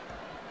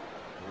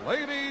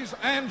Ladies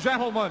and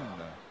gentlemen,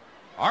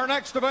 our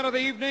next event of the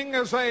evening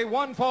is a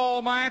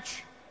one-fall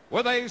match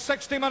with a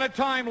 60-minute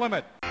time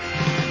limit.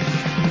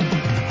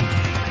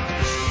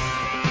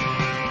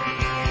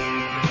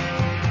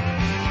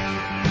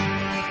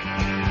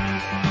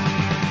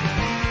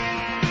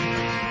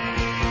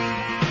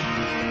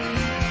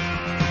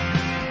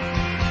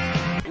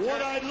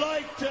 What I'd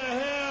like to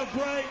have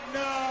right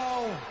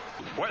now,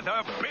 where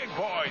the big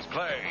boys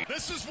play.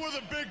 This is where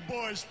the big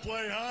boys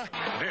play, huh?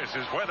 This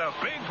is where the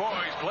big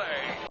boys play.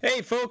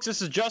 Hey folks,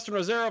 this is Justin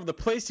Rosero of the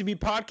Place to Be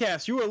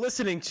podcast. You are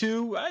listening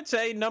to, I'd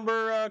say,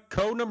 number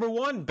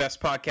one best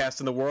podcast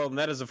in the world, and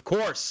that is, of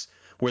course,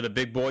 where the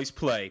big boys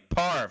play.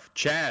 Parv,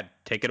 Chad,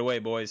 take it away,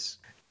 boys.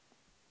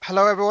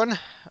 Hello, everyone.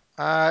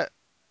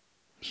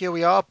 Here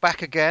we are,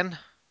 back again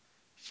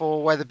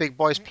for where the big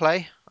boys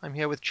play. I'm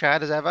here with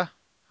Chad, as ever.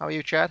 How are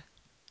you, Chad?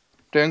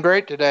 Doing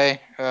great today.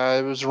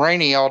 It was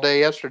rainy all day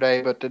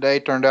yesterday, but today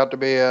turned out to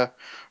be a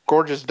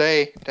gorgeous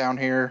day down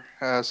here.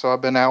 So I've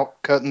been out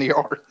cutting the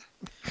yard.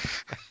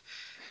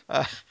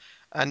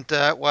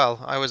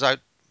 Well, I was out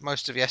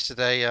most of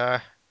yesterday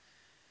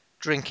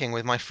drinking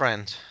with my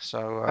friend.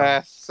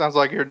 So sounds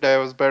like your day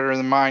was better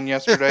than mine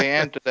yesterday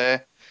and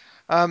today.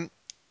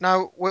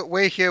 Now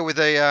we're here with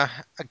a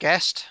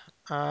guest,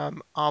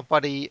 our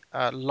buddy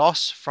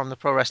Loss from the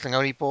Pro Wrestling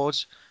Only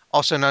boards,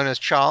 also known as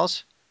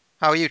Charles.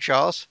 How are you,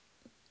 Charles?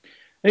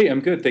 Hey,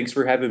 I'm good. Thanks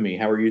for having me.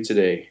 How are you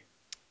today?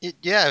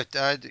 Yeah,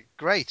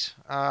 great.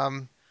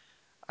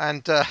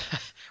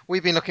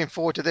 We've been looking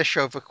forward to this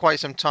show for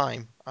quite some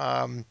time,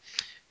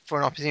 for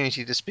an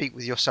opportunity to speak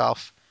with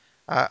yourself.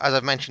 As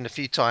I've mentioned a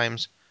few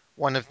times,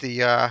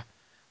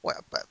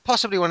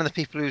 possibly one of the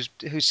people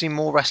who's seen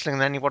more wrestling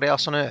than anybody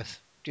else on earth.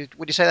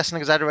 Would you say that's an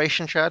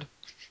exaggeration, Chad?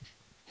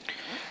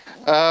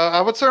 I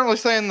would certainly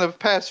say in the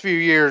past few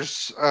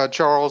years,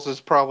 Charles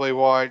has probably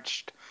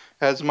watched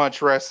as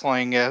much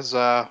wrestling as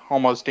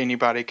almost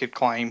anybody could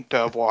claim to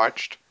have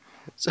watched.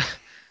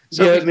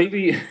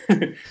 Maybe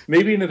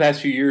maybe in the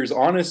past few years.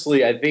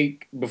 Honestly, I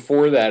think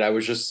before that, I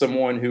was just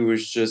someone who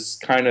was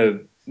just kind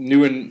of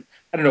new and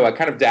I don't know. I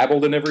kind of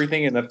dabbled in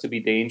everything enough to be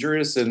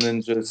dangerous, and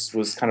then just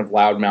was kind of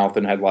loudmouth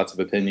and had lots of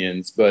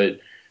opinions. But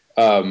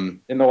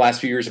in the last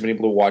few years, I've been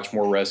able to watch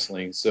more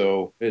wrestling,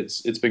 so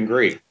it's been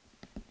great.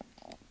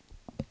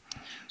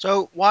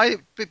 So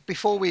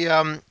before we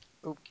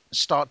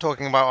start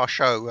talking about our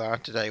show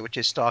today, which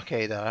is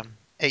Starrcade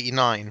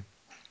 89,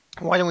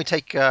 why don't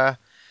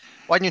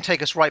you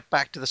take us right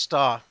back to the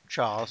start,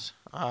 Charles,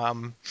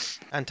 and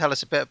tell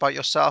us a bit about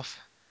yourself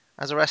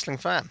as a wrestling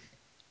fan?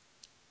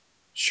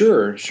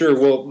 Sure.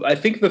 Well, I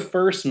think the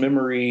first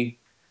memory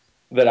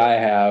that I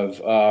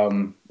have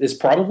is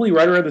probably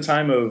right around the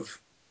time of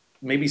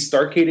maybe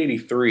Starrcade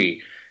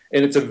 83.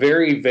 And it's a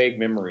very vague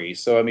memory.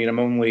 So, I mean,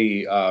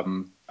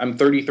 I'm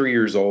 33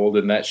 years old,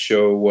 and that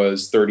show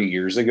was 30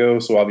 years ago.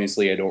 So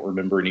obviously I don't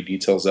remember any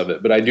details of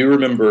it. But I do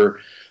remember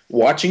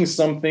watching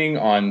something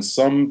on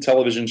some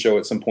television show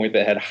at some point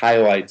that had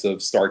highlights of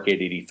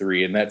Starrcade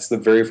 83. And that's the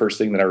very first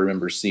thing that I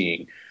remember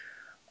seeing.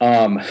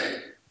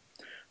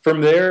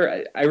 From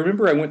there, I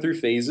remember I went through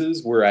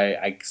phases where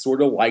I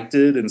sort of liked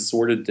it and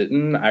sort of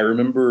didn't. I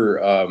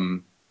remember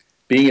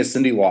being a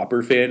Cyndi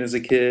Lauper fan as a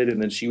kid,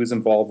 and then she was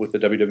involved with the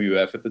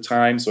WWF at the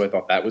time, so I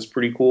thought that was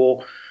pretty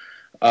cool.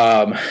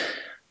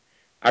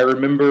 I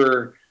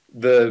remember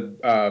the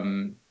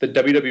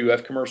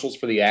WWF commercials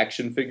for the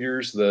action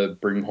figures, the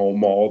 "Bring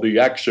Home All the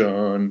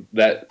Action."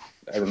 That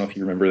I don't know if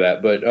you remember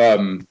that, but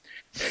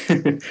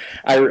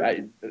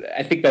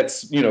I think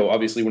that's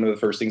obviously one of the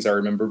first things I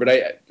remember. But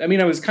I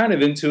mean I was kind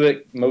of into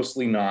it,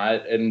 mostly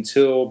not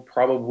until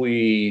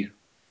probably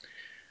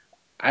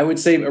I would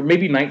say or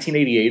maybe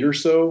 1988 or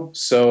so.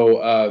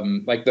 So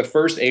like the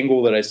first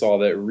angle that I saw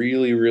that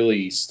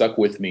really stuck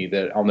with me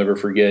that I'll never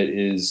forget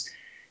is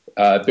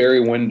Barry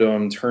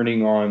Windham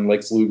turning on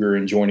Lex Luger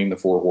and joining the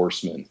Four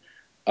Horsemen.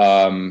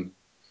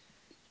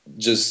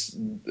 Just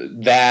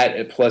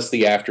that plus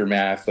the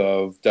aftermath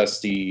of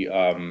Dusty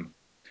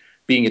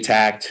being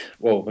attacked.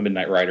 Well, the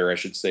Midnight Rider, I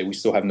should say. We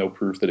still have no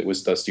proof that it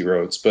was Dusty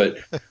Rhodes, but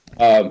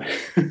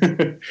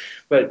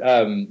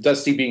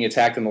Dusty being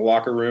attacked in the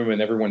locker room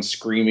and everyone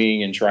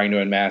screaming and trying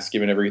to unmask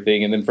him and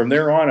everything. And then from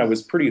there on, I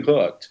was pretty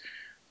hooked.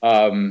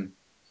 I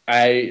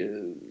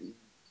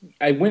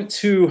went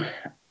to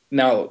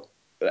now.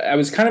 I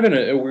was kind of in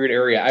a weird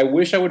area. I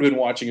wish I would have been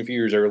watching a few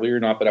years earlier.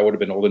 Not that I would have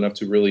been old enough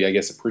to really, I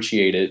guess,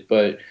 appreciate it.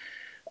 But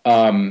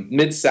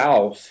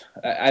Mid-South,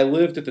 I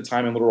lived at the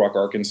time in Little Rock,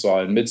 Arkansas,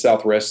 and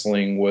Mid-South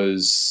Wrestling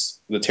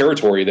was the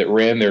territory that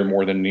ran there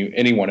more than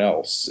anyone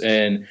else.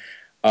 And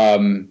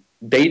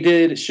they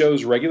did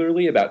shows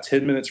regularly about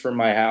 10 minutes from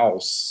my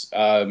house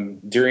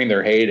during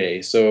their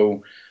heyday.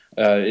 So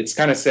it's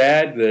kind of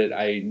sad that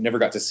I never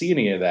got to see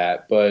any of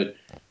that. But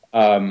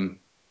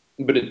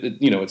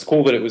it's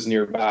cool that it was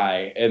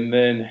nearby. And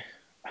then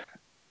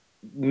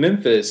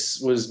Memphis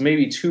was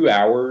maybe 2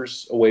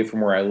 hours away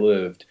from where I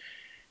lived.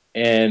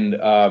 And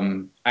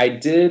I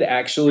did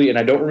actually, and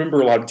I don't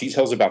remember a lot of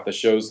details about the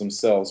shows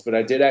themselves, but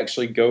I did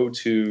actually go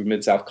to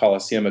Mid-South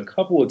Coliseum a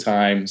couple of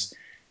times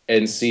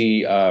and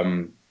see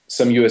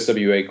some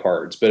USWA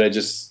cards, but I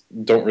just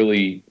don't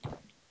really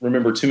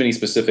remember too many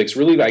specifics.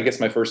 Really, I guess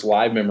my first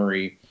live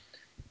memory,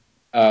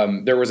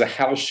 there was a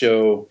house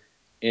show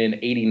in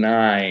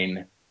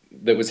 '89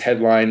 that was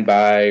headlined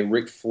by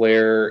Ric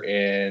Flair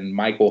and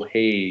Michael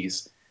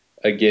Hayes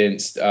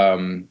against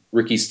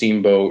Ricky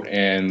Steamboat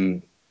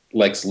and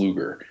Lex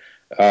Luger.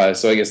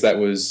 So I guess that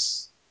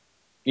was,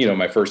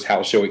 my first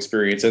house show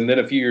experience. And then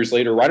a few years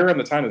later, right around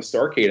the time of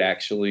Starrcade,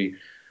 actually,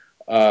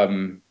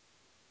 or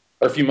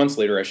a few months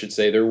later, I should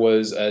say, there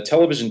was a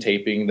television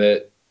taping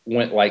that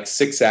went like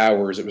 6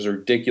 hours. It was a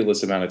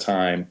ridiculous amount of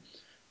time,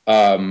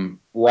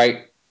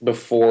 right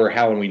before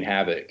Halloween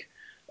Havoc.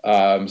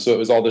 So it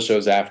was all the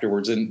shows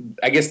afterwards. And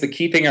I guess the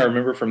key thing I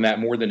remember from that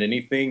more than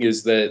anything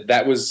is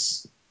that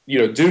was,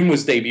 Doom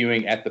was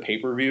debuting at the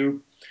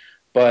pay-per-view,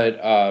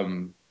 but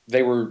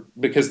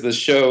because the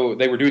show,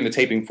 they were doing the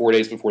taping 4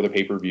 days before the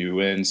pay-per-view.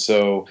 And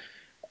so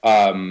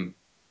um,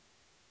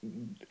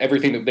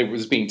 everything that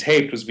was being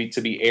taped was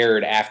to be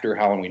aired after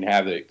Halloween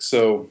Havoc.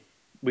 So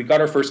we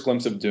got our first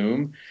glimpse of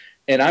Doom,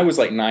 and I was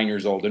like 9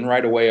 years old, and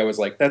right away I was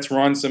like, that's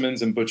Ron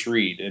Simmons and Butch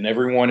Reed, and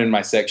everyone in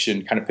my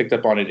section kind of picked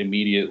up on it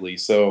immediately.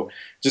 So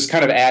just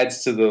kind of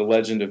adds to the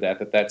legend of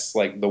that's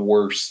like the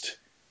worst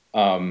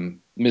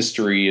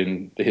mystery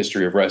in the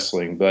history of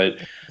wrestling. But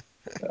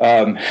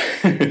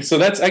so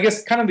that's, I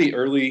guess, kind of the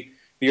early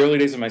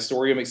days of my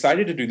story. I'm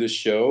excited to do this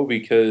show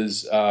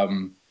because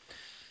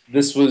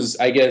this was,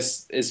 I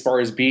guess, as far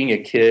as being a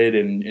kid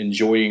and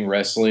enjoying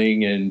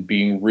wrestling and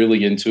being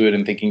really into it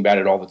and thinking about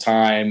it all the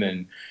time.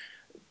 And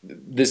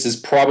this is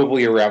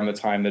probably around the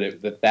time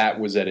that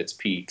was at its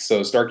peak.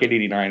 So Starrcade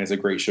 '89 is a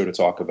great show to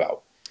talk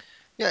about.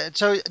 Yeah,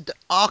 so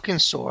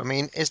Arkansas, I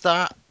mean, is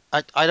that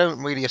I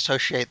don't really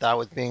associate that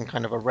with being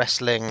kind of a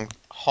wrestling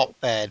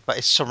hotbed, but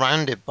it's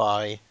surrounded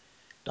by,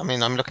 I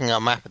mean, I'm looking at a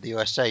map of the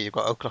USA. You've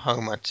got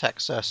Oklahoma,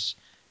 Texas,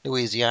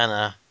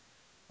 Louisiana,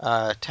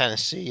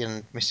 Tennessee,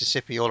 and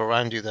Mississippi all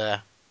around you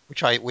there,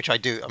 which I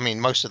do. I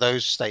mean, most of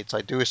those states I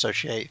do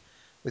associate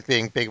with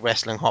being big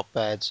wrestling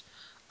hotbeds.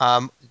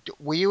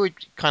 Were you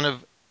kind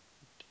of?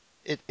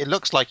 It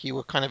looks like you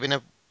were kind of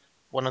in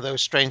one of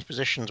those strange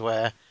positions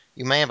where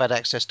you may have had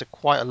access to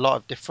quite a lot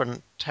of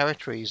different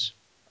territories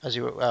as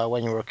you were,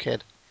 when you were a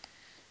kid.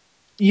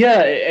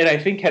 Yeah, and I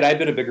think had I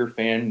been a bigger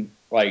fan,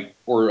 like,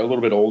 or a little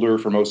bit older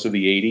for most of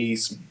the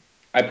 '80s,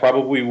 I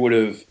probably would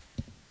have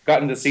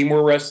gotten to see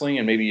more wrestling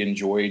and maybe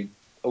enjoyed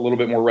a little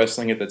bit more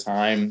wrestling at the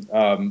time.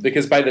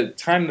 Because by the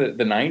time that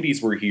the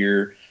 '90s were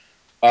here,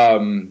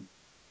 um,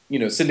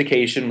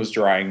 syndication was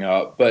drying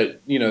up. But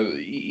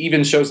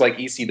even shows like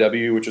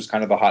ECW, which was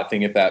kind of the hot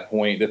thing at that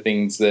point, the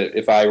things that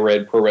if I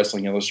read Pro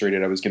Wrestling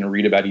Illustrated, I was going to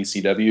read about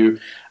ECW.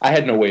 I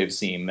had no way of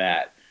seeing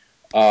that.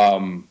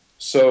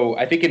 So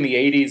I think in the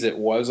 '80s it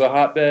was a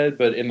hotbed,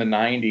 but in the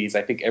 '90s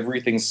I think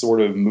everything sort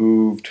of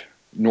moved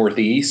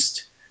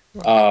northeast.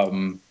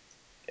 Right.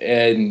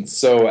 And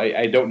so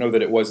I don't know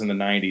that it was in the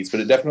 '90s,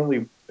 but it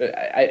definitely,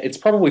 it's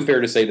probably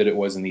fair to say that it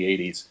was in the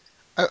 '80s.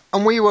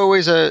 And were you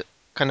always a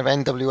kind of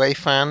NWA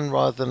fan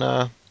rather than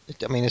a?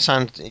 I mean, it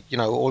sounds,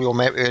 all your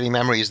early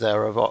memories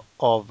there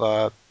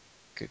of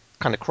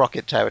kind of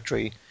Crockett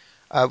territory.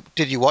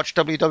 Did you watch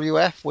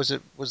WWF?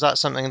 Was that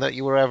something that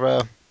you were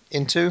ever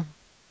into?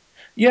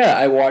 Yeah,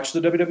 I watched the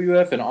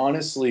WWF, and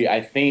honestly,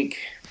 I think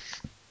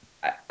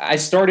I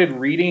started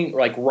reading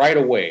like right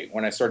away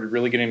when I started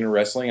really getting into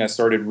wrestling. I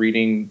started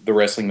reading the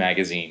wrestling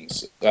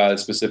magazines,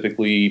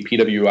 specifically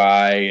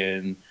PWI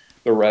and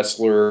The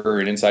Wrestler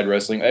and Inside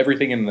Wrestling,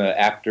 everything in the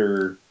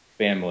Apter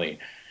family.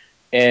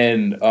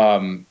 And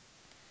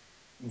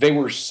they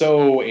were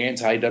so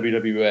anti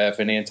WWF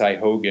and anti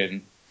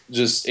Hogan,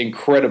 just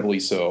incredibly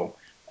so.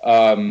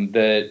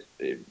 That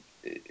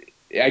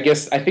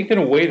I think in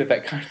a way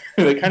that kind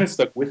of that kind of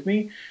stuck with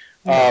me.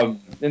 Yeah.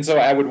 And so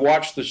I would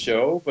watch the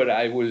show, but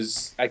I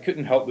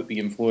couldn't help but be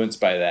influenced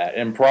by that.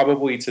 And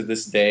probably to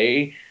this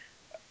day,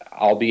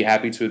 I'll be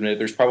happy to admit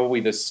there's probably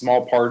this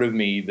small part of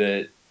me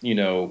that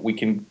we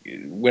can,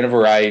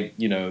 whenever I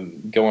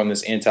go on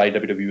this anti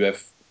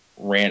WWF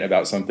rant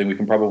about something, we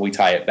can probably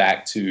tie it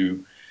back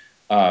to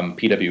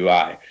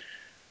PWI.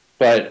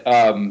 But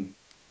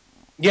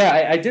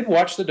yeah, I did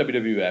watch the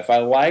WWF. I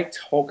liked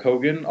Hulk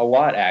Hogan a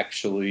lot,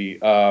 actually,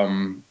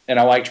 and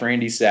I liked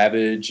Randy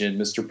Savage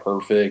and Mr.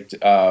 Perfect.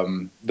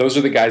 Those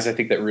are the guys I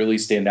think that really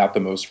stand out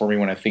the most for me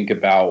when I think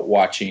about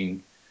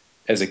watching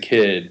as a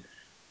kid.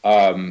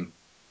 Um,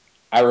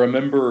 I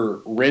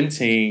remember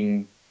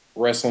renting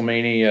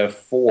WrestleMania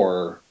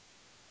 4,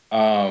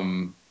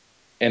 um,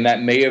 and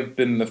that may have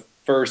been the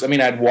first. I mean,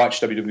 I'd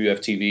watched WWF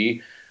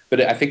TV, but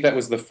I think that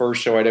was the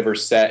first show I'd ever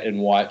sat and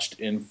watched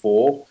in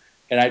full.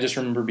 And I just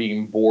remember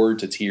being bored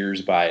to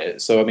tears by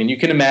it. So, I mean, you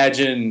can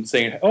imagine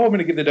saying, "Oh, I'm going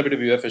to give the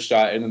WWF a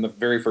shot," and then the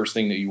very first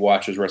thing that you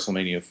watch is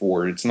WrestleMania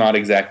 4. It's not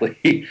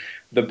exactly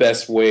the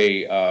best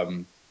way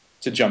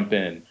to jump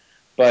in.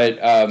 But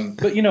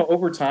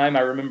over time, I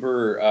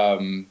remember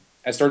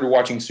I started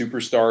watching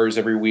Superstars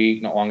every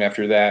week. Not long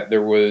after that,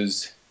 there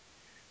was.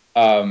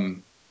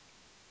 Um,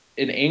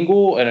 an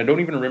angle, and I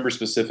don't even remember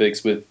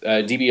specifics, with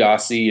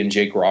DiBiase and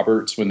Jake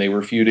Roberts when they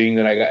were feuding.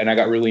 And I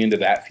got really into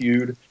that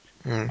feud.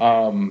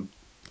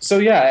 So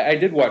yeah, I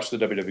did watch the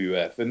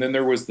WWF, and then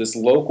there was this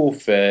local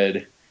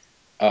fed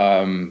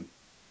called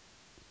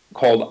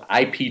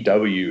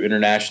IPW,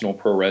 International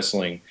Pro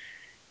Wrestling,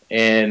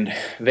 and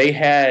they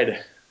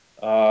had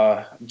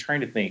I'm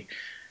trying to think.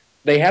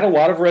 They had a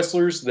lot of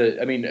wrestlers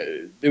that, I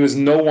mean, there was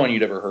no one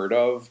you'd ever heard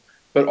of,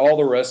 but all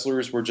the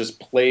wrestlers were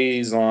just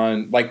plays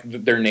on, like,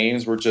 their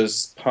names were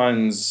just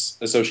puns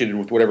associated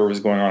with whatever was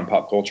going on in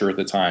pop culture at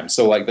the time.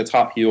 So, like, the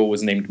top heel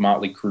was named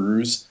Motley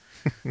Cruz.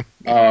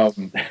 And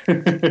I'm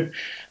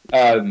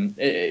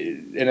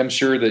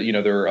sure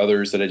that, there are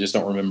others that I just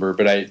don't remember,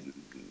 but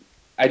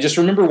I just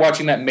remember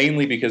watching that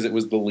mainly because it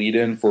was the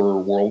lead-in for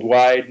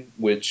Worldwide,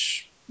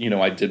 which,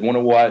 I did want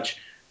to watch,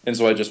 and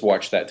so I just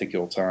watched that to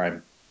kill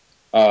time.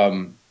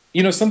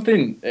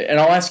 Something, and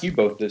I'll ask you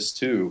both this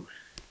too,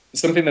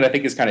 something that I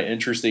think is kind of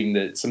interesting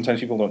that sometimes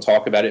people don't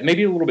talk about. It may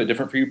be a little bit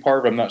different for you,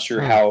 Parv. I'm not sure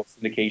how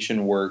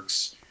syndication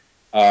works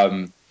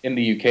in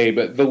the UK,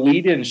 but the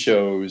lead-in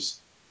shows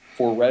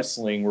for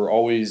wrestling were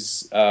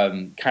always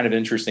kind of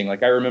interesting.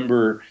 Like, I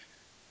remember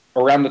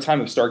around the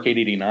time of Starrcade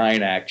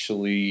 '89,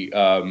 actually,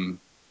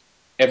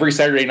 every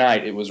Saturday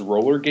night it was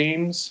Roller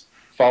Games,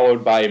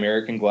 followed by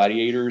American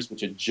Gladiators,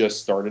 which had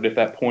just started at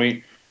that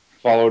point,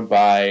 followed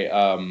by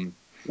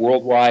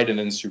Worldwide, and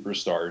then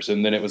Superstars.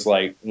 And then it was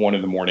like 1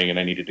 in the morning and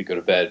I needed to go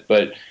to bed.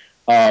 But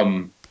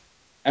I'm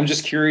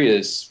just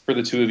curious for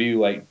the two of you,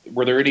 like,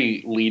 were there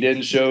any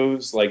lead-in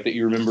shows like that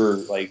you remember,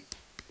 like,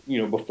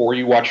 before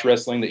you watched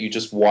wrestling, that you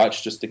just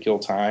watched just to kill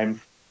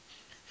time?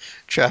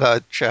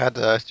 Chad, do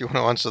you want to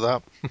answer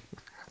that?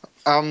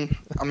 I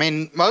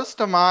mean,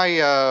 most of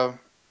my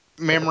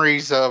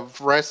memories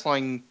of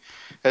wrestling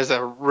as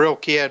a real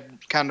kid,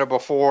 kind of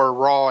before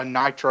Raw and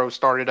Nitro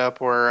started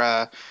up,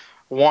 were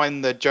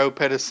one, the Joe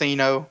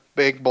Pedicino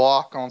big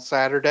block on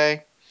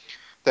Saturday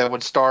that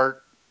would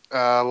start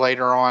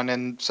later on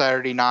in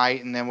Saturday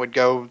night and then would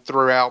go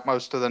throughout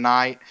most of the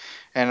night.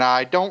 And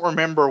I don't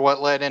remember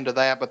what led into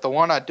that, but the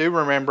one I do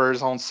remember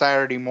is on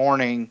Saturday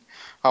morning,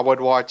 I would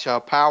watch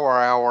Power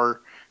Hour,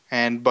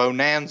 and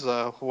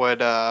Bonanza would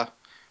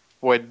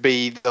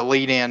be the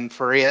lead-in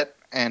for it.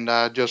 And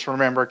I just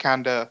remember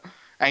kind of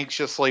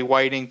anxiously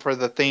waiting for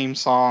the theme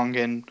song,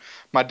 and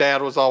my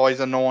dad was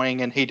always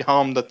annoying, and he'd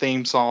hum the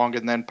theme song,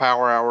 and then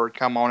Power Hour would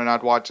come on and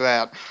I'd watch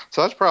that.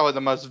 So that's probably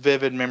the most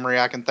vivid memory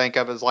I can think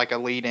of as like a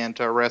lead-in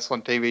to a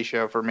wrestling TV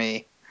show for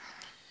me.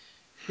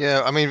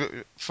 Yeah, I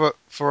mean,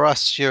 for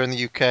us here in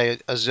the UK,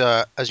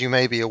 as you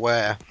may be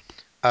aware,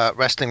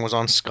 wrestling was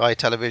on Sky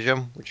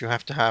Television, which you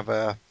have to have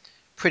a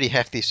pretty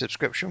hefty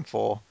subscription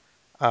for,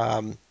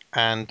 and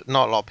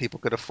not a lot of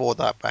people could afford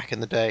that back in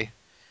the day.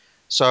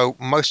 So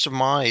most of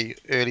my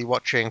early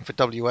watching for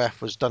WF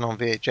was done on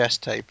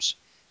VHS tapes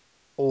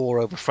or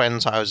over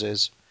friends'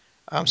 houses.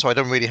 So I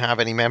don't really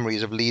have any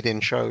memories of lead-in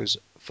shows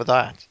for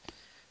that.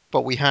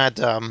 But we had,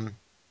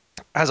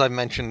 as I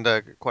mentioned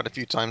quite a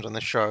few times on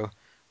this show,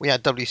 we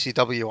had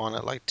WCW on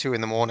at like 2 in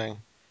the morning.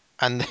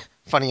 And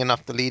funny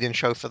enough, the lead-in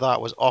show for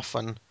that was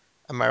often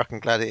American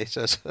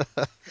Gladiators.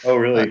 Oh,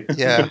 really?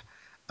 Yeah.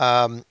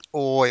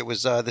 Or it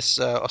was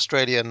this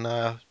Australian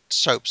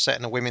soap set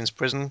in a women's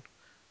prison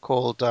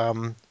called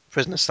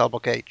Prisoner Cell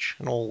Block H,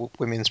 an all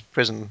women's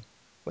prison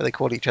where they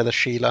called each other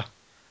Sheila.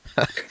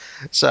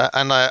 So,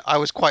 and I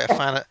was quite a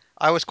fan.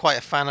 I was quite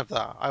a fan of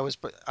that. I was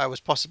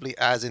possibly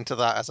as into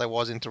that as I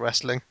was into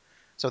wrestling.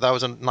 So that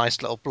was a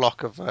nice little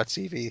block of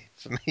TV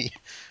for me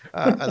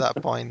at that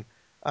point.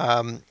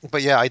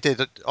 But yeah, I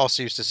did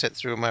also used to sit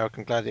through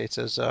American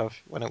Gladiators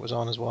when it was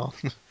on as well.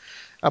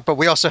 But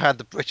we also had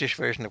the British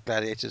version of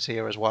Gladiators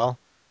here as well.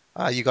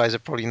 You guys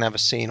have probably never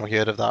seen or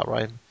heard of that,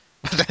 right?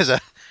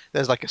 But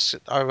there's like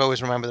I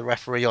always remember the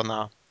referee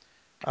on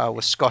that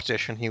was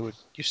Scottish, and he would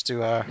used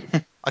to.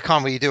 I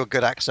can't really do a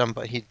good accent,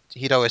 but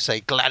he'd always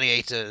say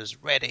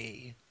 "Gladiators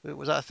ready."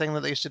 Was that a thing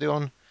that they used to do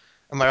on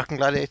American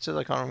Gladiators?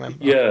 I can't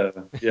remember. Yeah,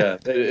 yeah.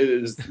 It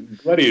is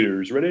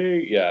Gladiators,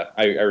 ready? Yeah,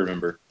 I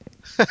remember.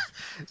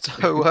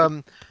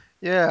 So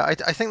yeah,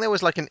 I think there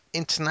was like an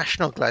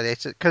international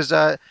gladiator because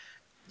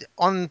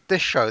on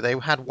this show they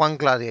had one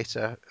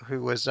gladiator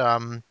who was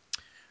a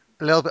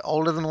little bit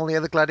older than all the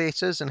other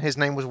gladiators, and his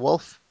name was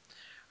Wolf.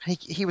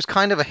 He was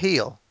kind of a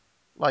heel,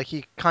 like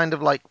he kind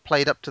of like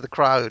played up to the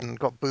crowd and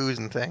got boos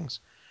and things.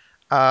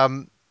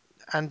 Um,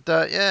 and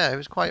yeah, it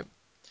was quite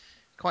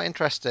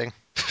interesting.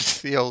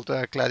 The old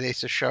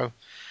Gladiator show.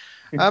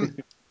 Um,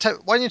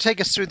 why don't you take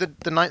us through the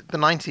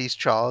 90s,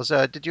 Charles?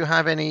 Did you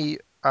have any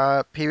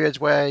periods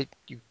where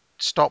you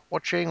stopped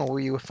watching, or were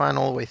you a fan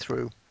all the way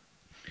through?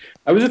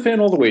 I was a fan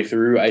all the way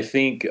through. I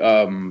think,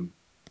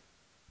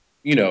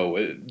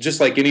 just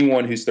like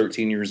anyone who's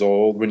 13 years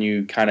old, when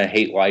you kind of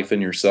hate life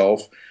and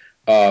yourself,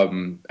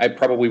 I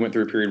probably went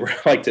through a period where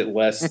I liked it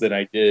less than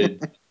I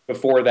did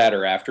before that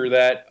or after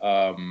that.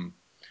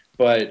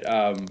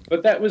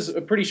 But that was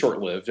pretty short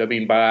lived. I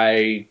mean,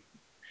 by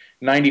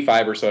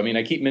 95 or so. I mean,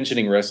 I keep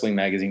mentioning wrestling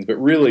magazines, but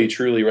really,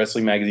 truly,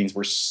 wrestling magazines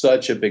were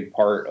such a big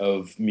part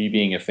of me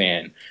being a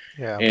fan.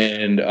 Yeah.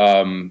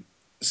 And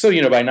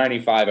so, by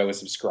 95, I was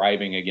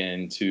subscribing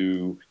again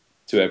to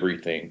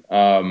everything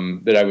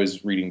that I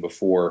was reading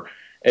before.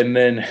 And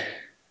then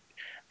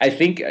I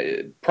think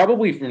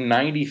probably from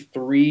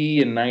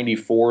 93 and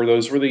 94,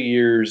 those were the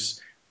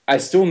years I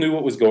still knew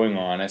what was going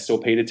on. I still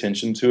paid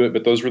attention to it,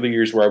 but those were the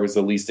years where I was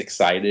the least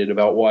excited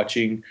about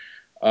watching.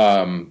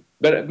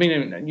 But I mean,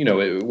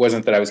 it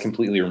wasn't that I was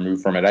completely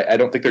removed from it. I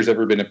don't think there's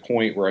ever been a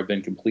point where I've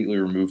been completely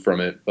removed from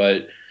it.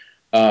 But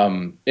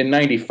in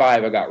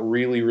 95, I got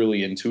really,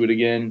 really into it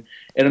again.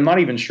 And I'm not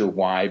even sure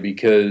why,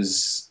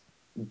 because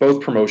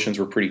both promotions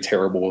were pretty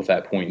terrible at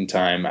that point in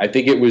time. I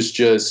think it was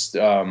just,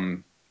 I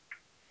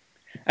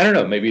don't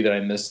know, maybe that I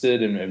missed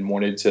it and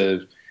wanted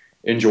to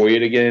enjoy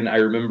it again. I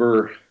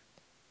remember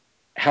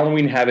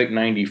Halloween Havoc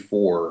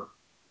 94,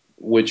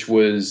 which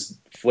was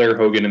Flair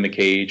Hogan in the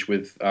cage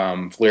with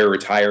Flair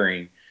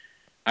retiring.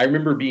 I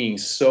remember being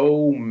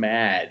so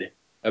mad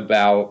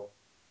about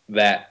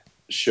that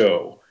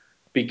show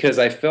because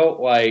I felt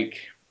like,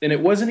 and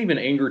it wasn't even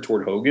anger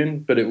toward Hogan,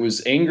 but it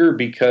was anger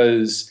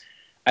because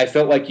I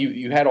felt like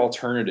you had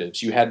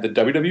alternatives. You had the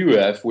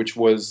WWF, which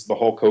was the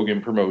Hulk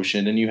Hogan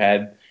promotion, and you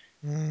had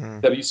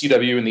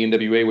WCW and the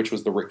NWA, which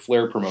was the Ric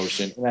Flair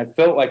promotion. And I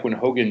felt like when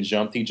Hogan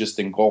jumped, he just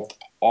engulfed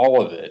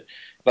all of it.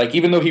 Like,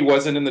 even though he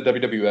wasn't in the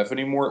WWF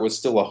anymore, it was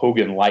still a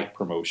Hogan-like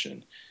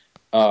promotion.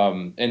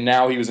 And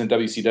now he was in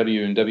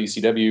WCW, and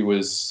WCW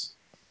was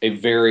a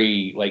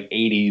very,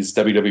 80s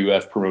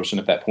WWF promotion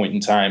at that point in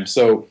time.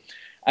 So,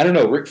 I don't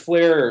know, Ric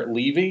Flair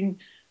leaving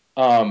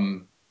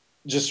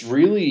just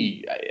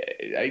really,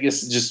 I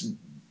guess, just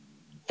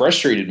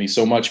frustrated me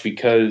so much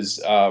because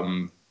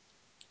and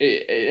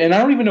I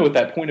don't even know at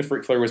that point if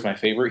Ric Flair was my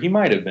favorite. He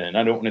might have been.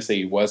 I don't want to say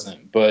he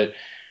wasn't, but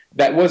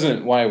that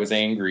wasn't why I was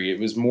angry. It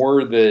was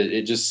more that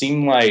it just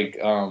seemed like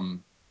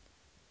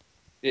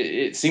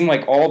it seemed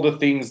like all the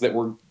things that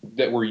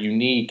were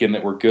unique and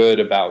that were good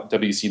about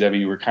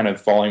WCW were kind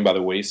of falling by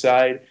the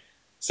wayside,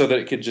 so that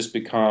it could just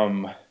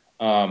become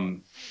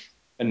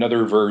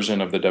another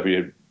version of the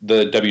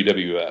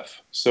WWF.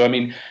 So I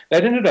mean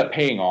that ended up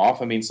paying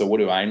off. I mean, so what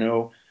do I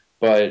know?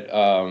 But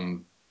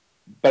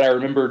I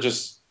remember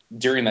just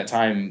during that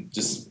time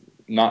just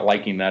not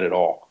liking that at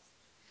all.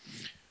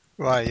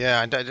 Right,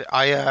 yeah,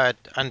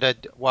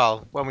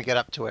 well, when we get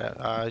up to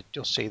it,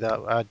 you'll see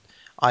that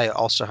I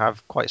also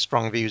have quite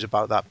strong views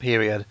about that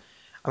period.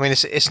 I mean,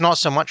 it's not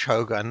so much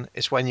Hogan;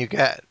 it's when you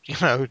get,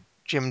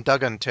 Jim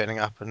Duggan turning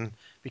up and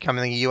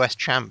becoming the U.S.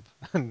 champ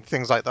and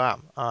things like that.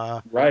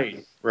 Right,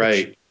 Which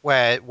right.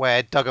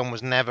 where Duggan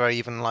was never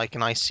even like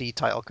an IC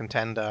title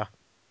contender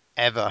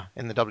ever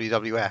in the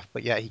WWF,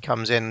 but yet he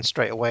comes in and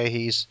straight away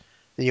he's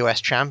the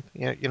US champ.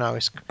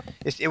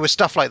 It was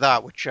stuff like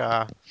that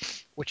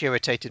which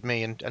irritated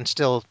me and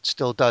still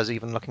does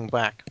even looking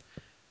back.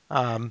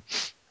 Um,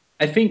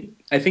 I think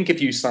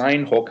if you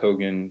sign Hulk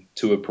Hogan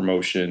to a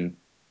promotion,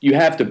 you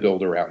have to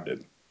build around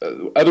him.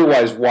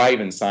 Otherwise, why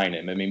even sign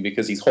him? I mean,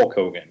 because he's Hulk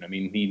Hogan. I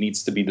mean, he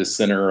needs to be the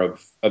center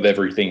of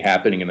everything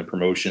happening in the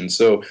promotion.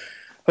 So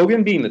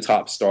Hogan being the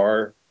top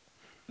star,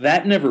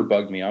 that never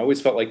bugged me. I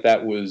always felt like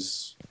that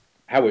was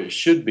how it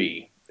should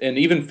be, and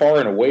even far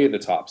and away the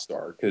top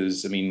star.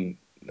 Because I mean,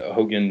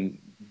 Hogan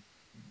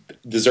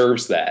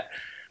deserves that.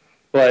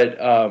 But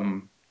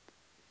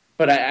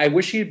I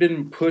wish he had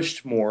been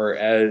pushed more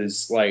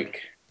as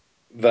like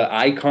the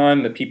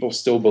icon that people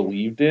still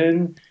believed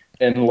in,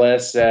 and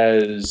less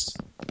as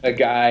a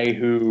guy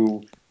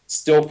who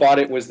still thought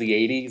it was the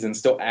 80s and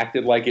still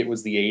acted like it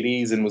was the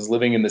 80s and was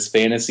living in this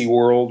fantasy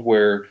world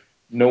where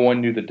no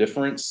one knew the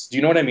difference. Do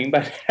you know what I mean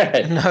by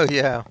that? no,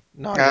 yeah,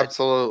 no,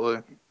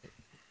 Absolutely.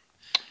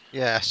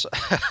 yes.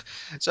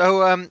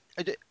 So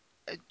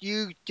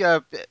you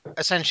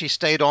essentially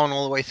stayed on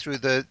all the way through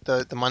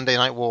the Monday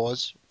Night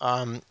Wars,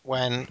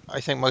 when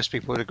I think most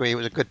people would agree it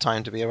was a good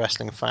time to be a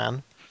wrestling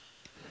fan.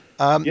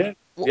 Um, Yeah.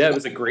 w- Yeah, it w-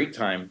 was a great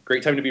time.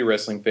 Great time to be a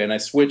wrestling fan. I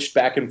switched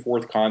back and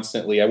forth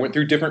constantly. I went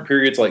through different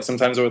periods. Like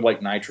sometimes I would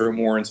like Nitro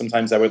more and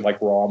sometimes I would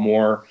like Raw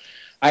more.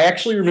 I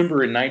actually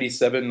remember in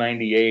 97,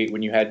 98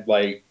 when you had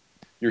like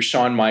your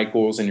Shawn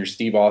Michaels and your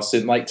Steve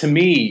Austin. Like to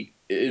me,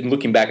 in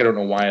looking back, I don't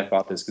know why I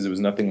thought this because it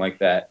was nothing like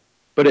that.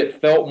 But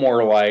it felt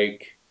more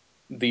like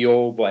the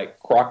old like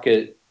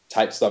Crockett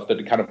type stuff that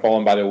had kind of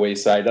fallen by the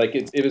wayside. Like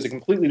it was a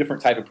completely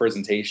different type of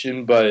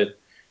presentation, but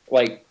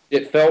like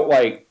it felt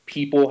like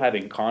people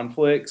having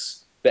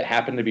conflicts that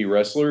happened to be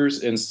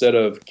wrestlers instead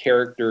of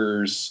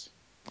characters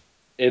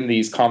in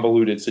these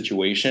convoluted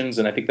situations.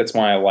 And I think that's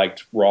why I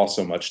liked Raw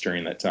so much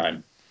during that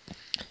time.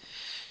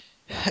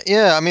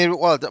 yeah, I mean,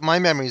 well, my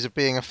memories of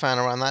being a fan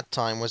around that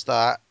time was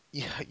that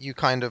you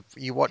kind of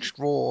you watched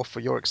Raw for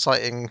your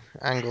exciting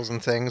angles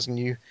and things, and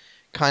you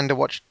kind of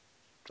watched.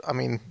 I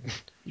mean,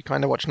 you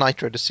kind of watched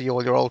Nitro to see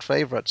all your old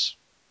favorites.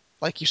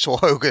 Like you saw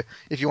Hogan.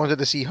 If you wanted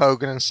to see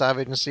Hogan and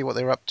Savage and see what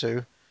they were up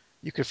to,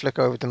 you could flick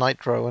over to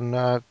Nitro, and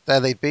there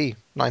they'd be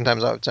 9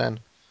 times out of 10.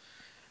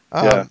 Yeah.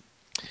 Um,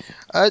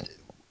 uh,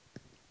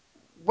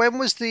 when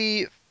was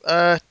the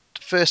uh,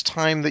 first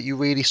time that you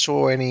really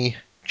saw any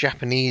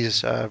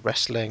Japanese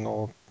wrestling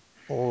or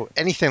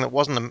anything that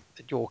wasn't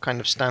your kind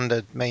of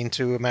standard main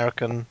two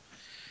American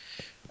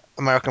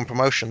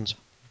promotions?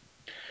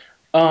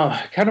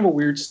 Kind of a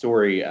weird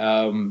story.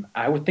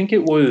 I would think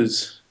it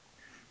was.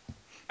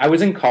 I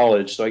was in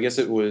college, so I guess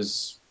it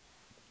was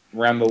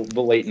around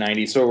the late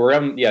 '90s. So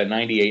around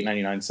 98,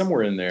 99,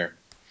 somewhere in there.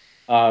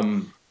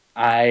 Um,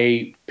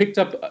 I picked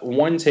up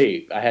one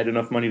tape. I had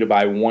enough money to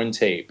buy one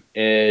tape,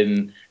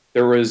 and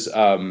there was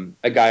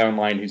a guy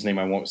online whose name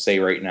I won't say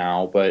right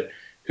now, but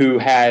who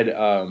had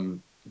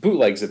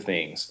bootlegs of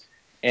things,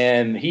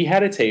 and he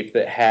had a tape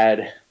that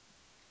had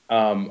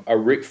a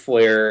Ric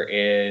Flair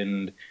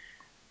and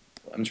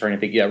I'm trying to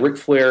think. Yeah, Ric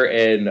Flair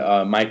and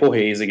Michael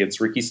Hayes against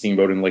Ricky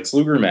Steamboat and Lex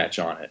Luger match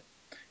on it.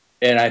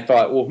 And I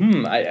thought, well,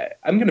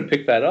 I'm going to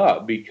pick that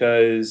up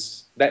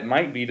because that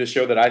might be the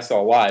show that I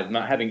saw live,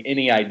 not having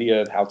any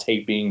idea of how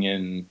taping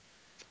and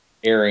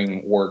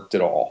airing worked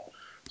at all.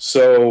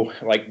 So,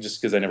 like,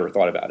 just because I never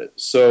thought about it.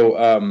 So,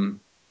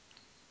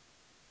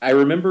 I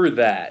remember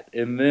that.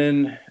 And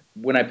then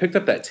when I picked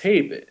up that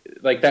tape,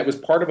 like, that was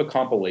part of a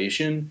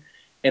compilation.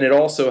 And it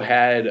also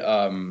had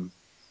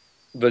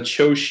the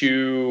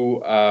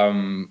Choshu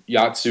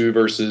Yatsu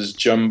versus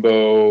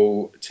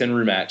Jumbo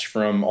Tenru match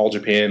from All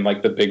Japan,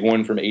 like the big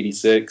one from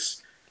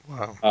 '86.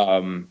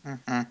 Wow.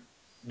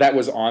 That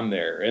was on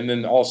there, and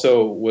then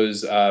also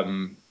was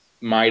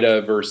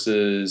Maida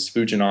versus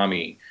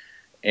Fujinami,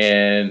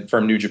 and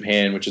from New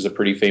Japan, which is a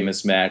pretty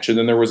famous match. And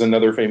then there was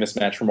another famous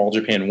match from All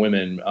Japan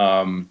Women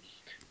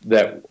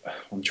that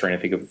I'm trying to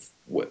think of.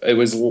 It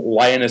was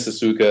Lioness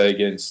Asuka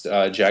against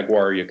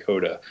Jaguar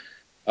Yokota,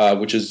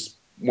 which is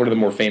one of the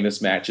more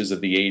famous matches of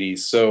the 80s.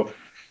 So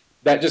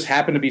that just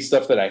happened to be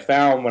stuff that I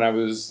found when I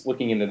was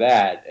looking into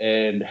that.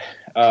 And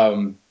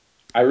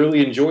I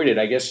really enjoyed it,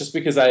 I guess, just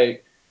because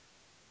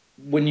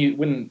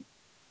when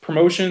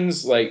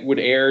promotions like would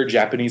air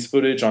Japanese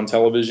footage on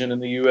television in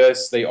the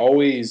US, they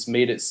always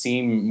made it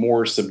seem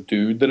more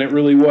subdued than it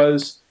really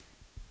was.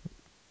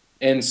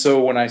 And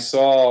so when I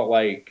saw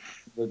like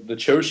the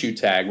Choshu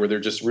tag where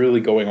they're just really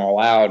going all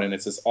out and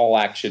it's this all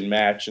action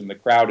match and the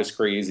crowd is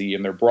crazy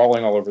and they're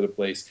brawling all over the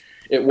place,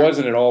 it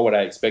wasn't at all what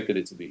I expected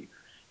it to be.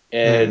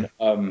 And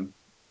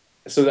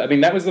so, I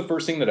mean, that was the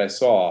first thing that I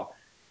saw.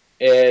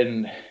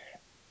 And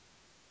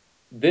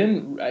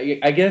then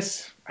I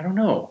guess, I don't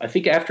know. I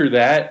think after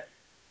that,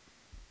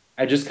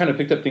 I just kind of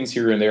picked up things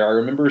here and there. I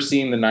remember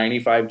seeing the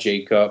 '95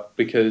 J Cup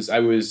because I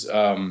was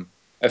a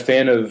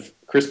fan of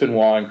Chris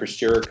Benoit and Chris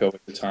Jericho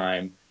at the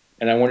time,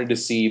 and I wanted to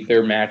see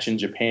their match in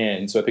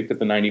Japan. So I picked up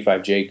the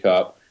 '95 J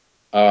Cup,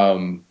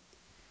 and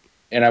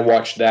I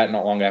watched that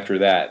not long after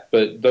that.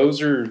 But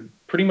those are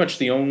pretty much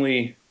the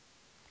only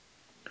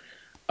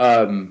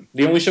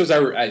shows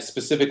I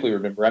specifically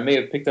remember. I may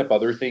have picked up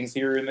other things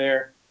here and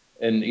there,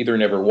 and either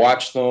never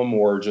watched them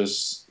or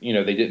just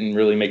they didn't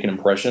really make an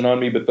impression on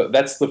me. But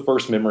that's the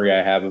first memory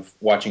I have of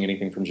watching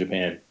anything from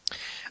Japan.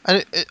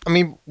 And I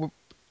mean,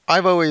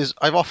 I've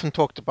often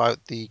talked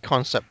about the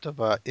concept of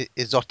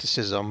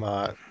exoticism,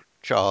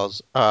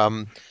 Charles.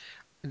 Now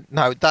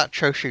that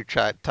Choshu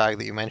tag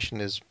that you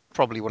mentioned is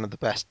probably one of the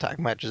best tag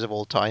matches of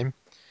all time.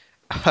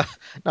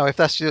 Now, if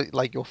that's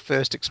like your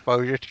first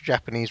exposure to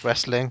Japanese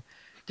wrestling,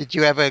 did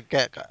you ever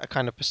get a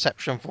kind of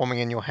perception forming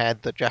in your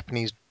head that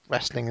Japanese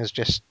wrestling is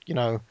just,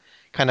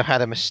 kind of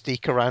had a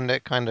mystique around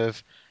it? Kind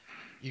of,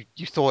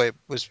 you thought it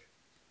was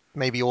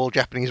maybe all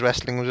Japanese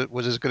wrestling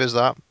was as good as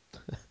that?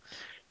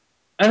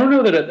 I don't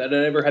know that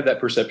I ever had that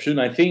perception.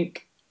 I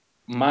think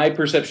my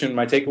perception,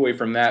 my takeaway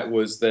from that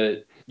was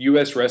that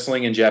U.S.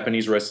 wrestling and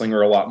Japanese wrestling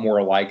are a lot more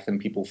alike than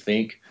people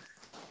think.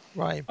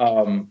 Right.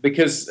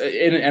 Because,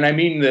 and I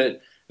mean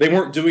that they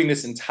weren't doing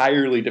this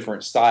entirely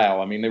different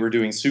style. I mean, they were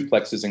doing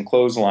suplexes and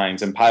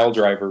clotheslines and pile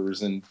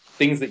drivers and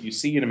things that you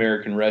see in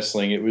American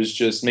wrestling. It was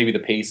just maybe the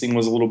pacing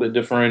was a little bit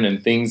different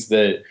and things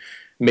that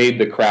made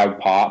the crowd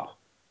pop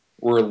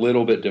were a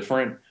little bit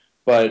different.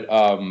 But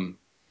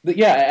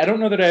yeah, I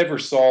don't know that I ever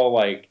saw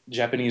like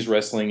Japanese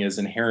wrestling as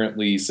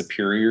inherently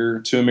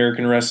superior to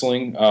American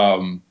wrestling.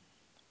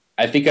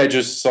 I think I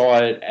just saw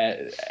it.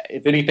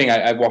 If anything,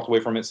 I walked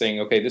away from it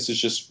saying, "Okay, this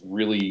is just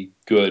really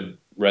good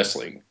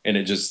wrestling," and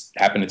it just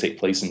happened to take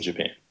place in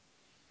Japan.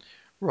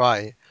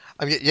 Right.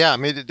 I mean, yeah. I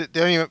mean,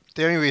 the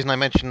only reason I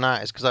mention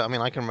that is because I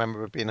mean I can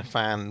remember being a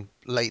fan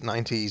late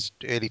 '90s,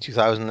 early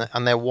 2000,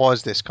 and there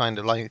was this kind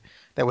of like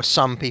there were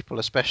some people,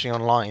 especially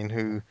online,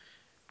 who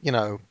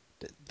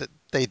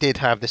they did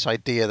have this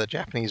idea that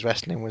Japanese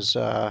wrestling was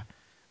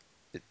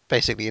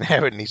basically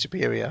inherently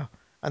superior,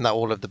 and that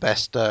all of the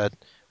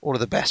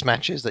best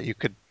matches that you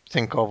could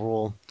think of were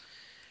all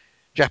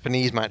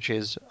Japanese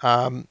matches.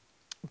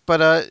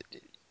 But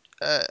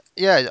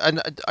yeah,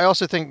 and I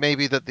also think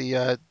maybe that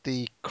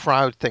the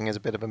crowd thing is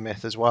a bit of a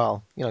myth as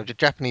well. The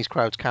Japanese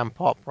crowds can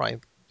pop, right?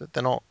 But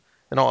they're not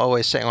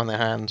always sitting on their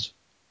hands.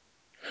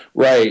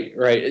 Right,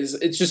 right.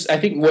 It's just I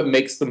think what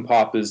makes them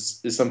pop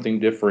is something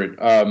different.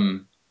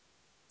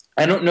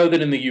 I don't know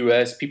that in the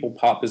U.S. people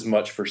pop as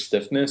much for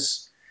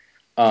stiffness.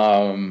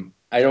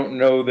 I don't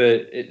know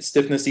that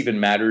stiffness even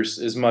matters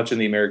as much in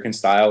the American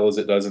style as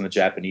it does in the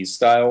Japanese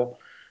style,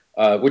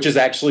 which has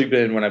actually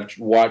been, when I've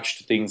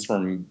watched things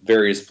from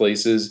various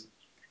places,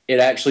 it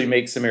actually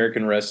makes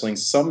American wrestling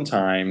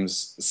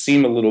sometimes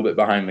seem a little bit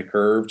behind the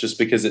curve just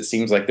because it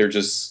seems like they're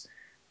just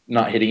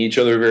not hitting each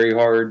other very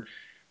hard.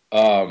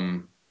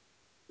 Um,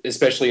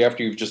 Especially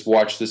after you've just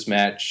watched this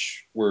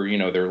match where,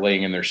 they're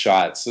laying in their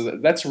shots. So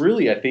that's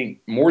really, I think,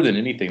 more than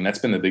anything, that's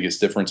been the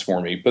biggest difference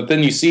for me. But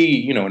then you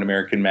see, an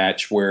American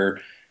match where,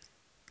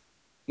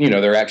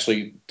 they're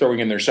actually throwing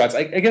in their shots.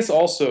 I guess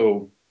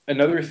also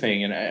another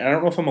thing, and I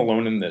don't know if I'm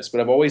alone in this, but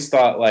I've always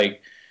thought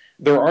like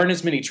there aren't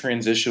as many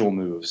transitional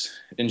moves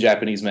in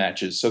Japanese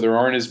matches. So there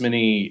aren't as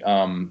many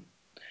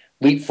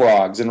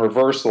leapfrogs and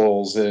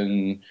reversals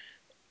and,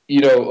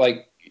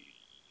 like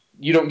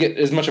you don't get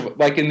as much of,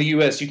 like in the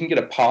US, you can get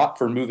a pop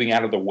for moving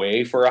out of the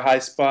way for a high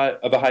spot,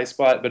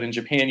 but in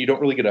Japan, you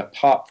don't really get a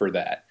pop for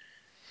that.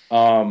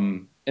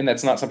 And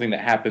that's not something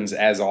that happens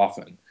as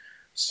often.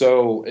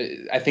 So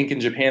I think in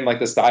Japan, like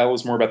the style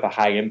is more about the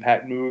high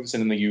impact moves,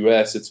 and in the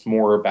US, it's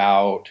more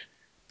about,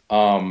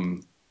 I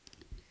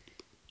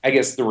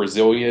guess, the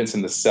resilience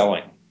and the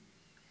selling.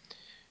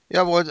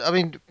 Yeah, well, I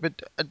mean,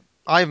 but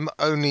I've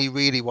only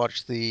really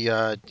watched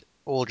the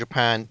All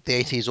Japan,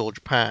 the '80s All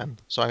Japan,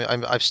 so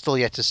I've still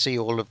yet to see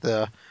all of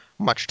the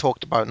much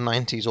talked about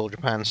 '90s All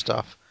Japan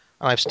stuff,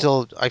 and I've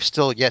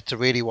still yet to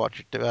really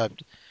watch,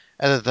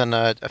 other than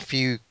a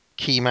few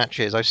key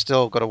matches. I've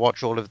still got to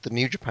watch all of the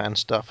New Japan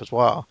stuff as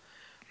well.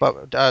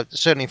 But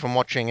certainly from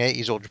watching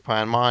 '80s All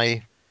Japan,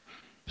 my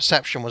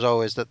perception was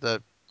always that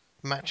the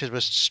matches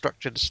were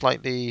structured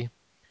slightly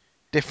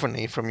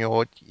differently from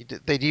your.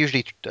 They'd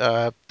usually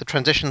the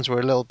transitions were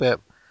a little bit.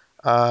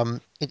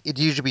 It'd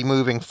usually be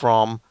moving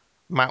from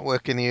mat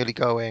work in the early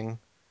going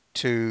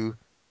to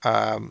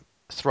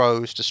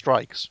throws to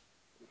strikes,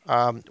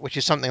 which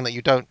is something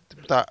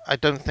that I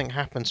don't think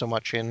happens so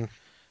much in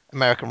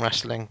American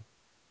wrestling,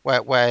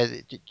 where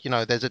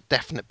there's a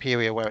definite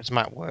period where it's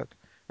mat work,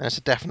 and it's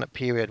a definite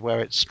period where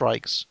it's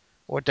strikes,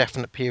 or a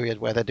definite period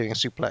where they're doing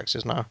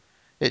suplexes now.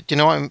 Do you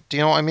know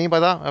what I mean by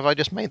that? Have I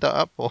just made that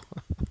up, or?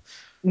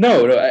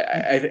 No,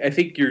 I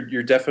think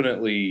you're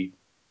definitely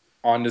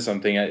onto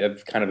something.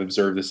 I've kind of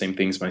observed the same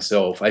things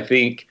myself. I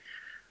think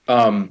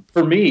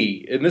for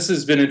me, and this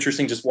has been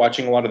interesting, just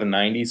watching a lot of the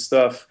 '90s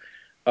stuff.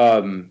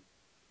 Um,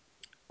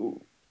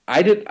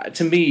 I did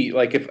to me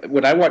like if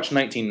when I watch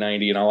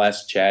 1990, and I'll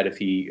ask Chad if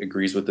he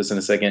agrees with this in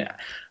a second.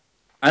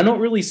 I don't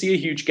really see a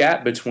huge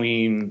gap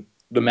between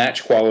the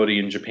match quality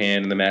in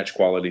Japan and the match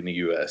quality in the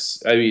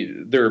U.S. I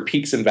mean, there are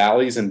peaks and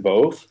valleys in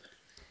both,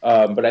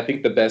 but I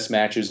think the best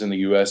matches in the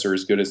U.S. are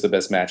as good as the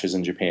best matches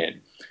in Japan.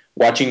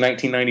 Watching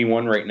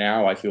 1991 right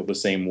now, I feel the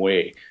same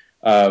way.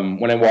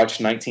 When I watched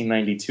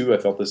 1992, I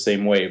felt the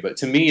same way. But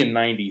to me, in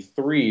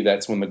 '93,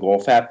 that's when the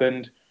Gulf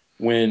happened,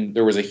 when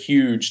there was a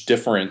huge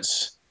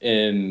difference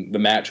in the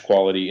match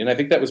quality. And I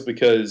think that was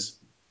because,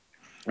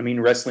 I mean,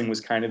 wrestling was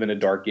kind of in a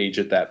dark age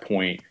at that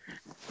point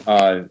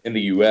in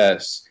the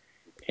U.S.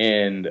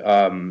 and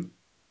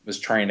was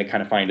trying to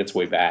kind of find its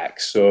way back.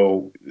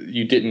 So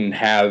you didn't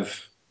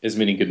have as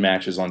many good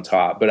matches on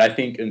top. But I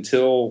think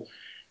until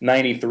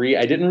 '93,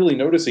 I didn't really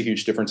notice a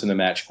huge difference in the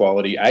match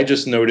quality. I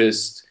just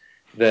noticed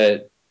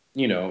that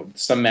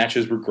some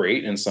matches were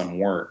great and some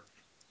weren't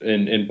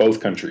in both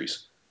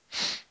countries.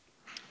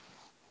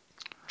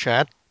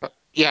 Chad?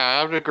 Yeah,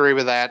 I would agree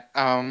with that.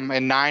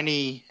 In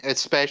 '90,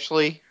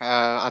 especially,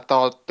 I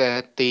thought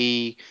that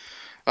a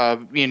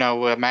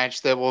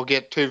match that we'll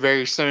get to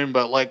very soon,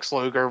 but Lex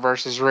Luger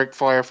versus Ric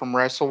Flair from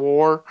Wrestle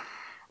War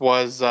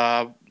was,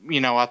 I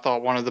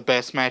thought one of the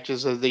best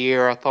matches of the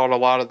year. I thought a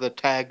lot of the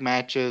tag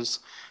matches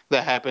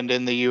that happened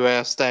in the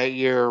U.S. that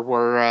year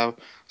were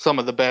some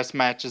of the best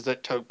matches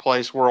that took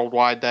place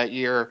worldwide that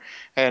year.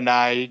 And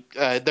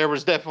there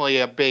was definitely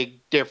a big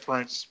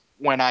difference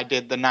when I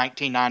did the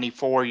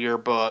 1994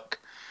 yearbook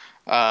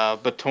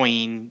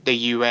between the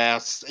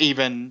U.S.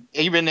 Even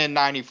in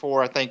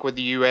 '94, I think with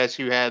the U.S.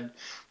 you had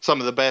some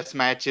of the best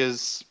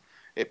matches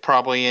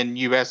probably in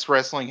U.S.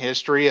 wrestling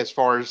history, as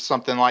far as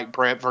something like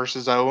Brett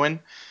versus Owen.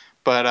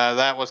 But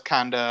that was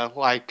kind of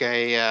like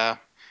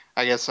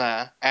I guess,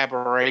 a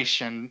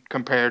aberration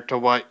compared to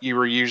what you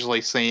were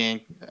usually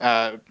seeing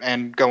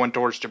and going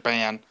towards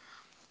Japan.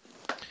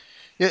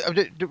 Yeah,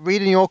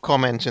 reading your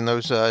comments in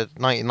those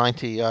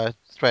 1990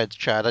 threads,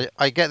 Chad,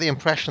 I get the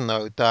impression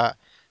though that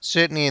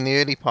certainly in the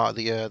early part of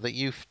the year that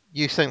you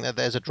think that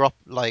there's a drop,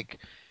 like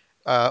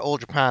All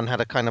Japan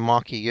had a kind of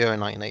marquee year in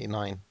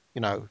 1989.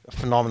 A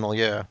phenomenal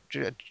year,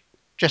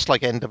 just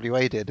like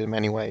NWA did in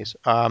many ways.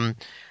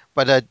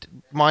 But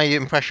my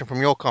impression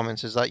from your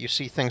comments is that you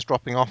see things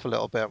dropping off a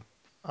little bit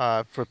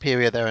for a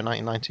period there in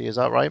 1990. Is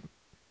that right?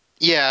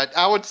 Yeah,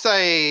 I would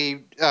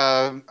say,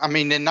 I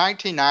mean, in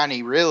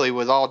 1990, really,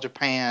 with All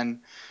Japan,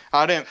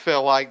 I didn't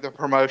feel like the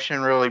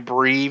promotion really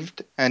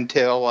breathed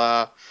until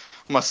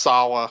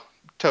Masawa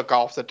took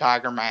off the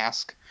tiger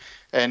mask.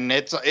 And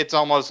it's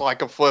almost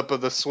like a flip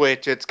of the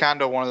switch. It's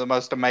kind of one of the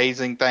most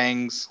amazing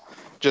things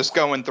just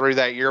going through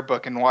that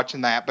yearbook and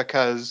watching that,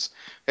 because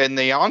in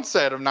the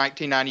onset of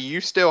 1990,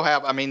 you still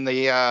have, I mean,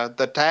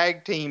 the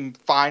tag team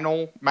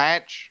final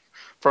match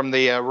from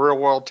the Real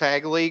World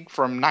Tag League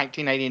from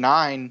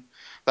 1989.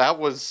 That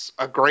was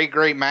a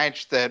great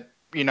match that,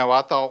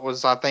 I thought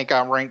was, I think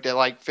I ranked it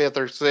like fifth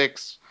or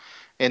sixth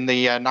in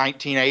the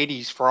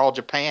 1980s for All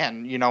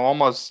Japan,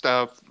 almost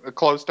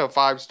close to a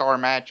 5-star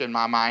match in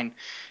my mind.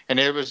 And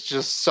it was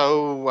just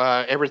so,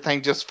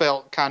 everything just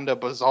felt kind of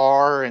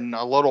bizarre and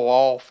a little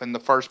off in the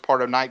first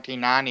part of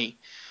 1990.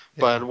 Yeah.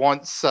 But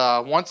once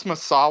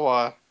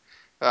Masawa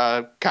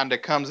kind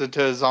of comes into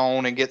his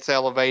own and gets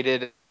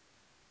elevated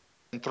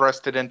and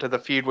thrusted into the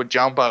feud with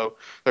Jumbo,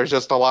 there's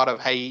just a lot of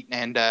hate,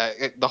 and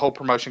the whole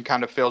promotion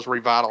kind of feels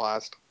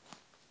revitalized.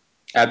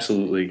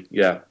 Absolutely.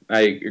 Yeah,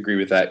 I agree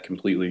with that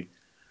completely.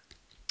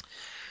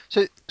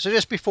 So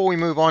just before we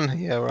move on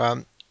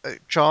here,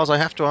 Charles, I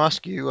have to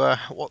ask you,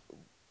 what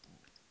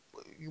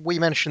we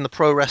mentioned the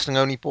pro wrestling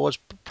only boards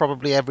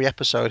probably every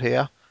episode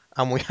here,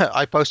 and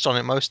I post on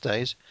it most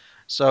days.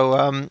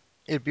 So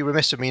it'd be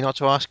remiss of me not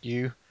to ask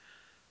you,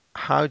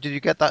 how did you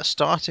get that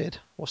started?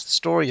 What's the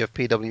story of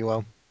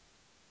PWO?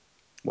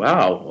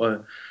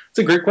 Wow, it's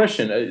a great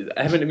question.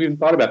 I haven't even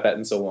thought about that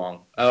in so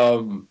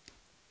long.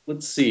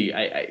 Let's see.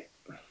 I'm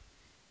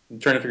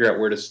trying to figure out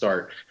where to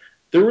start.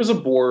 There was a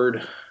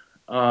board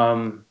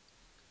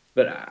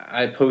that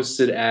I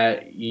posted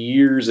at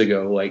years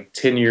ago, like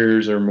 10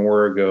 years or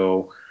more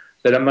ago,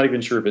 that I'm not even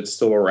sure if it's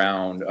still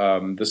around,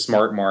 the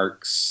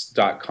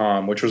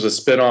smartmarks.com, which was a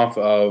spinoff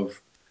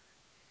of,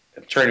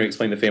 I'm trying to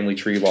explain the family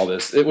tree of all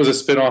this. It was a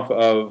spinoff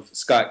of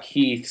Scott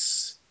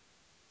Keith's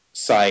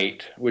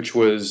site, which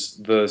was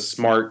the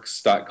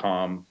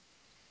smarks.com.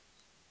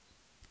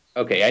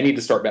 Okay, I need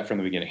to start back from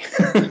the beginning.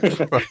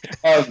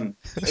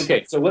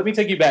 Okay, so let me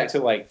take you back to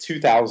like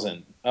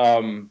 2000.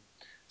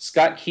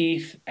 Scott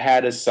Keith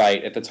had a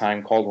site at the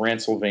time called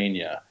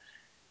Ransylvania,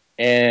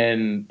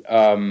 and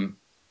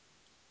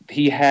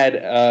he had,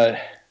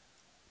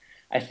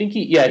 I think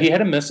he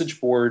had a message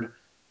board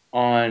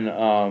on.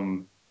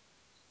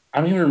 I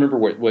don't even remember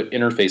what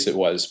interface it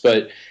was,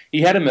 but he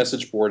had a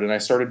message board, and I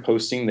started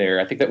posting there.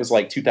 I think that was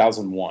like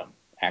 2001.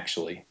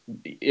 Actually,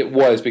 it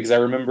was, because I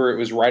remember it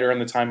was right around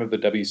the time of the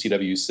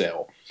WCW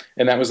sale,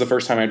 and that was the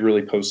first time I'd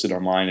really posted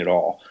online at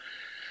all.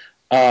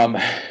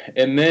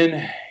 And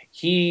then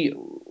he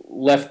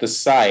left the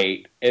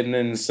site, and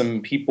then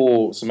some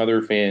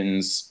other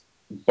fans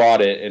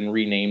bought it and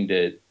renamed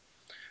it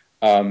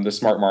the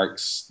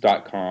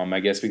smartmarks.com, I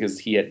guess, because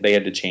they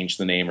had to change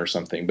the name or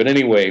something. But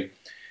anyway,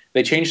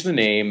 they changed the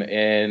name,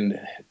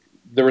 and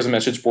there was a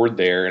message board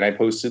there, and I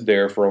posted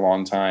there for a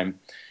long time,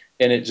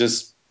 and it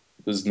just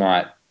was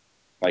not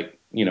like,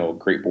 a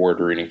great board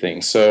or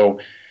anything.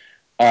 So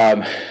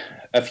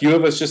a few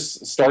of us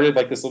just started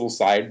like this little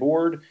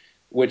sideboard,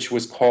 which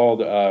was called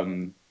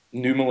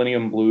New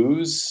Millennium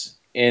Blues.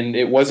 And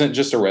it wasn't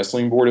just a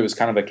wrestling board. It was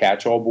kind of a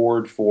catch-all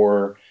board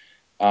for,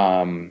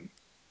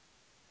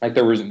 like,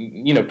 there was,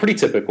 pretty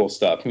typical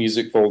stuff,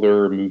 music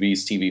folder,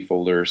 movies, TV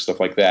folder,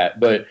 stuff like that.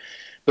 But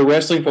the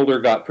wrestling folder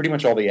got pretty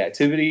much all the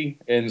activity.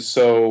 And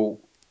so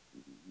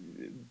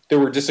there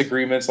were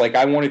disagreements. Like,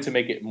 I wanted to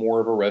make it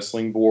more of a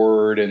wrestling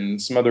board,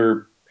 and some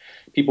other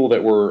people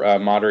that were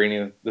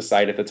moderating the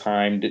site at the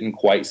time didn't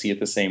quite see it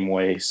the same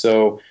way.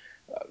 So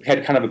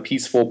had kind of a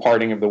peaceful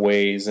parting of the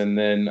ways. And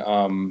then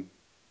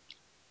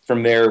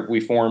from there, we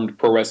formed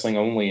Pro Wrestling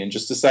Only, and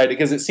just decided,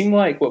 because it seemed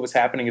like what was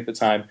happening at the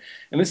time,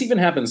 and this even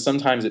happens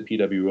sometimes at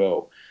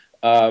PWO,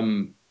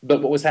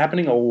 but what was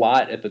happening a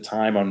lot at the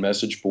time on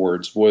message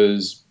boards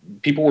was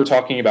people were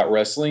talking about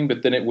wrestling,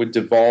 but then it would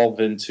devolve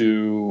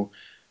into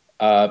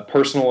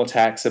personal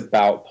attacks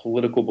about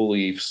political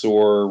beliefs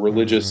or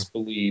religious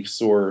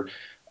beliefs, or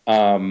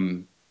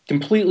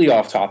completely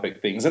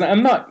off-topic things. And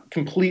I'm not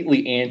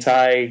completely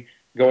anti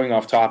going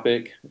off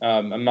topic.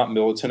 I'm not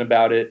militant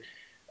about it.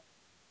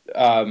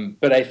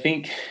 But I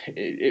think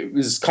it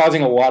was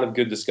causing a lot of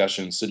good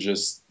discussions to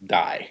just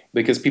die,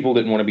 because people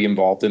didn't want to be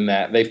involved in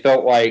that. They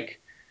felt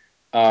like,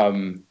 I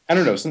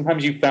don't know,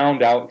 sometimes you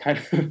found out kind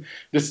of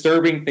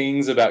disturbing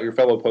things about your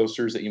fellow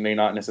posters that you may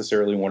not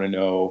necessarily want to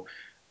know.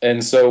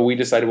 And so we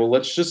decided, well,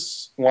 let's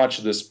just launch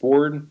this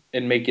board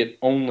and make it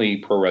only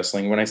pro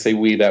wrestling. When I say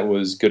we, that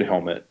was Good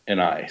Helmet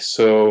and I.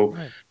 So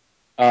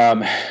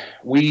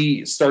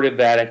we started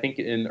that, I think,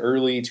 in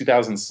early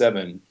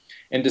 2007,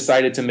 and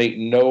decided to make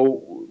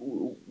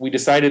we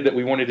decided that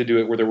we wanted to do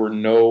it where there were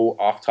no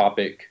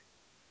off-topic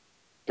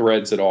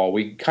threads at all.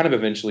 We kind of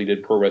eventually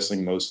did pro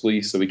wrestling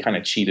mostly, so we kind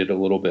of cheated a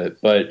little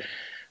bit. But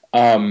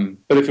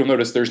if you'll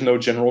notice, there's no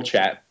general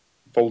chat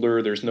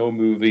folder, there's no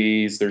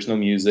movies, there's no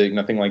music,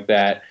 nothing like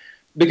that,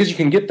 because you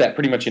can get that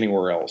pretty much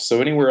anywhere else.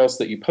 So anywhere else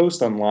that you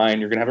post online,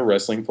 you're going to have a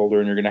wrestling folder,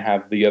 and you're going to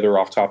have the other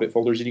off-topic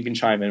folders, and you can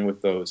chime in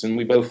with those. And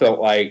we both felt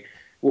like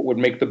what would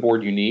make the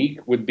board unique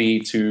would be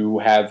to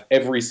have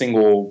every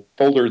single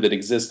folder that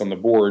exists on the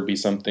board be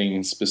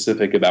something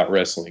specific about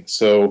wrestling.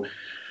 So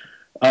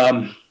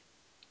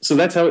so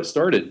that's how it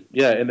started.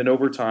 Yeah. And then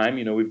over time,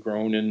 we've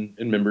grown in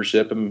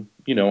membership, and,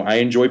 I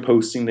enjoy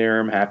posting there.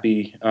 I'm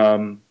happy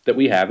that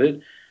we have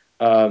it.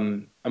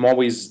 I'm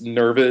always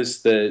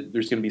nervous that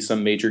there's going to be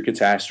some major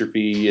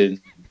catastrophe and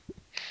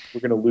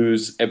we're going to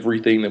lose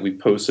everything that we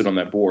posted on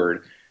that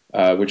board,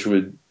 which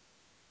would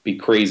be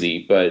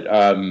crazy. But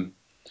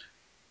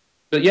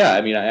yeah,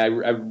 I mean,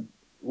 I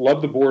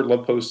love the board,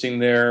 love posting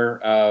there.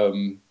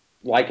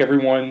 Like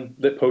everyone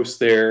that posts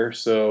there.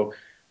 So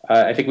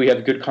I think we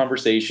have good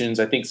conversations.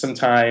 I think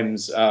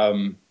sometimes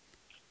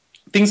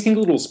things can get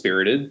a little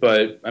spirited,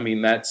 but I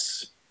mean, I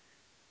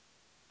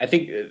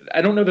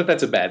don't know that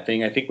that's a bad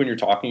thing. I think when you're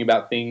talking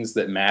about things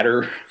that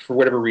matter for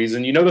whatever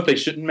reason, you know that they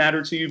shouldn't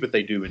matter to you, but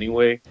they do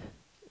anyway.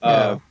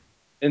 Yeah.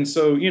 And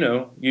so,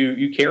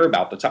 you care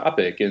about the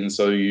topic, and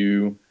so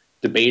you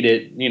debate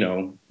it,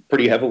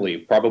 pretty heavily,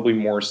 probably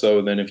more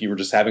so than if you were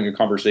just having a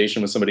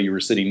conversation with somebody you were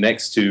sitting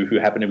next to who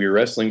happened to be a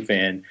wrestling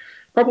fan.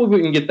 Probably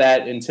wouldn't get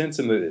that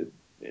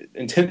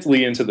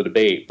intensely into the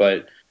debate,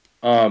 but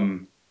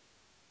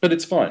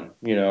it's fun,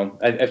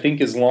 I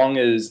think as long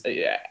as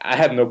I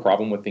have no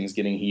problem with things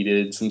getting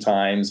heated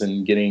sometimes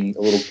and getting a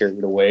little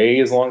carried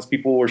away, as long as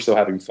people are still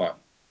having fun.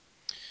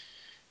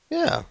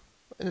 Yeah.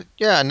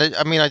 Yeah, and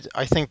I mean,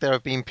 I think there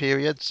have been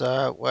periods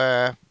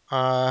where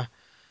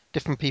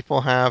different people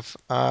have,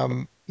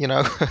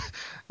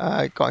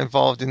 got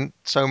involved in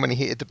so many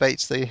heated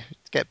debates they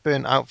get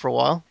burnt out for a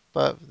while.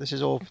 But this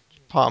is all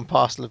part and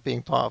parcel of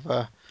being part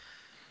of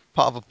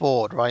a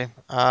board, right?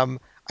 I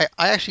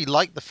actually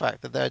like the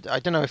fact that there. I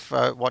don't know if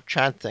what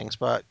Chad thinks,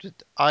 but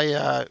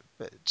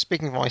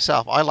speaking for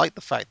myself, I like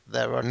the fact that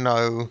there are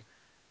no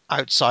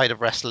outside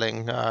of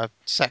wrestling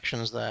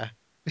sections there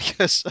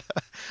because,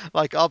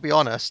 like, I'll be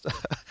honest,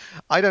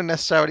 I don't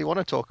necessarily want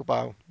to talk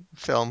about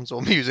films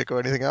or music or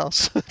anything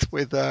else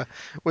with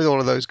all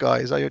of those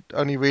guys. I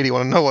only really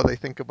want to know what they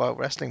think about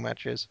wrestling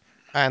matches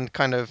and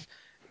kind of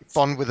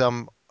bond with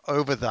them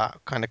over that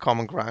kind of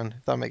common ground,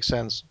 if that makes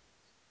sense.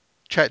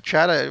 Chad,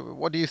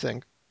 what do you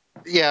think?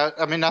 Yeah,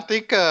 I mean, I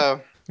think,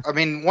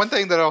 one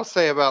thing that I'll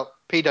say about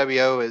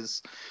PWO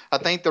is I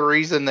think the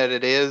reason that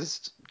it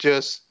is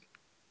just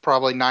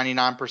probably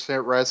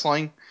 99%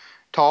 wrestling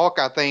talk,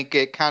 I think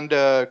it kind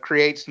of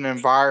creates an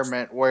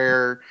environment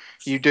where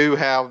you do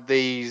have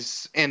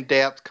these in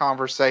depth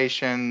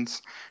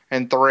conversations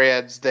and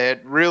threads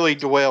that really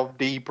dwell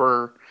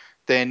deeper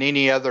than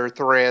any other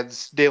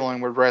threads dealing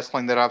with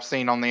wrestling that I've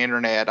seen on the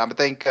internet. I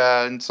think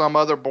in some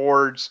other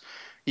boards,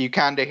 you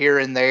kind of here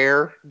and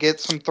there get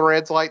some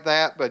threads like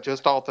that, but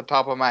just off the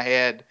top of my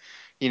head,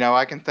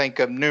 I can think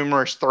of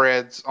numerous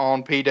threads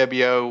on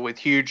PWO with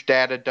huge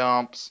data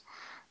dumps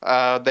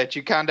that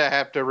you kind of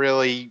have to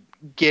really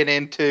get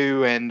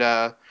into and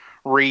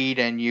read,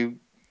 and you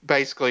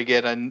basically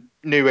get a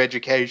new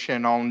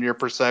education on your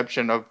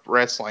perception of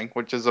wrestling,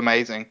 which is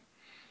amazing.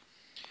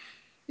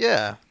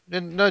 Yeah,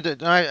 no,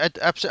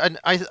 absolutely.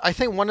 I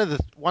think one of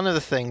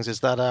the things is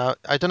that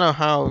I don't know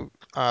how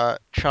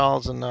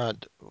Charles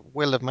and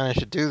Will have managed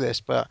to do this,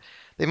 but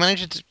they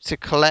managed to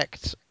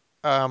collect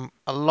a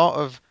lot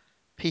of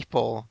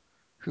people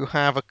who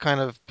have a kind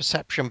of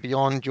perception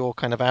beyond your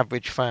kind of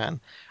average fan.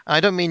 And I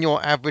don't mean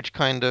your average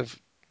kind of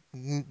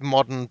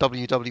modern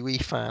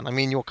WWE fan. I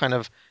mean your kind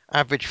of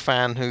average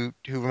fan who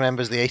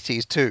remembers the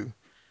 80s too.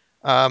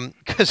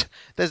 Because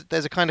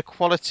there's a kind of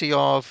quality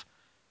of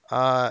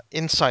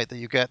insight that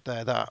you get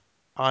there that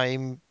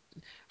I'm,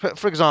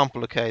 for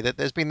example, okay, that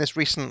there's been this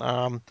recent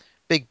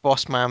Big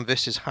Boss Man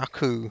versus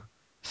Haku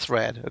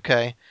thread,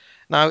 okay.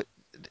 Now,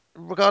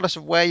 regardless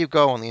of where you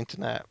go on the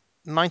internet,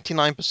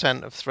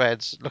 99% of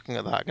threads looking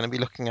at that are going to be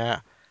looking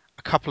at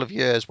a couple of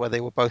years where they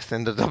were both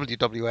in the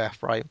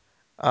WWF, right?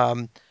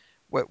 Um,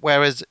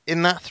 whereas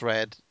in that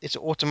thread, it's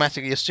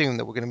automatically assumed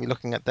that we're going to be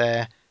looking at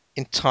their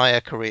entire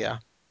career.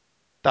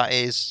 That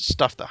is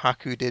stuff that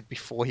Haku did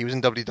before he was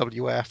in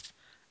WWF,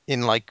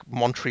 in like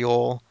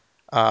Montreal,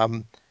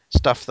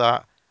 stuff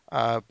that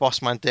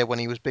Bossman did when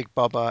he was Big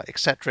Bubba,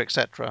 etc.,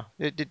 etc.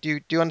 Do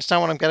you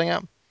understand what I'm getting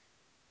at?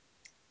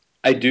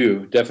 I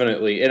do,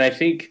 definitely. And I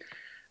think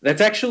that's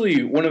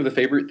actually one of the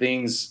favorite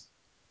things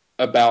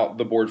about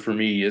the board for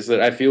me is that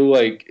I feel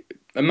like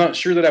I'm not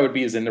sure that I would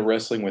be as into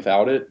wrestling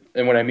without it.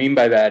 And what I mean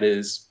by that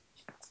is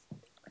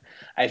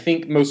I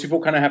think most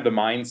people kind of have the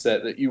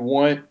mindset that you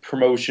want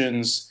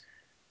promotions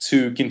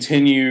to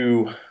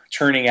continue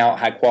churning out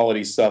high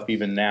quality stuff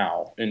even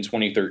now in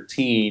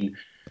 2013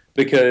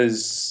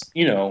 because,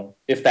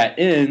 if that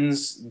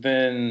ends,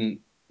 then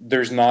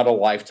there's not a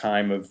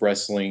lifetime of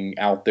wrestling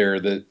out there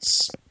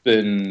that's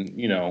been,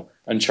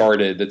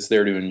 uncharted, that's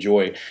there to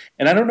enjoy.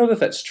 And I don't know that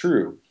that's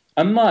true.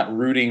 I'm not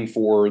rooting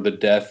for the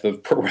death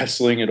of pro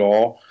wrestling at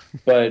all,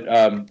 but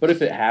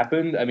if it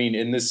happened, I mean,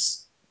 in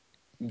this,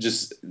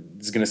 just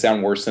it's going to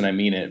sound worse than I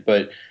mean it,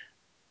 but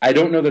I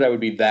don't know that I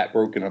would be that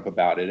broken up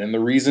about it. And the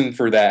reason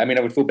for that, I mean,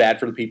 I would feel bad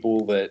for the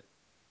people that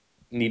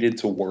needed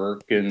to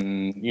work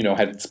and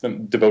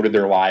had devoted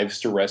their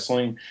lives to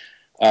wrestling.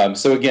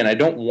 So again, I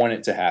don't want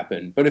it to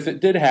happen, but if it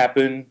did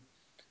happen,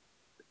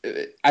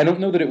 I don't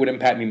know that it would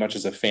impact me much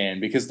as a fan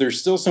because there's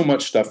still so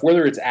much stuff,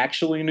 whether it's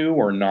actually new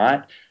or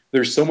not.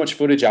 There's so much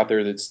footage out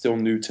there that's still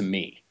new to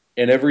me.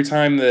 And every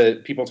time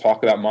that people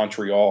talk about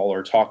Montreal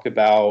or talk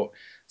about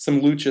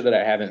some lucha that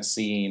I haven't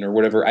seen or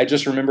whatever, I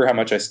just remember how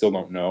much I still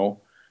don't know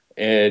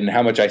and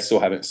how much I still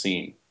haven't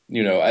seen.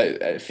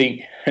 I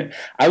think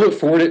I look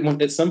forward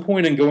at some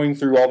point in going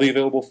through all the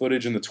available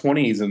footage in the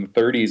 20s and the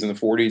 30s and the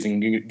 40s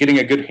and getting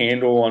a good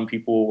handle on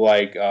people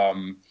like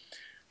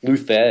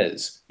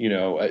Luthez.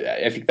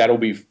 I think that'll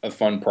be a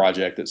fun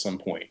project at some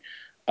point.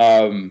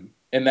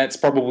 And that's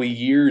probably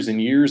years and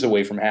years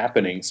away from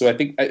happening. So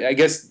I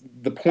guess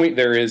the point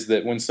there is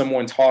that when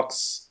someone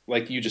talks,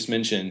 like you just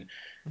mentioned,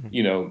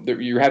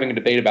 you're having a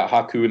debate about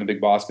Haku and the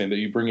Big Boss Man, but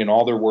you bring in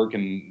all their work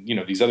and,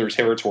 these other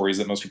territories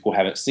that most people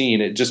haven't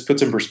seen. It just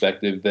puts in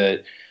perspective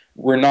that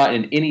we're not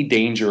in any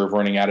danger of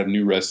running out of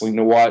new wrestling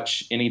to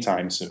watch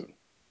anytime soon.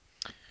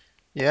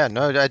 Yeah,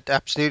 no,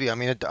 absolutely. I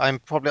mean,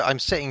 I'm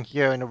sitting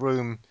here in a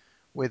room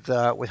with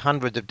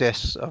hundreds of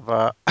discs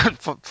of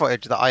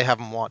footage that I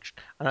haven't watched,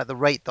 and at the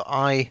rate that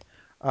I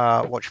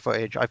watch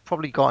footage, I've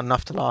probably got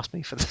enough to last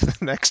me for the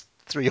next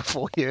 3 or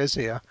 4 years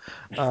here,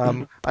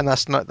 and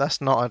that's not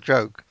a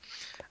joke.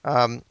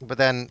 But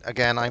then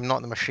again, I'm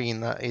not the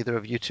machine that either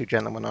of you two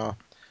gentlemen are,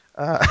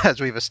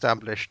 as we've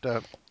established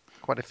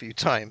quite a few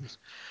times.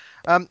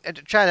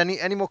 Chad,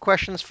 any more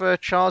questions for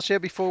Charles here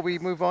before we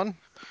move on?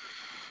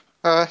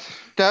 Uh,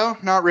 no,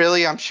 not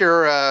really. I'm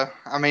sure.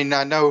 I mean,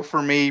 I know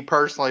for me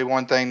personally,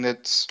 one thing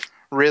that's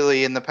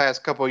really in the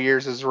past couple of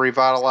years has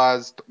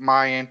revitalized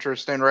my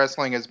interest in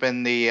wrestling has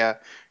been the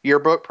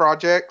yearbook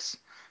projects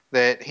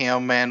that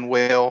him and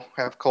Will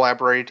have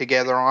collaborated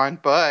together on.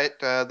 But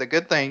the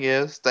good thing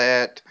is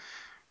that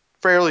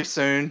fairly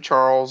soon,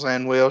 Charles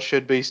and Will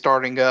should be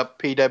starting up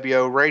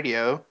PWO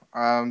Radio.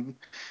 And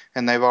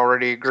they've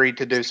already agreed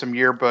to do some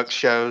yearbook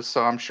shows,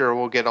 so I'm sure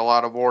we'll get a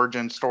lot of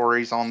origin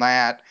stories on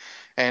that.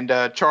 And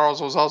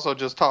Charles was also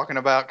just talking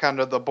about kind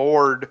of the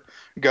board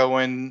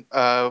going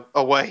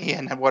away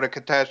and what a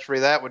catastrophe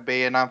that would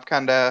be. And I've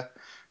kind of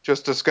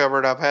just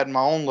discovered I've had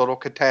my own little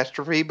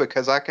catastrophe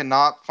because I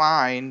cannot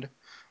find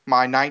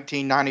my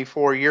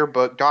 1994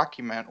 yearbook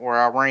document where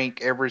I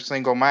rank every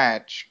single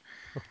match.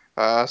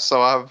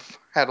 So I've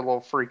had a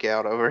little freak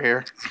out over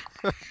here.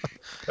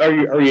 Are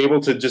you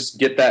able to just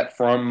get that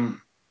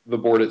from the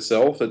board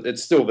itself?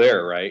 It's still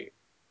there, right?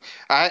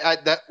 I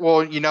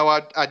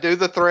do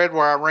the thread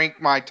where I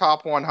rank my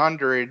top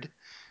 100,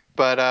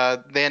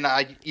 but then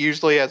I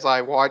usually as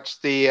I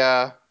watch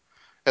the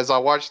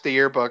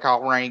yearbook,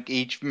 I'll rank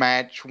each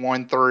match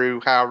one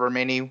through however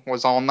many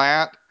was on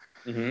that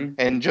Mm-hmm.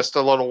 in just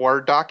a little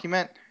Word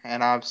document,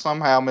 and I've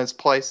somehow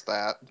misplaced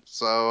that.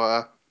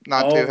 So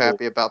not too Oh,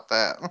 happy about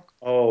that.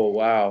 oh,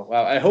 wow,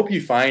 wow! I hope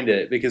you find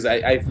it because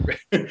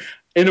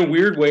in a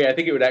weird way, I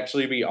think it would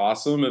actually be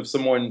awesome if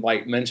someone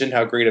like mentioned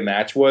how great a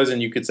match was,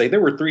 and you could say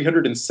there were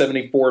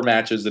 374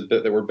 matches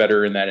that were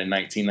better in that in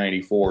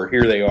 1994.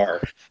 Here they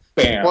are,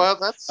 bam. Well,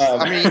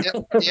 Um,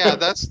 yeah,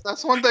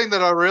 that's one thing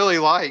that I really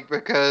like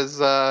because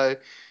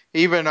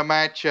even a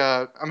match,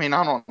 I mean,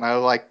 I don't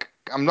know, like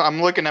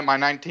I'm looking at my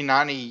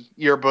 1990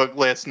 yearbook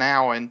list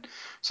now, and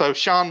so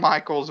Shawn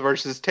Michaels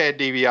versus Ted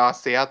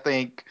DiBiase, I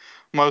think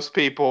most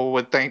people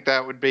would think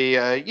that would be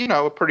a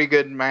pretty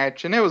good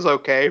match, and it was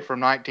okay from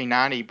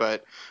 1990,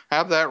 but I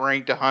have that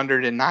ranked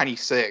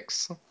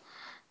 196.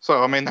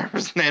 So I mean, there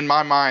was in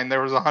my mind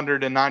there was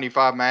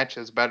 195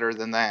 matches better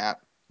than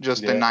that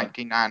just in yeah,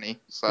 1990.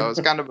 So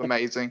it's kind of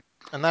amazing.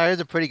 And that is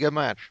a pretty good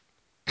match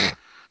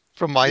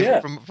from my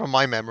yeah. from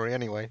my memory,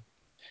 anyway.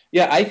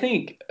 Yeah, I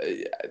think,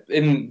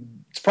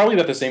 and it's probably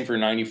about the same for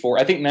 94.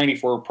 I think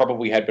 94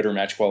 probably had better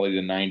match quality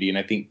than 90, and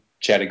I think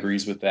Chad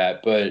agrees with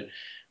that. But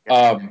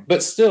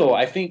still,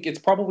 I think it's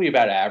probably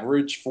about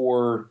average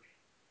for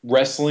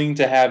wrestling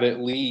to have at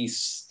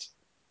least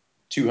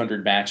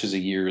 200 matches a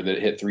year that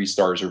hit 3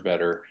 stars or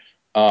better.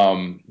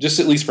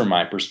 Just at least from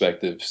my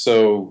perspective.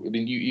 So, I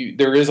mean,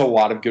 there is a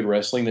lot of good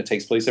wrestling that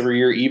takes place every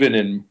year, even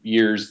in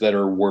years that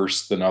are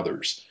worse than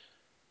others.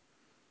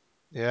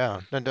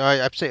 Yeah, no, I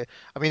absolutely.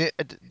 I mean,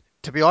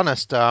 to be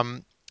honest,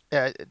 for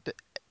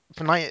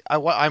night,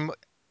 I'm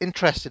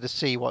interested to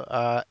see what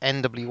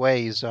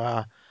NWA's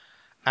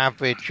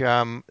average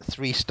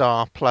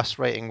 3-star plus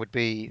rating would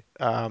be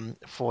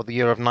for the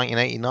year of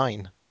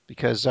 1989,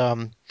 because I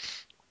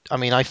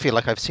mean, I feel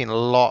like I've seen a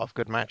lot of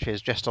good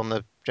matches just on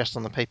the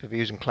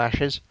pay-per-views and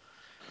clashes.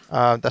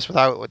 That's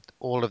without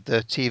all of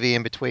the TV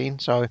in between.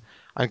 So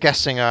I'm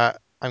guessing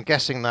that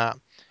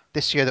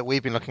this year that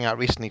we've been looking at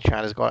recently,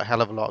 Chad has got a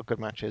hell of a lot of good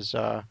matches.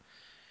 I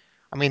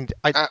mean,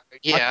 I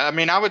Yeah, I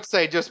mean, I would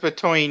say just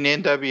between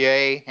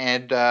NWA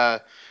and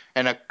a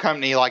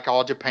company like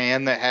All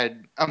Japan that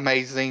had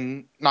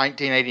amazing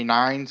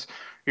 1989s,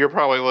 you're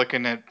probably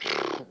looking at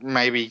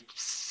maybe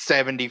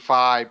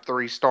 75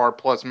 3-star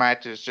plus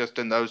matches just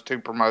in those two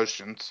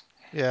promotions.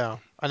 yeah,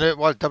 I know.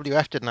 Well,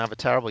 WF didn't have a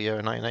terrible year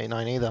in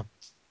 1989 either.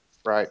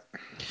 Right.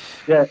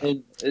 Yeah,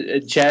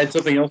 and Chad,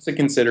 something else to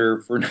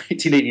consider for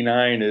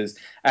 1989 is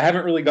I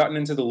haven't really gotten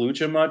into the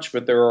lucha much,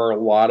 but there are a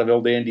lot of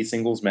El Dandy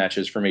singles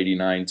matches from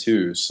 '89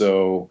 too.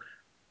 So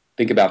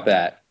think about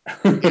that.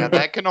 Yeah,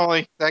 that can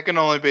only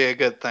be a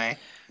good thing.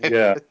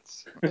 Yeah.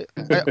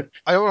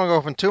 I don't want to go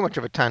off on too much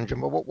of a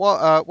tangent, but what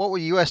were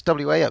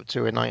USWA up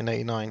to in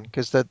 1989?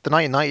 Because the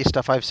 1990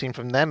 stuff I've seen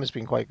from them has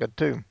been quite good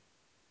too.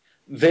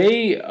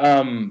 They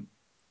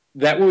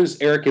that was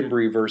Eric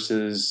Embry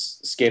versus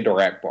Skandor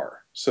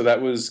Akbar. So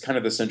that was kind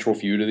of the central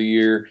feud of the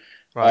year.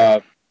 Right. Uh,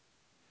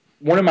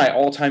 One of my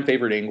all-time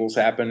favorite angles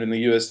happened in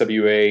the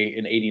USWA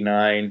in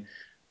 '89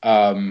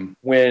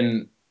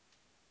 when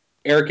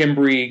Eric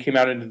Embry came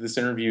out into this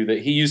interview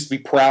that he used to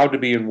be proud to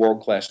be in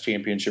World Class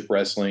Championship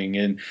Wrestling,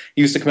 and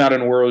he used to come out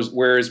and wear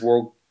his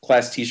World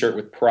Class T-shirt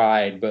with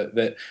pride, but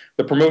that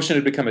the promotion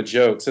had become a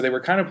joke. So they were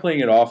kind of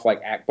playing it off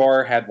like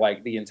Akbar had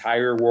like the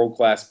entire World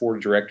Class board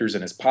of directors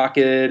in his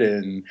pocket,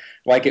 and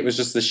like it was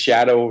just the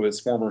shadow of his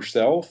former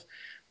self.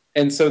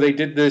 And so they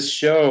did this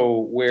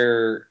show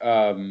where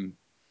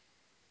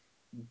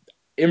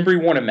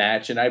Embry won a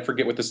match, and I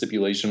forget what the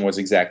stipulation was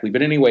exactly.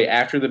 But anyway,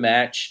 after the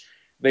match,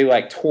 they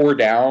like tore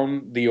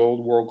down the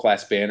old World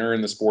Class banner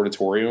in the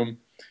Sportatorium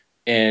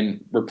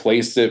and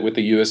replaced it with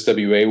the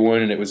USWA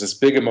one, and it was this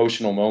big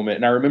emotional moment.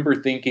 And I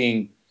remember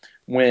thinking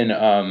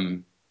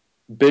when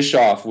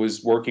Bischoff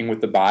was working with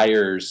the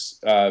buyers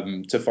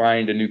to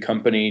find a new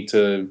company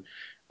to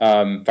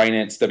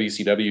finance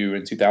WCW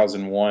in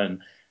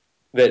 2001,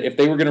 that if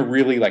they were going to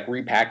really like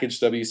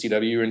repackage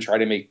WCW and try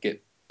to make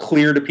it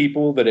clear to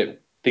people that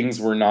things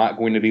were not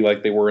going to be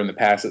like they were in the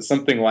past, that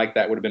something like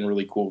that would have been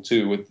really cool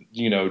too. With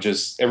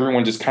just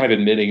everyone just kind of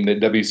admitting that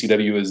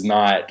WCW is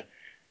not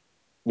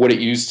what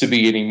it used to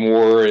be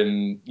anymore,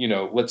 and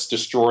let's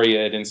destroy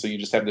it. And so you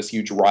just have this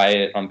huge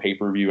riot on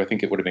pay-per-view. I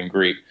think it would have been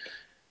great.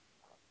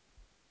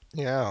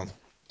 Yeah.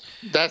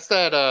 That's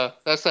that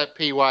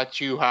PY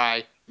Chu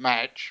High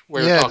match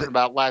we were Yeah. talking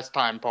about last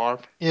time,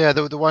 Parv. Yeah.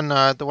 The one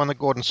that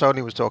Gordon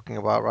Soley was talking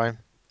about, right?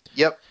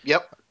 Yep.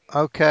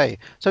 Okay.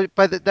 So,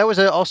 but there was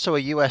also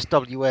a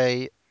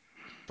USWA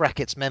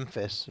brackets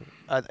Memphis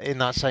in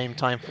that same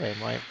time frame,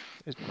 right?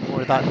 Or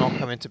did that not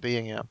come into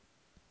being yet?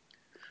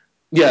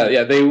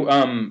 Yeah. They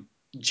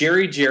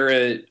Jerry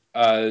Jarrett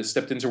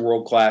stepped into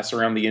world class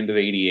around the end of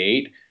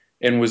 '88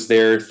 and was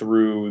there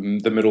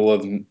through the middle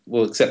of,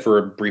 well, except for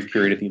a brief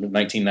period at the end of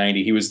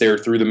 1990, he was there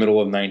through the middle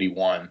of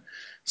 '91.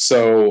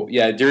 So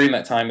yeah, during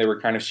that time they were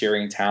kind of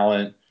sharing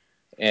talent,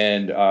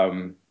 and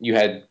you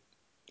had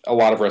a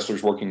lot of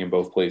wrestlers working in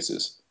both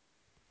places.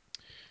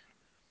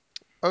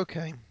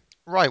 Okay.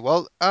 Right.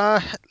 Well,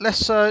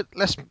 let's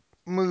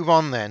move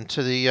on then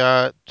to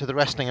the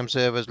Wrestling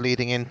Observers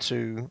leading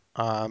into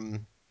Starrcade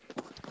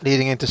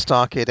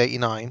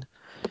 '89.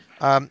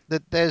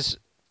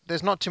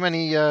 There's not too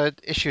many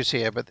issues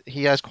here, but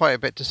he has quite a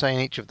bit to say in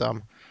each of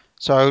them.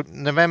 So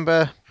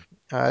November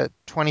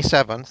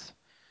 27th,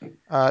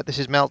 this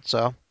is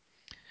Meltzer.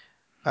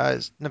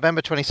 It's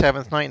November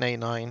 27th,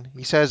 1989.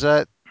 He says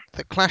that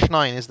Clash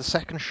 9 is the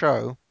second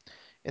show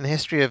in the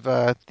history of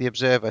The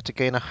Observer to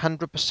gain a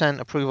 100%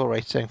 approval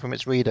rating from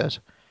its readers.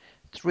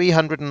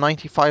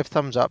 395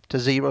 thumbs up to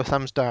 0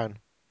 thumbs down.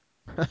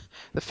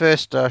 The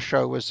first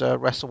show was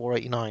Wrestle War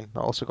 '89. That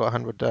also got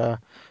 100%.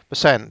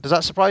 Does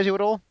that surprise you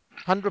at all?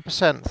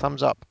 100%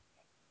 thumbs up.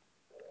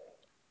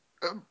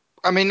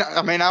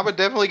 I would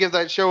definitely give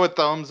that show a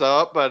thumbs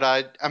up, but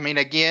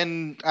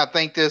again, I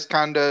think this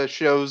kind of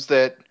shows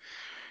that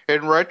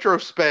in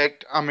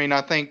retrospect,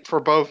 I think for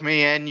both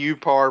me and you,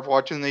 Parv,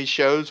 watching these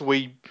shows,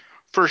 we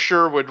for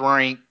sure would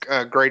rank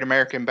Great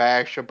American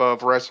Bash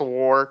above Wrestle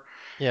War.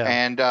 Yeah.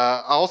 And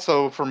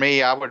also for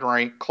me, I would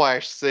rank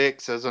Clash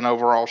 6 as an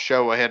overall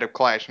show ahead of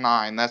Clash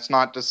 9. That's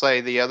not to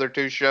say the other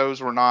two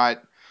shows were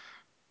not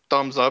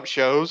thumbs up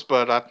shows,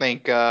 but I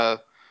think the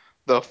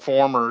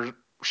former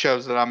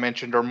shows that I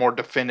mentioned are more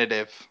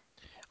definitive.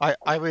 I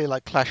really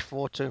like Clash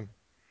 4 too.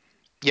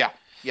 Yeah,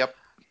 yep.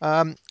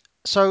 Um,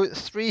 so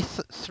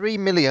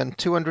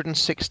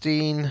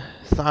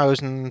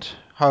 3,216,000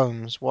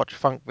 homes watch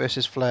Funk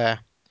versus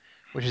Flair,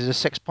 which is a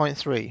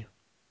 6.3.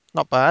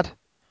 Not bad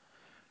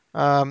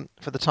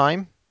for the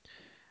time.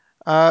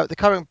 The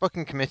current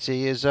booking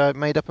committee is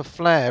made up of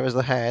Flair as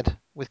the head,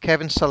 with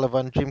Kevin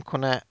Sullivan, Jim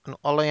Cornette, and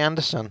Ole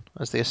Anderson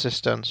as the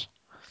assistants.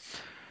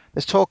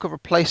 There's talk of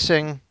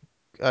replacing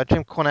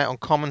Jim Cornette on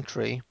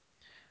commentary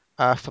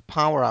for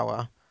Power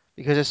Hour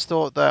because it's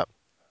thought that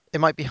it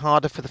might be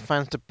harder for the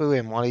fans to boo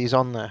him while he's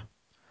on there.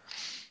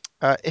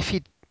 If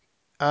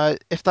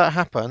that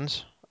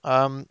happens,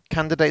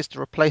 candidates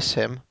to replace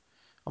him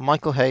are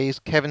Michael Hayes,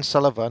 Kevin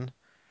Sullivan,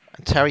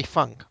 and Terry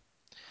Funk.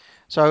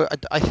 So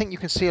I think you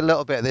can see a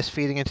little bit of this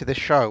feeding into this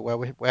show where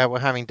we're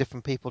having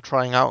different people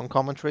trying out on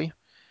commentary.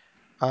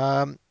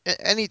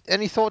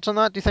 Any thoughts on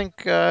that? Do you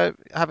think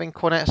having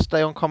Cornette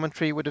stay on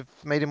commentary would have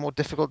made him more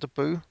difficult to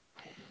boo?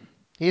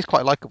 He is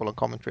quite likable on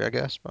commentary, I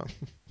guess. But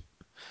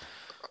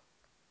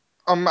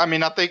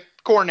I think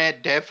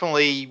Cornette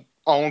definitely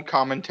on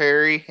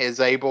commentary is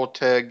able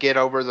to get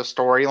over the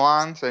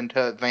storylines and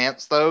to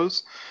advance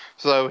those.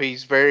 so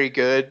he's very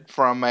good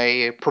from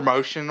a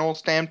promotional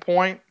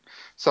standpoint.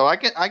 So I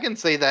can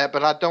see that,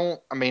 but I don't.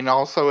 I mean,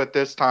 also at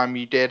this time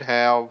you did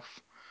have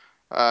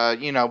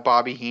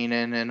Bobby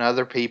Heenan and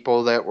other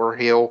people that were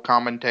heel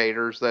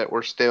commentators that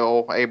were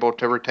still able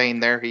to retain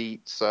their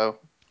heat. So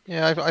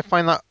Yeah, I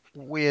find that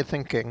weird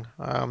thinking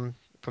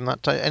from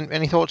that time.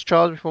 Any thoughts,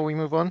 Charles, before we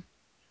move on?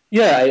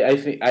 Yeah, I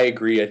think I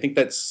agree. I think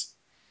that's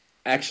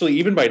actually,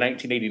 even by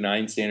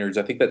 1989 standards,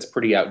 I think that's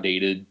pretty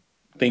outdated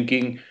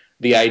thinking.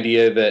 The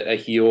idea that a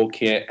heel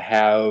can't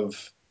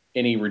have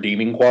any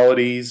redeeming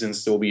qualities and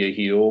still be a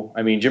heel.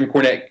 I mean, Jim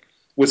Cornette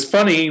was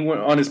funny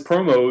on his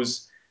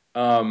promos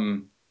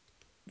um,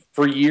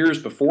 for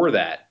years before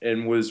that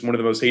and was one of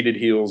the most hated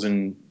heels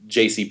in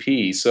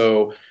JCP.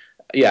 So,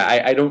 yeah,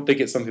 I don't think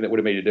it's something that would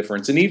have made a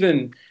difference. And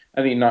even,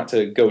 I mean, not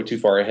to go too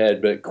far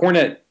ahead, but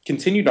Cornette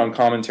continued on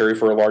commentary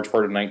for a large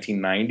part of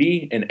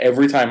 1990. And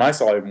every time I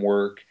saw him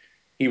work,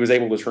 he was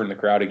able to turn the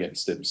crowd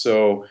against him.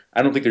 So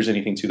I don't think there's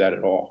anything to that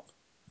at all.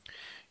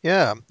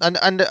 Yeah, and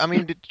I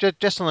mean,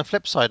 just on the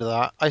flip side of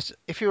that,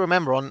 if you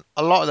remember on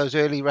a lot of those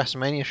early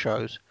WrestleMania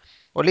shows,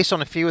 or at least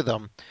on a few of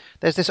them,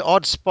 there's this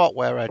odd spot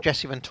where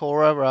Jesse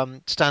Ventura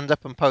stands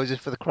up and poses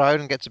for the crowd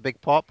and gets a big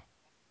pop,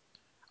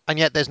 and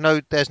yet there's no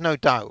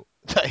doubt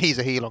that he's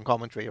a heel on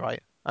commentary,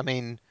 right? I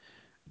mean,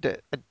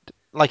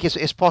 like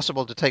it's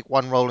possible to take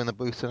one role in the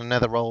booth and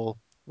another role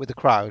with the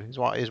crowd is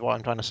what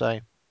I'm trying to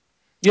say.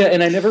 Yeah,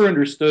 and I never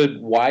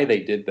understood why they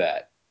did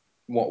that.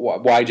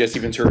 Why Jesse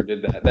Ventura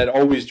did that. That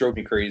always drove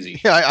me crazy.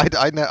 Yeah,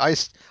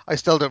 I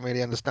still don't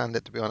really understand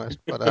it, to be honest.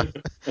 But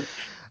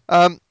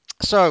um,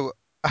 so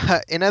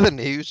in other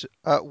news,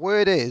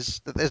 word is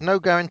that there's no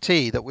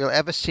guarantee that we'll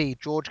ever see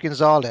George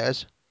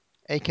Gonzalez,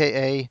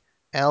 aka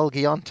El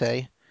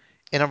Gigante,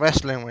 in a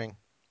wrestling ring.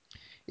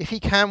 If he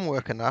can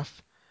work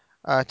enough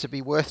to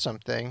be worth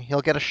something,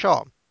 he'll get a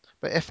shot.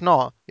 But if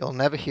not, you'll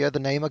never hear the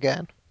name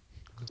again.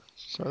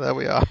 So there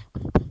we are.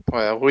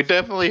 well, we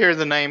definitely hear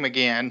the name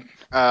again.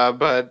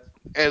 But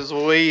as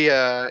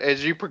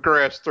you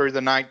progress through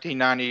the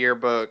 1990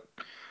 yearbook,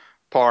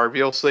 Parv,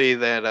 you'll see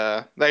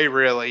that they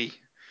really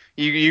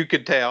you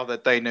could tell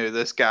that they knew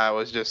this guy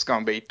was just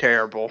going to be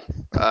terrible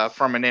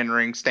from an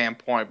in-ring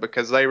standpoint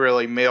because they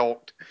really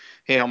milked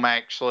him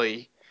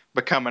actually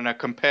becoming a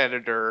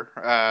competitor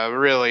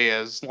really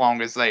as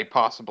long as they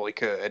possibly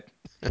could.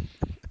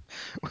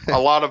 A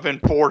lot of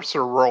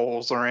enforcer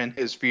roles are in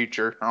his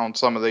future on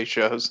some of these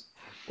shows.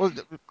 Well,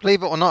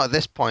 believe it or not, at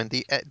this point,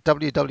 the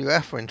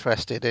WWF were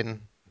interested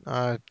in.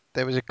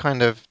 There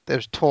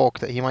was talk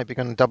that he might be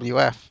going to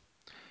WF.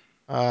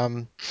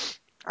 Um,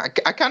 I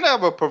kind of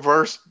have a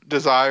perverse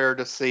desire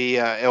to see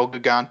El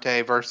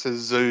Gigante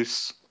versus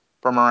Zeus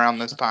from around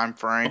this time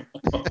frame.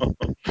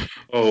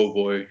 Oh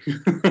boy.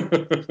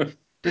 did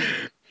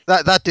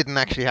that didn't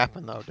actually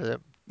happen though, did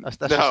it? That's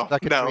just No,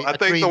 like no. I a think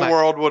the dream match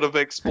world would have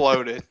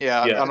exploded.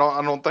 Yeah, Yeah.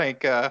 I don't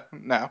think.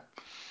 No.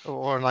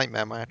 or a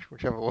nightmare match,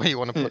 whichever way you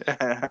want to put it.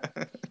 Yeah.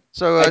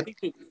 So I think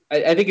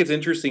I think it's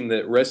interesting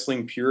that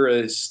wrestling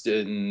purist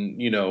and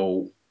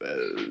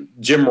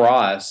Jim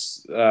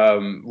Ross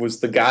was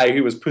the guy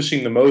who was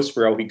pushing the most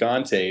for El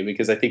Gigante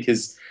because I think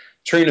his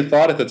train of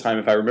thought at the time,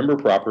 if I remember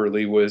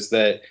properly, was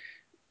that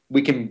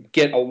we can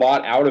get a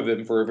lot out of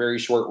him for a very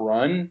short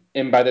run,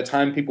 and by the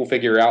time people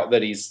figure out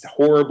that he's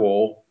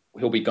horrible,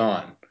 he'll be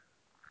gone.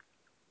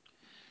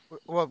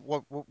 what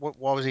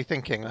was he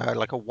thinking?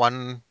 Like a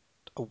one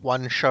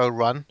show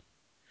run?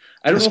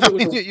 I don't know Because if I it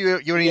was mean, a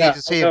you only yeah, need to I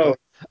see him know. for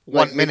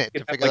Like one maybe minute he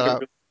to could have figure like that a out.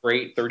 really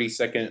great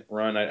 30-second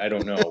run. I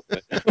don't know.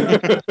 But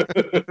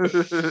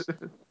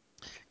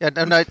Yeah,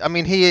 no, I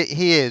mean he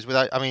is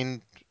without. I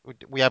mean,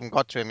 we haven't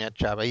got to him yet,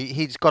 Chab.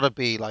 He's got to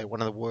be like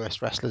one of the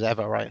worst wrestlers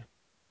ever, right?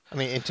 I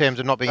mean, in terms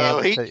of not being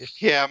Oh, able to.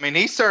 yeah. I mean,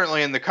 he's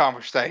certainly in the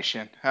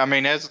conversation. I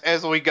mean,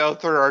 as we go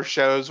through our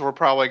shows, we're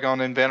probably going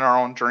to invent our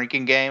own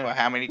drinking game of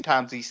how many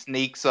times he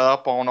sneaks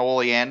up on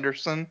Ole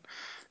Anderson,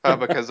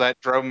 because that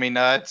drove me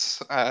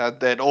nuts.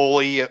 That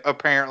Ole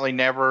apparently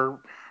never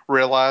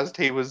realized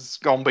he was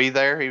going to be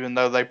there, even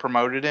though they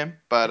promoted him.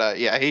 But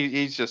yeah,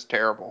 he's just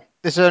terrible.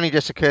 This only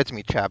just occurred to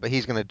me, Chab, but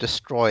he's going to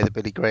destroy the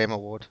Billy Graham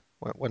Award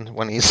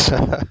when he's.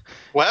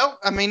 Well,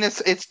 I mean,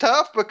 it's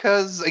tough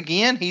because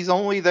again, he's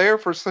only there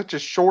for such a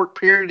short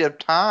period of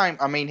time.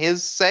 I mean,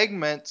 his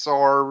segments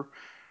are.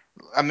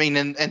 I mean,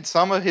 in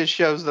some of his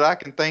shows that I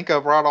can think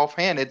of right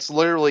offhand, it's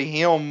literally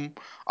him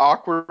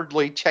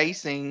awkwardly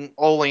chasing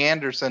Ole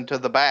Anderson to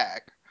the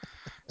back.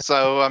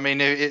 So, I mean,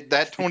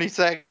 that 20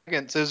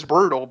 seconds is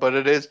brutal, but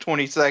it is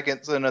 20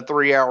 seconds in a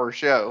 3 hour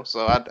show.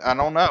 So, I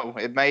don't know.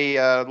 It may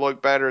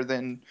look better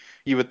than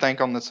you would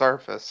think on the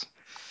surface.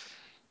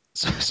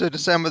 So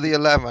December the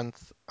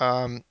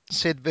 11th,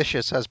 Sid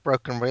Vicious has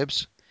broken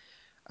ribs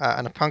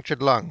and a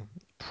punctured lung,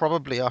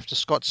 probably after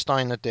Scott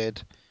Steiner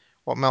did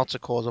what Meltzer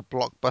calls a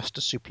blockbuster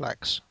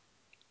suplex.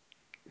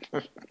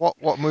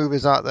 What move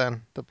is that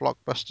then? The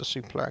blockbuster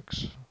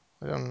suplex.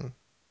 I don't,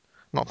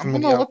 not I don't know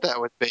familiar. what that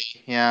would be.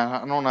 Yeah,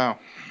 I don't know.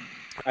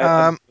 I'm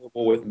Um,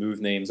 horrible with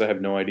move names. I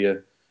have no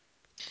idea.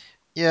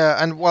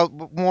 Yeah, and well,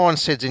 more on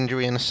Sid's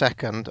injury in a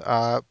second.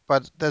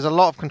 But there's a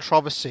lot of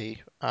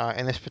controversy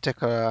in this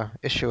particular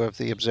issue of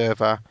the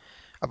Observer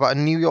about a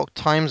New York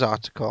Times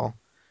article,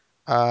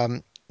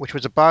 which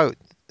was about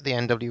the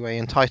NWA,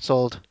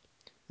 entitled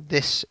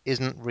 "This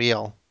Isn't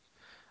Real,"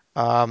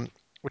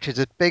 which is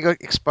a big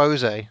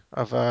expose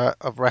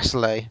of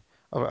wrestling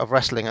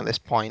at this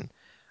point,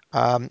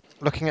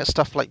 looking at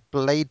stuff like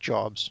blade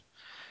jobs.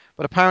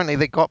 But apparently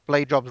they got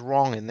blade jobs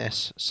wrong in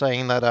this,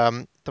 saying that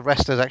the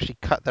wrestlers actually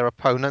cut their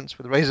opponents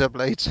with razor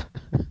blades.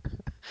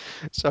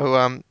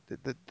 So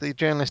the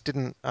journalist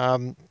didn't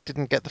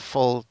get the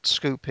full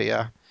scoop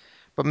here.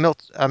 But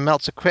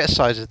Meltzer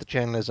criticizes the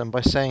journalism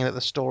by saying that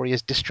the story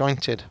is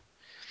disjointed.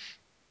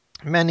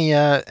 Many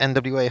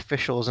NWA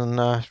officials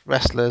and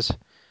wrestlers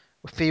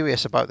were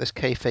furious about this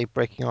kayfabe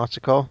breaking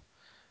article.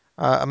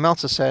 And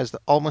Meltzer says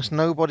that almost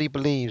nobody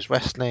believes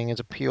wrestling is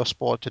a pure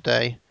sport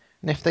today,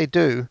 and if they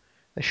do,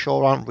 they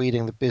sure aren't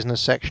reading the business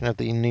section of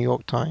the New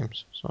York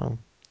Times. So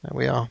there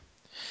we are.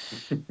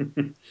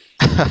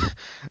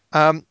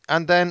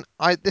 And then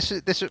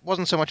this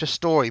wasn't so much a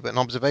story, but an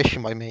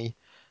observation by me.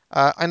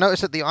 I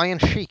noticed that the Iron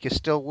Sheik is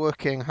still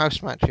working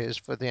house matches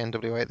for the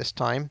NWA at this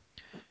time.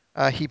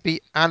 He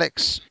beat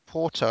Alex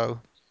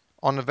Porto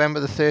on November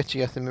the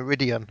 30th in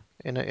Meridian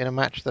in a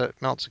match that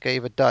Meltzer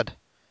gave a dud.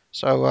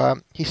 So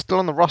he's still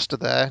on the roster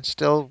there,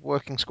 still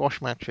working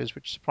squash matches,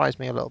 which surprised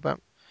me a little bit.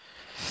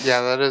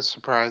 Yeah, that is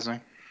surprising.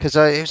 Because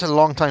it was a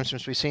long time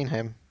since we've seen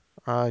him.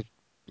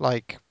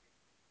 Like,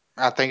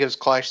 I think it was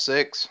Clash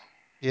 6.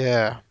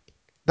 yeah.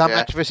 That Yeah.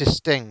 match versus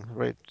Sting,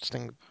 right?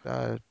 Sting,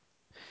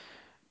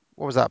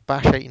 what was that,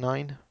 Bash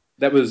 89?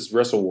 That was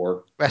Wrestle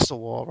War. Wrestle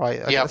War,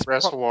 right. Okay, Yep, that's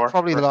Wrestle War.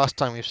 probably the last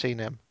time we've seen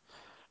him.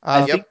 I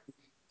Yep. think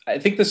I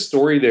think the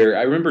story there,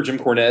 I remember Jim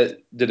Cornette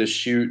did a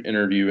shoot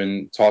interview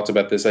and talked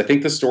about this. I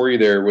think the story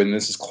there, when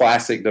this is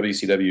classic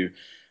WCW,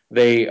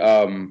 they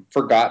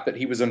forgot that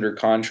he was under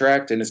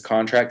contract and his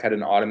contract had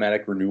an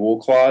automatic renewal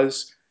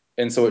clause.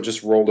 And so it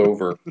just rolled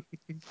over.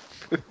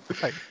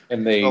 Right.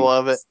 And I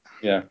love it.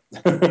 yeah,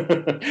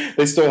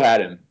 they still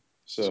had him.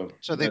 So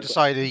So they've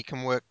decided he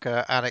can work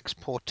Alex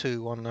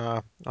Portu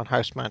on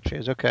house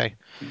matches. Okay.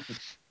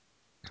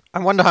 I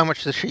wonder how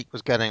much the Sheik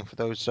was getting for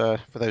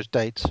those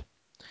dates.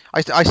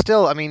 I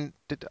still, I mean,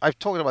 I've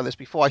talked about this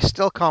before. I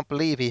still can't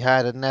believe he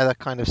had another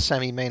kind of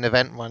semi-main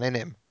event run in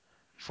him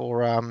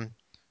for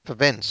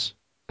Vince.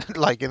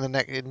 Like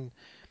in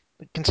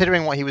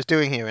considering what he was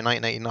doing here in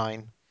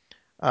 1989.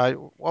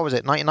 What was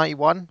it?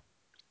 1991?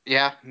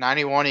 Yeah,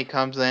 91 he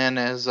comes in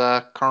as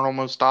Colonel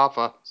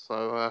Mustafa.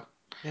 So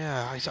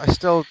Yeah, that's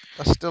still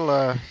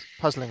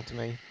puzzling to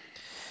me.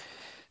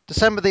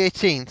 December the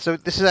 18th. So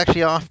this is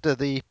actually after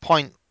the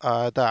point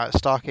that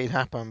Starrcade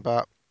happened,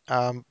 but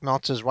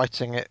Meltzer's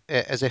writing it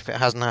as if it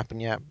hasn't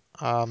happened yet.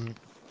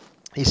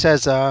 He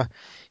says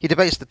he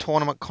debates the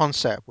tournament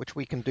concept, which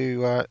we can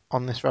do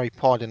on this very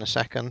pod in a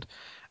second.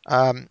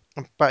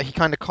 But he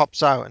kind of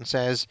cops out and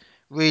says,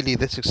 really,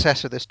 the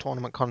success of this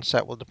tournament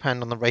concept will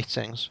depend on the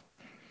ratings,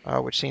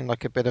 which seemed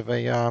like a bit of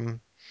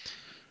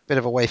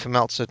a way for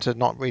Meltzer to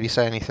not really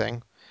say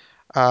anything.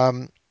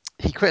 Um,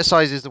 he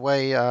criticizes the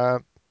way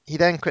he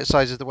then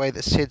criticizes the way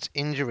that Sid's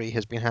injury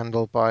has been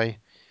handled by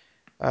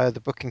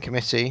the booking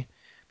committee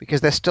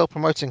because they're still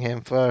promoting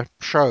him for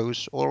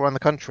shows all around the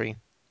country.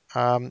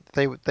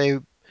 They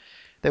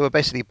were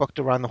basically booked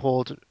around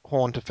the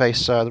horn to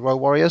face the Road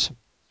Warriors,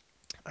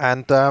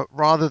 and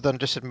rather than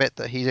just admit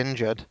that he's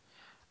injured,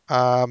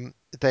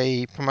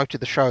 they promoted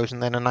the shows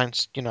and then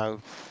announced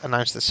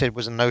that Sid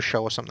was a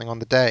no-show or something on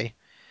the day.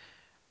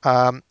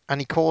 And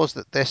he calls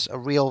this a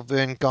real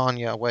Vern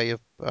Gagne way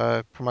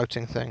of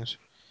promoting things.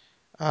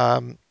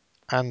 Um,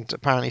 and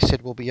apparently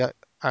Sid will be out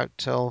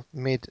till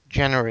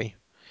mid-January.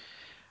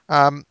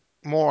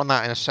 More on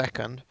that in a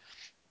second.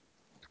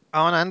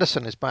 Arn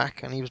Anderson is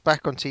back, and he was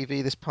back on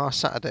TV this past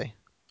Saturday,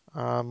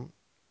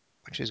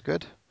 which is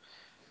good.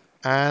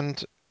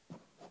 And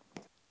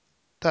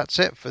that's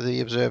it for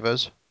the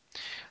observers.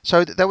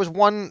 So there was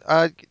one.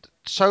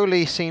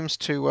 Soli seems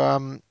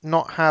to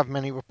not have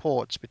many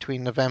reports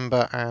between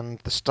November and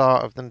the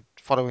start of the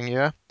following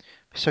year.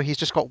 So he's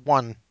just got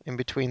one in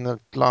between the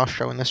last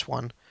show and this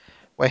one,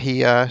 where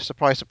he,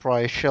 surprise,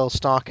 surprise, shills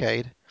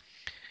Starrcade.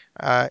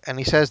 And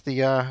he says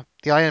the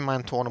Iron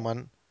Man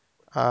tournament,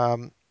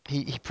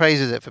 he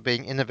praises it for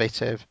being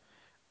innovative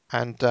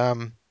and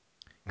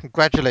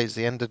congratulates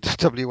the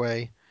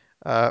NWA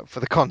for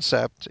the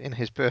concept in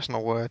his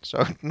personal words.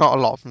 So not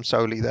a lot from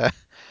Soli there.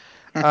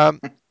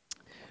 Um,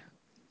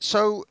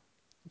 so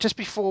just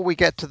before we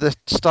get to the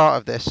start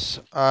of this,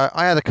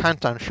 I had a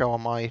countdown show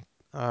on my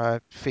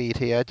feed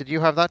here. Did you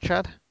have that,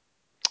 Chad?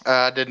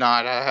 I did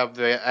not. I have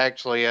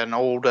actually an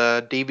old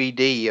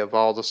DVD of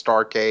all the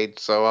Starcade,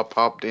 so I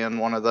popped in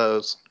one of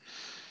those.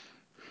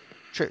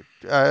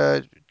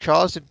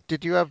 Charles,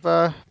 did you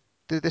have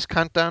did this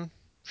countdown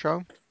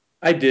show?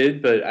 I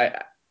did, but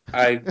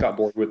I got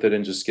bored with it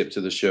and just skipped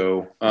to the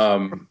show.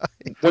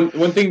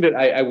 One thing that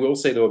I will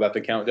say though about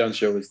the countdown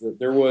show is that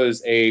there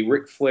was a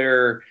Ric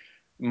Flair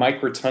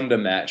Mike Rotunda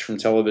match from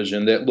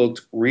television that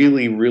looked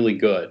really really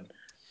good.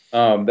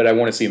 that I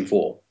want to see in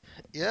full.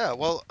 Yeah,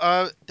 well,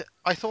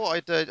 I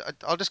thought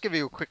I'll just give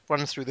you a quick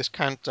run through this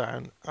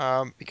countdown,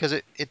 because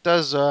it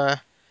does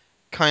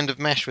kind of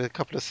mesh with a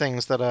couple of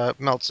things that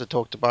Meltzer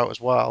talked about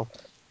as well.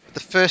 The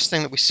first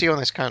thing that we see on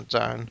this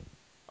countdown,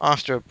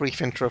 after a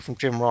brief intro from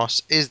Jim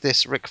Ross, is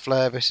this Ric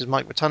Flair versus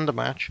Mike Rotunda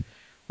match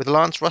with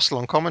Lance Russell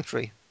on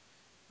commentary.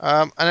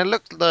 And it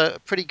looked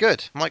pretty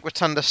good. Mike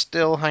Rotunda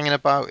still hanging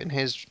about in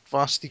his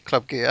varsity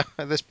club gear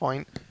at this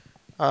point.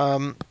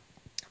 Um,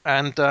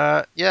 and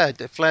yeah,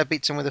 Flair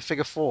beats him with a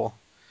figure four.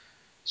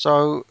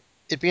 So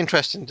it'd be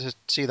interesting to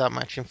see that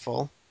match in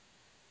full.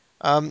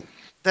 Um,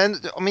 then,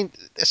 I mean,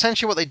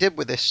 essentially what they did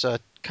with this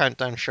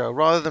countdown show,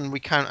 rather than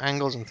recount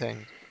angles and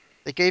things,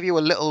 they gave you a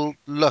little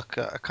look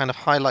at a kind of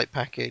highlight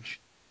package,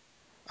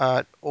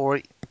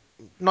 or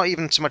not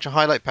even so much a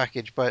highlight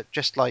package, but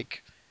just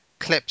like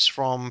clips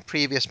from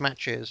previous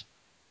matches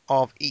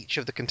of each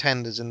of the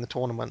contenders in the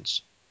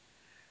tournaments.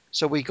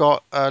 So we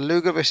got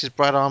Luger versus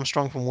Brad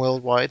Armstrong from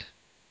Worldwide,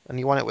 and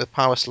he won it with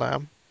Power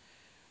Slam.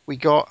 We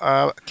got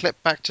a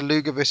clip back to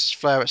Luger versus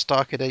Flair at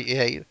Starrcade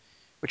 '88,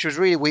 which was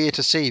really weird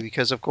to see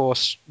because, of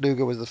course,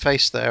 Luger was the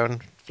face there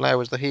and Flair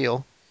was the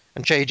heel,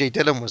 and JJ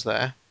Dillon was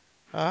there.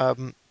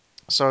 Um,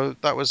 so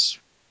that was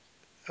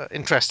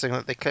interesting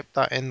that they clipped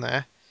that in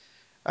there.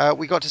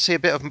 We got to see a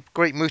bit of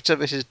Great Muta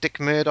versus Dick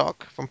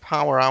Murdoch from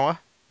Power Hour,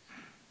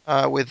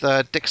 with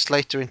Dick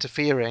Slater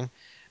interfering.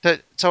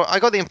 So I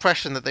got the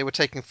impression that they were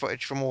taking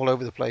footage from all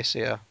over the place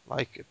here.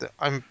 Like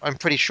I'm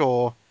pretty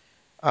sure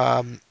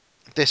um,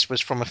 this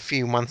was from a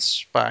few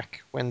months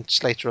back when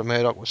Slater and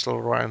Murdoch were still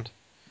around.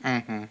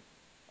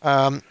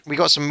 Mm-hmm. We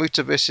got some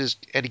Muta versus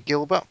Eddie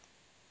Gilbert,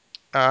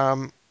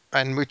 and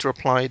Muta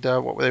applied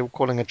what they were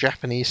calling a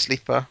Japanese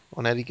sleeper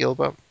on Eddie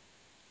Gilbert.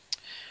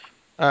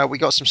 We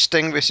got some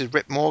Sting versus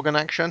Rip Morgan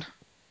action,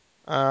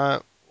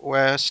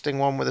 where Sting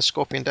won with a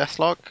Scorpion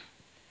Deathlock.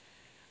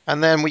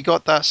 And then we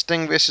got that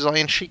Sting versus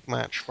Iron Sheik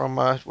match from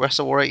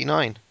Wrestle War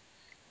 '89,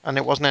 and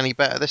it wasn't any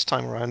better this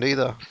time around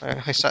either.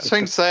 I sat. So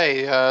you can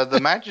say the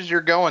matches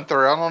you're going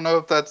through. I don't know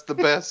if that's the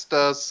best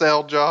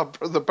sell job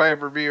for the pay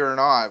per view or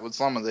not with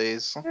some of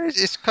these.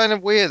 It's kind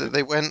of weird that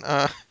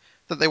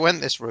they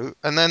went this route,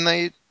 and then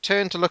they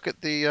turned to look at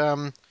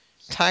the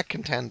tag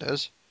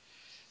contenders.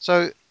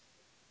 So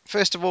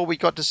first of all, we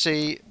got to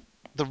see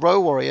the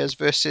Row Warriors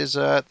versus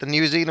the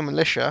New Zealand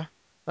Militia.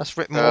 That's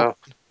Rip Morgan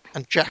Uh,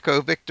 and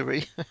Jacko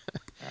Victory.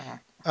 yeah.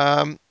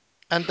 Um,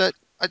 and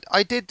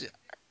I did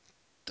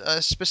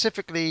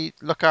specifically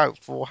look out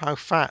for how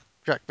fat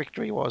Jack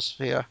Victory was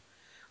here,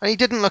 and he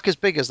didn't look as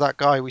big as that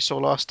guy we saw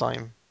last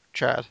time,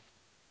 Chad.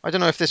 I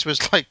don't know if this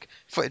was like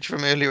footage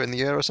from earlier in the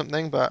year or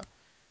something, but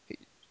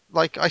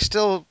like I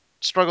still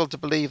struggle to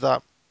believe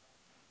that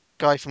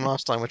guy from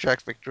last time with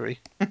Jack Victory.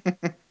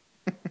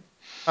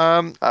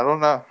 Um, I don't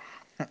know.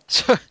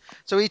 so,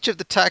 so each of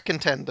the tag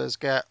contenders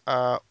get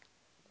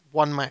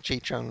one match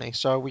each only.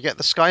 So we get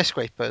the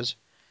Skyscrapers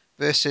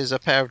versus a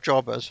pair of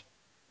jobbers,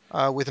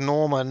 with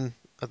Norman,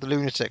 the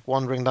lunatic,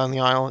 wandering down the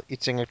aisle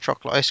eating a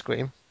chocolate ice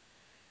cream.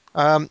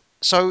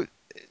 So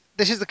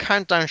this is the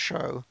countdown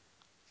show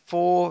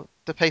for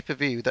the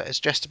pay-per-view that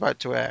is just about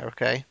to air.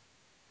 Okay,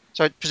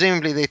 so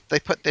presumably they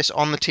put this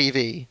on the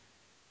TV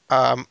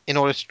in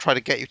order to try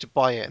to get you to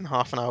buy it in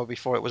half an hour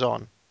before it was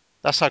on.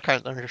 That's how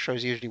countdown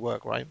shows usually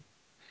work, right?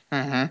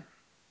 Mm-hmm.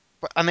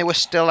 And they were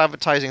still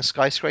advertising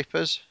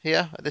Skyscrapers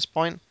here at this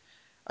point.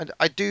 And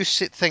I do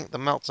think the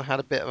Meltzer had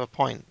a bit of a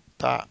point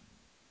that,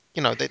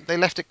 they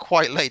left it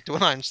quite late to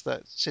announce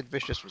that Sid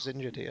Vicious was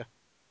injured here.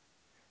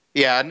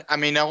 Yeah, I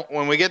mean,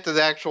 when we get to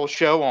the actual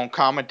show on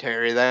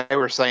commentary, they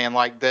were saying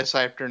like this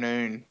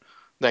afternoon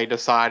they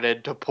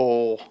decided to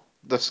pull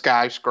the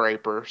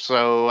skyscraper.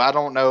 So I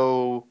don't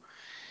know.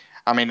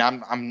 I mean,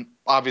 I'm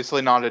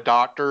obviously not a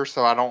doctor,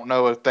 so I don't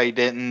know if they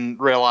didn't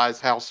realize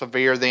how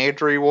severe the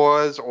injury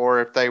was,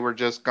 or if they were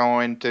just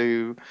going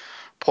to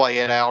play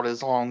it out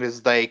as long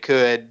as they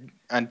could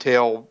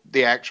until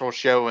the actual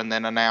show and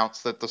then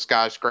announce that the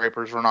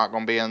skyscrapers were not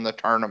going to be in the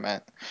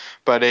tournament.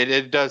 But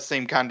it does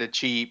seem kind of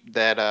cheap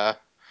that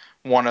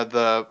one of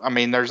the I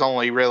mean there's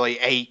only really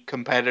 8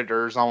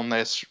 competitors on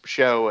this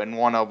show and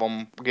one of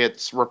them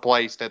gets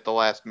replaced at the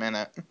last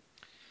minute.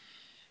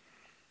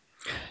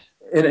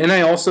 And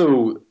I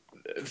also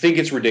think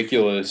it's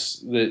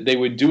ridiculous that they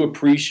would do a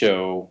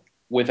pre-show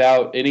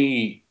without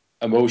any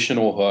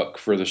emotional hook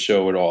for the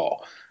show at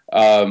all.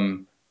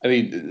 I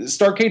mean,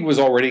 Starcade was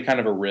already kind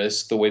of a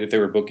risk the way that they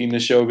were booking the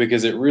show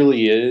because it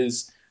really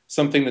is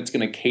something that's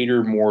going to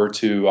cater more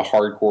to a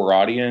hardcore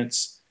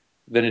audience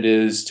than it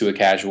is to a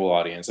casual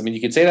audience. I mean,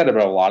 you could say that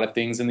about a lot of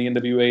things in the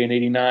NWA in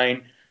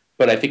 '89,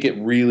 but I think it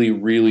really,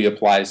 really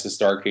applies to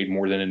Starcade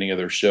more than any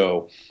other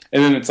show.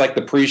 And then it's like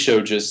the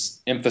pre-show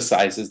just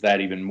emphasizes that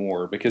even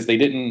more because they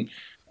didn't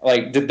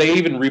like. Did they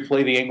even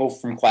replay the angle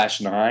from Clash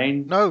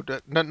 9? No,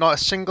 not a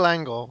single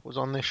angle was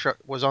on this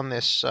was on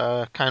this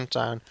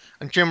countdown,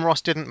 and Jim Ross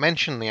didn't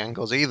mention the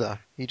angles either.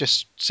 He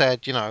just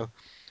said, "Yeah,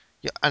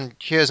 and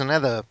here's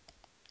another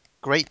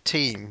great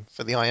team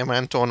for the Iron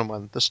Man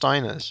tournament, the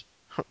Steiners."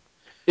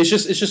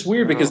 it's just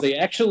weird because they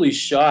actually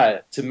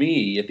shot, to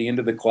me, at the end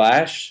of the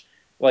Clash,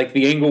 like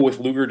the angle with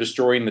Luger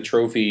destroying the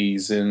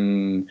trophies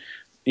and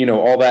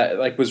all that,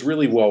 like, was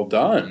really well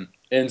done.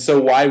 And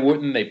so why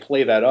wouldn't they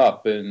play that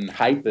up and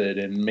hype it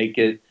and make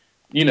it,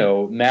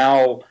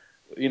 now,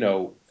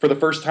 for the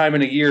first time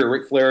in a year,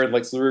 Ric Flair and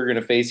Lex Luger are going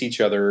to face each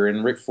other,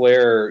 and Ric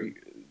Flair,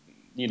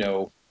 you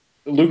know,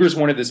 Luger's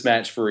wanted this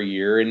match for a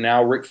year, and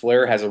now Ric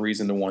Flair has a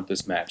reason to want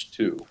this match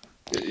too.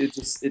 It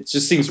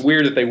just seems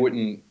weird that they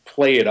wouldn't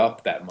play it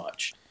up that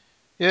much.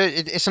 Yeah,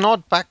 it's an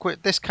odd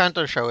backward. This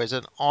counter show is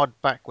an odd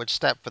backward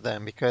step for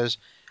them because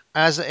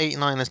as the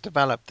 89 has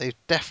developed, they've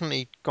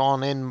definitely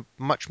gone in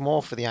much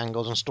more for the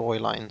angles and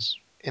storylines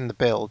in the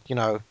build.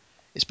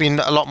 It's been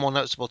a lot more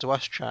noticeable to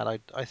us, Chad.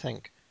 I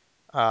think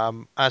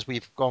as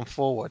we've gone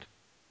forward,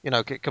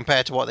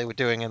 compared to what they were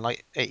doing in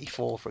like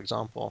 84, for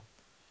example.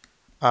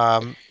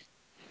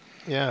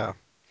 Yeah.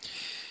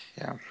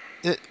 Yeah.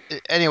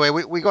 Anyway,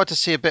 we got to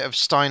see a bit of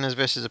Steiners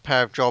versus a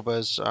pair of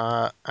jobbers,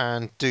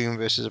 and Doom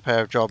versus a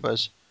pair of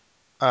jobbers.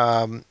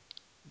 Um,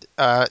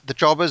 the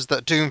jobbers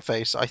that Doom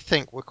faced, I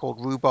think, were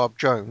called Rhubarb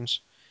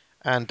Jones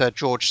and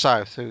George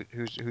South,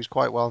 who's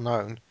quite well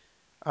known.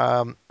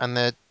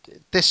 And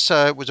this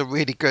was a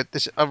really good.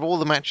 This of all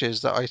the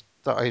matches that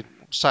I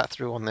sat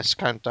through on this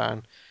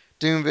countdown,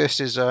 Doom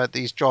versus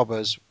these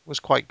jobbers was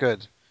quite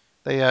good.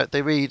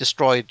 They really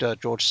destroyed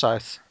George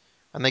South,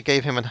 and they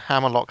gave him a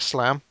hammerlock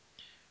slam.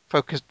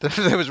 Focused.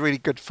 There was really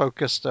good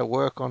focused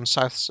work on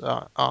South's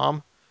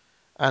arm,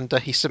 and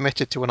he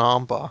submitted to an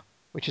armbar,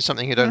 which is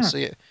something you don't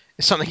see.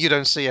 It's something you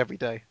don't see every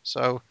day.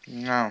 So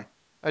No.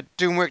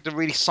 Doom worked a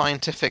really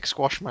scientific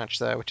squash match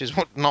there, which is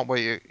not what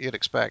you'd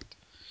expect.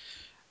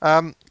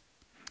 So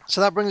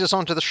that brings us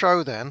on to the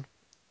show then.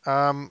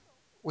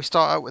 We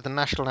start out with the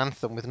national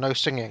anthem with no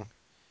singing.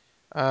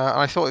 And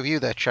I thought of you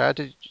there,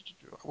 Chad.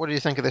 What do you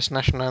think of this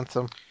national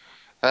anthem?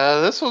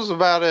 This was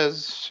about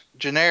as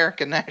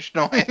generic a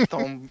national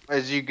anthem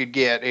as you could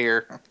get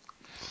here.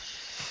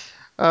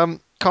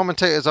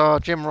 Commentators are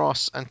Jim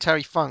Ross and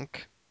Terry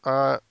Funk,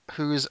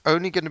 who is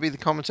only going to be the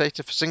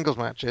commentator for singles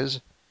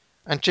matches,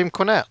 and Jim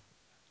Cornette,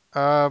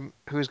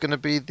 who is going to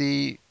be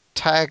the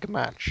tag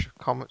match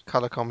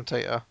color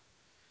commentator.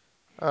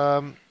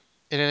 In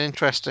an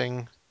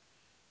interesting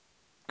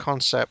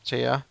concept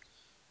here.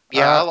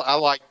 Yeah, I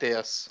like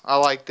this. I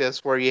like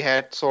this where you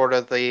had sort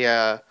of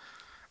the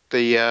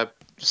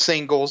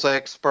singles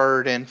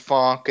expert in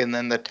Funk, and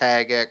then the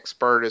tag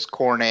expert is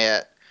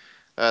Cornette,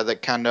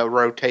 that kind of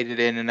rotated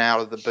in and out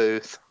of the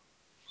booth.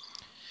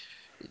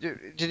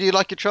 Did you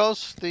like it,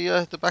 Charles?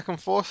 The back and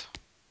forth.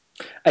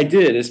 I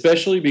did,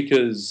 especially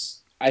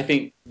because I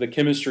think the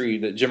chemistry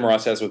that Jim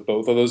Ross has with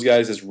both of those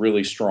guys is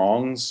really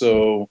strong.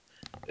 So,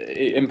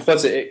 and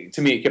plus,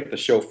 to me, it kept the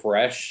show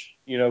fresh.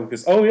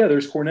 Because oh yeah,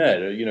 there's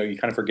Cornette. You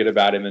kind of forget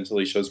about him until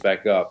he shows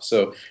back up.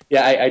 So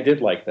yeah, I did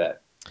like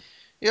that.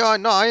 Yeah,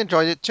 no, I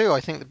enjoyed it too. I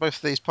think that both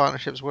of these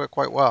partnerships work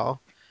quite well.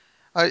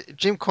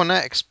 Jim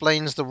Cornette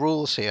explains the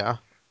rules here,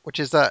 which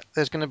is that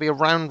there's going to be a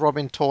round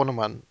robin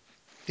tournament,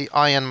 the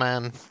Iron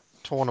Man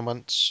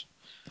tournaments.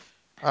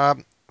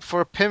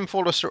 For a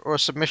pinfall or a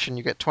submission,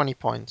 you get 20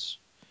 points.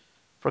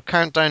 For a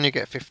countdown, you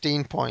get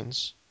 15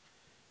 points.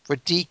 For a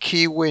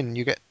DQ win,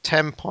 you get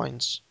 10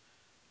 points.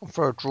 And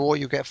for a draw,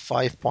 you get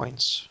 5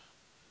 points.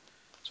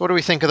 So, what do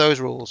we think of those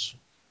rules?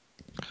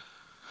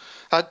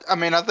 I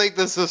mean, I think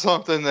this is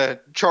something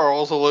that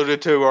Charles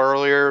alluded to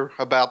earlier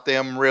about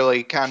them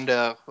really kind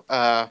of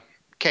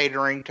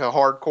catering to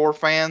hardcore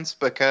fans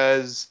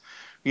because,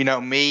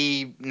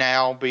 me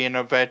now being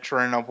a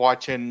veteran of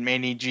watching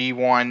many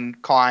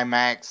G1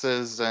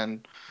 climaxes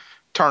and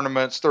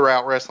tournaments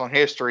throughout wrestling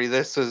history,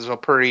 this is a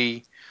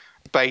pretty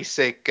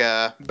basic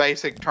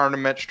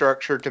tournament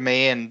structure to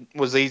me, and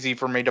was easy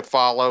for me to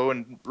follow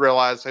and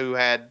realize who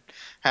had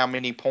how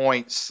many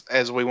points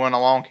as we went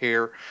along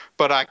here.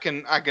 But I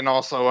can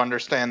also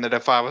understand that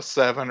if I was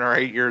 7 or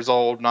 8 years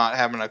old, not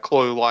having a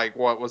clue like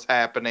what was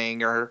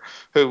happening or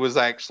who was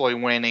actually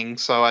winning.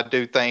 So I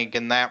do think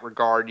in that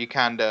regard you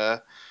kind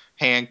of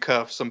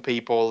handcuff some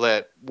people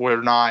that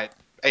were not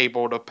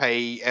able to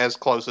pay as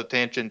close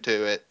attention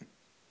to it.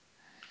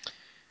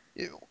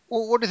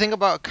 Well, what do you think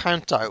about a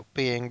countout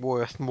being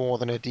worth more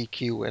than a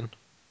DQ win?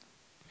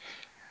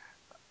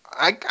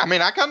 I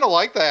mean, I kind of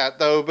like that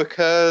though,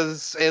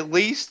 because at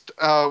least,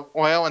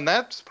 well, and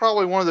that's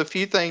probably one of the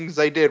few things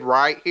they did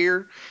right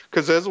here.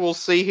 Because as we'll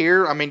see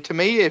here, I mean, to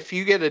me, if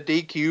you get a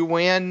DQ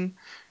win,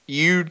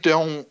 you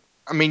don't,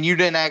 I mean, you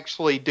didn't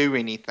actually do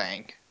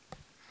anything.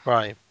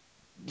 Right.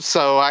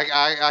 So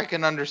I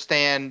can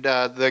understand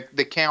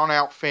the count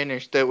out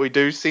finish that we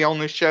do see on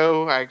the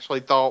show. I actually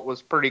thought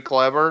was pretty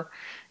clever,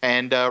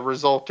 and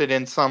resulted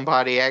in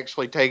somebody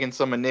actually taking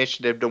some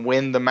initiative to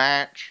win the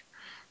match.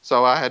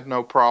 So I had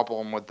no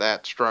problem with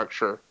that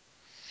structure.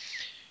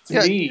 To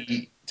Yeah.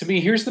 me,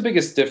 here's the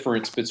biggest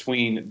difference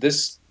between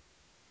this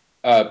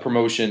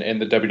promotion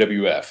and the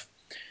WWF.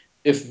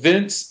 If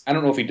Vince, I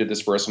don't know if he did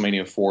this for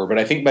WrestleMania 4, but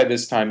I think by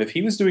this time, if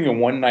he was doing a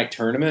one night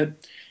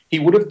tournament, he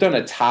would have done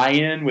a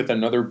tie-in with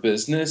another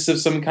business of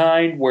some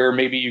kind where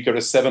maybe you go to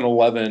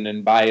 7-Eleven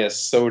and buy a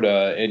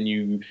soda and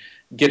you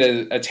get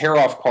a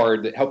tear-off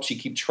card that helps you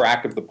keep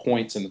track of the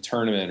points in the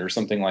tournament or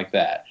something like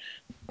that.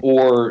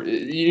 Or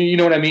you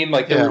know what I mean?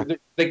 Like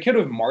they could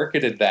have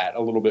marketed that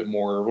a little bit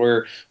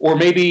more, or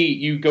maybe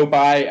you go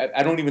buy.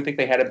 I don't even think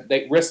they had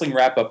wrestling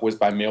wrap up was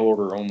by mail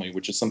order only,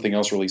 which is something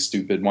else really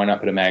stupid. Why not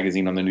put a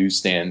magazine on the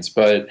newsstands?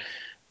 But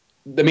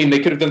I mean, they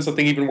could have done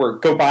something even where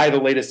go buy the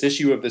latest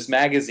issue of this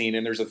magazine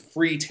and there's a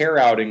free tear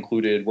out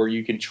included where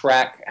you can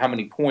track how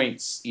many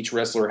points each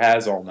wrestler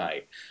has all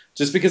night.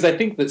 Just because I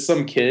think that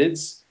some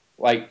kids,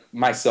 like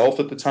myself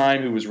at the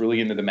time, who was really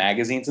into the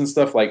magazines and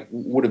stuff, like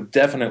would have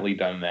definitely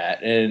done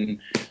that. And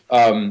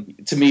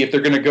to me, if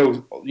they're going to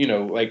go,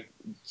 like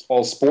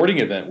all sporting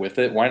event with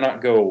it, why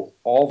not go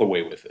all the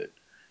way with it?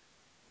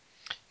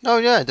 No,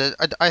 yeah,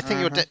 I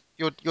think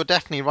you're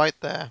definitely right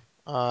there.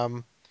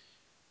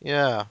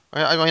 Yeah,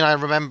 I mean, I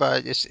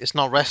remember it's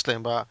not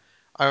wrestling, but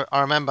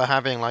I remember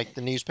having like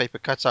the newspaper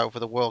cutout for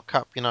the World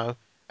Cup, and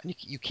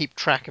you keep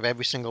track of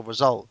every single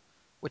result,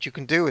 which you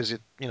can do as a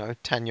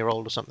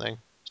 10-year-old or something.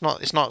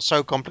 It's not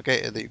so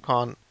complicated that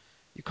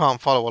you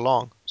can't follow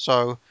along.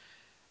 So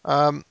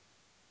um,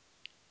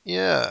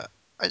 yeah,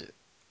 I,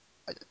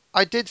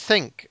 I did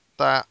think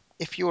that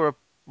if you were a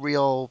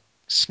real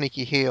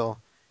sneaky heel,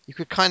 you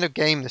could kind of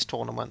game this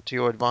tournament to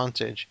your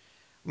advantage.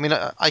 I mean,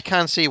 I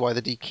can see why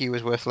the DQ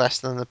is worth less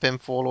than the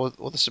pinfall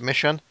or the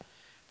submission.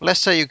 But let's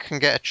say you can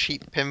get a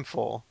cheap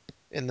pinfall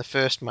in the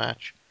first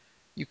match.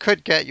 You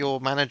could get your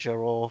manager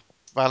or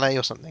valet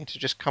or something to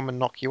just come and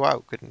knock you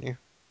out, couldn't you?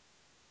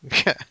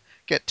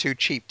 Get two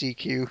cheap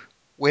DQ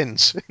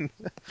wins.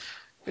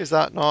 Is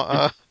that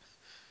not?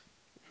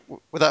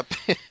 Would that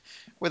be,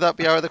 would that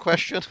be out of the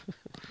question?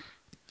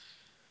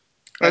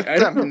 I I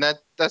don't mean know.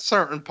 that's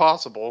certainly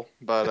possible,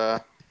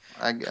 but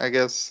I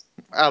guess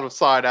out of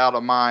sight, out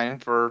of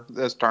mind for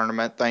this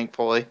tournament.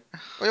 Thankfully,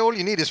 Well, all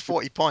you need is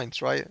 40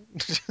 points, right?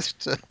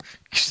 just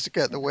to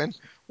get the win.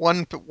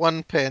 One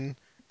pin,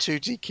 two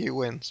DQ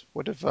wins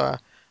would have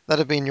that'd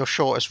have been your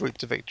shortest route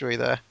to victory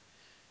there.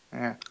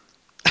 yeah.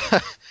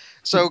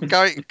 So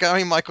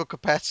Gary Michael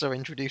Capezza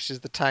introduces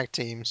the tag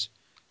teams.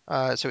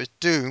 So it's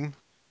Doom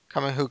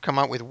who come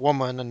out with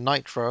Woman and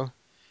Nitro.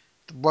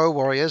 The Woe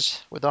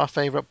Warriors with our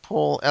favourite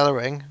Paul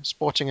Ellering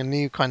sporting a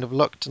new kind of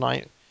look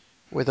tonight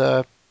with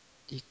a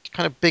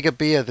kind of bigger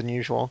beard than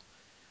usual.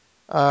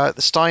 The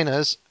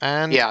Steiners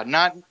and Yeah,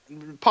 not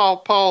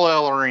Paul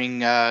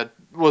Ellering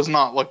was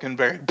not looking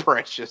very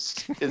precious.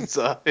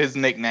 His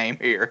nickname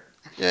here.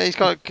 yeah, he's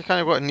got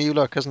kind of got a new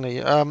look, hasn't he?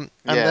 And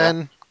Yeah.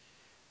 then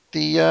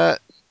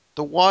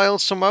the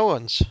Wild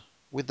Samoans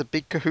with the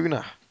big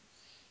Kahuna.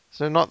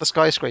 So not the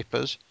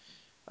skyscrapers.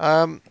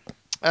 Um,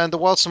 and the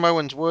Wild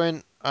Samoans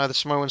weren't the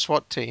Samoan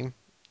SWAT team.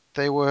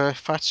 They were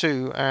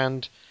Fatu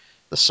and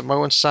the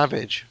Samoan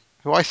Savage,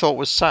 who I thought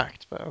was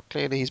sacked, but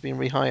clearly he's been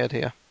rehired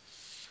here.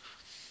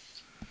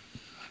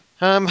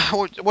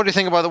 What do you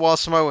think about the Wild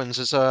Samoans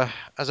as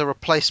a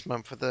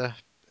replacement for the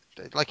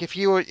like if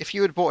you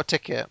had bought a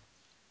ticket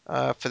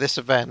for this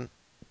event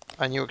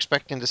and you were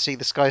expecting to see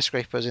the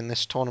skyscrapers in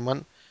this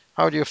tournament,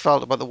 how would you have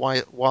felt about the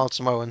Wild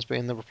Samoans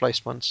being the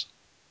replacements?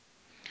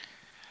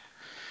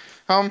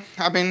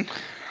 I mean,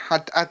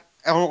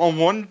 on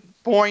one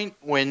point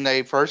when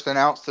they first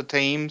announced the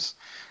teams,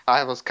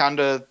 I was kind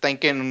of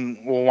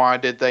thinking, well, why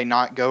did they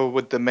not go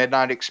with the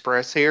Midnight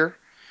Express here?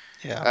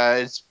 Yeah,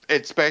 It's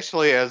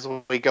especially as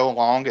we go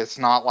along. It's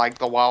not like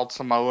the Wild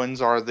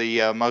Samoans are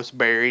the most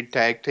buried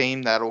tag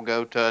team that'll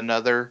go to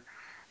another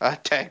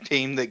tag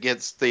team that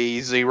gets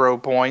the 0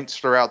 points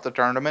throughout the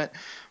tournament.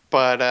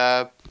 But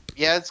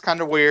yeah, it's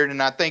kind of weird,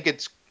 and I think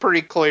it's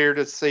pretty clear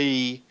to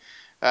see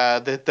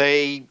that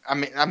they.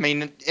 I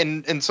mean,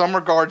 in some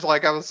regards,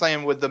 like I was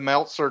saying with the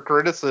Meltzer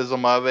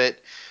criticism of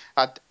it,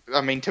 I,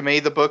 I mean, to me,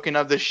 the booking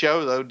of the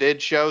show though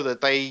did show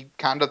that they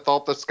kind of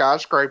thought the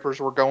skyscrapers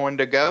were going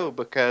to go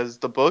because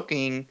the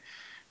booking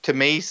to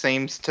me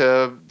seems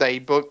to they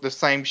booked the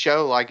same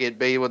show like it'd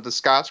be with the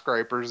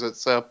skyscrapers,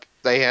 except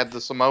they had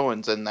the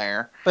Samoans in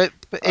there. but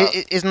Uh,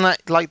 isn't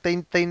that like they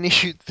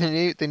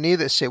knew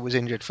that Sid was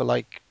injured for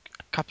like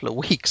a couple of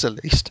weeks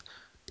at least?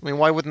 I mean,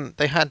 why wouldn't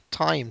they had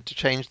time to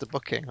change the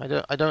booking? I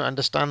don't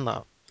understand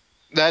that.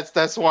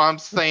 that's why I'm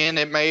saying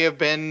it may have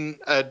been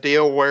a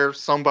deal where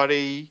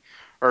somebody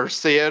or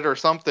Sid or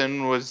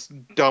something was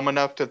dumb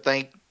enough to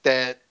think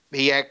that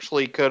he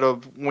actually could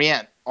have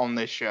went on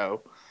this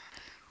show.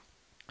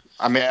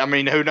 I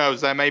mean, who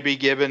knows? That may be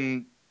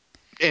given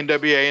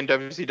NWA and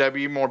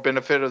WCW more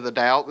benefit of the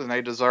doubt than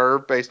they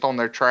deserve based on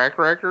their track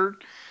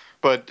record.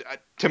 But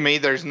to me,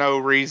 there's no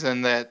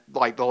reason that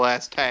like the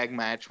last tag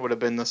match would have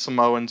been the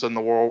Samoans and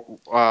the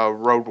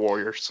Road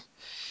Warriors.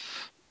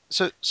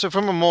 So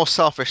from a more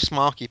selfish,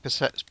 smarky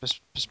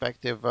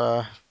perspective,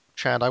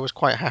 Chad, I was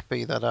quite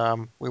happy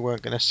that we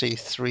weren't going to see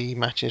three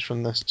matches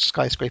from the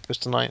skyscrapers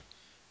tonight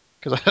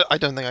because I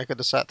don't think I could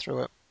have sat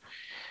through it.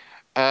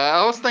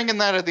 I was thinking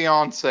that at the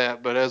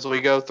onset, but as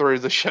we go through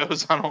the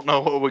shows, I don't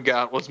know what we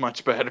got was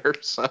much better.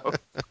 So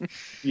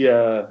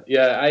Yeah,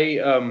 yeah.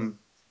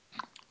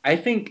 I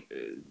think,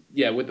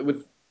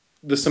 with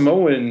the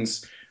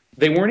Samoans,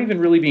 they weren't even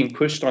really being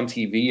pushed on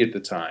TV at the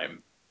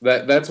time.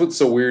 That's what's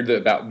so weird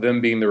about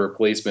them being the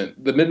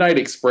replacement. The Midnight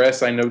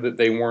Express, I know that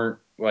they weren't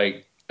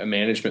like a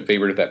management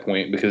favorite at that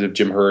point because of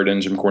Jim Hurd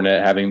and Jim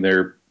Cornette having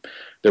their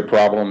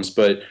problems,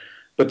 but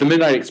the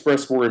Midnight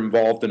Express were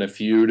involved in a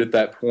feud at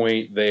that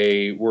point.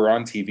 They were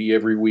on TV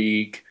every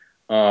week.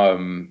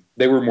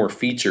 They were more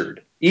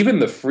featured. Even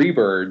the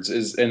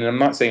Freebirds and I'm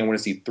not saying I want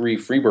to see 3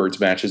 Freebirds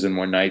matches in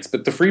one night,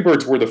 but the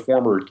Freebirds were the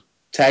former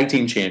tag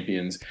team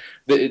champions.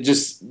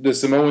 The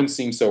Samoans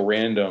seem so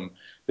random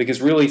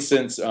because really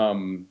since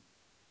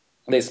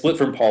they split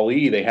from Paul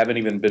E, they haven't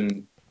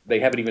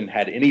even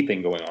had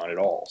anything going on at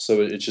all.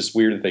 So it's just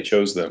weird that they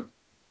chose them.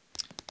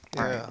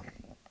 Yeah.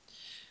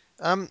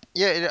 I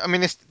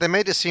mean, they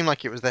made it seem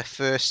like it was their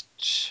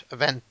first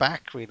event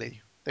back. Really,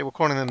 they were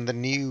calling them the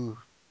new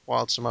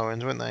Wild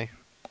Samoans, weren't they?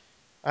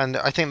 And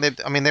I think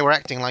they were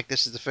acting like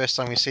this is the first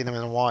time we've seen them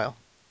in a while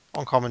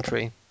on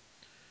commentary.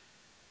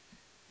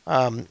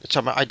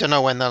 So I don't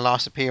know when their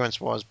last appearance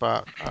was,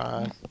 but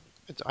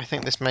I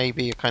think this may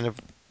be a kind of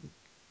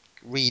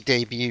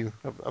re-debut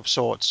of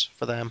sorts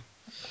for them.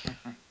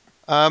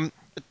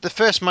 The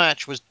first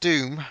match was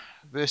Doom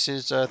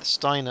versus the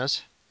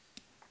Steiners.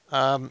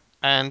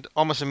 And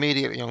almost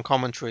immediately on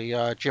commentary,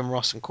 Jim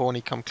Ross and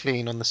Corny come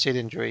clean on the Sid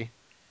injury.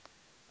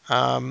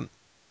 And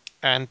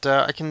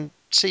I can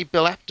see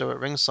Bill Apter at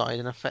ringside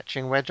in a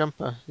fetching red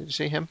jumper. Did you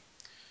see him?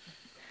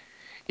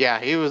 Yeah,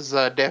 he was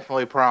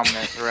definitely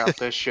prominent throughout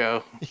this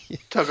show.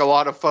 Took a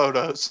lot of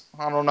photos.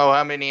 I don't know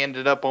how many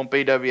ended up on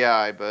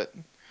PWI, but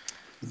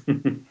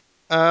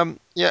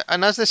Yeah,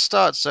 and as this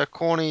starts,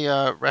 Corny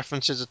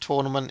references a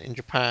tournament in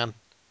Japan,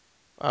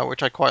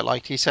 which I quite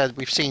liked. He said,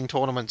 "We've seen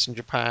tournaments in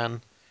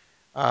Japan.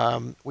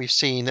 We've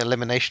seen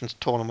elimination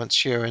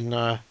tournaments here in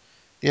the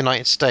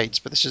United States,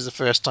 but this is the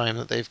first time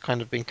that they've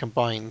kind of been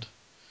combined."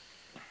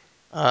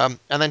 And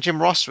then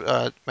Jim Ross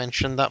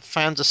mentioned that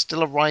fans are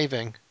still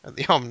arriving at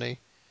the Omni,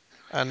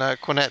 and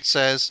Cornette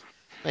says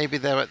maybe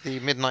they're at the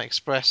Midnight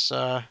Express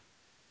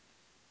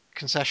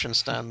concession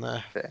stand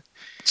there.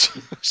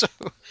 So,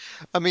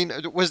 I mean,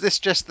 was this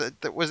just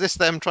was this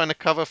them trying to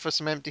cover for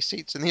some empty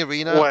seats in the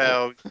arena?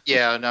 well,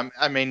 yeah. And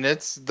I mean,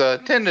 it's the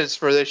attendance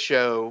for this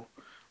show.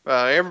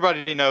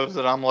 Everybody knows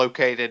that I'm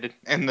located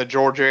in the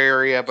Georgia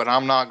area, but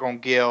I'm not going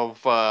to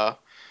give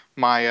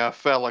my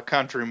fellow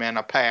countrymen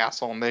a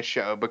pass on this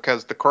show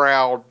because the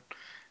crowd,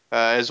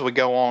 as we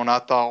go on, I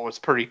thought was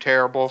pretty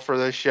terrible for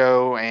this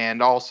show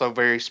and also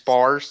very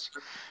sparse.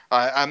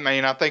 I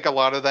mean, I think a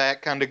lot of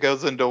that kind of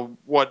goes into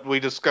what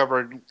we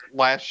discovered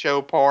last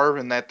show, Parv,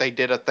 and that they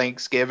did a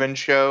Thanksgiving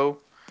show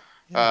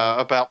Yeah.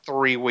 about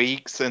 3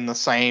 weeks in the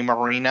same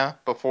arena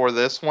before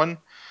this one.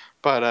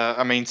 But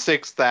I mean,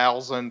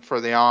 6,000 for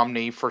the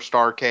Omni for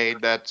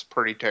Starrcade, that's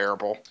pretty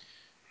terrible.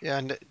 Yeah,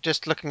 and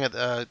just looking at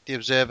the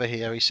Observer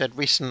here, he said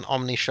recent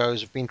Omni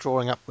shows have been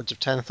drawing upwards of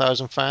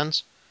 10,000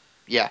 fans.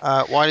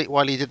 Yeah.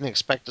 While he didn't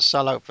expect a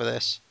sellout for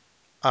this,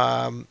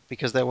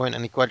 because there weren't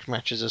any grudge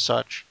matches as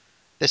such,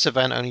 this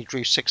event only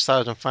drew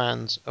 6,000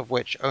 fans, of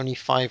which only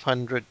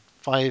 5,200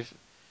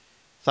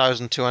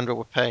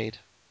 were paid.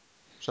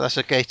 So that's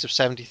a gate of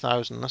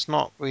 70,000. That's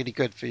not really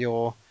good for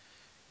your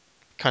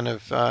kind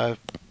of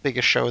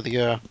biggest show of the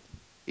year.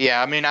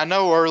 Yeah, I mean, I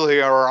know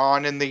earlier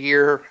on in the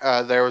year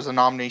there was an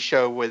Omni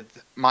show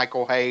with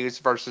Michael Hayes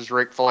versus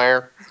Ric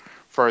Flair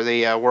for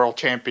the World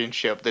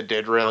Championship that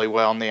did really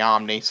well in the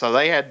Omni. So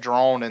they had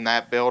drawn in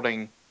that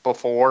building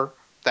before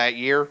that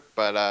year,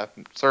 but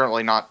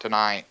certainly not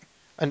tonight.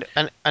 And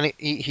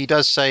he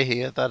does say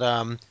here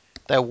that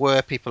there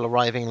were people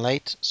arriving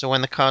late. So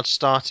when the card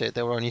started,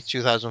 there were only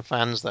 2,000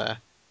 fans there.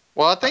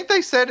 Well, I think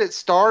they said it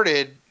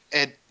started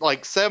at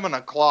like 7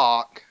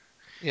 o'clock,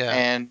 Yeah.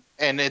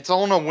 and it's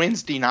on a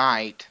Wednesday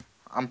night.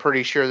 I'm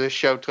pretty sure this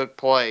show took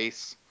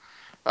place.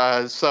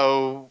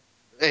 So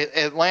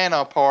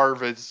Atlanta,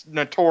 Parv, is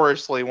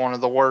notoriously one of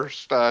the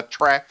worst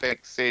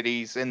traffic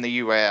cities in the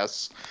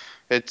U.S.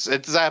 It's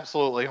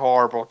absolutely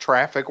horrible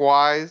traffic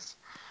wise,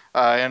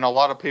 and a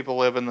lot of people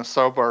live in the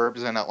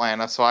suburbs in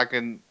Atlanta. So I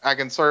can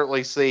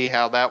certainly see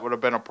how that would have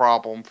been a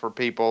problem for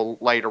people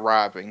late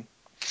arriving.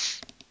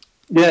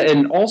 Yeah,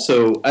 and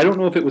also, I don't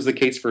know if it was the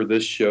case for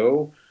this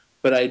show,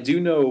 but I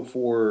do know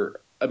for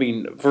a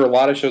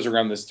lot of shows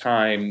around this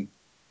time,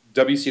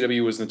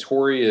 WCW was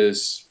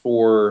notorious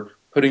for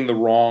putting the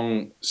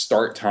wrong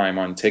start time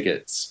on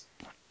tickets.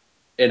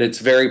 And it's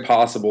very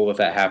possible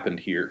that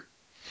happened here.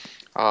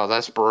 Oh,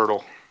 that's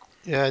brutal.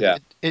 Yeah.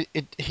 Yeah.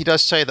 He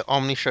does say that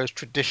Omni shows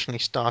traditionally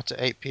start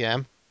at 8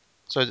 p.m.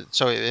 So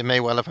it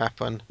may well have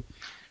happened.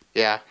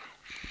 Yeah.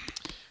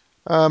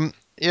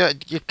 Yeah,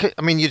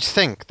 I mean, you'd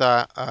think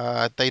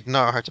that they'd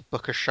know how to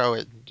book a show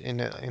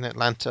in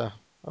Atlanta,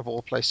 of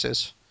all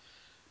places.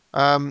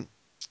 Um,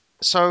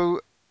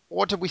 so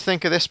what did we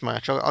think of this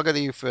match? I'll go to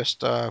you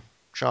first,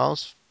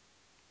 Charles.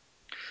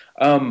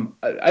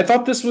 I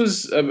thought this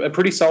was a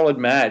pretty solid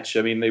match.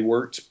 I mean, they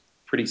worked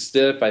pretty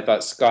stiff. I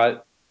thought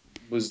Scott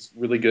was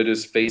really good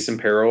as face in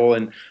peril,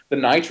 and the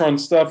Nitron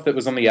stuff that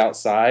was on the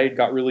outside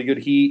got really good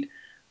heat.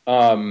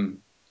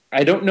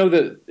 I don't know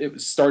that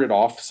it started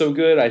off so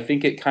good. I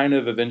think it kind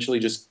of eventually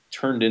just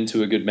turned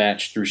into a good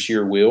match through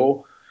sheer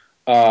will.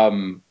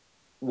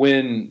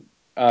 When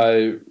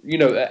I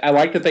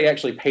like that they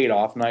actually paid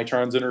off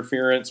Nitron's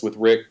interference with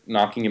Rick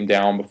knocking him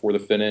down before the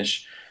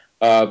finish.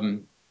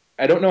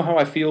 I don't know how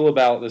I feel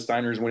about the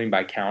Steiners winning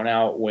by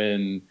countout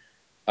when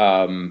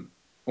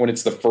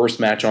it's the first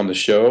match on the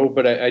show,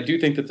 but I do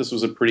think that this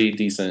was a pretty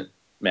decent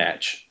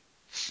match.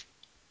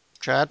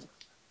 Chad?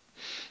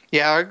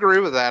 Yeah, I agree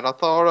with that. I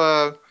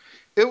thought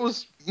it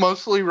was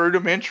mostly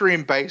rudimentary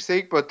and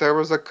basic, but there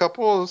was a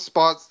couple of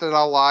spots that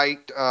I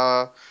liked.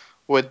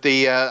 With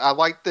the I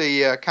liked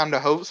the kind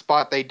of hope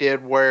spot they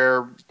did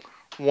where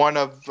one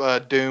of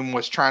Doom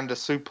was trying to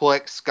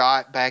suplex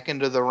Scott back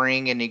into the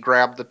ring, and he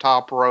grabbed the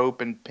top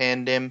rope and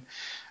pinned him.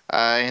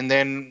 And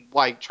then,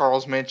 like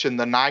Charles mentioned,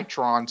 the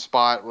Nitron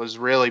spot was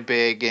really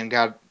big and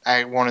got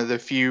one of the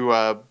few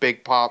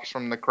big pops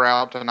from the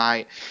crowd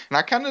tonight. And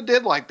I kind of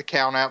did like the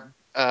count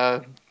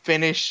out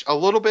finish a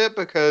little bit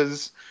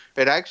because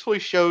it actually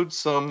showed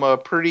some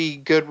pretty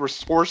good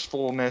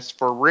resourcefulness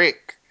for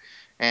Rick.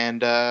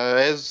 And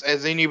as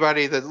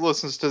anybody that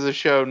listens to the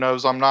show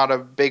knows, I'm not a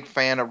big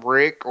fan of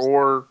Rick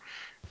or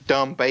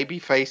dumb baby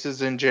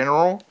faces in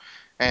general.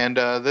 And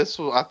this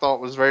I thought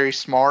was very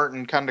smart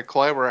and kind of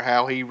clever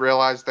how he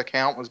realized the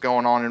count was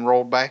going on and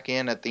rolled back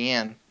in at the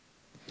end.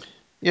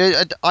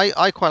 Yeah,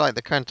 I quite like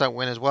the count-out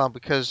win as well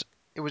because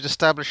it was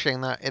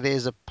establishing that it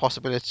is a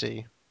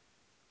possibility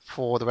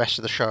for the rest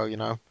of the show.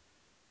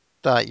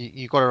 That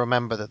you got to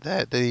remember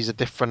that these are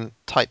different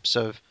types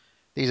of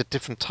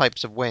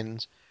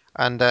wins,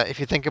 and if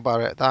you think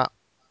about it, that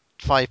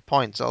 5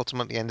 points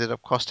ultimately ended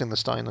up costing the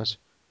Steiners.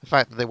 The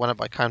fact that they won it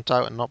by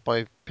count-out and not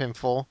by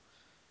pinfall,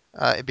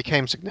 it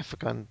became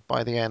significant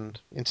by the end.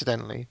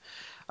 Incidentally,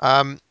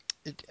 um,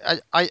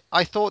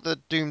 I thought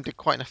that Doom did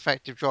quite an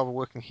effective job of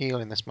working heel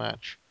in this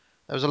match.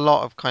 There was a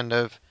lot of kind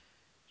of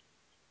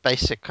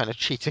basic kind of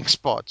cheating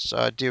spots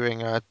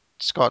during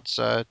Scott's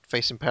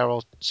face in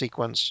peril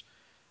sequence.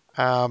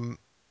 Um,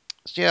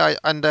 so yeah,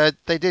 and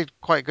they did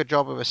quite a good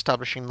job of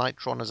establishing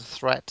Nitron as a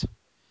threat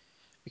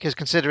because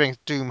considering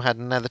Doom had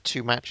another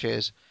two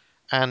matches,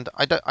 and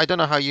I don't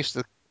know how used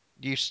to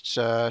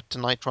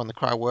Nitron the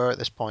crowd were at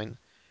this point,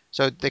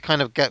 so they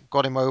kind of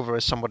got him over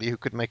as somebody who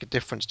could make a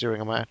difference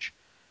during a match.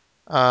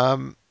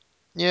 Um,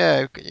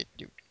 yeah,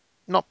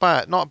 not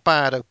a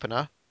bad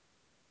opener.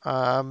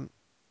 Um,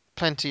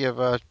 Plenty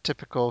of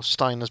typical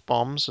Steiner's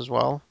bombs as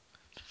well.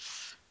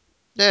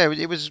 Yeah,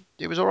 it was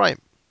all right.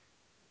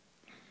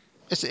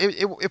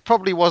 It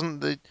probably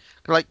wasn't the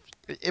like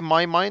in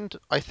my mind.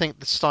 I think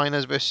the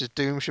Steiners versus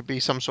Doom should be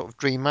some sort of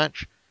dream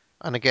match,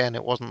 and again,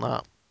 it wasn't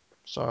that.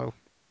 So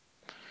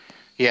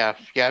Yeah,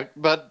 yeah,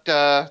 but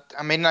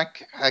I mean, I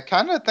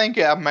kind of think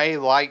I may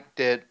liked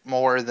it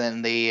more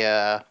than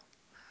the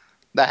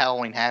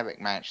Halloween Havoc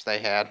match they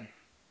had.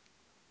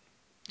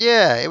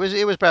 yeah, it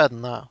was better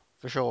than that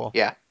for sure.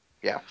 Yeah,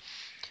 yeah.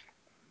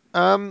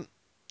 Um,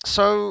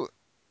 so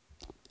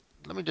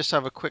let me just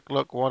have a quick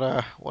look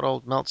what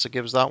old Meltzer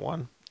gives that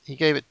one. He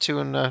gave it two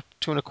and a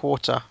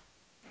quarter.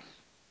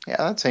 Yeah,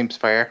 that seems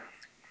fair.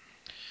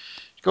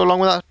 Go along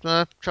with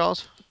that,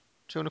 Charles?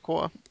 Two and a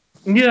quarter.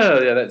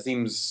 Yeah, that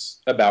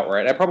seems about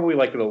right. I probably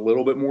liked it a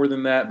little bit more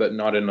than that, but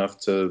not enough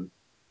to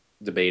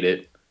debate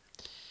it.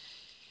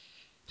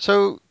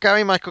 So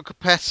Gary Michael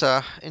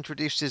Capetta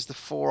introduces the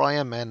four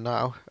Iron Men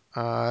now.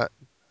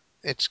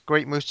 It's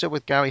Great Muta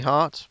with Gary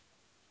Hart.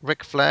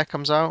 Ric Flair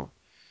comes out.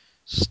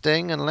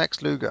 Sting and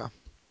Lex Luger.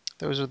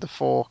 Those are the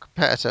four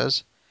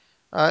competitors.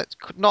 It's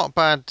not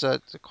bad.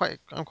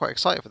 I'm quite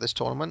excited for this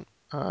tournament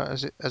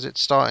as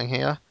it's starting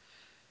here.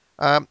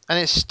 And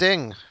it's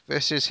Sting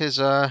versus his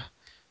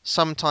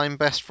sometime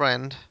best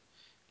friend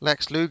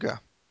Lex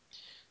Luger.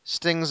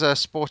 Sting's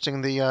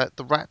sporting the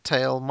rat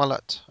tail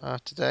mullet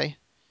today,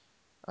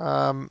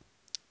 um,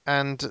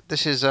 and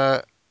this is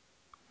I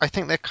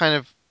think they're kind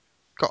of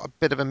got a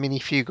bit of a mini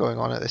feud going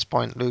on at this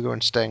point, Luger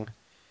and Sting.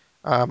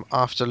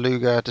 After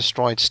Luger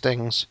destroyed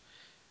Sting's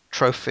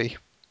trophy,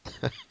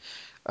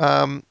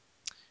 um,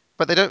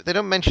 but they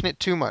don't mention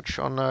it too much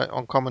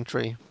on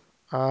commentary.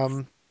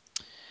 Um,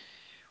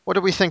 what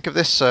do we think of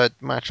this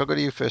match? I'll go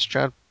to you first,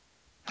 Chad.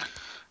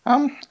 I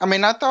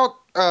mean, I thought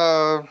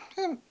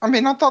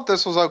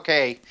this was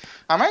okay.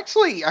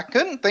 I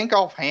couldn't think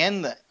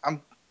offhand that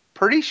I'm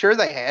pretty sure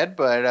they had,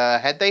 but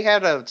had they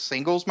had a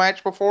singles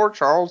match before?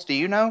 Charles, do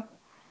you know?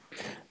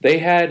 They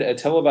had a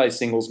televised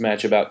singles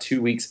match about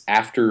 2 weeks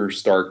after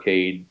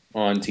Starrcade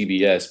on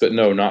TBS, but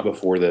no, not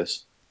before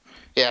this.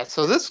 Yeah,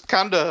 so this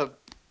kind of,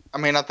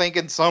 I think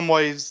in some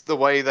ways the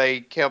way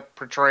they kept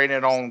portraying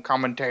it on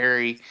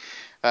commentary,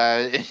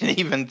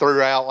 even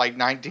throughout like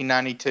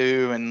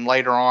 1992 and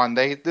later on,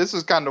 this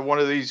is kind of one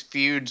of these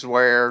feuds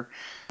where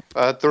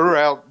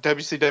throughout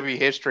WCW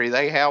history,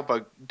 they have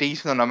a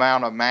decent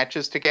amount of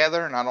matches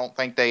together, and I don't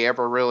think they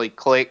ever really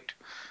clicked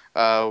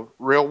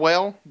real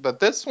well. But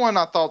this one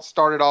I thought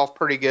started off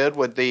pretty good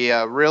with the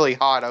really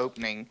hot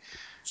opening.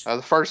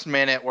 The first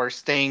minute where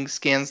Sting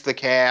skins the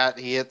cat,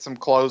 he hits some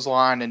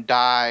clothesline and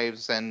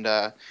dives, and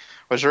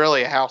was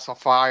really a house of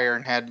fire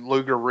and had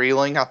Luger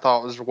reeling. I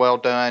thought was well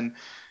done.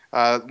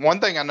 One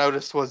thing I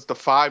noticed was the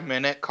 5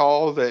 minute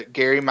call that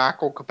Gary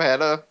Michael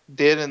Capetta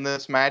did in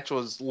this match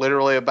was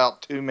literally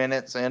about 2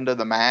 minutes into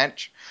the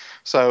match.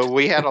 So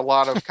we had a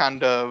lot of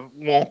kind of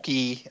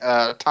wonky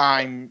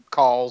time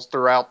calls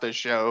throughout this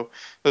show.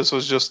 This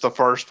was just the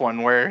first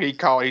one where he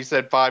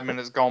said 5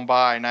 minutes gone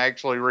by, and I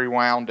actually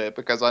rewound it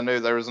because I knew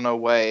there was no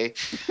way.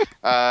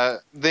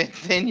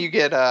 Then you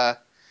get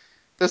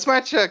this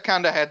match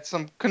kind of had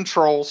some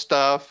control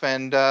stuff,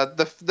 and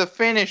the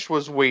finish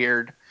was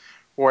weird,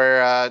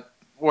 where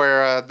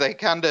they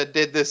kind of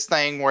did this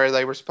thing where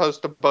they were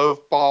supposed to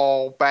both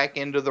fall back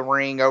into the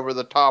ring over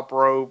the top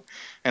rope,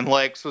 and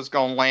Lex was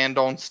going to land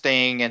on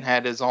Sting and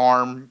had his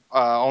arm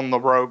on the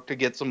rope to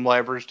get some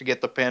leverage to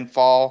get the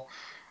pinfall.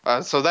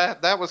 So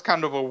that was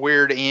kind of a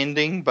weird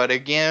ending, but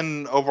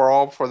again,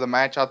 overall for the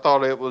match, I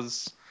thought it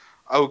was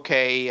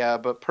okay,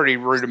 but pretty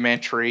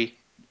rudimentary.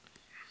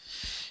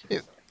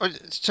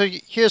 So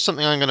here's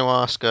something I'm going to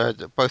ask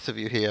both of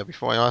you here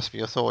before I ask for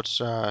your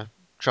thoughts,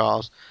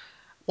 Charles.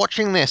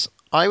 Watching this,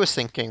 I was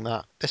thinking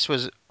that this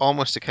was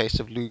almost a case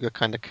of Luger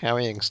kind of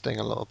carrying Sting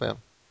a little bit.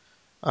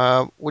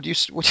 Would you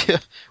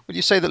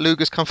say that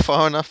Luger's come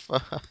far enough,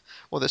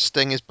 or that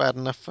Sting is bad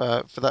enough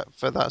for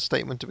that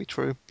statement to be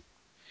true?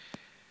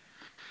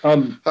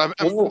 Um, Um,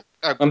 um, well,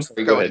 I'm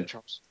sorry. Go Go ahead, ahead.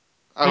 Charles.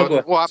 No, go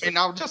ahead. Well, I Sorry. mean,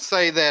 I'll just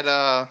say that.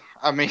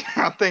 I mean,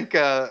 I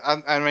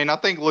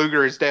think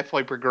Luger has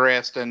definitely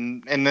progressed,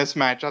 and in this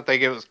match, I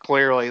think it was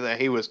clearly that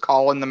he was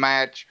calling the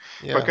match,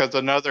 Yeah. because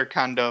another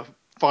kind of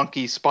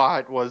funky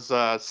spot was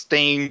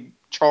Sting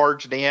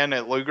charged in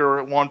at Luger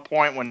at one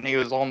point when he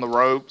was on the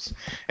ropes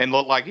and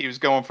looked like he was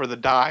going for the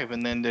dive,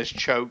 and then just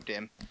choked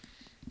him.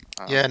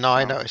 Yeah, no,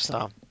 I So noticed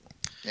that.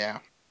 yeah.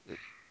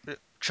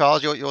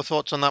 Charles, your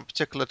thoughts on that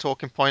particular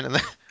talking point,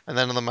 and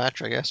then on the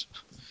match, I guess.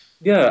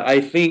 Yeah,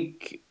 I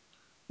think.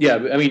 Yeah,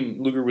 I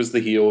mean, Luger was the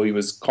heel. He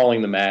was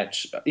calling the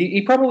match.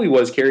 He probably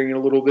was carrying it a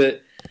little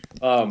bit.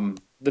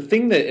 The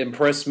thing that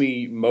impressed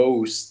me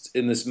most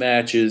in this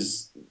match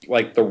is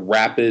like the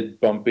rapid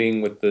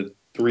bumping with the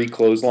 3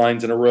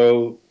 clotheslines in a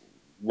row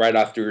right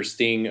after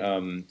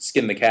Sting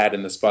skinned the cat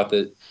in the spot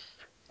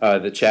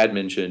that Chad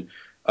mentioned.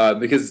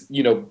 Because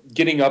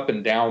getting up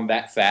and down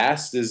that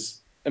fast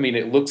is, I mean,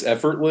 it looks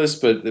effortless,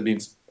 but I mean,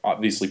 it's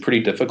obviously pretty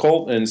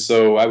difficult. And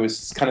so I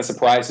was kind of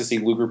surprised to see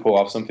Luger pull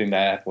off something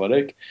that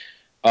athletic.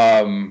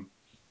 Um,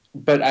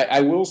 but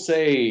I will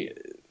say,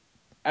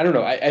 I don't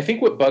know. I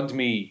think what bugged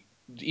me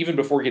even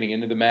before getting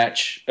into the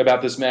match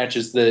about this match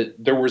is that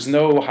there was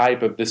no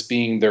hype of this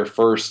being their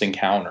first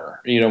encounter.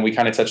 We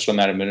kind of touched on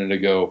that a minute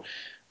ago.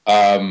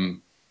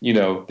 Um,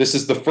 this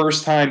is the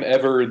first time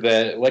ever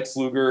that Lex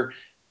Luger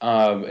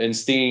and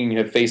Sting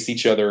have faced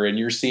each other, and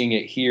you're seeing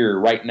it here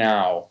right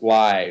now,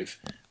 live.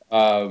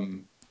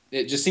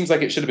 It just seems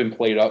like it should have been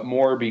played up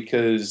more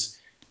because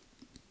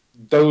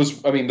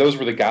those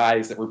were the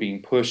guys that were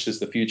being pushed as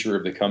the future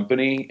of the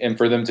company, and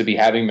for them to be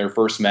having their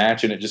first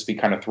match and it just be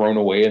kind of thrown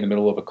away in the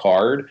middle of a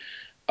card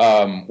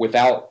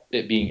without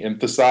it being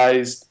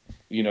emphasized,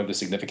 the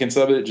significance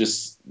of it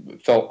just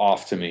felt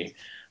off to me.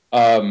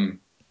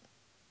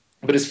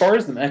 But as far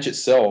as the match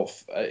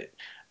itself,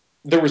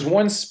 there was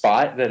one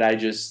spot that I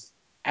just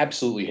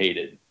absolutely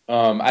hated.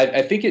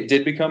 I think it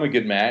did become a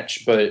good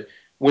match, but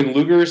when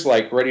Luger's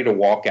like ready to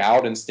walk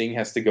out and Sting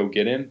has to go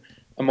get him,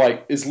 I'm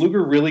like, is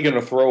Luger really going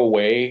to throw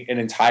away an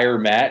entire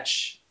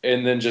match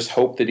and then just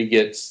hope that he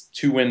gets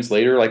 2 wins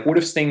later? Like, what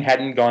if Sting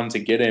hadn't gone to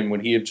get him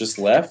when he had just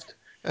left?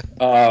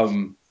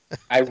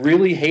 I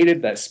really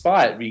hated that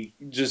spot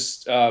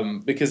because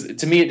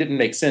to me it didn't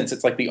make sense.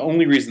 It's like the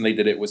only reason they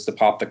did it was to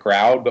pop the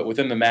crowd, but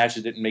within the match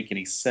it didn't make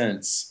any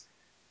sense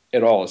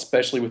at all,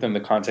 especially within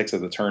the context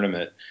of the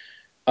tournament.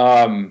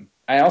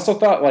 I also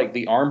thought like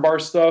the armbar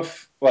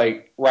stuff,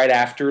 like right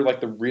after like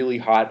the really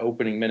hot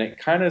opening minute,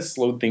 kind of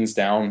slowed things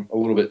down a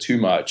little bit too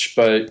much.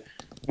 But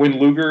when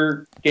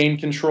Luger gained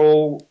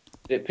control,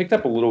 it picked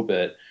up a little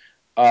bit.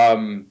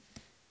 Um,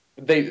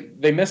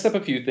 they messed up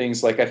a few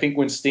things. Like I think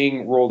when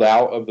Sting rolled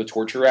out of the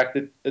torture act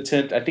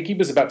attempt, I think he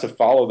was about to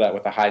follow that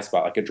with a high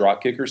spot, like a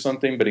drop kick or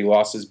something, but he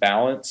lost his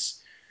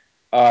balance.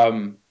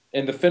 And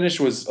the finish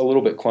was a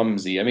little bit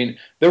clumsy. I mean,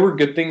 there were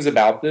good things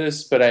about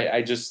this, but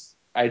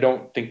I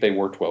don't think they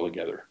worked well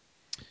together.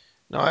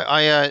 No,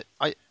 I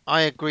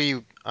agree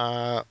with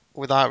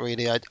that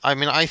really. I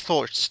mean, I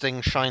thought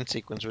Sting's shine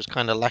sequence was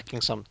kind of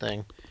lacking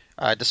something,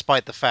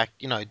 despite the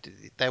fact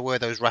there were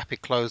those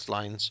rapid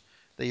clotheslines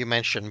that you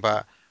mentioned,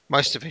 but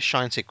most of his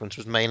shine sequence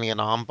was mainly an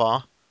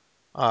armbar.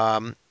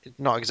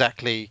 Not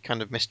exactly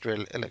kind of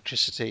Mr.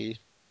 Electricity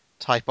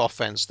type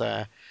offense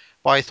there.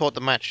 But I thought the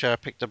match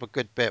picked up a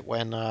good bit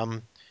when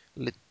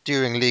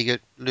during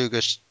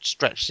Luger's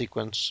stretch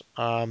sequence.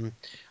 I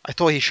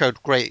thought he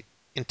showed great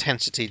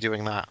intensity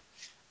doing that,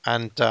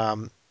 and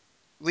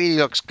really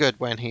looks good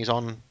when he's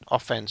on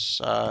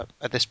offense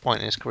at this point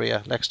in his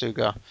career, Lex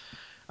Luger.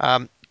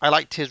 I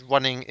liked his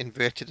running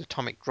inverted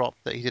atomic drop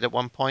that he did at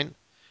one point.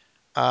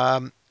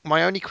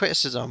 my only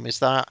criticism is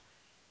that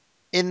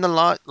in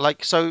the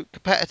so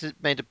competitors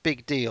made a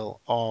big deal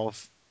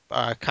of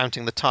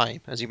counting the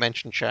time, as you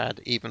mentioned,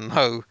 Chad, even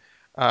though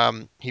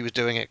he was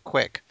doing it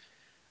quick.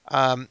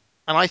 And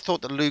I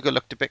thought that Luger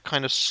looked a bit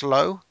kind of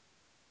slow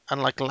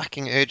and like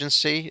lacking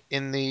urgency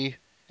in the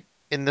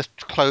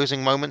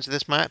closing moments of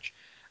this match.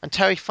 And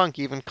Terry Funk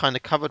even kind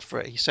of covered for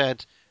it. He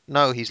said,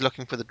 no, he's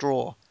looking for the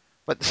draw.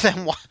 But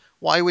then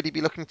why would he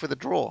be looking for the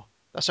draw?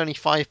 That's only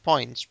 5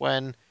 points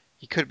when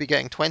he could be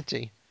getting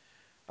 20.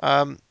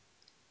 Um,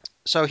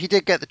 so he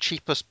did get the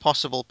cheapest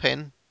possible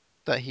pin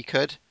that he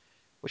could,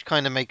 which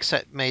kind of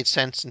made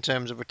sense in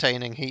terms of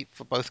retaining heat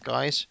for both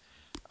guys.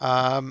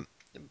 Um,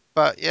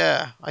 but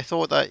yeah, I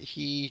thought that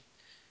he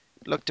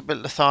looked a bit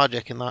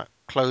lethargic in that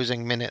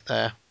closing minute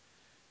there.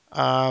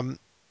 Um,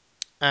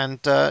 and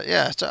so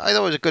I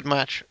thought it was a good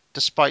match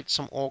despite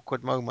some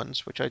awkward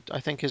moments, which I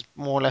think is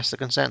more or less the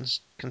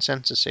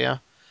consensus here.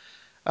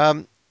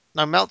 Um,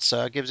 Now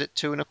Meltzer gives it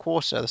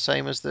 2.25, the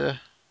same as the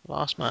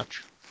last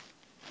match.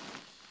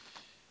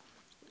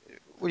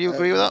 Would you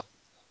agree with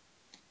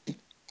that?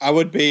 I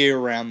would be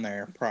around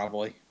there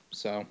probably.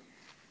 So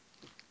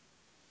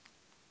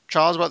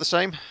Charles, about the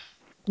same?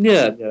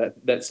 Yeah,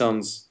 that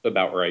sounds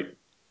about right.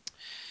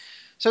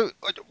 So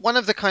one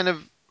of the kind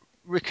of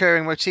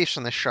recurring motifs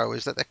on this show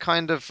is that they're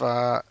kind of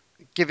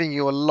giving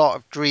you a lot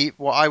of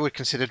what I would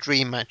consider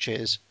dream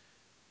matches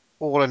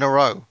all in a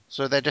row.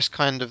 So they're just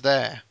kind of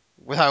there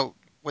without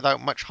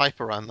much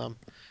hype around them.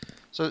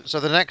 So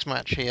the next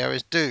match here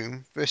is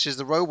Doom versus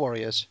the Road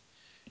Warriors,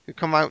 who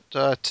come out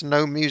to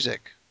no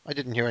music. I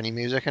didn't hear any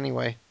music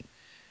anyway.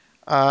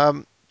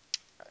 Um,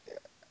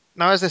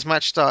 Now as this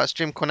match starts,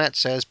 Jim Cornette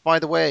says, "By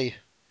the way,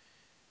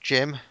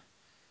 Jim,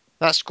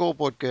 that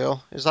scoreboard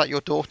girl, is that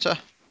your daughter?"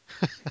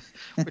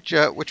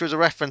 which was a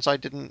reference I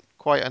didn't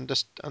quite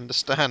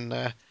understand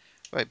there.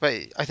 But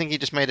I think he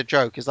just made a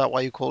joke. Is that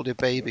why you called her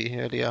baby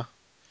earlier?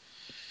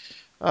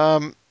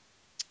 Um,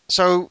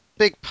 so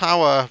big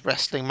power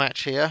wrestling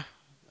match here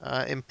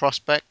in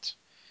prospect.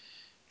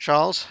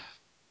 Charles?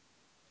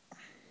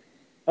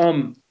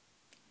 Um,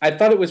 I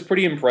thought it was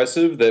pretty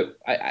impressive that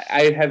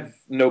I have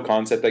no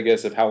concept, I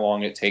guess, of how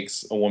long it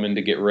takes a woman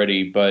to get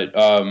ready, but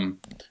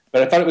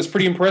I thought it was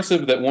pretty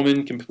impressive that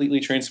woman completely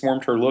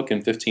transformed her look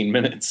in 15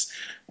 minutes.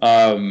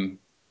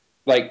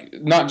 Like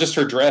not just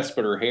her dress,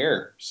 but her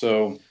hair.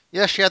 So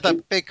Yeah, she had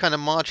that big kind of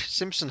Marge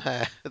Simpson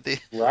hair.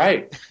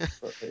 right.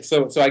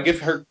 So I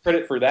give her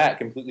credit for that,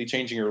 completely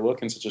changing her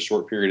look in such a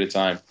short period of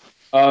time.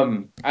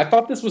 I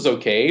thought this was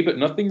okay, but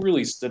nothing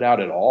really stood out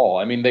at all.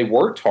 I mean, they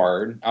worked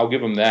hard. I'll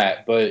give them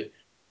that, but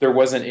there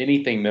wasn't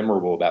anything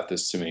memorable about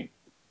this to me.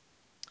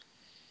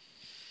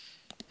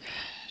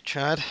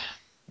 Chad?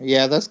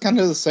 yeah, that's kind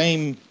of the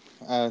same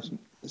uh,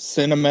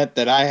 sentiment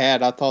that I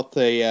had. I thought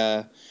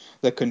the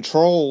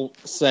control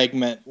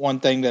segment. One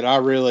thing that I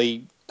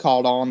really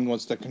caught on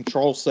was the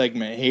control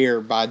segment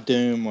here by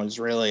Doom was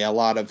really a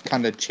lot of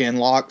kind of chin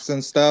locks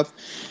and stuff,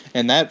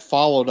 and that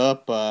followed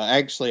up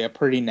actually a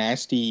pretty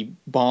nasty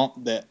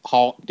bump that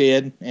Hawk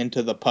did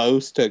into the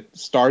post to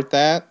start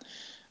that.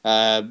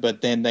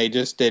 But then they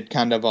just did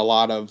kind of a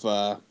lot of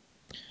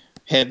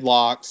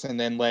headlocks and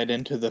then led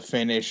into the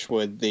finish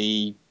with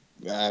the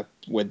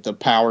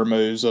power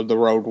moves of the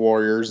Road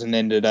Warriors and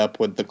ended up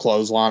with the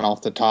clothesline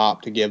off the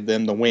top to give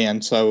them the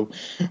win. So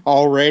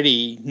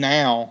already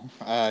now,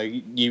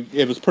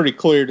 it was pretty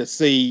clear to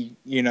see.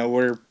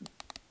 We're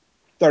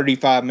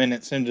 35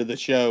 minutes into the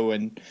show,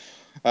 and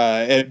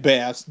at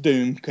best,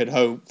 Doom could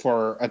hope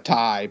for a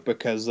tie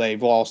because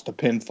they've lost a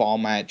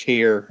pinfall match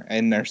here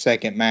in their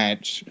second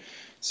match.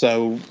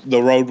 So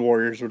the Road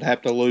Warriors would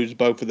have to lose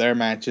both of their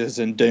matches,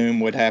 and Doom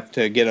would have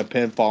to get a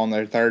pinfall in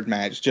their third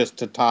match just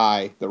to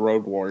tie the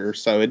Road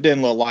Warriors. So it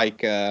didn't look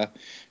like it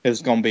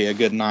was going to be a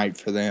good night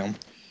for them.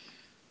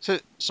 So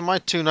my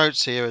two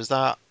notes here is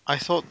that I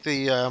thought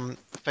the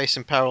face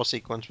in peril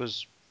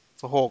sequence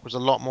for Hawk was a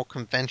lot more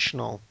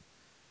conventional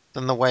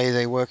than the way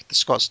they worked the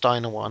Scott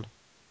Steiner one.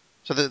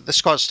 So the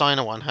Scott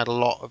Steiner one had a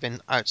lot of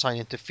outside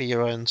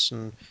interference,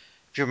 and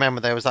if you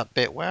remember, there was that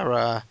bit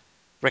where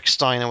Rick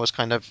Steiner was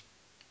kind of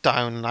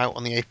down and out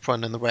on the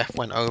apron, and the ref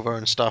went over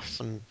and stuff.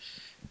 And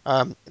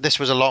this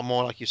was a lot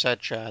more, like you said,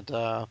 Chad,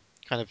 kind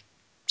of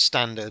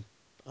standard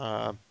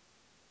uh,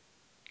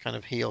 kind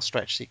of heel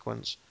stretch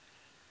sequence.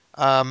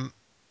 Um,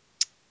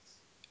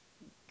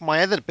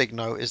 my other big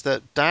note is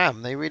that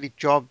damn, they really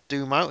jobbed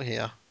Doom out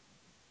here.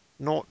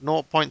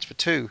 Naught points for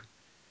two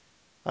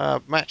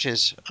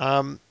matches.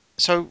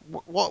 So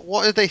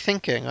what are they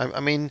thinking? I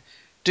mean,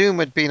 Doom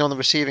had been on the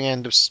receiving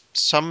end of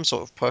some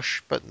sort of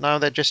push, but now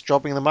they're just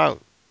jobbing them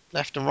out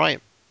left and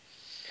right.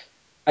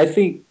 I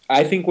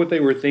think what they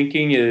were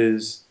thinking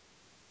is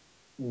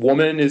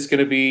Woman is going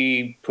to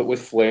be put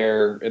with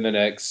Flair in the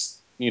next,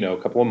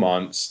 couple of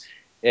months,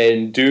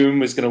 and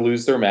Doom is going to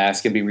lose their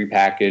mask and be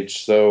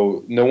repackaged.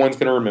 So no one's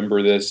going to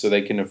remember this, so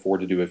they can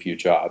afford to do a few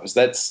jobs.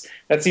 That's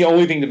the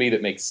only thing to me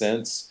that makes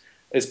sense,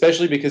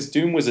 especially because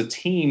Doom was a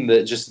team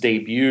that just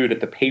debuted at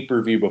the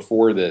pay-per-view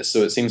before this, so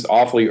it seems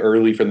awfully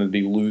early for them to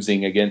be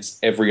losing against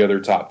every other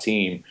top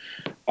team.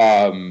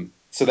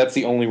 So that's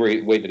the only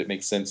way that it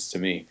makes sense to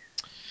me.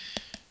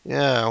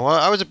 Yeah, well,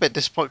 I was a bit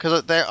disappointed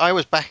because I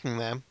was backing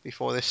them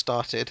before this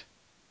started,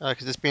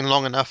 because it's been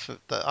long enough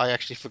that I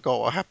actually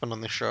forgot what happened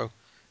on this show.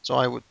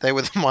 So they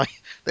were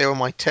they were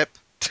my tip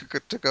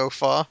to go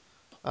far.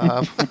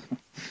 Um,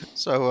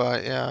 so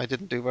yeah, I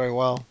didn't do very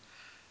well.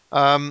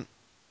 Um,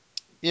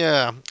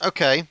 yeah,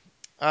 okay.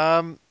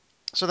 Um,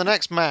 so the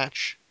next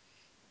match,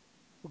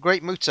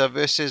 Great Muta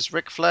versus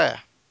Ric Flair.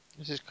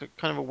 This is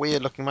kind of a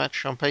weird looking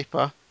match on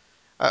paper.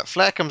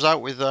 Flair comes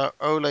out with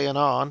Ole and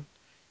Arn.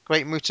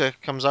 Great Muta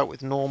comes out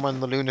with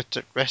Norman the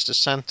Lunatic Rest as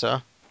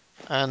Center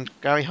and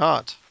Gary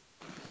Hart.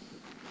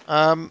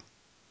 Um,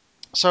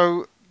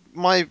 so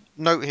my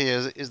note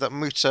here is that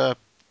Muta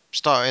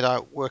started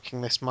out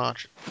working this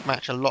match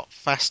a lot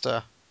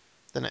faster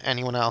than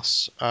anyone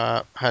else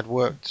had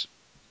worked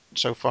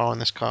so far on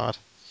this card.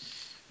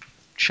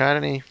 Chad,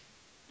 any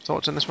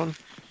thoughts on this one?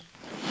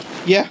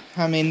 Yeah,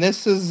 I mean,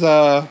 this is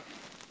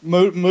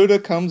Muda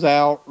comes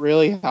out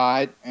really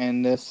hot,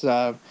 and this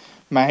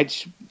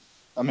match,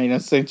 I mean,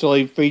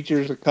 essentially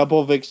features a couple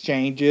of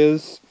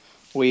exchanges.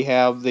 We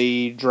have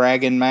the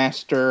Dragon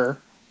Master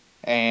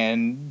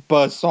and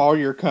Buzz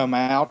Sawyer come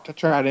out to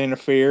try to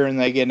interfere, and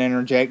they get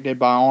interjected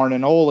by Arn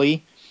and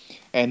Ole.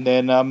 And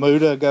then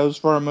Muda goes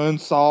for a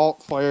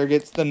moonsault. Flair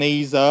gets the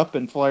knees up,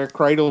 and Flair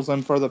cradles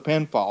him for the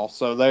pinfall.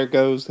 So there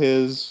goes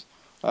his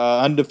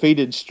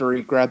undefeated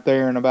streak right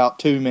there in about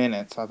 2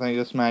 minutes. I think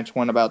this match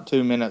went about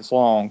 2 minutes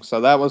long.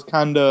 So that was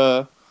kind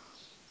of,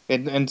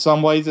 in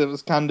some ways, it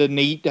was kind of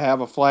neat to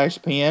have a flash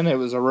pin. It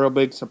was a real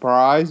big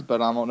surprise,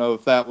 but I don't know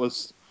if that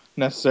was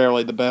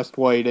necessarily the best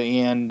way to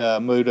end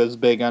Muda's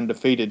big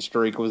undefeated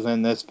streak was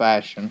in this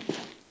fashion.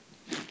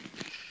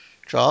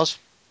 Charles?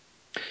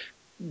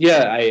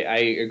 Yeah, I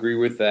agree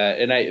with that,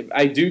 and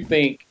I do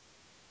think,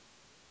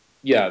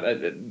 yeah,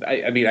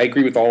 I mean, I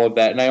agree with all of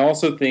that, and I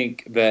also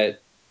think that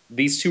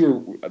these two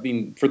are, I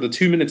mean, for the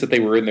 2 minutes that they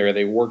were in there,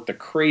 they worked a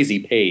crazy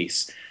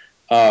pace.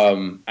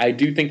 I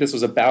do think this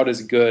was about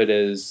as good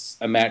as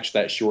a match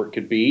that short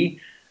could be.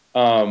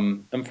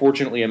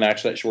 Unfortunately, a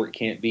match that short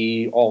can't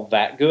be all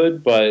that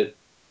good, but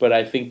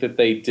I think that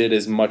they did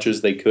as much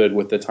as they could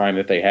with the time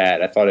that they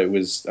had. I thought it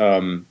was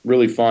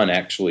really fun,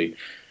 actually.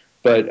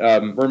 But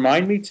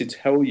remind me to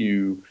tell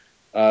you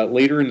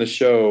later in the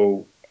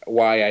show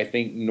why I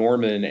think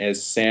Norman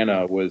as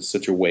Santa was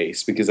such a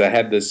waste, because I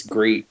had this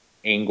great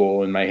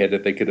angle in my head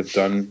that they could have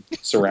done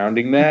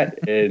surrounding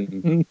that,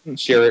 and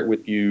share it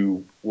with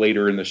you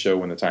later in the show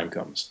when the time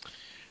comes.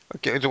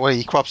 Okay, well,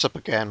 he crops up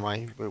again,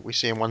 right? We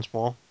see him once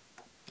more.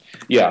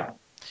 Yeah.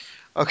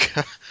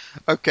 Okay,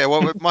 okay.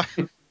 Well,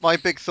 my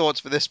big thoughts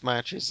for this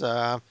match is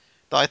that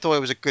I thought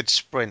it was a good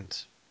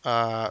sprint.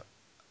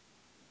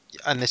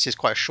 And this is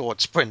quite a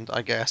short sprint,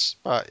 I guess,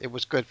 but it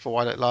was good for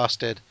while it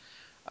lasted.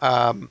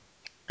 Um,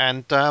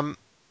 and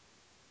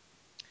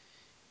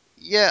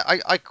yeah,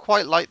 I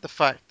quite like the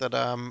fact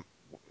that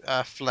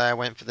Flair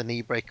went for the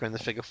knee breaker in the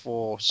figure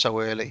four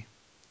so early.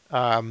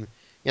 Um,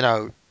 you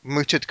know,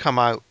 Muta had come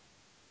out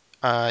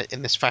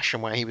in this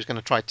fashion where he was going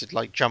to try to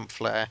like jump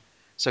Flair,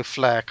 so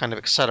Flair kind of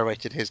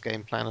accelerated his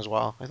game plan as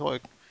well. I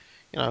thought,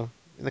 you know,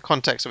 in the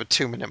context of a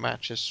 2 minute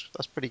match,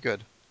 that's pretty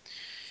good.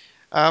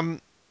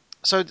 Um,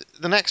 so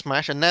the next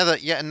match,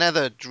 yet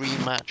another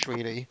dream match,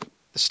 really.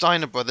 The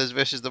Steiner brothers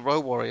versus the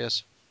Road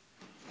Warriors.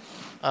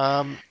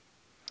 Um,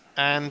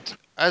 and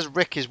as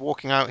Rick is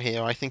walking out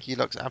here, I think he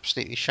looks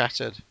absolutely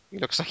shattered. He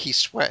looks like he's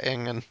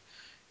sweating and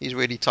he's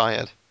really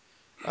tired.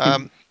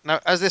 Now,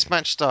 as this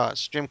match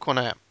starts, Jim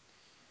Cornette,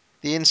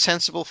 the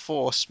insensible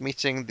force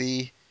meeting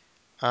the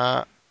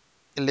uh,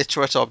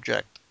 illiterate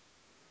object.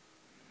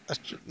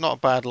 That's not a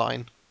bad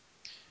line.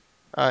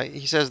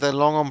 He says they're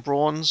long on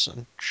brawns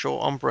and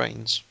short on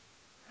brains.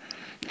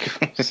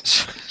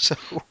 So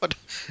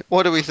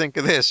what do we think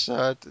of this,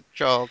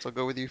 Charles? I'll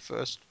go with you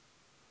first.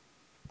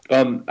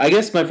 I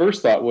guess my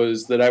first thought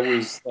was that I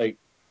was like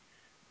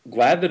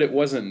glad that it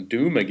wasn't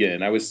Doom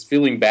again. I was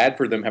feeling bad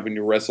for them having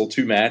to wrestle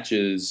two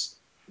matches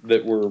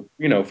that were,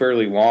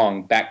 fairly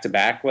long back to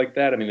back like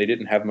that. I mean, they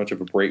didn't have much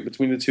of a break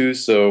between the two,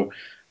 so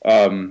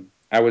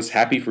I was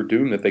happy for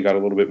Doom that they got a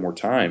little bit more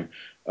time.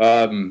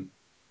 Um,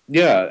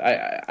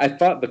 yeah, I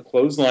thought the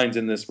clotheslines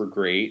in this were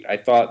great. I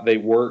thought they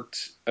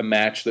worked a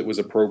match that was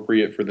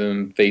appropriate for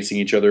them facing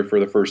each other for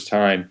the first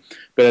time,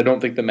 but I don't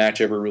think the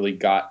match ever really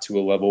got to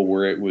a level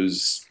where it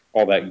was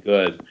all that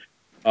good.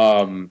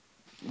 Um,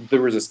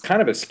 there was this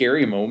kind of a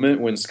scary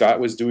moment when Scott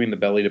was doing the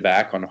belly to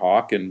back on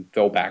Hawk and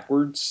fell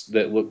backwards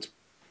that looked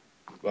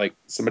like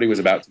somebody was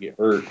about to get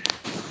hurt.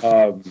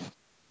 Um,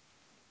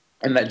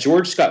 and that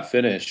George Scott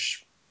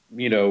finish,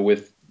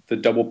 with the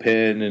double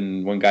pin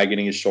and one guy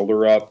getting his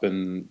shoulder up,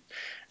 and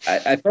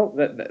I felt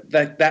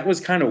that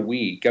was kind of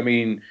weak. I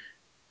mean,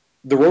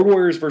 the Road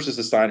Warriors versus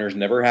the Steiners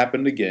never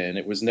happened again.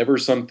 It was never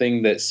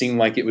something that seemed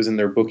like it was in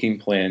their booking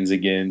plans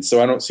again.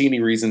 So I don't see any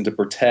reason to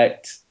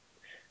protect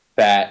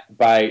that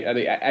by. I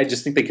mean, I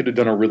just think they could have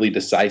done a really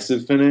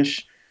decisive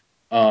finish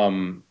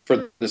for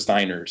the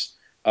Steiners.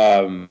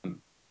 Um,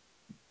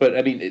 but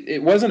I mean,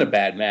 it wasn't a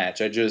bad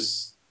match. I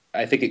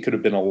think it could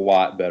have been a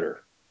lot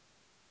better.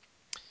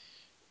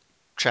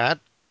 Chad?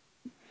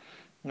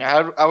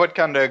 Yeah, I would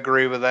kind of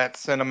agree with that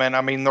sentiment.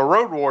 I mean, the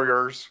Road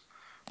Warriors,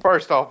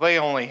 first off, they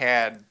only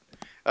had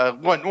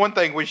one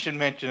thing we should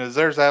mention is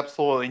there's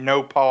absolutely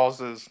no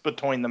pauses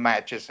between the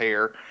matches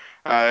here.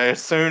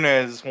 As soon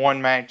as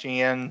one match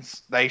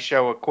ends, they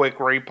show a quick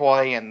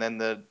replay, and then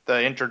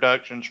the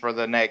introductions for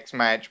the next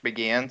match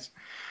begins.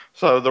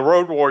 So the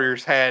Road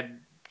Warriors had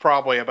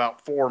probably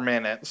about 4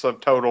 minutes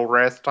of total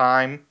rest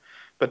time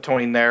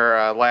between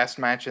their last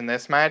match and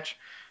this match.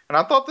 And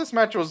I thought this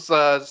match was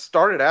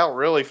started out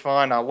really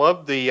fun. I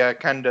loved the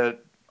kind of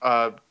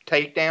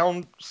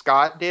takedown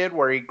Scott did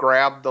where he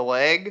grabbed the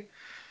leg.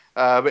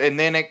 And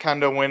then it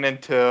kind of went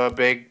into a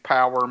big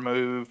power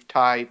move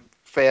type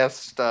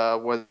fest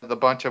with a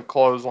bunch of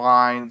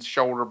clotheslines,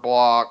 shoulder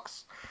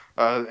blocks,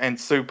 and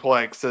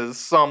suplexes.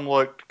 Some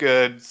looked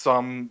good,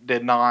 some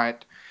did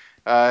not.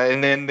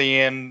 And then the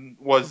end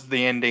was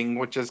the ending,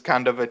 which is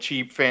kind of a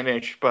cheap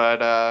finish,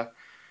 but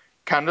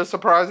kind of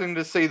surprising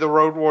to see the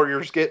Road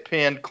Warriors get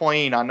pinned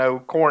clean. I know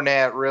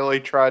Cornette really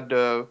tried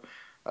to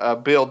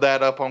build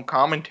that up on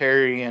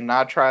commentary, and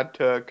I tried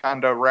to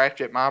kind of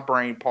ratchet my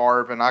brain,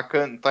 Parv, and I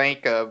couldn't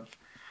think of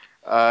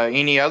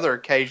any other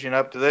occasion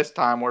up to this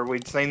time where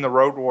we'd seen the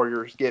Road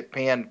Warriors get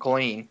pinned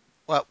clean.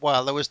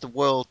 Well, there was the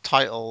world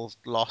title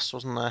loss,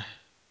 wasn't there,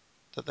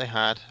 that they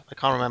had? I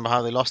can't remember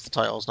how they lost the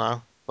titles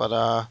now,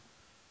 but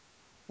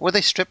were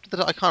they stripped of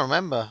the? I can't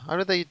remember. How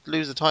did they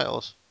lose the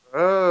titles?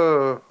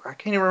 Oh, I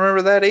can't even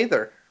remember that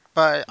either.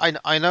 But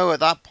I know at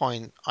that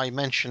point I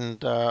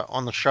mentioned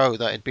on the show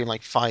that it'd been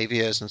like 5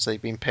 years since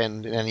they'd been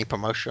pinned in any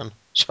promotion.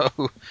 So,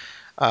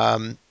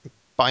 but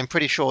I'm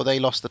pretty sure they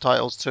lost the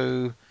titles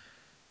to.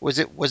 Was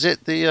it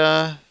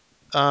the?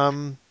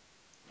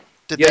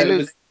 Did they Yeah,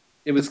 lose?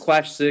 it was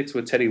Clash 6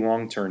 with Teddy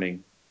Long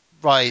turning.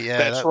 Right. Yeah.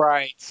 That's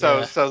right. So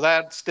Yeah. so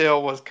that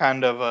still was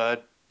kind of a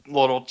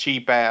little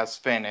cheap ass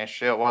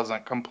finish. It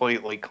wasn't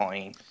completely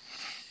clean.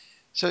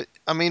 So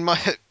I mean,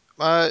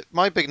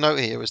 my big note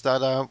here is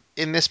that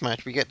in this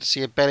match we get to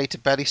see a belly to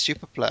belly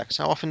superplex.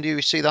 How often do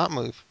you see that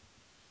move?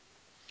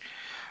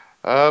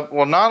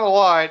 Well, not a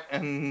lot,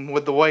 and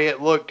with the way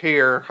it looked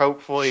here,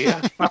 hopefully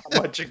not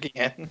much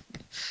again.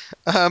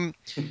 Um,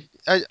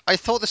 I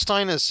thought the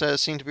Steiners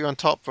seemed to be on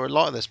top for a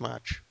lot of this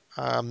match,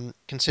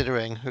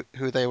 considering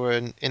who they were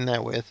in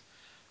there with.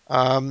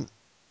 Um,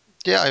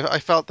 yeah, I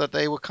felt that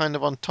they were kind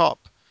of on top.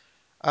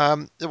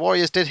 The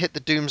Warriors did hit the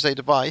Doomsday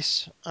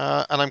device,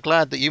 and I'm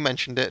glad that you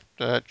mentioned it,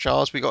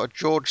 Charles. We got a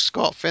George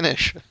Scott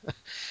finish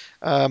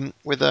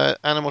with an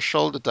animal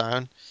shoulder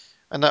down.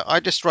 And I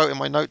just wrote in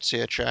my notes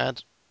here,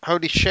 Chad,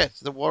 holy shit,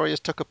 the Warriors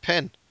took a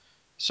pin.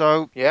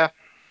 So Yeah,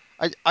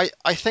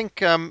 I think,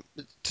 to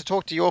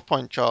talk to your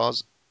point,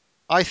 Charles,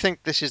 I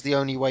think this is the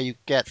only way you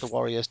get the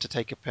Warriors to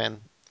take a pin.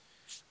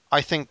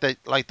 I think that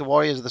like the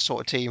Warriors are the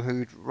sort of team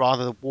who'd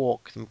rather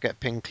walk than get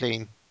pinned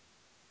clean.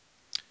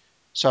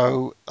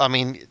 So I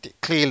mean,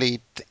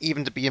 clearly,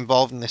 even to be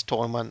involved in this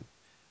tournament,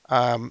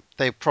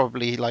 they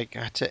probably like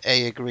had to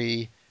A,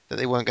 agree that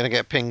they weren't going to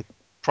get pinned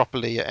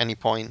properly at any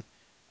point,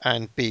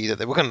 and B, that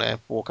they were going to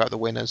walk out the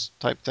winners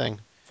type thing.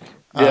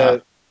 Yeah,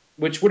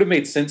 which would have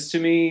made sense to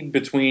me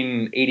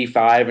between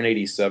 85 and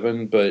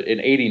 87, but in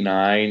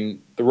 89,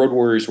 the Road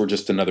Warriors were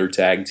just another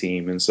tag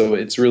team, and so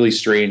it's really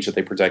strange that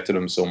they protected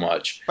them so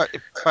much. But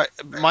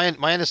my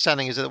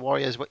understanding is that the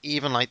Warriors were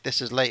even like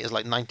this as late as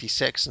like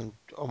 '96 and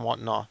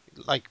whatnot.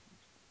 Like,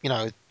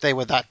 they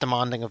were that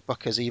demanding of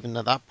bookers even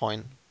at that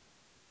point,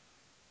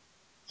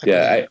 I believe.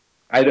 Yeah,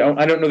 I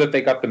don't know that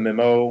they got the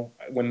memo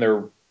when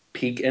their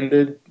peak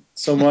ended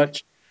so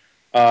much.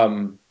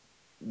 Um,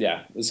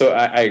 yeah, so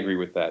I agree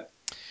with that.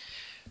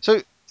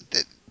 So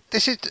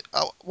this is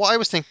what I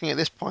was thinking at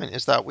this point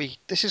is that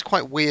this is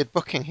quite weird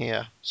booking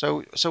here.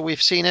 So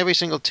we've seen every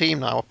single team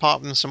now apart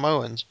from the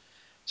Samoans.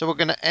 So we're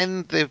going to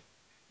end the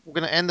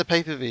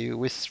pay-per-view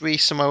with 3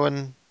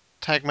 Samoan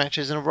tag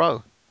matches in a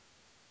row.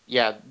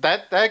 yeah,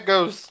 that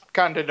goes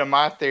kind of to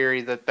my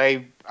theory that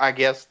they, I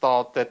guess,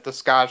 thought that the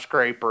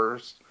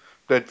skyscrapers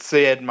that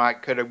Sid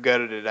might could have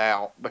gutted it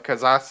out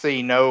because I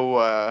see no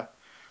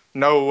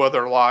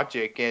other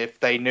logic if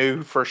they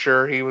knew for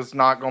sure he was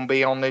not going to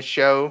be on this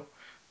show.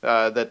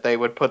 That they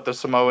would put the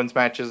Samoans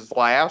matches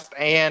last,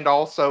 and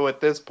also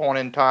at this point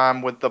in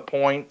time, with the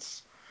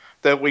points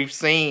that we've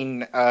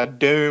seen,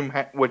 Doom,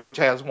 which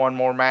has one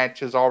more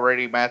match, is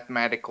already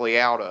mathematically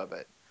out of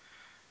it.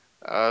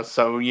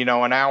 So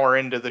an hour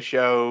into the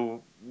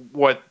show,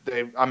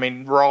 I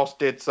mean, Ross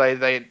did say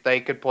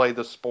they could play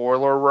the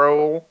spoiler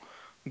role,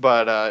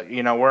 but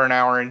we're an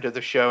hour into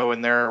the show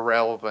and they're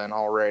irrelevant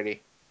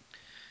already.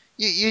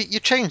 You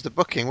change the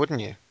booking,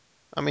 wouldn't you?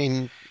 I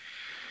mean,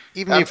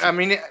 even I, if I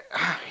mean,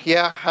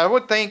 yeah, I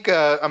would think.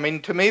 I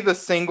mean, to me, the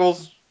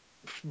singles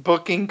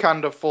booking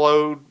kind of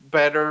flowed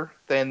better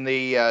than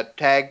the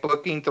tag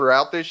booking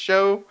throughout this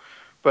show,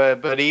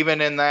 but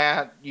even in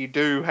that, you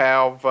do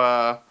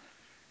have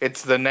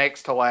it's the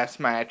next to last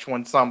match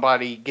when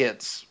somebody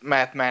gets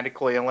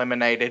mathematically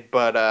eliminated.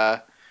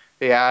 But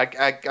yeah,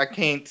 I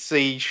can't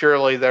see.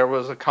 Surely there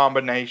was a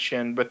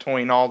combination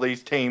between all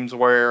these teams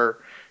where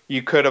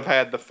you could have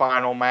had the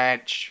final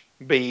match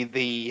be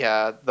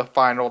the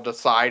final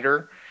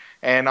decider.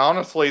 And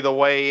honestly, the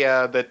way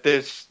that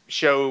this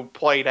show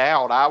played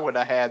out, I would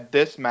have had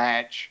this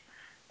match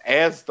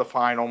as the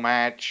final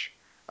match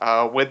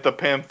with the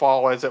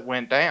pinfall as it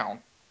went down.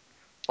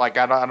 Like,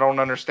 I don't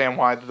understand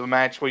why the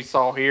match we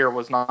saw here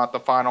was not the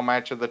final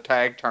match of the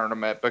tag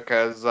tournament,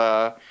 because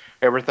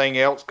everything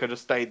else could have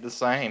stayed the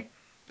same.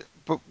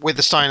 But with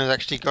the Steiners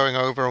actually going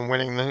over and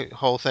winning the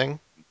whole thing.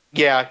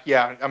 Yeah,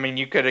 yeah. I mean,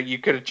 you could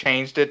have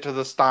changed it to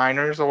the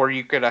Steiners, or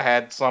you could have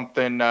had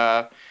something.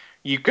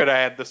 You could have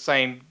had the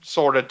same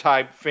sort of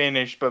type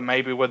finish, but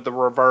maybe with the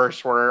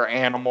reverse, where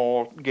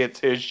Animal gets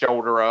his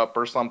shoulder up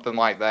or something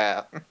like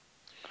that,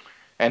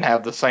 and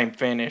have the same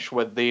finish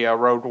with the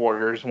Road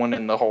Warriors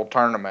winning the whole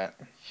tournament.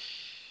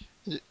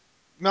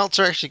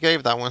 Meltzer actually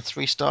gave that one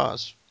 3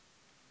 stars.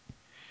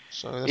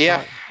 So that's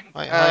Yeah,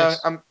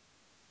 highest. I'm.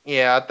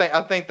 Yeah,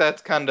 I think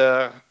that's kind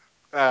of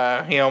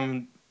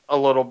him a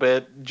little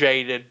bit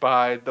jaded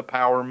by the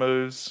power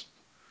moves.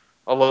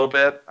 A little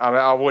bit. I mean,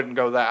 I wouldn't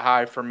go that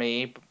high for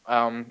me.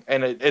 And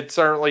it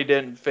certainly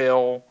didn't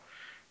feel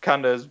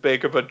kind of as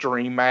big of a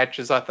dream match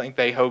as I think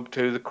they hoped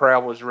to. The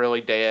crowd was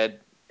really dead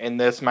in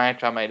this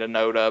match. I made a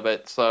note of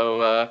it.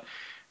 So,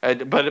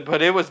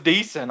 but it was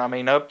decent. I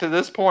mean, up to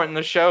this point in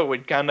the show,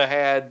 we'd kind of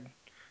had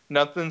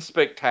nothing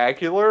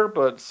spectacular,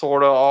 but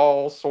sort of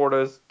all sort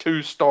of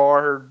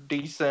 2-star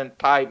decent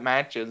type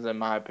matches, in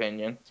my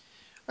opinion.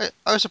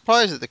 I was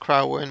surprised that the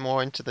crowd weren't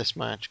more into this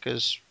match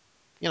because,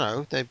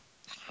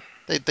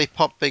 they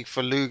popped big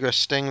for Luger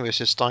Sting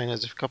versus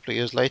Steiners a couple of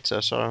years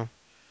later. So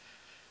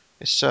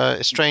it's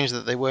strange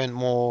that they weren't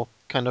more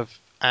kind of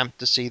amped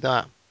to see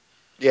that.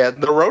 Yeah,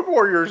 the Road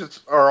Warriors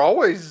are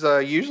always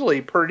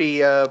usually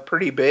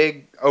pretty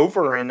big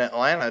over in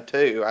Atlanta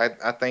too.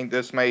 I think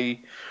this may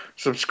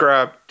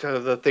subscribe to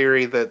the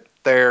theory that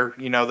their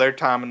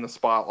time in the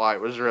spotlight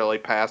was really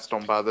past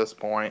them by this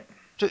point.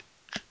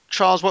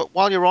 Charles,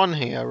 while you're on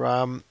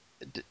here,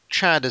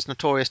 Chad has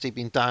notoriously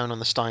been down on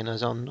the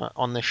Steiners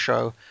on this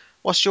show.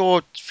 What's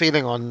your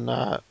feeling on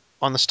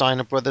the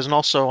Steiner brothers and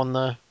also on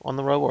the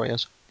Road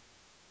Warriors?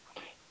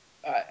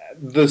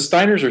 The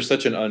Steiners are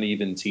such an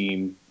uneven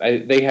team.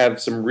 They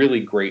have some really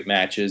great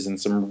matches and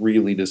some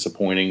really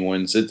disappointing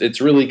ones. It's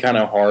really kind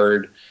of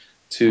hard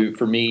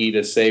for me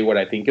to say what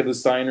I think of the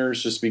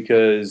Steiners just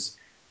because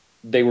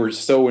they were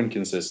so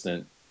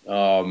inconsistent.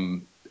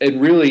 And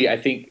really,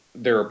 I think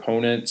their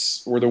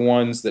opponents were the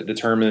ones that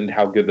determined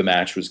how good the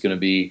match was going to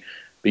be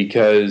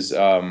because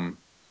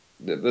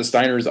the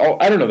Steiners,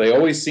 I don't know, they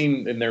always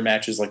seem in their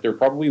matches like they're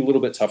probably a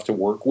little bit tough to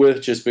work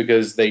with just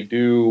because they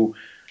do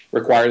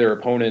require their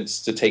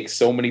opponents to take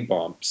so many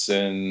bumps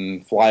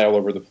and fly all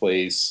over the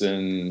place.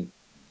 And,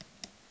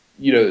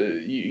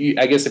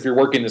 I guess if you're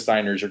working the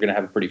Steiners, you're going to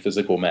have a pretty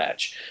physical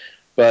match.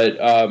 But,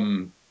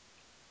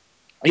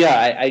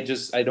 yeah, I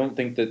don't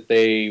think that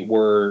they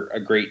were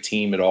a great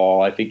team at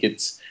all. I think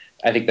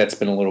that's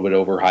been a little bit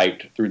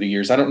overhyped through the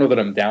years. I don't know that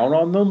I'm down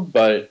on them,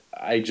 but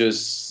I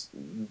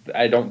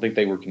don't think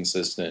they were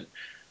consistent.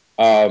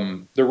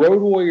 The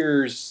Road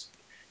Warriors,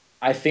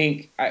 I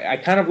think I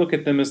kind of look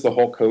at them as the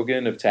Hulk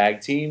Hogan of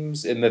tag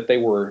teams in that they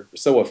were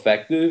so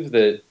effective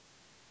that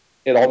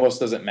it almost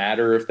doesn't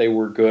matter if they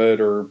were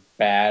good or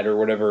bad or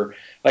whatever.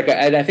 Like,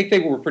 I think they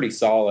were pretty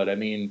solid. I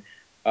mean,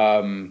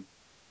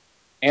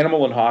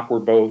 Animal and Hawk were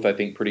both, I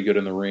think, pretty good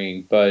in the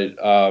ring,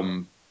 but I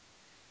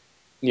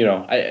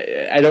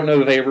don't know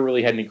that they ever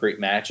really had any great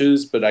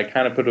matches, but I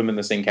kind of put them in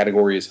the same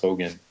category as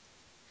Hogan.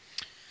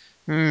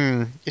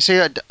 You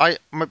see,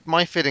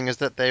 my feeling is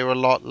that they were a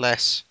lot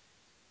less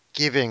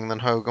giving than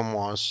Hogan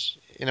was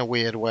in a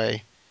weird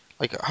way.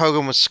 Like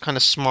Hogan was kind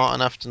of smart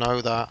enough to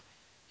know that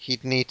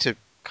he'd need to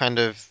kind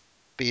of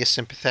be a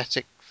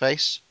sympathetic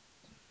face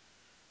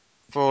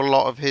for a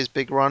lot of his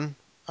big run.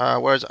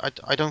 Whereas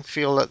I don't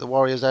feel that the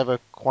Warriors ever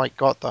quite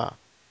got that.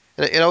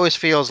 It always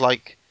feels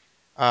like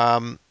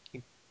um,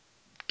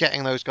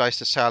 getting those guys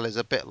to sell is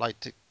a bit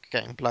like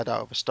getting blood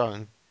out of a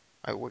stone.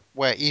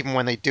 Where even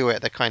when they do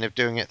it, they're kind of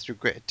doing it through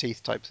gritted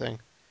teeth type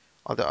thing.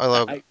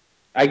 Although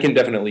I can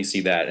definitely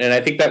see that, and I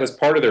think that was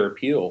part of their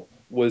appeal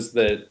was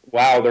that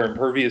wow, they're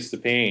impervious to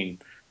pain.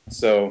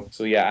 So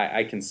yeah,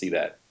 I can see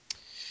that.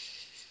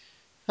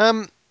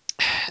 um,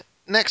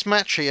 next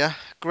match here,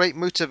 Great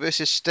Muta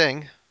versus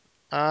Sting.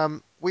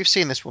 We've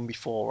seen this one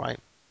before, right?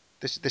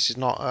 This is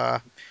not Yeah,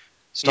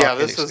 Starrcade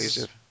this is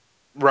exclusive.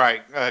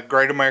 right.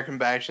 Great American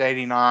Bash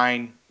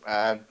 '89.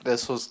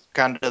 This was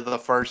kind of the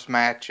first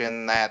match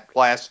in that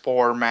last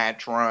 4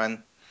 match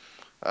run.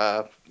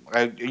 Uh,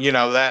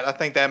 that I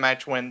think that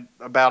match went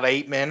about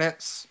 8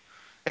 minutes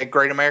at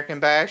Great American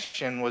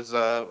Bash and was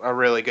a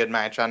really good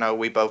match. I know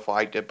we both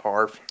liked it,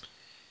 Parv.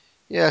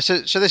 Yeah, so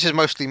this is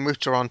mostly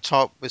Muta on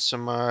top with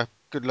some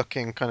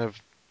good-looking kind of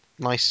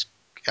nice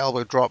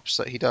elbow drops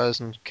that he does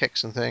and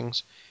kicks and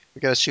things.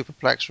 We get a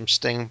superplex from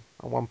Sting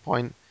at one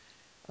point.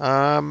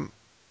 Um,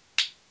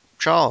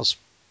 Charles.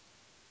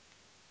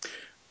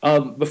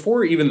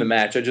 Before even the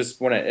match, I just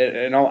want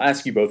to, and I'll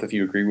ask you both if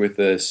you agree with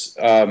this.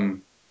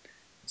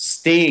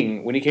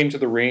 Sting, when he came to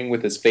the ring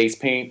with his face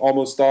paint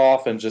almost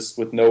off and just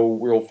with no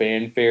real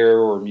fanfare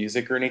or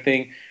music or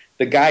anything,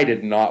 the guy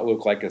did not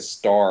look like a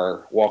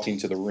star walking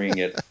to the ring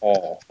at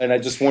all. And I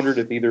just wondered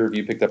if either of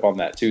you picked up on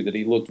that too, that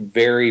he looked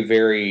very,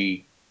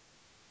 very.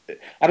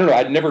 I don't know.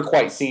 I'd never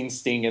quite seen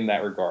Sting in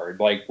that regard,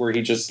 like where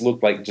he just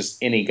looked like just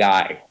any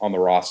guy on the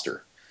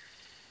roster.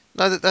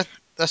 No,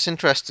 that's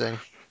interesting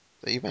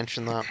that you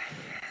mentioned that.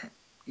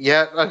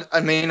 Yeah,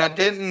 I mean, I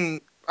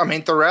didn't. I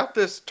mean, throughout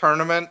this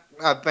tournament,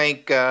 I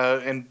think,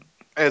 and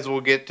as we'll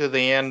get to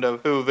the end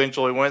of who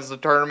eventually wins the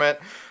tournament,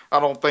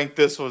 I don't think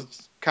this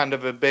was kind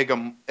of a big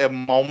a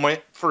moment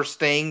for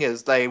Sting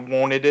as they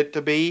wanted it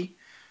to be,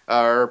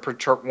 or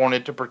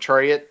wanted to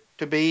portray it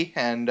to be,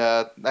 and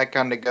that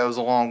kind of goes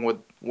along with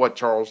what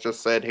Charles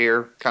just said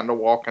here, kind of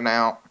walking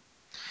out.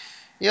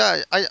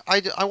 Yeah,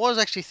 I was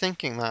actually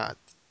thinking that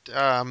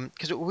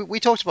because we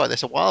talked about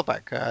this a while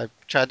back,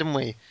 Chad, didn't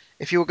we?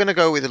 If you were going to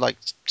go with like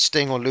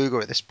Sting or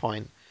Luger at this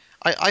point,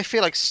 I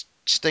feel like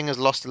Sting has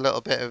lost a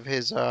little bit of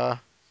his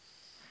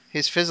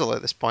fizzle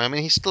at this point. I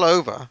mean, he's still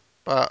over,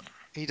 but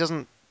he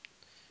doesn't.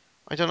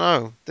 I don't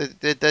know.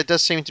 There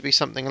does seem to be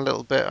something a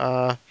little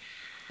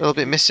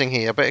bit missing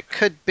here, but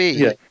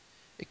Yeah.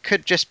 it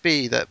could just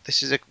be that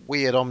this is a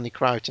weird Omni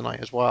crowd tonight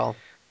as well.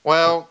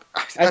 Well,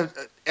 I,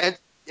 as,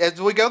 as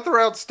we go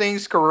throughout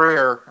Sting's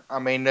career, I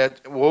mean,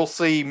 we'll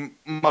see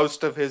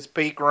most of his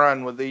peak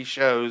run with these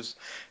shows.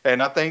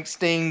 And I think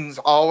Sting's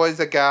always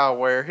a guy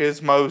where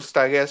his most,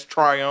 I guess,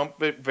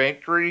 triumphant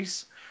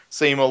victories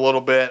seem a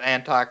little bit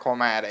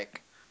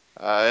anticlimactic.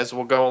 As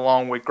we'll go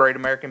along with Great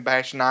American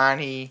Bash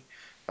 90,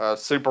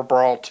 Super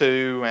Brawl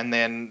 2, and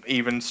then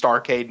even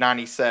Starrcade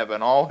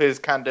 97. All his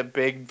kind of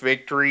big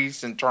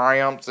victories and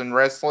triumphs in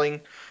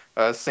wrestling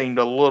seemed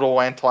a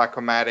little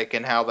anticlimactic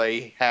in how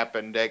they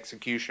happened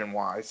execution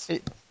wise.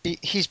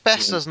 He's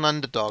best as an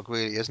underdog,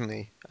 really, isn't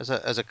he?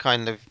 As a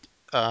kind of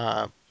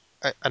uh,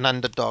 an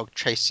underdog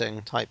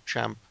chasing type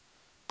champ,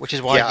 which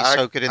is why Yeah, he's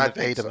so good in I the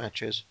think Vader so.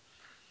 matches.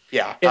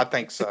 Yeah, I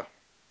think so.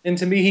 and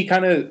to me,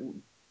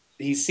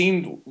 he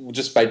seemed,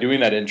 just by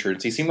doing that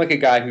entrance, he seemed like a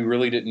guy who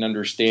really didn't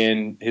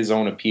understand his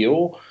own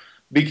appeal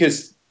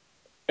because,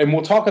 and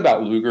we'll talk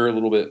about Luger a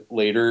little bit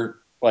later,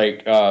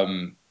 like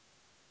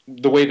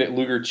the way that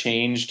Luger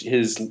changed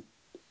his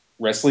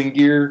wrestling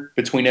gear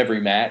between every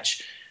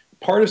match.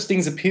 Part of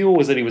Sting's appeal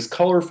was that he was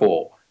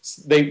colorful.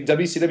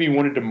 WCW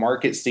wanted to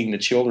market Sting to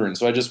children,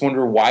 so I just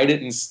wonder, why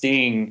didn't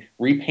Sting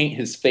repaint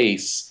his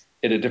face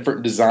in a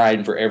different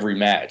design for every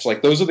match?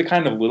 Like, those are the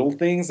kind of little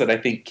things that I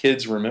think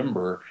kids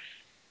remember,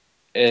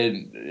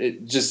 and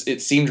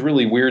it seemed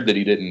really weird that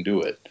he didn't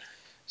do it.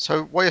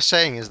 So what you're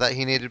saying is that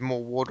he needed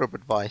more wardrobe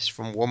advice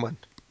from Woman.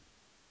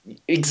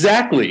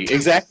 Exactly,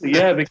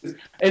 yeah. Because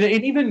and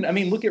even, I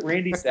mean, look at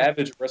Randy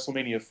Savage at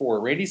WrestleMania 4.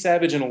 Randy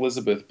Savage and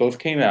Elizabeth both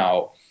came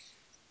out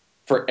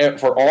for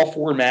all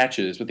four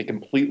matches with a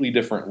completely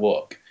different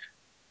look,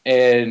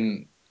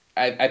 and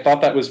I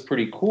thought that was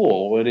pretty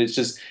cool. And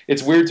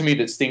it's weird to me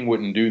that Sting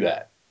wouldn't do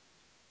that.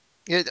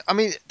 Yeah, I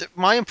mean,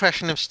 my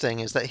impression of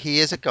Sting is that he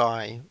is a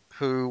guy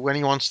who, when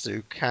he wants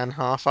to, can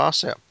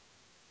half-ass it.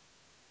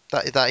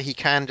 That he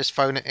can just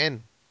phone it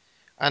in,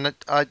 and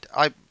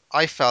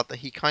I felt that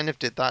he kind of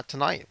did that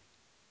tonight.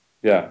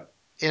 Yeah,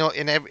 In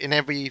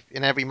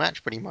every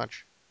match pretty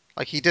much.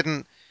 Like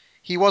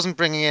he wasn't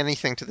bringing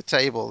anything to the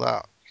table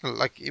that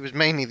like it was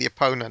mainly the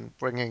opponent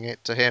bringing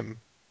it to him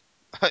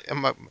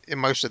in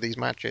most of these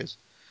matches.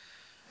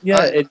 yeah.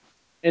 I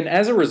And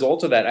as a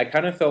result of that, I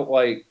kind of felt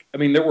like, I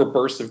mean, there were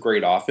bursts of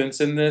great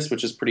offense in this,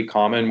 which is pretty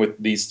common with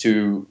these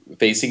two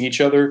facing each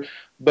other.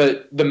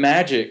 But the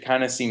magic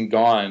kind of seemed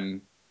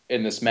gone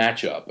in this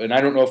matchup. And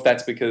I don't know if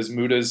that's because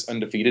Muda's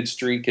undefeated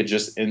streak had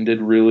just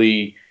ended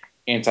really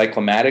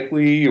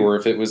anticlimactically, or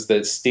if it was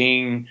that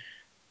Sting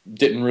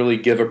didn't really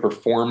give a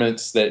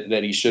performance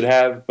that he should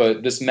have.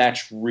 But this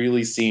match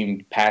really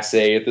seemed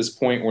passe at this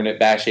point. When at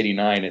Bash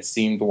 89, it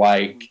seemed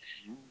like,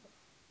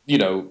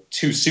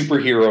 two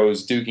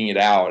superheroes duking it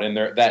out, and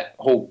that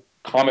whole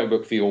comic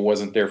book feel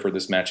wasn't there for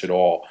this match at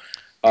all.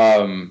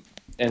 And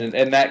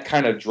that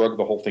kind of drug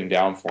the whole thing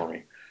down for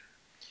me.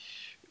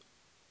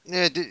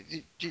 Yeah, do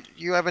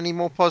you have any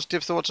more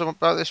positive thoughts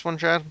about this one,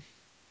 Chad?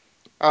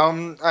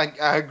 I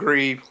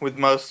agree with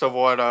most of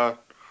what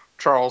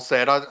Charles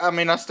said. I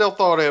mean, I still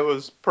thought it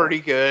was pretty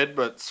good,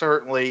 but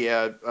certainly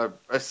a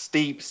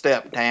steep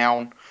step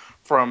down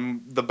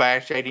from the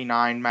Bash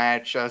 89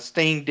 match.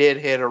 Sting did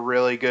hit a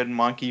really good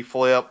monkey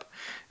flip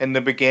in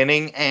the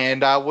beginning,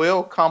 and I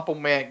will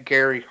compliment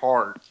Gary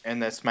Hart in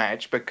this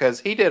match because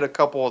he did a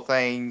couple of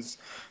things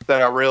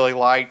that I really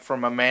liked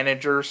from a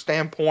manager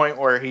standpoint,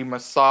 where he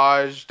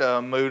massaged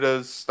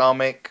Muda's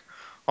stomach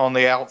on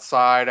the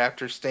outside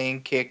after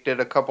Sting kicked it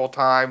a couple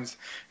times.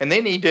 And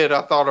then he did,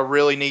 I thought, a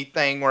really neat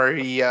thing where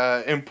he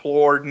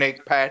implored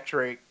Nick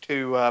Patrick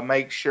to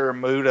make sure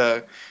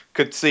Muda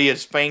could see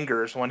his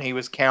fingers when he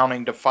was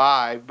counting to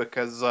 5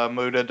 because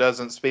Muda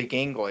doesn't speak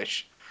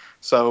English.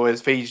 So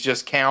if he's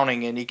just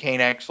counting and he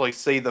can't actually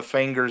see the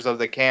fingers of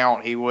the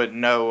count, he wouldn't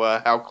know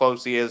how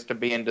close he is to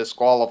being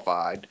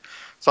disqualified.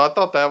 So I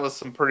thought that was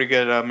some pretty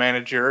good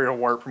managerial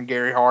work from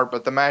Gary Hart,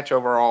 but the match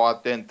overall I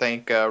didn't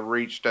think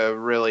reached a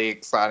really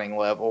exciting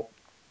level.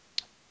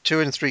 2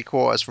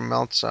 3/4 from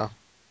Meltzer.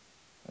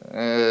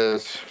 Uh,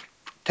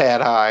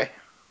 Tad high.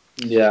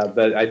 Yeah,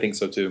 I think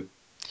so too.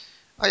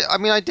 I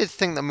mean, I did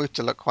think that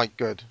Muta looked quite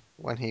good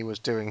when he was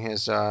doing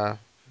his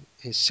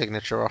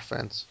signature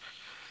offense.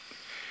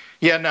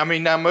 Yeah, I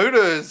mean, now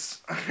Muda is,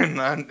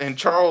 and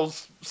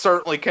Charles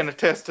certainly can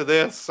attest to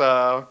this.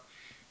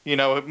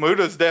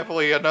 Muda's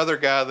definitely another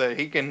guy that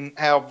he can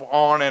have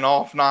on and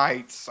off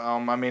nights.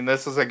 I mean,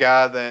 this is a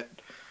guy that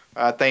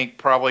I think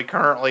probably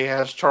currently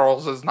has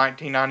Charles's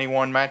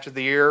 1991 match of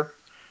the year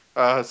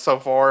so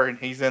far, and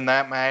he's in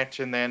that match.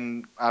 And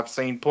then I've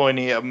seen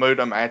plenty of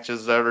Muda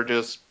matches that are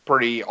just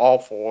pretty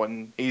awful,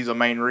 and he's a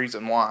main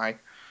reason why.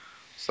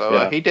 So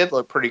Yeah, he did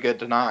look pretty good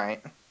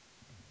tonight.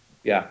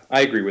 yeah,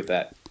 I agree with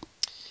that.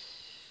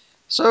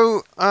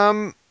 So,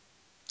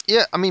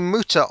 yeah, I mean,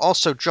 Muta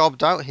also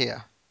jobbed out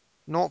here.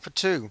 0 for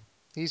 2.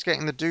 He's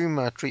getting the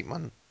Doom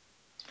treatment.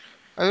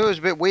 I thought it was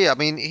a bit weird. I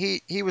mean,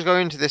 he was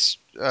going into this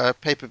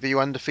pay-per-view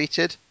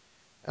undefeated,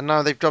 and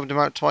now they've jobbed him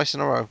out twice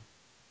in a row.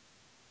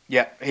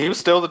 Yeah, he was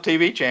still the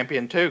TV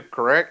champion too,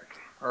 correct?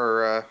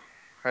 Or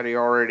had he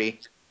already?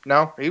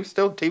 No, he was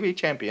still the TV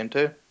champion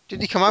too.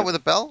 Did he come out with a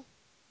belt?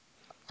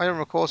 I don't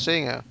recall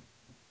seeing it.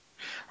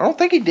 I don't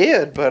think he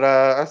did, but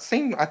I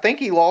think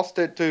he lost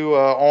it to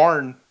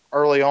Arn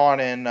early on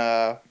in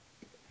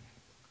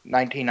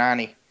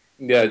 1990.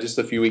 Yeah, just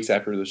a few weeks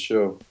after the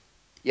show.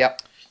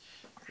 Yep.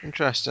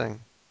 Interesting.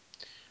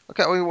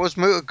 Okay, well, was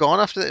Muta gone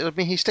after that? I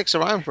mean, he sticks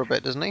around for a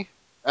bit, doesn't he?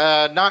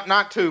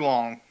 Not too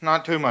long,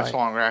 not too much Right.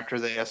 longer after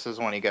this is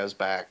when he goes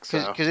back.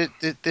 So Because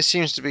this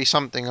seems to be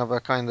something of a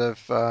kind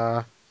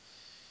of,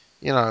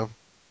 you know,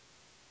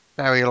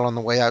 burial on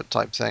the way out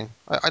type thing.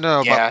 I don't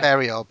know about yeah,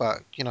 burial,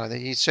 but,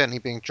 he's certainly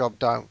being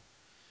jobbed out.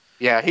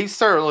 yeah, he's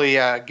certainly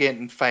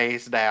getting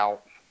phased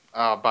out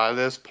by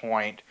this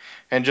point.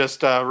 And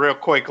just real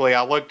quickly,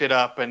 I looked it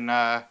up, and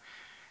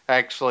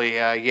actually,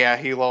 yeah,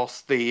 he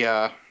lost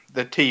the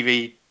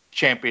TV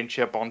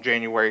championship on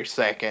January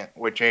 2nd,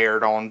 which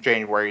aired on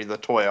January the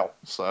 12th.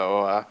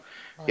 So, Right.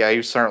 yeah, he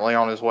was certainly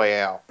on his way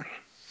out.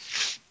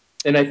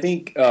 And I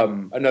think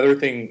another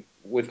thing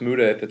with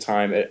Muda at the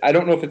time, I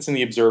don't know if it's in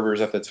the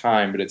Observers at the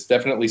time, but it's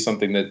definitely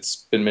something that's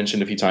been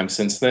mentioned a few times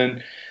since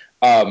then.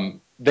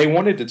 They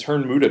wanted to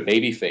turn Muda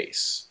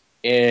babyface,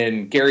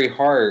 and Gary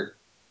Hart,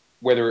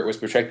 whether it was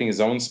protecting his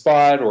own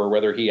spot or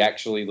whether he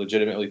actually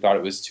legitimately thought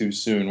it was too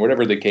soon,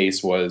 whatever the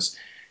case was,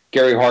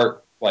 Gary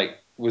Hart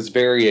was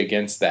very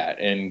against that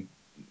and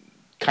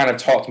kind of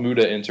talked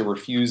Muda into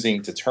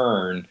refusing to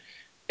turn.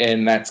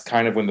 And that's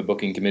kind of when the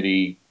booking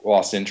committee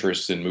lost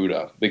interest in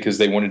Muda because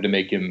they wanted to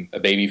make him a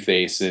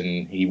babyface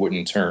and he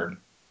wouldn't turn.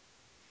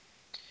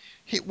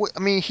 I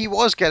mean, he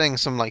was getting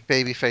some like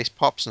babyface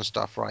pops and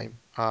stuff, right?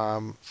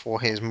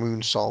 For his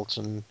moonsault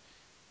and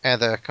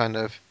other kind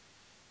of,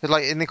 'cause,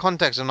 like in the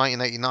context of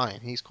 1989,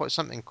 he's quite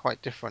something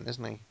quite different,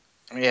 isn't he?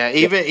 Yeah,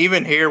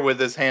 even here with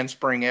his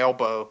handspring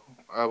elbow,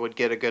 I would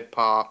get a good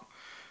pop.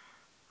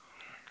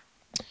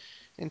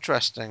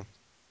 Interesting.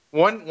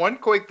 One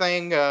quick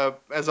thing,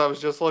 as I was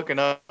just looking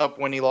up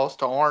when he lost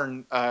to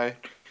Arn,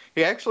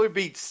 he actually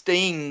beat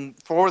Sting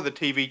for the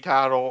TV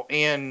title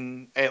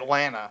in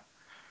Atlanta.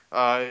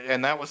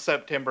 And that was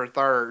September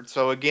 3rd.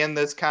 So again,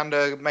 this kind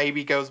of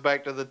maybe goes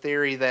back to the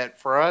theory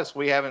that for us,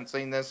 we haven't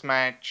seen this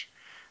match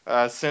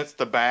since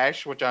the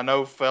Bash, which I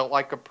know felt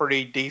like a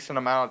pretty decent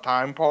amount of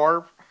time,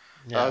 Parv,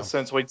 Yeah.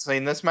 since we'd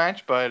seen this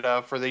match.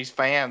 But for these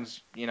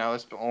fans,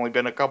 it's only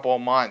been a couple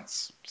of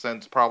months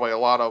since probably a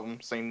lot of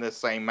them seen this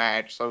same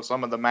match. So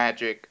some of the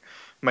magic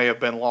may have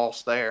been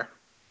lost there.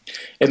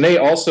 And they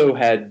also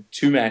had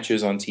two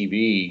matches on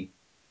TV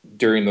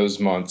during those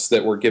months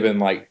that were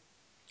given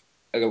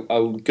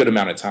a good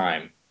amount of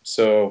time.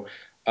 So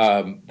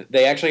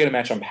they actually had a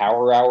match on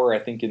Power Hour, I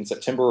think in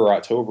September or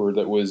October,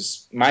 that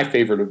was my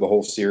favorite of the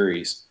whole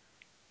series.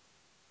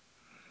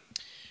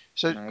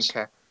 So,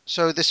 Okay.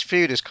 so this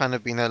feud has kind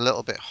of been a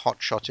little bit hot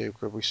shotty,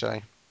 could we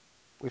say?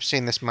 We've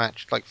seen this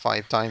match like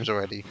 5 times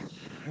already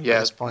at Yeah,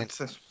 this point.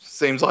 it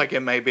seems like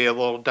it may be a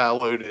little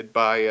diluted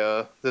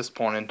by this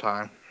point in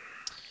time.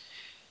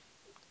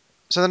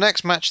 So the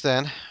next match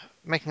then,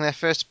 making their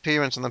first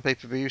appearance on the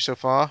pay-per-view so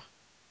far,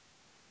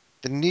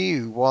 the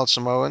new Wild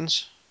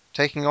Samoans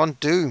taking on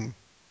Doom.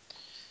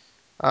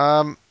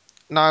 Um,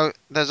 Now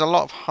there's a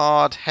lot of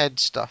hard head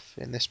stuff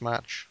in this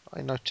match.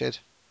 I noted,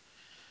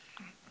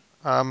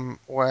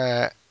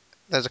 where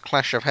there's a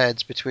clash of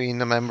heads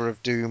between a member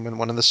of Doom and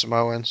one of the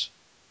Samoans.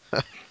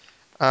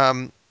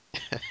 Um,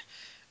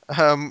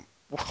 um,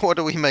 what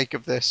do we make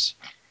of this?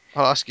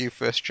 I'll ask you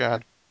first,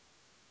 Chad.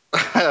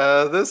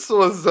 This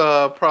was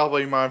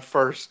probably my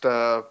first,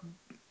 I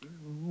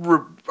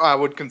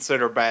would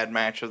consider bad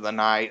match of the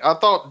night. I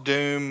thought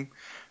Doom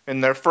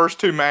in their first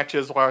two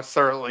matches, while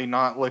certainly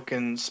not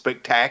looking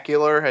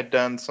spectacular, had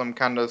done some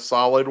kind of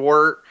solid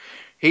work.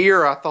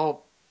 Here, I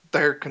thought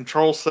their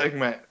control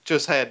segment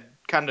just had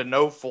kind of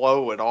no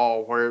flow at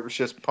all, where it was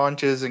just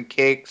punches and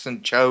kicks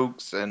and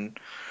chokes and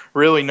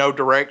really no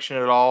direction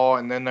at all.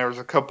 And then there was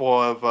a couple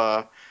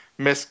of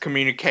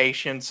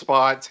miscommunication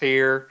spots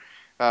here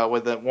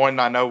with the one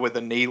I know with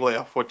the knee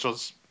lift, which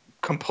was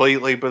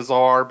completely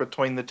bizarre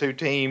between the two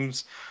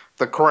teams.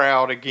 The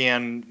crowd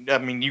again, I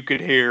mean, you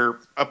could hear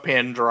a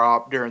pin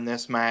drop during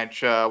this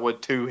match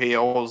with two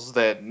heels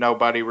that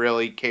nobody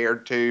really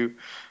cared to.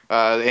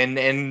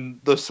 And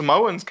the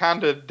Samoans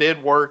kind of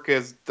did work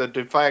as the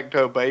de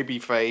facto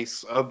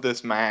babyface of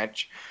this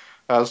match.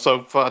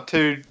 So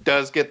Fatu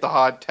does get the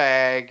hot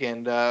tag,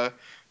 and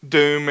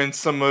Doom and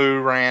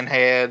Samu ran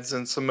heads,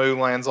 and Samu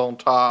lands on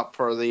top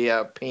for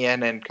the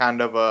pin and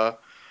kind of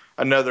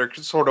another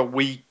sort of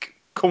weak,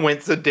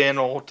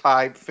 coincidental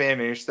type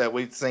finish that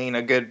we've seen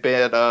a good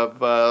bit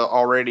of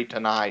already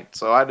tonight.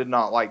 So I did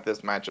not like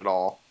this match at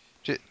all.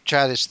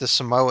 Chad, it's the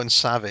Samoan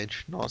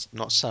Savage, not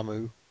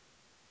Samu.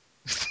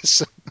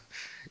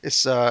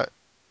 It's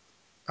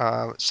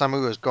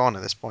Samu is gone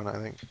at this point,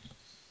 I think.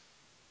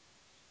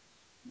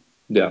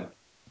 Yeah.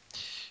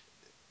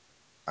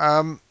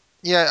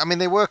 Yeah, I mean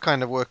they were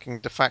kind of working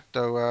de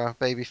facto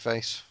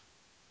babyface.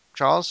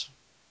 Charles?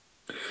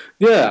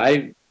 Yeah,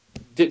 I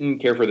didn't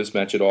care for this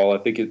match at all. I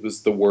think it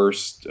was the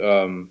worst.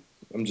 I'm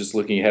just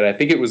looking ahead. I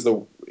think it was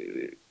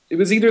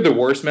either the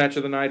worst match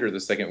of the night or the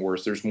second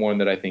worst. There's one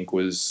that I think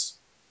was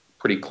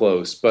pretty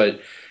close.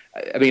 But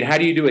I mean, how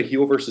do you do a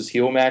heel versus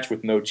heel match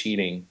with no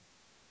cheating?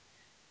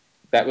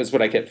 That was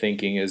what I kept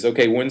thinking is,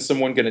 okay, when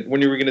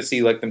are we gonna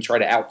see like them try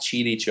to out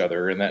cheat each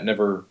other? And that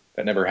never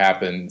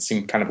happened. It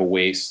seemed kind of a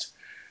waste.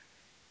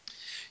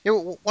 Yeah,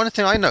 one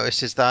thing I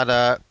noticed is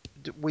that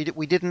we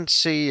didn't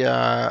see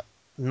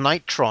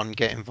Nitron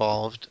get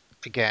involved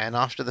again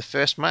after the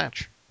first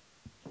match.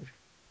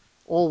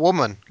 Or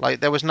woman, like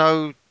there was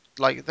no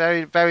like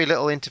very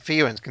little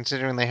interference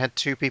considering they had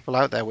two people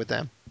out there with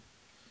them.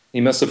 He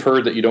must have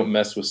heard that you don't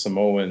mess with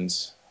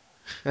Samoans.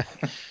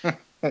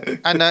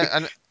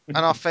 And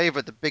our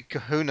favorite, the Big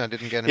Kahuna,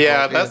 didn't get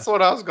Yeah, involved either. that's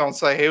what I was going to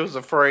say. He was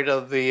afraid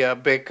of the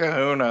big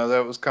kahuna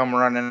that was coming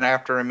running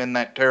after him in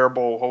that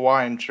terrible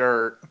Hawaiian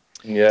shirt.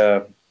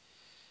 Yeah.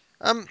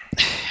 Um,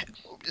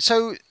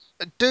 so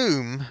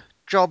Doom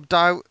jobbed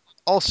out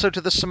also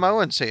to the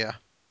Samoans here.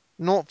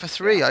 0 for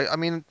 3. Yeah. I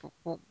mean,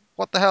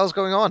 what the hell's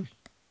going on?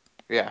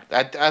 Yeah,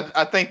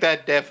 I think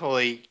that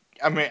definitely.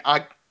 I mean,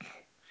 I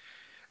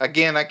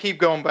keep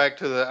going back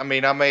to the. I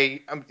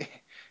mean,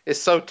 it's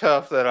so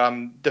tough that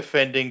I'm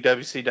defending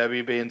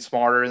WCW being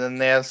smarter than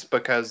this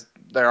because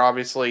they're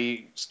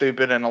obviously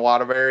stupid in a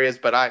lot of areas.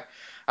 But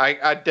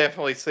I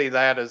definitely see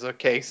that as a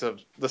case of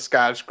the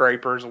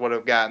skyscrapers would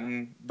have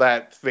gotten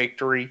that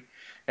victory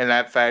in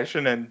that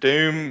fashion. And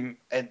Doom,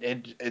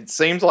 it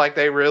seems like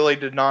they really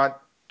did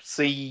not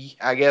see,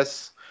 I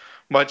guess,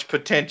 much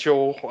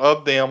potential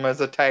of them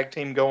as a tag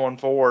team going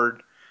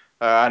forward.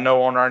 I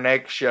know on our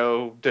next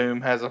show,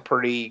 Doom has a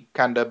pretty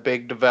kind of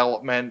big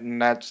development,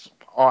 and that's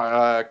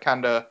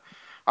kind of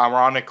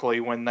ironically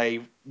when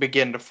they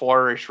begin to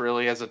flourish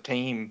really as a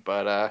team.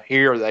 But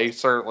here they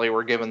certainly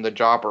were given the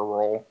jobber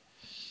role.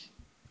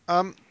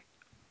 Um,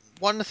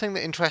 One thing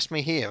that interests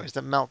me here is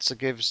that Meltzer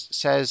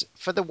says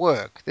for the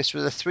work, this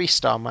was a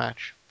 3-star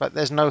match, but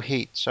there's no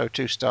heat, so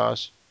 2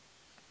 stars.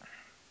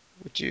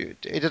 Would you?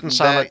 It doesn't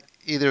sound That like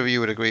either of you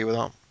would agree with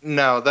that.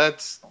 No,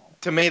 that's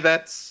to me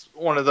that's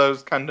one of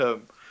those kind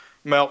of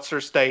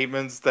Meltzer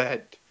statements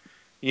that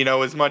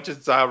as much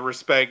as I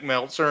respect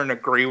Meltzer and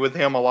agree with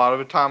him a lot of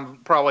the time,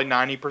 probably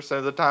 90%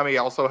 of the time, he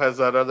also has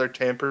that other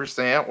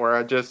 10% where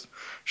I just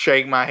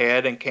shake my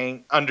head and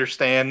can't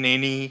understand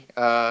any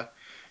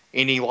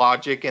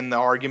logic in the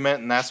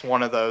argument, and that's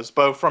one of those,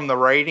 both from the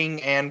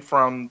rating and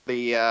from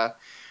the.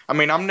 I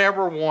mean, I'm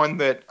never one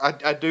that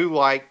I do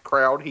like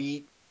crowd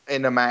heat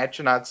in a match,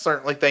 and I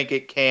certainly think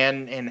it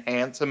can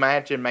enhance a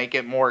match and make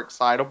it more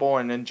excitable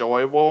and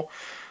enjoyable.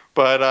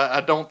 But I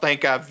don't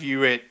think I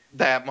view it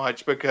that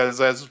much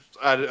because as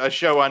a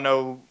show I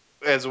know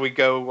as we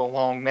go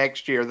along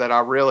next year that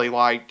I really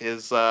liked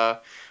is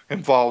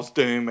involves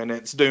Doom, and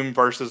it's Doom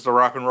versus the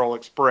Rock and Roll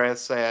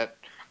Express at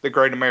the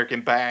Great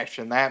American Bash,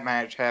 and that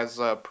match has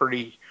a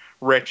pretty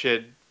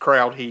wretched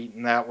crowd heat,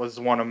 and that was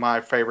one of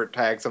my favorite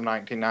tags of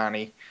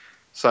 1990.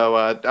 So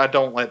I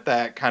don't let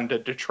that kind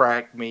of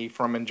detract me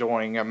from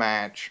enjoying a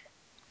match.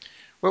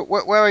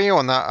 Where are you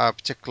on that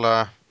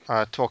particular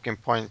talking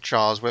point,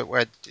 Charles?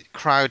 Where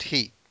crowd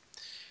heat?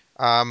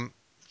 Um,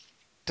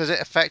 does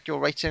it affect your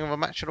rating of a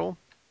match at all?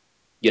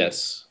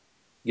 Yes.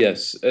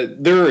 Yes.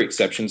 There are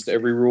exceptions to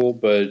every rule,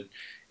 but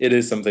it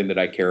is something that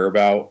I care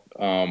about.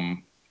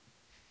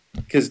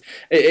 Because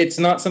it's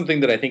not something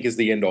that I think is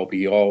the end all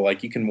be all.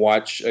 Like you can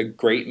watch a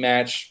great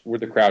match where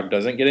the crowd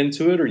doesn't get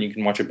into it, or you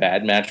can watch a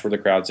bad match where the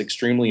crowd's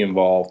extremely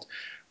involved.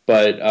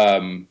 But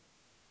I'm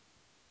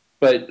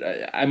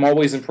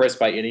always impressed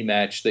by any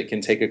match that can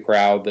take a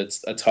crowd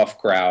that's a tough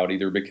crowd,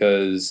 either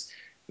because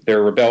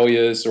they're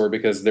rebellious or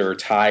because they're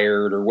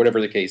tired or whatever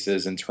the case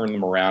is, and turn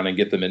them around and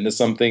get them into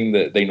something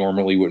that they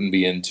normally wouldn't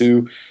be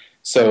into.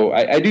 So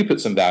I do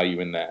put some value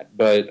in that.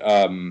 But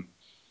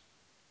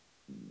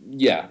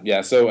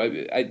yeah. So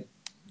I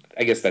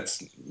guess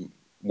that's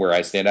where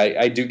I stand.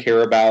 I do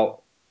care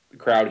about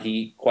crowd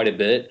heat quite a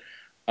bit.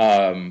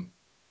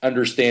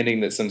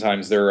 Understanding that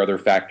sometimes there are other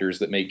factors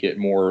that make it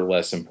more or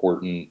less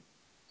important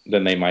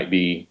than they might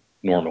be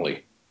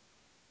normally.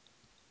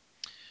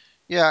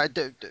 Yeah,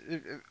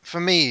 for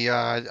me,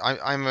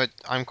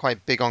 I'm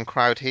quite big on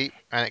crowd heat,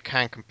 and it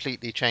can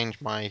completely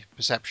change my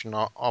perception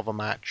of a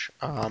match.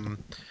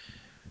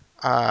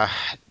 Uh,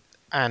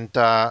 and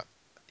Yeah,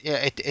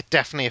 it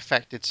definitely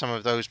affected some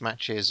of those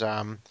matches.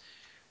 Uh,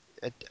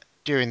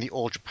 During the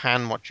All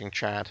Japan watching,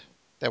 Chad,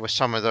 there were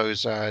some of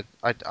those. I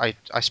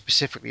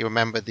specifically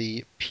remember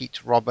the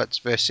Pete Roberts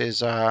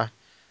versus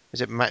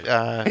is it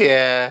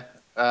Yeah,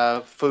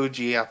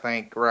 Fuji, I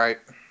think, right?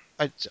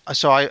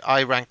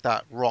 I ranked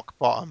that rock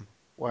bottom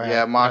where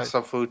Yeah,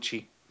 Masa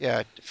Fuji.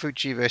 yeah,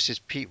 Fuji versus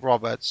Pete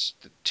Roberts,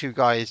 two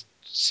guys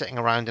sitting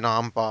around in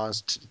arm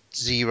bars,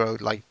 zero,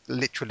 like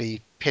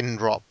literally pin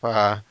drop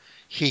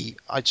heat.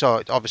 I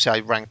saw obviously I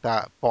ranked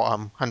that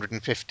bottom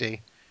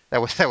 150.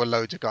 There were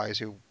loads of guys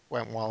who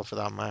went wild for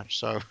that match.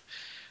 So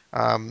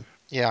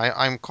yeah,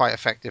 I'm quite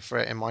effective for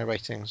it in my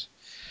ratings.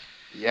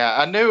 Yeah,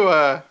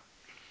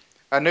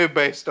 I knew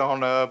based on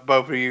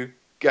both of you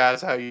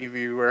guys how you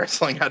view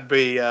wrestling, I'd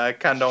be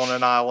kind of on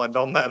an island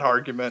on that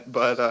argument,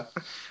 but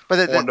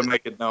But wanted to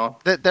make it known.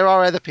 there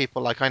are other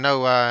people like I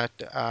know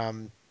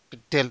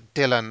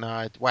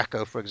Dylan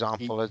Wacko, for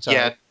example, has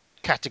Yeah,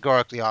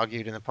 categorically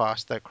argued in the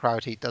past that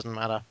crowd heat doesn't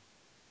matter.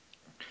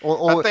 I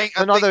Not think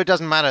that it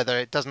doesn't matter, that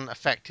it doesn't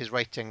affect his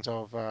ratings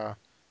of the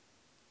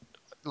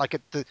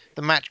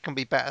match can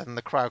be better than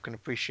the crowd can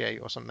appreciate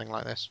or something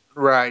like this.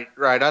 right,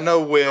 right. I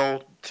know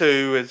Will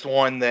too is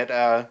one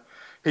that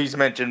he's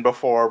mentioned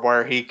before,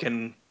 where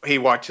he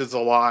watches a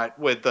lot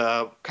with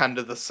kind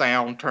of the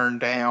sound turned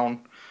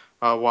down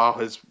while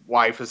his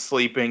wife is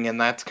sleeping, and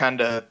that's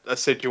kind of a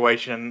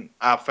situation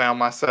I found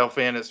myself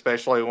in,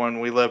 especially when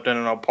we lived in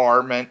an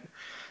apartment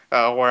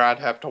where I'd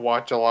have to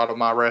watch a lot of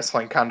my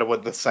wrestling kind of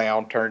with the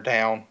sound turned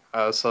down.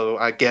 So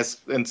I guess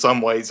in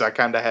some ways I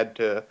kind of had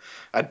to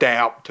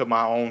adapt to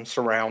my own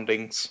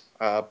surroundings,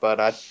 but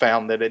I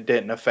found that it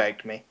didn't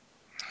affect me.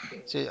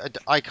 See,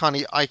 I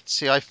can't. I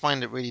see. I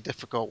find it really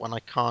difficult when I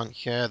can't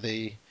hear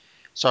the.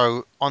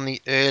 So on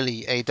the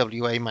early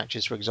AWA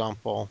matches, for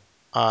example,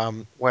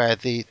 where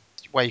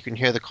you can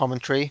hear the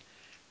commentary,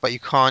 but you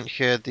can't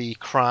hear the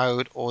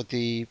crowd or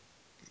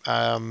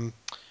um,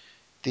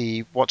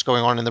 the what's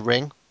going on in the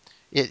ring.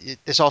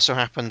 This also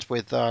happens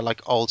with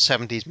like old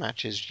 '70s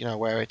matches,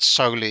 where it's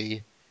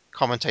solely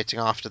commentating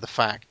after the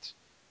fact,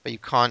 but you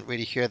can't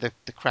really hear the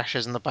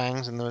crashes and the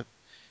bangs in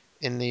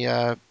the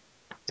uh,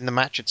 in the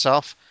match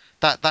itself.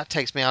 That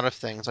takes me out of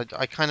things.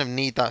 I kind of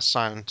need that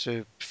sound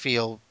to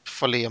feel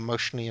fully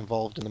emotionally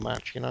involved in the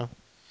match.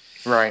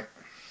 Right.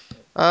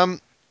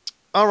 Um,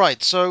 all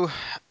right, so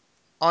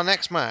our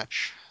next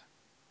match,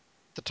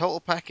 the total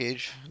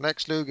package: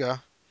 Lex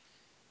Luger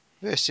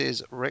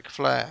versus Ric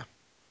Flair.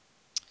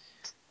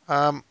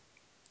 Um,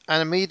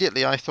 and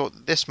immediately I thought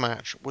that this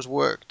match was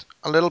worked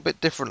a little bit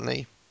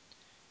differently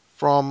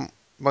from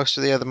most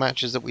of the other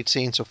matches that we'd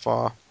seen so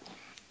far.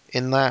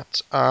 In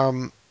that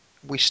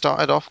we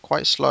started off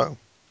quite slow.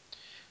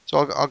 So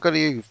I'll go to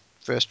you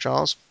first,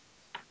 Charles.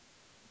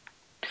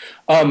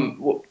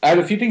 Well, I have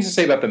a few things to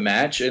say about the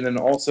match, and then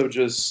also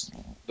just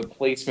the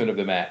placement of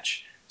the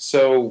match.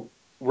 So,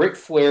 Ric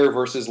Flair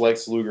versus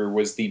Lex Luger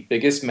was the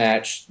biggest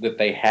match that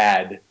they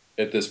had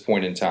at this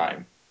point in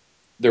time.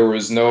 There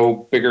was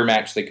no bigger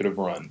match they could have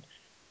run.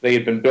 They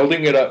had been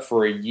building it up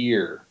for a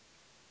year,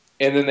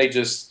 and then they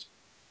just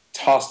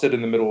tossed it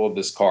in the middle of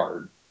this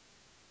card.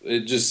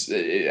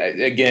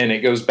 Again, it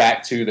goes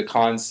back to the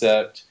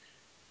concept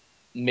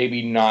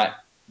maybe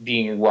not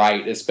being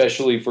right,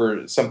 especially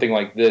for something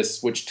like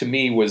this, which to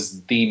me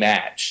was the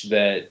match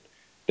that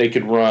they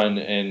could run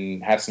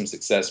and have some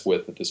success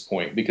with at this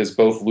point, because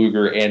both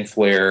Luger and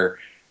Flair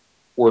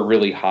were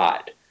really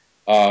hot.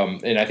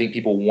 And I think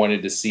people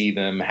wanted to see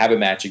them have a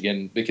match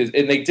again,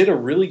 and they did a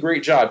really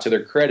great job, to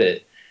their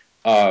credit.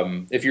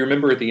 If you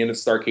remember at the end of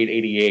Starrcade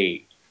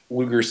 '88,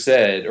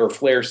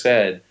 Flair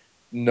said,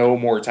 no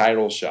more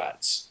title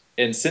shots.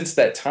 And since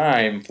that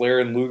time, Flair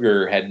and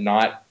Luger had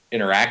not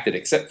interacted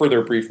except for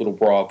their brief little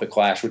brawl at the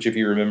Clash, which, if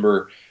you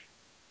remember,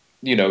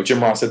 Jim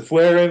Ross said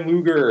Flair and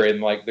Luger, and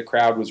like the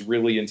crowd was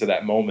really into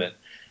that moment.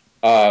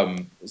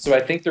 So I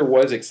think there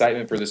was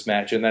excitement for this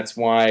match, and that's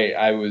why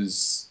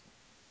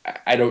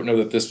I don't know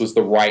that this was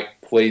the right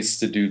place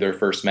to do their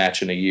first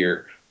match in a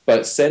year.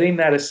 But setting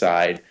that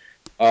aside,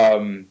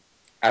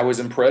 I was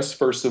impressed,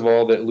 first of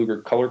all, that Luger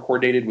color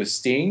coordinated with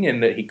Sting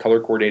and that he color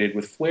coordinated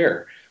with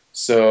Flair.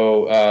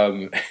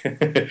 So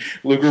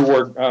Luger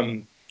wore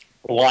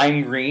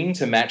lime green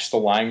to match the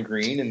lime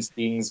green in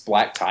Sting's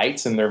black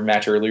tights in their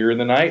match earlier in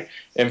the night.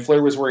 And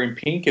Flair was wearing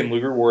pink, and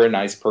Luger wore a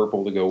nice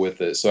purple to go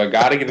with it. So I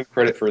got to give him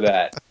credit for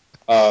that.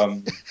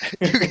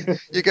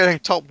 You're getting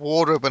top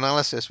wardrobe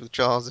analysis with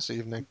Charles this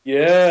evening.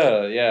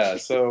 Yeah, yeah.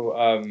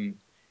 So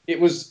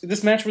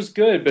this match was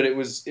good, but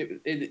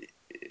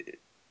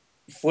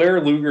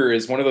Flair Luger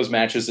is one of those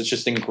matches that's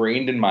just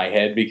ingrained in my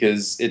head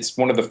because it's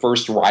one of the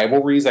first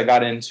rivalries I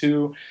got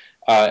into,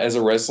 as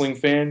a wrestling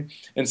fan.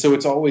 And so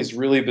it's always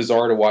really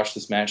bizarre to watch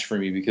this match for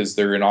me because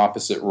they're in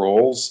opposite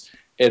roles.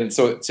 And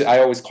so I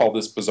always call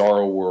this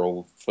Bizarro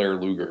World Flair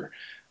Luger.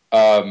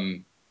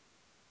 Um,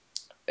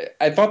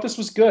 I thought this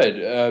was good.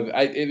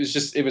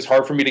 It was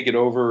hard for me to get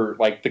over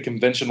like the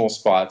conventional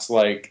spots.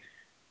 I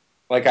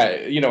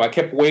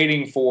kept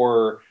waiting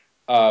for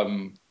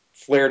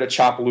Flair to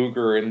chop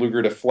Luger and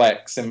Luger to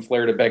flex and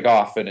Flair to beg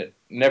off, and it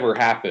never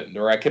happened.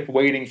 Or I kept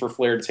waiting for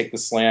Flair to take the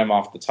slam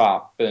off the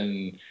top,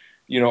 and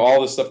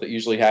all the stuff that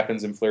usually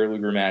happens in Flair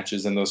Luger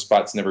matches, and those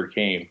spots never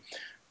came.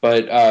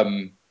 But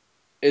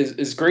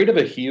as great of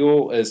a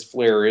heel as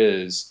Flair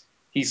is,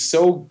 he's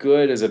so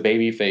good as a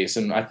babyface,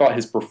 and I thought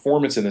his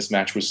performance in this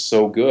match was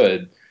so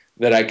good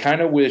that I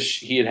kind of wish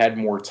he had had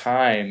more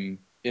time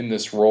in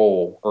this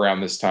role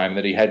around this time,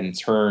 that he hadn't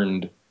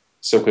turned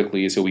so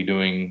quickly as he'll be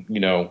doing,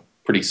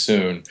 pretty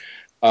soon.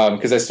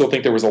 Because I still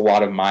think there was a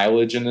lot of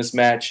mileage in this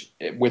match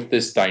with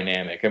this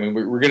dynamic. I mean,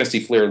 we're going to see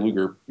Flair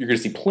Luger. You're going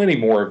to see plenty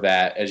more of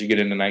that as you get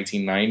into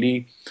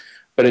 1990.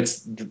 But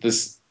it's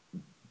this.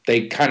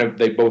 They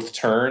both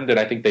turned, and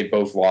I think they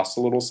both lost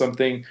a little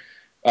something.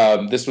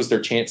 This was their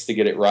chance to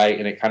get it right,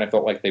 and it kind of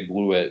felt like they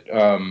blew it.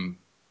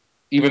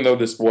 Even though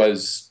this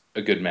was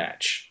a good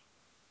match.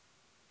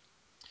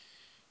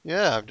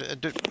 Yeah,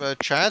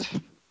 Chad.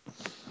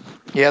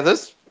 Yeah,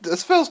 this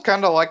feels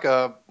kind of like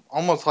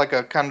almost like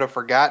a kind of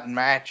forgotten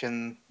match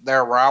in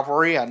their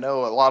rivalry. I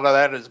know a lot of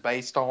that is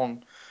based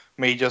on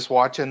me just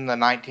watching the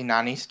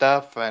 1990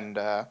 stuff, and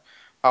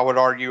I would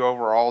argue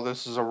overall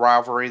this is a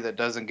rivalry that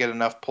doesn't get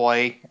enough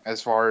play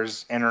as far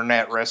as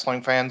internet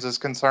wrestling fans is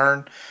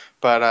concerned.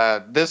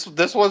 But this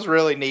was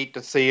really neat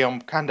to see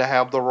them kind of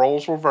have the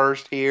roles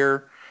reversed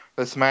here.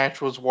 This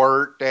match was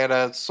worked at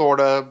a sort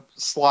of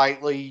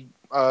slightly,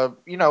 a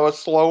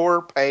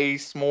slower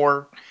pace,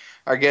 more,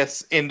 I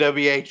guess,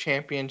 NWA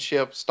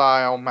championship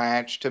style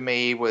match to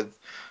me. With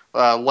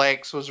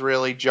Lex was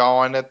really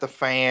jawing at the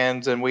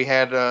fans, and we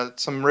had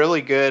some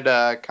really good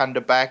kind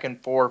of back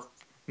and forth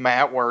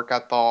mat work. I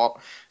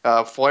thought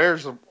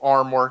Flair's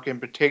arm work in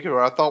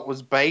particular, I thought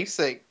was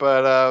basic,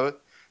 but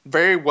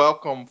very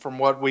welcome from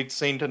what we'd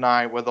seen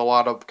tonight, with a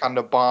lot of kind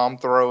of bomb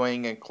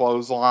throwing and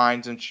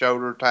clotheslines and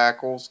shoulder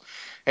tackles.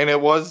 And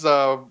it was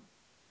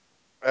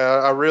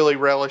I really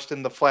relished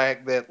in the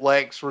fact that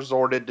Lex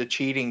resorted to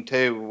cheating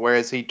too,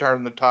 whereas he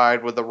turned the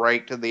tide with a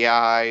rake to the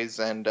eyes,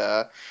 and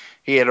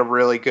he had a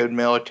really good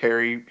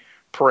military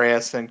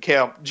press and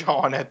kept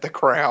jawing at the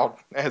crowd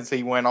as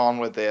he went on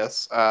with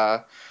this.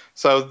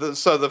 So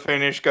the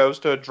finish goes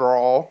to a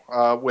draw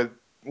with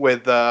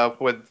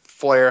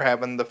Flair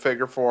having the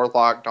figure four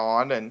locked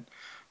on, and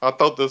I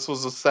thought this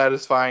was a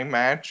satisfying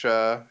match,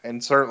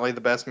 and certainly the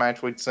best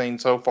match we'd seen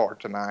so far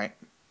tonight.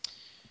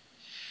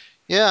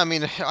 Yeah, I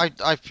mean, I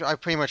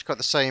pretty much got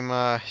the same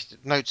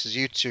notes as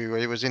you two.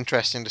 It was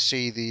interesting to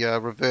see the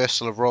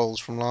reversal of roles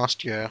from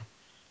last year.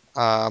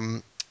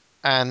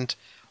 And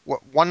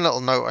one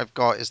little note I've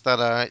got is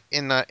that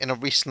in a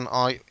recent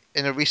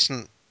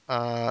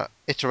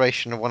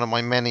iteration of one of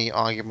my many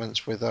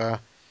arguments with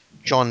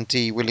John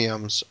D.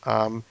 Williams,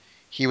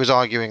 he was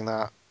arguing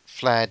that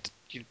Flair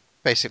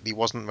basically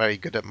wasn't very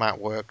good at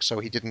mat work, so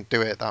he didn't do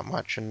it that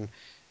much. And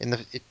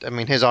I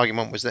mean, his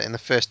argument was that in the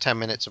first 10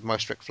 minutes of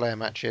most Ric Flair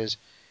matches,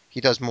 he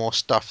does more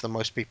stuff than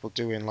most people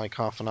do in like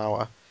half an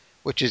hour,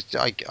 which is,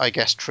 I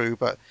guess, true.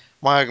 But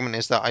my argument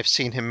is that I've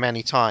seen him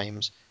many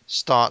times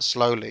start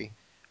slowly,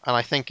 and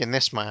I think in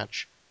this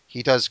match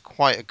he does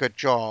quite a good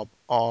job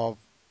of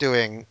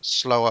doing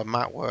slower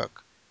mat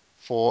work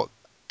for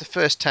the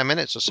first 10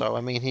 minutes or so.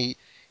 I mean,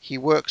 he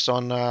works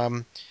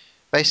on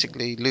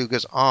basically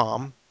Luger's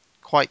arm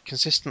quite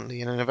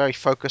consistently and in a very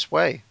focused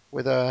way.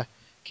 With a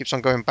keeps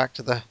on going back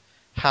to the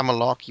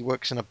hammerlock. He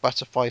works in a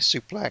butterfly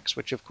suplex,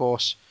 which of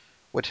course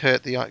would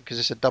hurt the because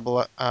it's a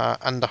double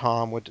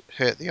underarm, would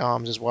hurt the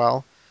arms as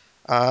well.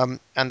 And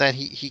then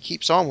he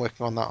keeps on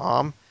working on that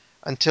arm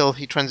until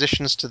he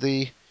transitions to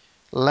the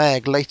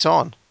leg late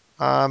on.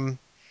 Um,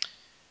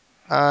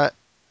 uh,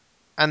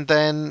 and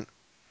then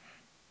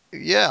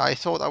yeah, I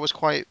thought that was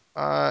quite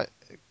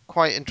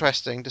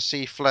interesting to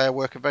see Flair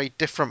work a very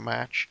different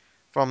match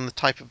from the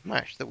type of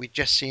match that we'd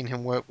just seen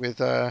him work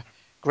with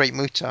Great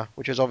Muta,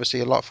 which is obviously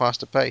a lot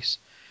faster pace.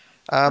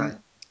 Um, Right.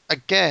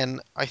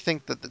 Again, I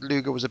think that the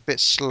Luger was a bit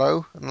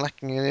slow and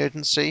lacking in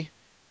urgency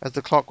as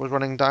the clock was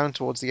running down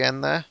towards the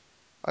end there.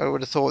 I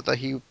would have thought that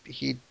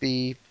he'd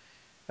be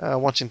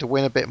wanting to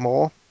win a bit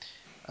more.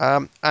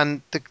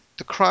 And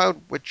the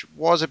crowd, which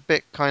was a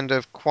bit kind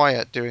of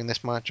quiet during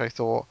this match, I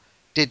thought,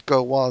 did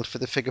go wild for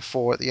the figure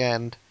four at the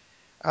end.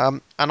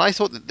 And I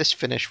thought that this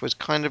finish was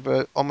kind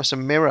of almost a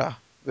mirror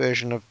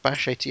version of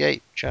Bash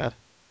 '88. Chad, do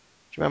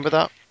you remember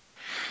that?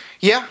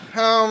 Yeah,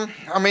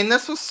 I mean,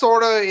 this was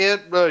sort of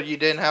it. You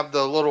didn't have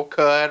the little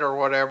cut or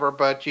whatever,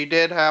 but you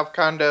did have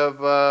kind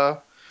of,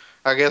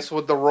 I guess,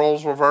 with the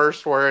roles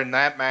reversed, where in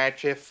that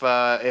match, if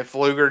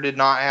Luger did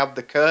not have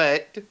the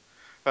cut,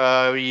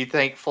 you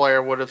think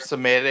Flair would have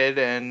submitted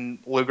and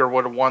Luger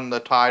would have won the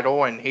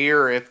title. And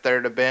here, if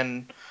there'd have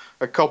been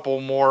a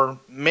couple more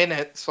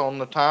minutes on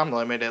the time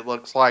limit, it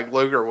looks like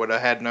Luger would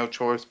have had no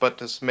choice but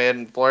to submit,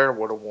 and Flair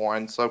would have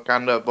won. So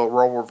kind of a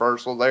role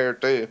reversal there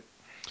too.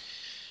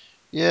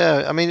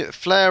 Yeah, I mean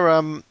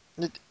Flair.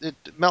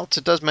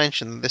 Meltzer does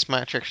mention that this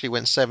match actually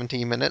went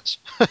 17 minutes,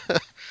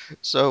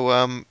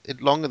 so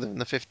it longer than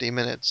the 15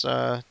 minutes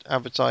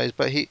advertised.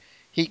 But he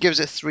gives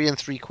it 3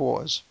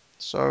 3/4.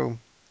 So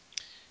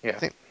Yeah,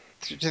 do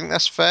you think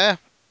that's fair?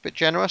 Bit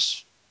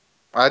generous?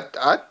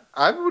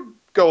 I would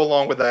go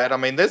along with that. I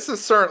mean, this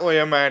is certainly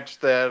a match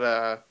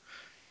that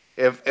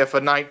if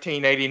a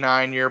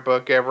 1989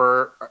 yearbook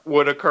ever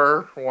would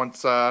occur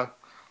once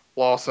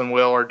Loss and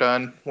Will are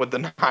done with the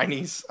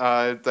 90s,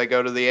 if they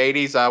go to the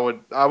 80s,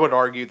 I would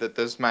argue that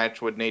this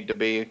match would need to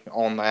be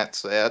on that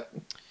set.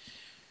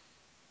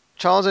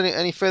 Charles,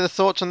 any further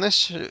thoughts on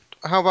this?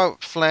 How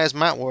about Flair's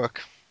mat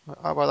work?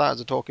 How about that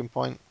as a talking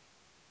point?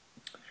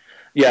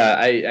 Yeah,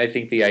 I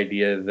think the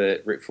idea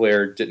that Ric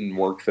Flair didn't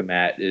work the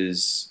mat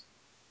is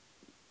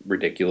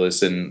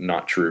ridiculous and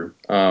not true.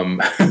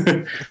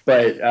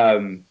 But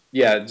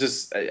yeah,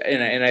 just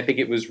and I think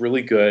it was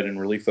really good and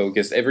really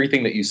focused.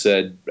 Everything that you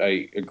said,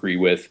 I agree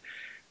with.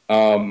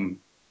 Um,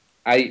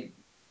 I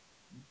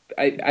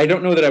I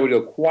don't know that I would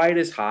go quite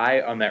as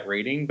high on that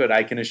rating, but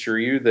I can assure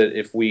you that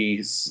if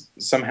we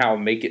somehow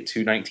make it to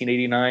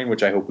 1989,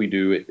 which I hope we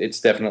do, it's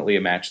definitely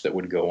a match that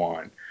would go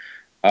on.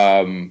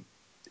 Um,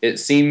 it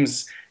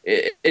seems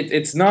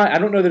it's not. I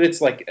don't know that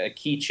it's like a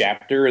key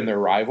chapter in their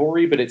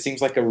rivalry, but it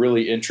seems like a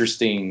really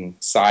interesting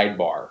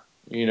sidebar.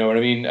 You know what I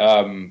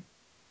mean?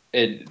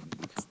 It.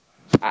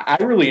 I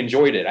really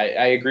enjoyed it.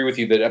 I agree with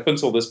you that up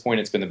until this point,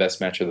 it's been the best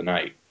match of the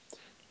night.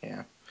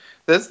 Yeah.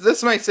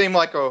 This may seem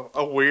like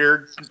a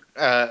weird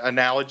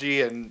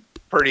analogy and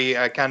pretty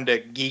kind of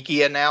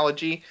geeky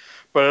analogy,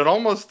 but it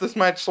almost this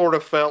match sort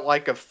of felt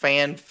like a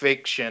fan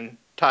fiction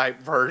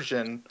type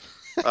version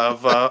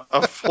of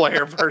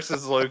Flair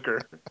versus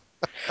Luger.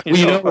 You Well,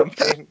 you know what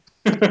know,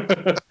 I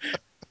mean?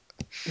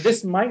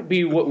 this might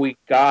be what we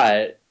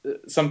got,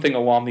 something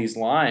along these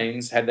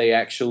lines, had they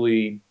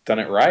actually done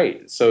it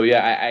right. So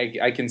yeah,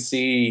 I can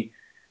see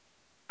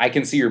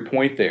your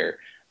point there.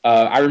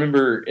 I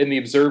remember in the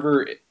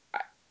Observer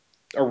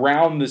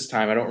around this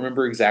time, I don't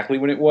remember exactly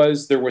when it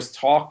was, there was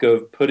talk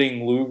of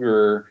putting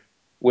Luger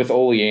with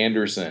Ole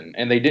Anderson,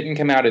 and they didn't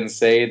come out and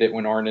say that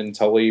when Arn and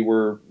Tully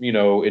were,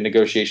 in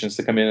negotiations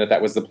to come in,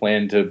 that was the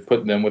plan to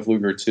put them with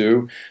Luger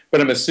too.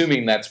 But I'm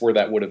assuming that's where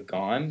that would have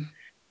gone,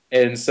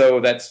 and so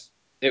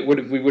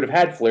we would have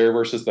had Flair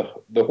versus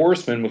the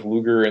Horsemen with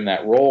Luger in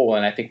that role,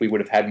 and I think we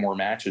would have had more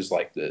matches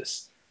like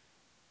this.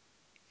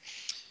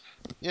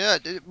 Yeah,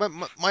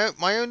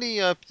 my only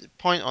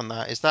point on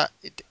that is that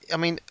I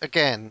mean,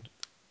 again,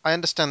 I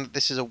understand that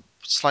this is a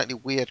slightly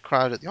weird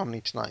crowd at the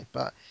Omni tonight,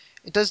 but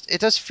it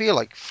does feel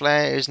like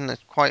Flair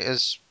isn't quite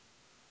as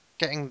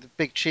getting the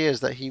big cheers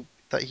that he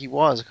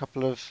was a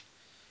couple of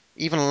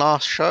even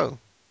last show.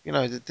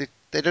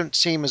 They don't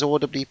seem as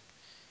audibly.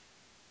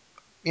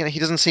 He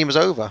doesn't seem as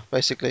over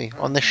basically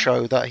on this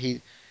show that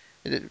he.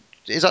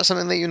 Is that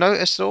something that you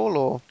noticed at all,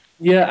 or?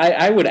 Yeah,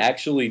 I would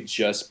actually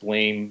just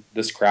blame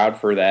this crowd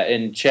for that.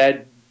 And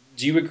Chad,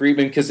 do you agree?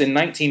 Because in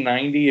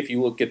 1990, if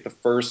you look at the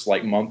first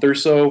month or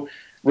so,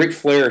 Ric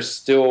Flair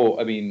still,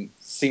 I mean,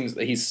 seems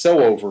he's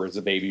so over as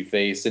a baby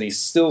face, and he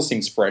still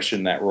seems fresh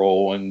in that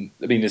role. And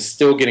I mean, is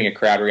still getting a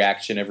crowd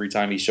reaction every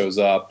time he shows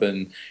up,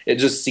 and it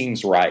just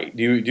seems right.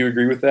 Do you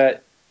agree with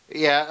that?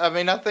 Yeah, I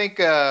mean, I think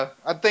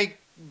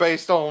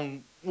based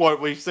on what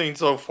we've seen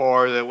so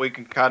far, that we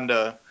can kind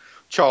of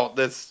chalk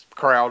this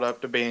crowd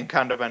up to being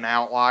kind of an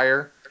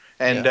outlier.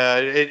 And Yeah.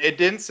 it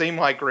didn't seem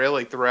like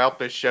really throughout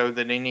this show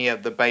that any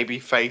of the baby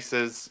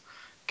faces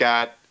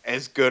got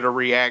as good a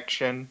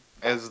reaction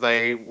as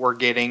they were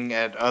getting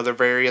at other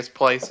various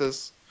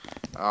places.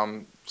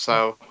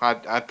 So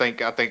I think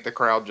the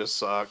crowd just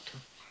sucked.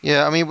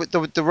 Yeah, I mean, with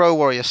the Road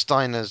Warrior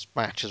Steiner's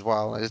match as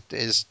well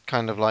is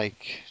kind of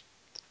like,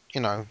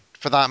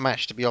 for that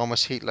match to be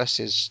almost heatless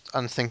is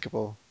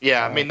unthinkable.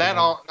 Yeah, I mean You that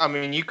know, all. I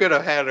mean, you could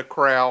have had a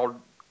crowd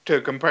to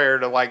compare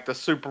to like the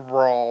Super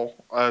Brawl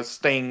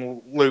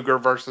Sting Luger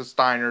versus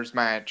Steiner's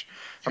match.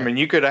 I yeah. mean,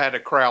 you could have had a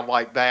crowd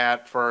like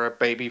that for a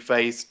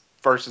babyface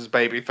versus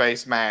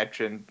babyface match,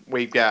 and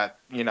we've got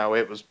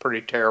it was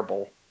pretty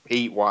terrible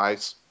heat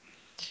wise.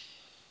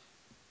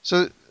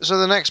 So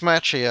the next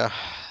match here,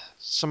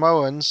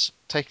 Samoans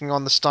taking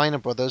on the Steiner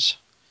brothers.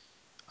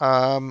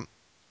 Um,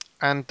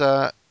 and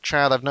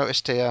Chad, I've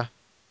noticed here,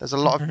 there's a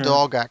lot of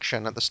dog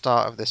action at the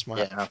start of this Yeah,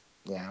 match.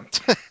 yeah.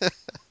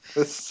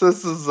 This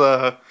is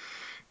the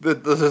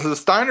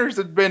Steiners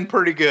had been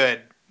pretty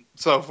good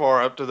so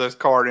far up to this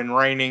card in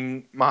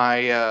reining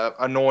my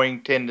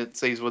annoying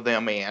tendencies with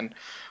them in,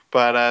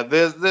 but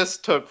this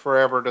took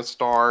forever to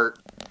start.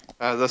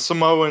 The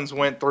Samoans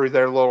went through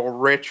their little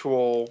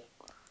ritual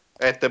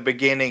at the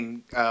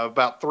beginning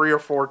about 3 or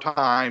 4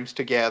 times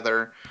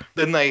together.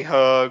 Then they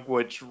hug,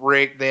 which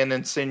Rick then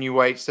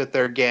insinuates that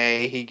they're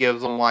gay. He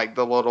gives them like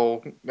the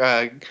little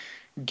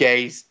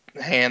gay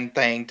hand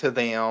thing to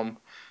them.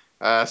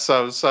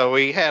 So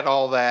we had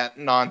all that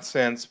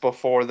nonsense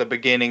before the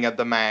beginning of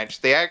the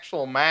match. The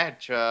actual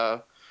match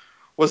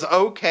was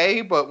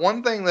okay, but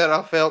one thing that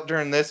I felt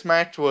during this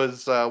match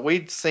was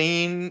we'd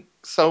seen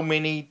so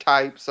many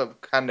types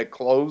of kind of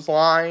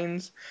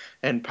clotheslines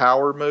and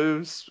power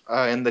moves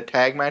in the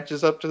tag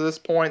matches up to this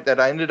point that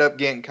I ended up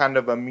getting kind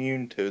of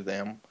immune to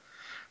them.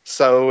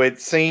 So it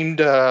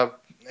seemed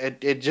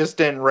it just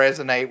didn't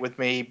resonate with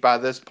me by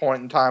this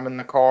point in time in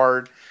the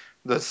card.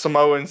 The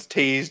Samoans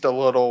teased a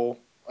little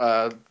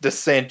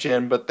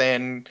dissension, but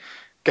then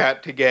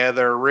got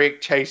together. Rick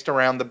chased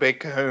around the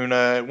Big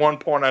Kahuna. At one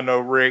point, I know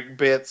Rick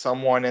bit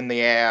someone in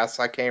the ass.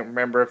 I can't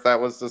remember if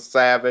that was the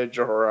Savage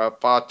or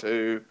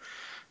Fatu.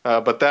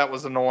 But that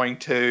was annoying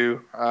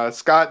too.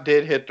 Scott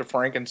did hit the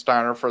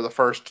Frankensteiner for the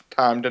first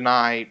time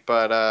tonight,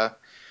 but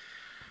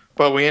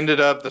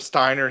the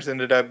Steiners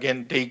ended up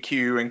getting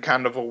DQ in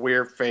kind of a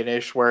weird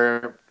finish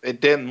where it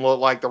didn't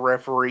look like the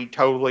referee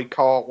totally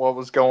caught what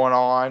was going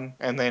on,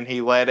 and then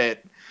he let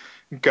it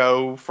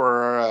go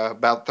for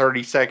about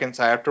 30 seconds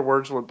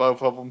afterwards with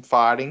both of them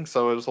fighting.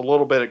 So it was a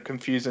little bit of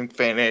confusing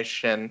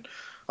finish, and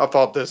I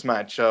thought this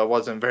match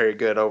wasn't very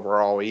good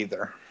overall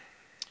either.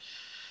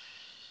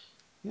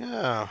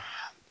 Yeah.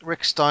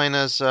 Rick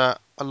Steiner's a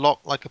lot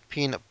like a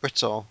peanut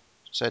brittle,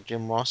 said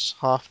Jim Ross.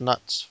 Half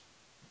nuts.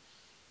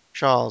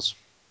 Charles.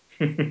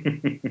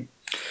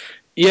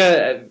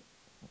 Yeah,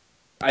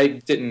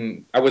 I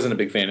wasn't a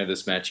big fan of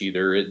this match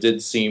either. It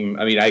did seem,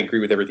 I mean, I agree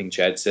with everything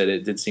Chad said.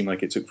 It did seem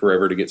like it took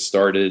forever to get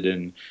started,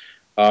 and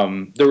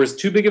there was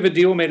too big of a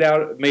deal made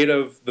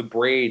of the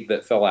braid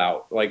that fell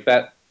out. Like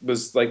that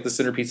was like the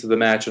centerpiece of the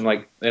match, and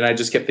I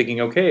just kept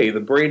thinking, okay, the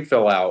braid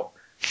fell out.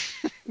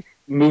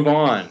 Move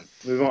on,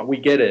 move on. We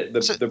get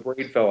it. So, The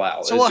braid fell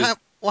out. so It just,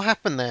 what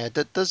happened there?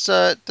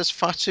 Does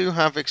Fatu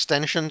have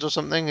extensions or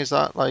something? Is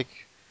that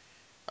like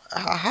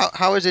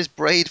how is his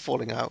braid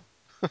falling out?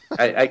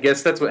 I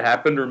guess that's what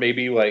happened, or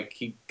maybe like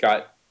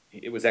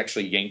it was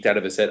actually yanked out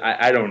of his head.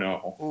 I don't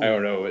know. I Ooh.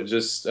 don't know. It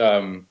just,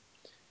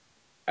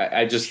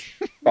 I just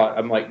thought,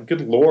 I'm like,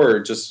 good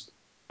lord, just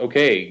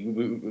okay.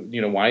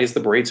 Why is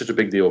the braid such a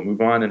big deal? Move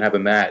on and have a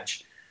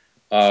match.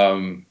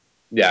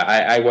 Yeah,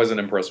 I wasn't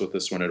impressed with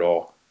this one at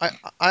all.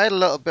 I had a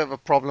little bit of a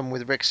problem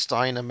with Rick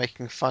Steiner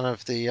making fun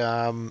of the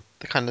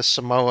kind of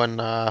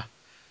Samoan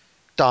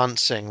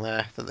dancing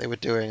there that they were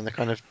doing, the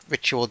kind of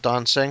ritual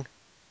dancing,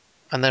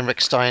 and then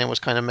Rick Steiner was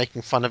kind of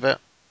making fun of it.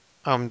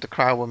 The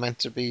crowd were meant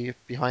to be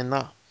behind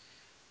that.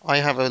 I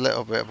have a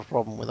little bit of a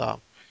problem with that.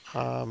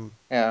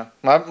 Yeah,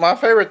 my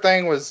favorite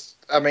thing was,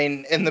 I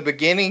mean, in the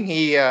beginning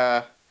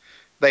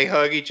they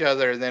hug each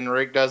other, then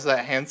Rick does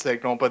that hand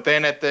signal, but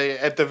then at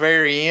the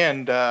very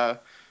end,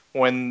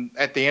 when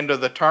at the end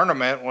of the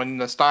tournament, when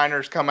the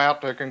Steiners come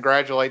out to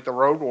congratulate the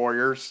Road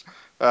Warriors,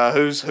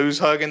 who's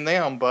hugging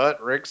them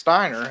but Rick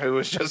Steiner, who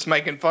was just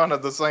making fun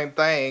of the same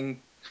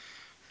thing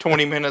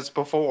 20 minutes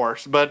before.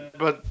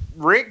 But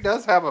Rick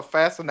does have a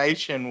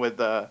fascination with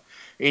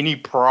any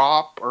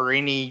prop or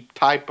any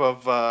type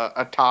of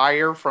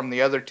attire from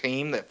the other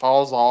team that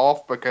falls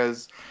off,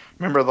 because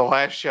remember the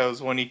last shows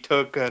when he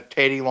took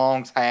Teddy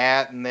Long's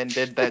hat and then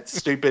did that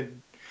stupid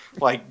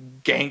like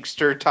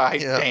gangster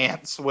type Yeah,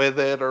 dance with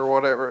it or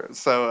whatever.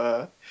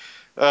 So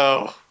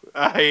oh,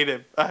 I hate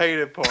it,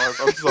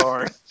 Parv. I'm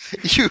sorry.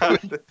 you.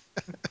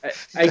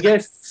 I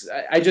guess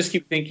I just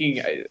keep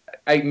thinking,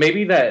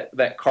 maybe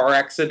that car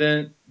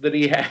accident that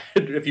he had,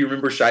 if you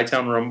remember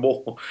Chi-Town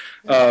Rumble,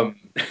 um,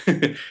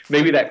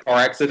 maybe that car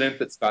accident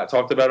that Scott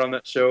talked about on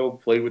that show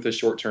played with his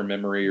short-term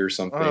memory or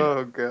something.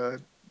 Oh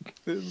god.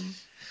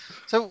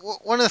 So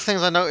one of the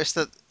things I noticed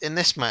that in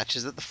this match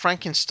is that the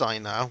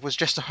Frankensteiner was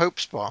just a hope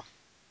spot.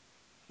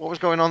 What was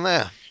going on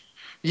there?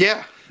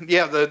 Yeah,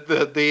 yeah.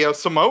 The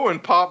Samoan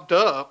popped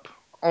up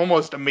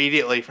almost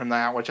immediately from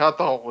that, which I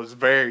thought was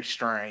very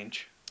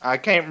strange. I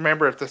can't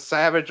remember if the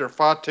Savage or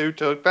Fatu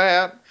took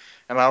that,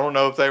 and I don't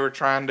know if they were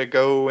trying to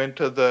go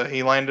into the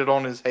he landed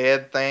on his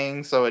head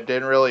thing, so it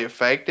didn't really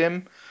affect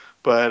him.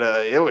 But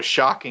it was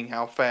shocking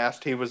how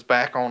fast he was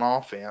back on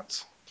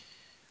offense.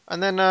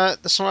 And then the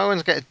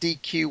Samoans get a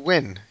DQ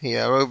win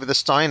here over the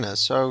Steiners.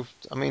 So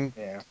I mean,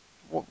 Yeah,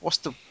 what's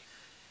the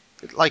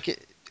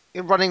like?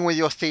 In running with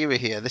your theory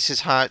here, this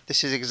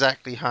is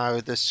exactly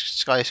how the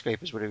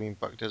skyscrapers would have been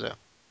booked, is it?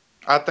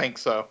 I think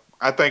so.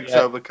 I think Yeah,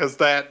 so because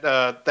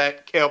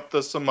that kept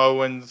the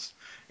Samoans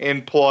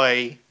in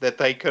play that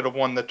they could have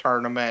won the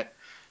tournament.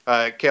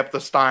 It kept the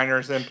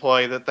Steiners in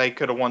play that they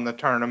could have won the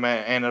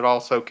tournament, and it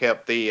also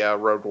kept the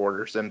Road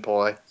Warriors in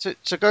play.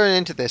 So going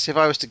into this, if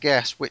I was to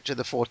guess which of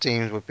the four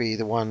teams would be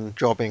the one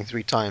jobbing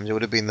three times, it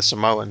would have been the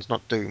Samoans,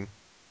 not Doom.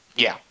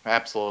 Yeah,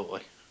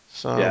 absolutely.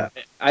 So yeah,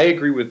 I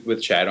agree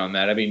with Chad on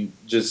that. I mean,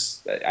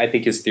 just I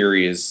think his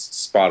theory is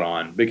spot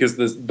on because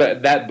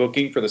that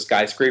booking for the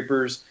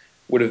skyscrapers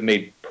would have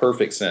made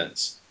perfect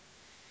sense.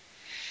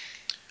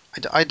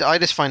 I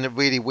just find it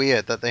really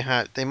weird that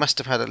they must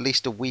have had at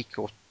least a week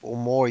or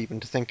more even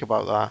to think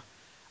about that,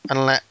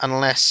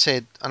 unless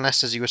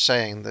as you were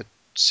saying that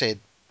Sid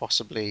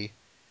possibly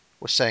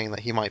was saying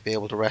that he might be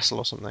able to wrestle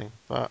or something.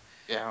 But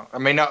Yeah, I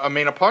mean,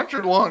 a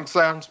punctured lung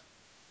sounds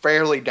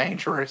fairly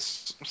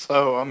dangerous.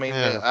 So I mean,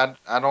 Yeah.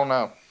 I don't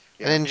know.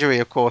 An Yeah, injury,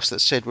 of course, that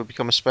Sid would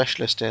become a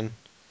specialist in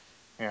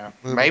yeah.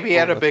 moving Maybe he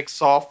had a forward. big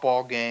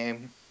softball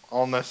game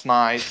on this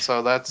night,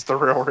 so that's the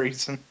real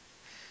reason.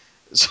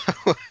 So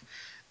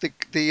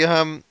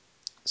the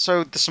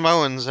so the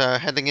Samoans are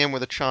heading in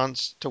with a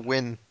chance to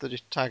win the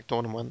tag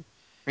tournament.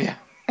 Yeah.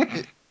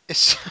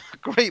 It's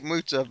Great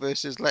Muta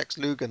versus Lex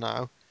Luger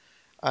now.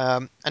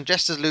 And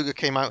just as Luger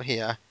came out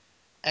here,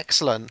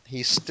 excellent.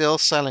 He's still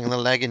selling the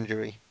leg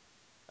injury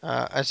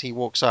as he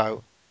walks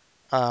out.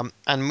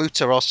 And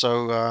Muta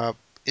also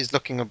is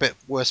looking a bit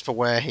worse for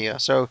wear here.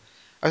 So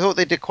I thought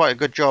they did quite a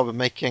good job of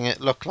making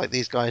it look like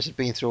these guys had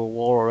been through a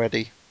war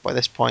already by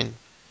this point.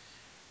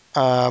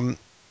 Um,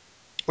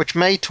 which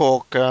may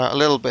talk a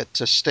little bit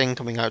to Sting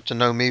coming out to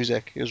no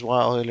music as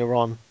well earlier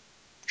on,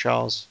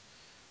 Charles.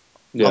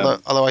 Yeah.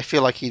 Although I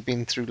feel like he'd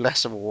been through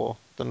less of a war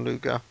than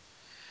Luger.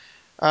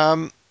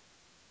 Um,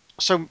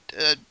 so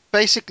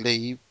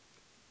basically,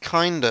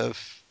 kind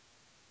of,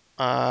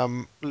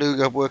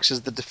 Luger works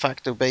as the de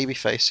facto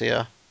babyface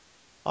here.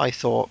 I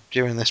thought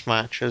during this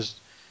match, as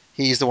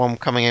he's the one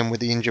coming in with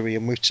the injury,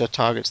 and Muta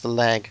targets the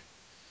leg,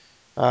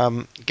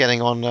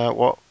 getting on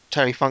what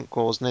Terry Funk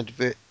calls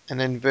an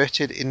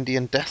inverted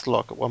Indian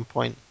deathlock at one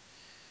point.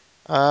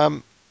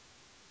 Um,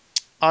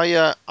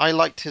 I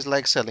liked his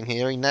leg selling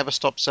here. He never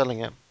stopped selling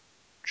it.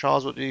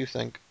 Charles, what do you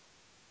think?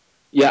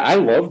 Yeah, I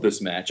love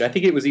this match. I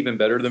think it was even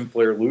better than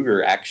Flair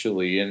Luger,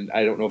 actually, and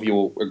I don't know if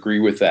you'll agree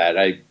with that.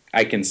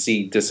 I can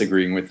see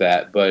disagreeing with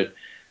that,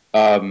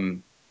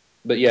 um,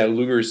 but yeah,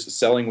 Luger's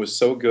selling was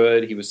so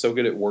good. He was so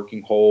good at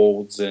working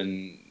holds,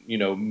 and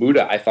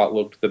Muta I thought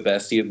looked the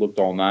best he had looked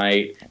all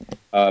night.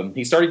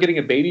 He started getting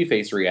a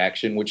babyface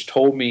reaction, which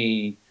told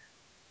me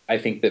I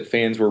think that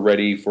fans were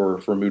ready for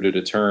Muta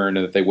to turn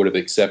and that they would have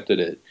accepted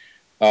it.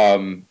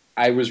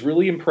 I was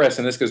really impressed,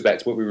 and this goes back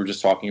to what we were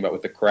just talking about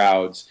with the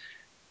crowds.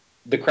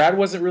 The crowd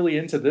wasn't really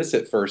into this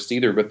at first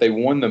either, but they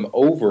won them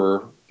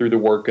over through the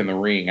work in the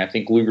ring. I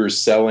think Luger's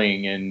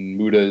selling and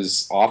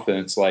Muta's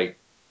offense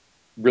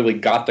really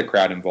got the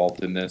crowd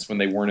involved in this when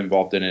they weren't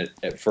involved in it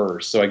at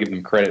first. So I give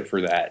them credit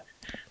for that.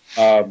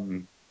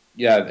 Um,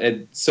 yeah,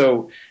 and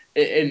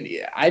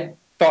I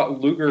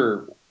thought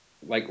Luger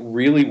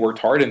really worked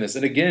hard in this.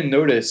 And again,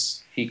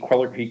 notice he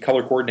color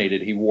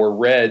coordinated. He wore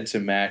red to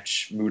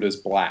match Muta's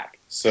black.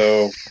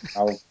 So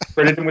I'll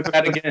credit him with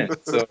that again.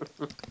 So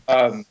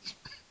um,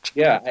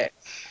 yeah,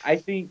 I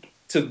think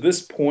to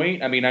this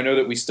point, I mean, I know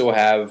that we still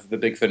have the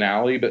big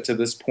finale, but to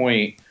this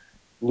point,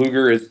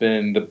 Luger has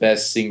been the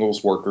best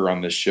singles worker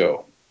on this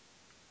show.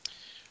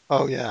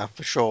 Oh yeah,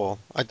 for sure.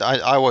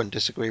 I won't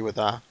disagree with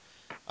that.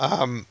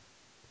 Um,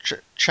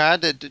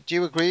 Chad, do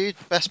you agree?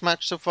 Best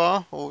match so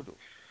far? Or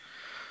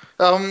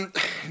Um,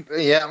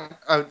 yeah,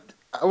 I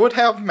would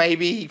have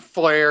maybe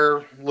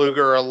Flair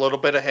Luger a little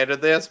bit ahead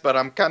of this, but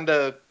I'm kind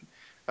of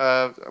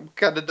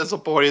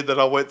disappointed that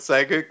I went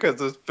second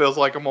because it feels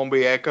like I'm gonna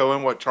be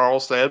echoing what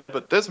Charles said.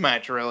 But this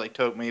match really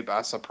took me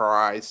by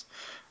surprise.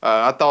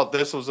 I thought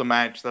this was a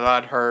match that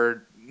I'd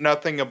heard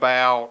nothing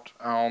about.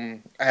 I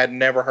had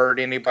never heard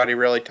anybody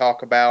really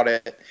talk about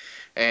it,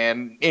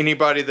 and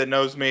anybody that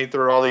knows me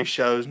through all these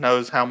shows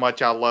knows how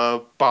much I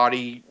love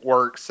body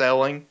work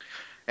selling.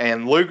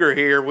 And Luger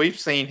here, we've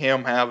seen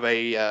him have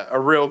a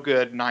real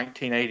good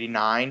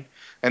 1989,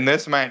 and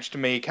this match to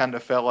me kind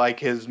of felt like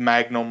his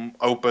magnum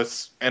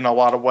opus in a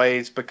lot of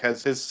ways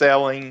because his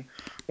selling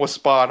was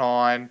spot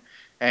on,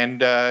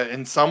 and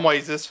in some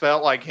ways this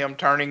felt like him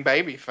turning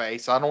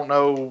babyface. I don't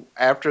know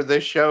after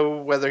this show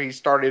whether he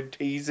started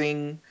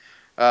teasing.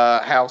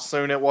 How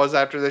soon it was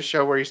after this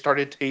show where he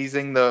started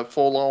teasing the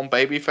full-on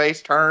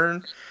babyface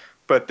turn,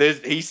 but this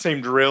he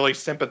seemed really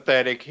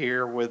sympathetic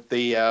here with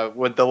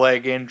the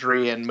leg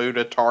injury and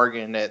Muta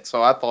targeting it.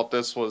 So I thought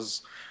this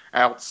was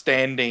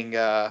outstanding,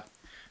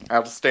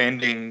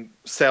 outstanding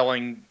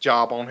selling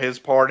job on his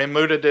part, and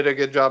Muta did a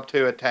good job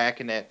too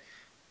attacking it.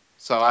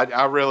 So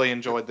I really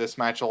enjoyed this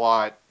match a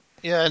lot.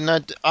 yeah, and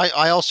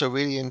I also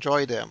really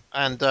enjoyed it.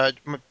 And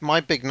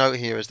my big note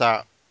here is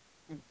that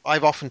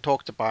I've often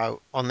talked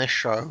about on this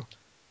show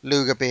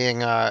Luger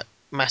being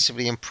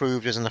massively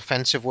improved as an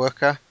offensive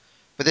worker,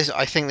 but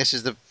I think this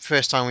is the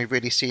first time we've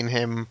really seen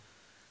him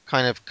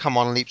kind of come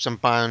on leaps and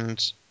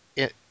bounds,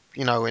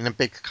 in a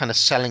big kind of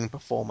selling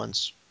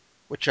performance,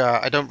 which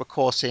I don't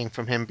recall seeing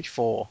from him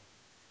before.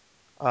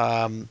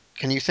 Can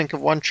you think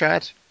of one,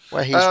 Chad,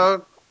 where he's? Uh,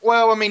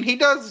 well, I mean, he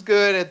does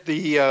good at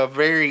the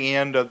very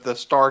end of the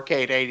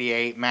Starrcade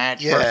 '88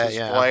 match Yeah, versus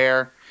yeah,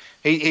 Flair.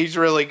 He's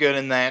really good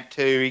in that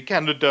too. He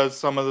kind of does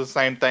some of the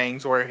same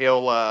things where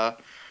he'll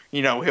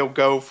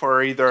go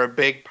for either a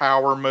big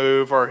power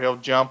move or he'll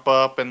jump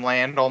up and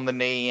land on the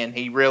knee, and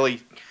he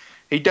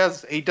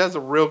does a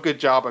real good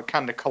job of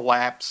kind of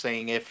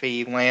collapsing if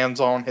he lands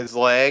on his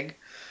leg.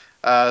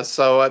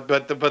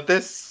 But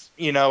this,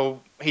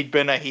 he'd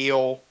been a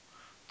heel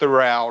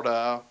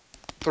throughout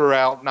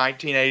throughout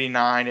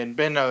 1989 and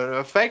been an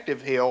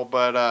effective heel,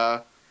 but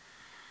I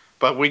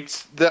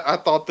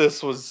thought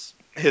this was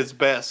his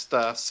best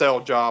sell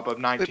job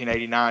of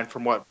 1989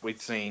 from what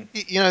we've seen.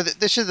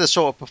 This is the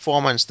sort of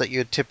performance that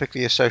you'd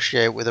typically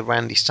associate with a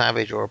Randy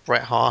Savage or a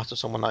Bret Hart or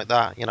someone like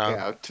that.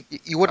 Yeah,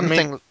 You wouldn't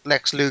think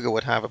Lex Luger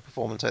would have a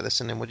performance like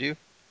this in him, would you?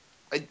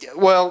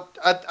 well,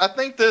 I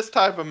think this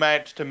type of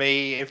match, to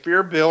me, if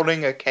you're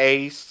building a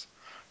case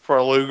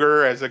for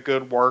Luger as a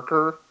good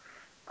worker,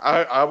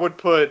 I would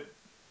put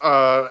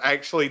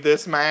actually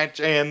this match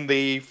and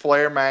the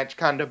Flair match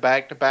kind of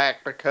back to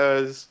back,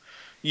 because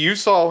you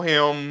saw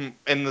him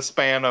in the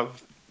span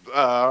of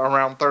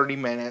around 30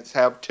 minutes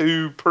have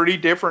two pretty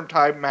different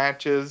type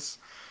matches.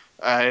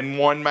 In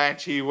one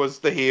match he was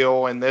the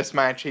heel, in this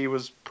match he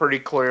was pretty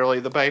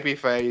clearly the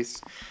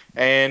babyface,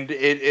 and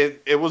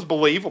it was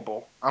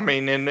believable. I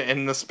mean,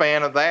 in the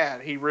span of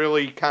that, he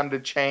really kind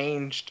of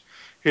changed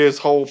his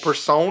whole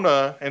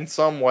persona in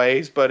some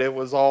ways, but it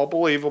was all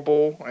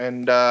believable,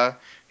 and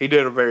he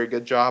did a very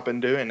good job in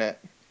doing it.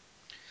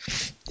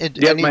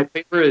 Yeah, my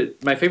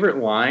favorite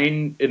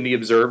line in The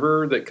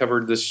Observer that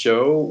covered this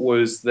show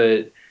was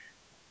that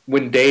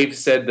when Dave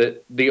said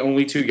that the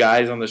only two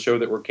guys on the show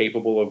that were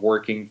capable of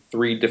working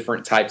three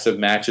different types of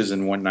matches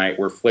in one night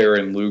were Flair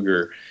and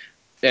Luger.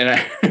 And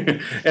I,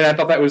 and I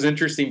thought that was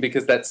interesting,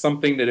 because that's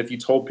something that if you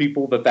told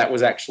people that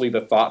was actually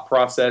the thought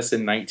process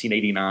in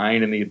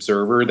 1989 in The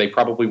Observer, they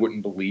probably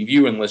wouldn't believe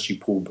you unless you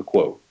pulled the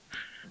quote.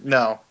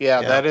 No,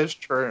 yeah, that is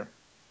true.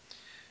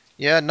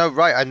 Yeah, no,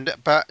 right.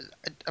 But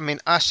I mean,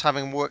 us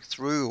having worked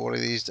through all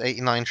of these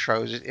 89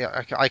 shows,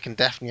 I can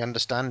definitely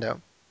understand it.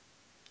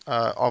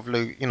 Of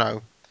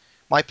Luger,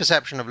 my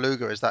perception of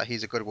Luger is that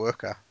he's a good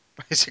worker,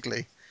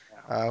 basically,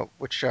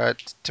 which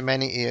to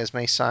many ears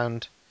may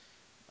sound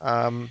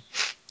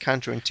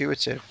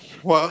counterintuitive.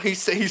 Well,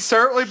 he's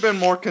certainly been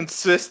more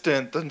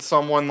consistent than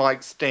someone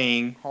like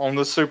Sting on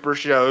the Super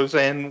shows,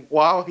 and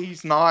while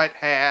he's not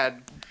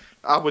had,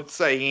 I would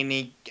say,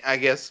 any, I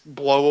guess,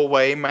 blow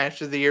away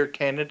match of the year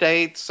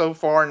candidates so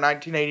far in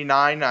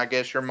 1989, I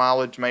guess your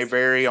mileage may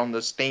vary on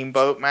the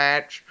Steamboat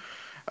match,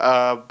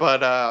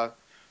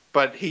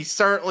 but he's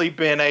certainly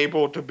been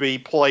able to be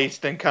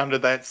placed in kind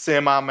of that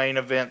semi-main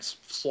event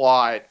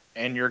slot,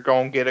 and you're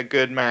going to get a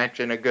good match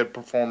and a good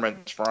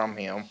performance from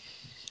him.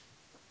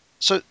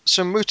 So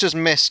Muta's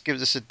miss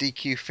gives us a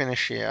DQ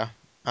finish here,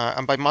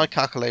 and by my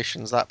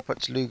calculations, that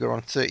puts Luger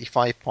on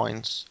 35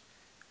 points,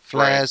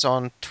 Flair's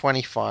on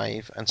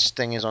 25, and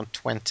Sting is on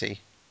 20.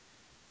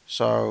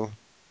 So,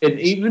 and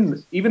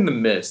even the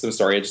miss. I'm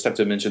sorry, I just have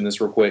to mention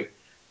this real quick.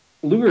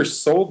 Luger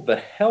sold the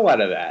hell out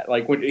of that.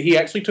 Like, when he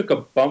actually took a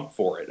bump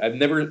for it.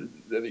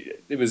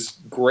 It was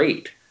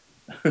great.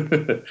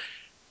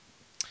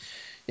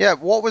 Yeah,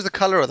 what was the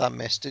color of that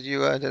mist? Did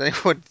did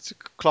anyone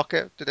clock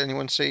it? Did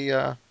anyone see?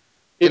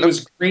 It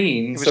was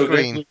green. It was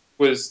green.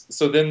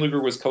 Then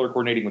Luger was color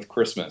coordinating with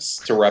Christmas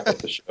to wrap up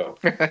the show.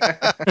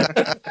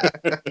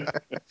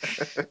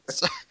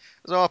 so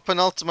our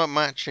penultimate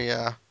match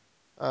here,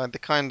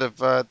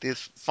 the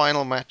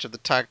final match of the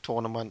tag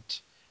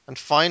tournament, and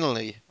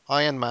finally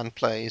Iron Man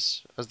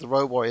plays as the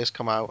Road Warriors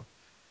come out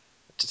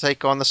to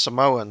take on the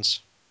Samoans.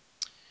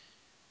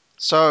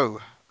 So,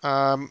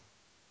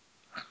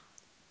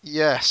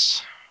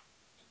 yes,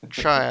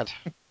 Chad.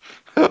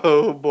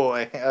 Oh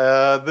boy,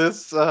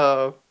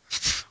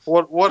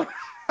 what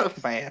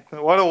man,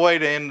 what a way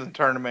to end the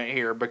tournament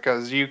here,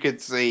 because you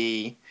could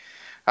see,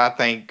 I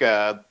think,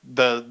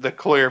 the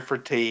clear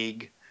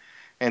fatigue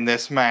in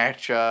this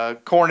match.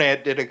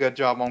 Cornette did a good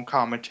job on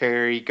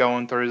commentary,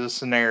 going through the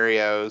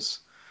scenarios.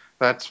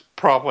 That's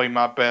probably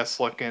my best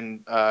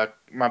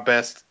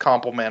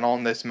compliment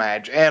on this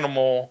match.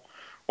 Animal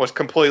was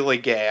completely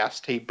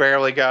gassed. He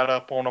barely got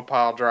up on a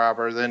pile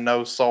driver, then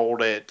no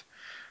sold it.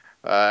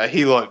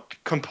 He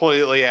looked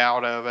completely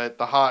out of it.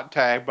 The hot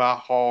tag by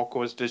Hulk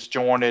was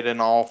disjointed and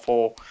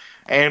awful.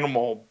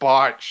 Animal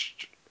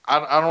botched.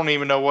 I don't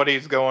even know what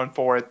he's going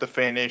for at the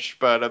finish,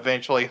 but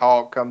eventually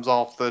Hulk comes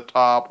off the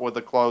top with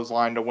a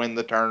clothesline to win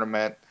the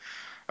tournament.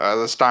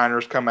 The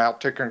Steiners come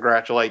out to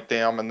congratulate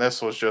them, and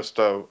this was just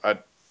a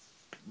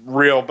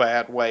real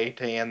bad way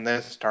to end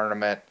this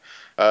tournament,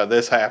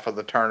 this half of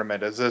the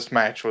tournament, as this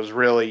match was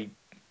really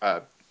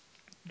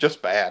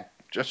just bad,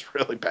 just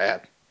really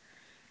bad.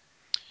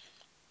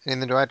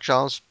 Anything to add,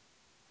 Charles?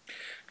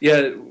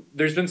 Yeah,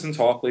 there's been some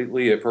talk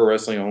lately at Pro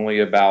Wrestling Only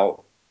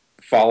about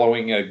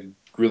following a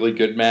really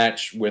good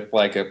match with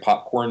like a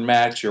popcorn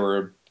match or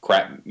a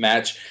crap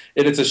match.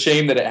 And it's a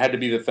shame that it had to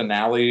be the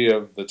finale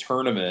of the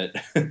tournament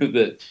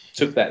that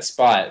took that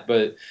spot.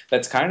 But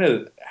that's kind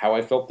of how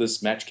I felt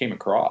this match came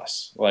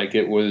across. Like,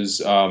 it was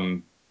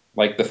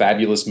like the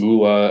Fabulous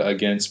Moolah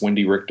against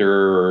Wendy Richter,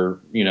 or,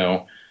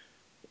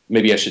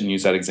 maybe I shouldn't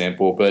use that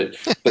example, but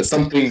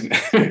something.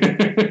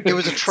 It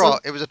was a trough.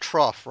 It was a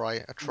trough,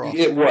 right? A trough.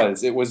 It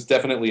was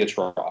definitely a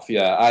trough.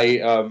 Yeah,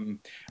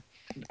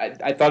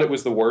 I thought it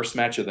was the worst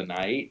match of the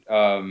night.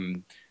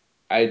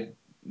 I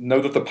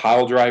know that the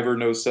pile driver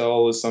no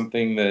sell is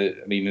something that,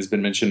 I mean, has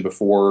been mentioned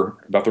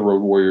before about the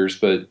Road Warriors,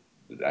 but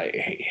I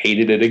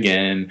hated it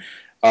again.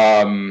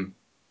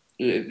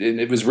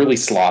 It was really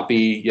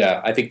sloppy.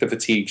 Yeah, I think the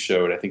fatigue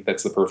showed. I think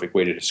that's the perfect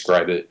way to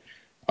describe it.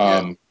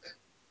 Yeah.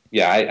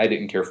 Yeah, I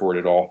didn't care for it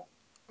at all.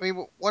 I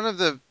mean, one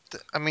of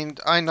I mean,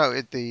 I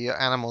noted the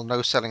animal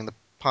no selling the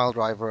pile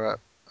driver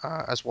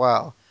as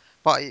well,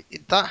 but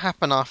that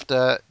happened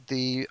after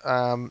the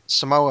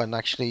Samoan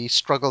actually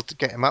struggled to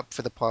get him up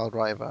for the pile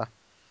driver.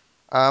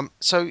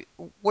 So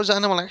was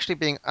Animal actually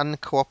being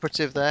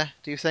uncooperative there?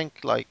 Do you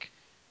think? Like,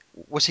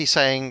 was he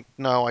saying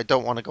no, I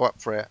don't want to go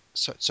up for it?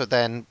 So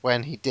then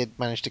when he did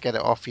manage to get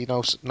it off, he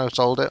no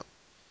sold it.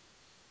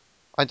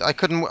 I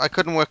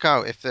couldn't work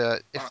out if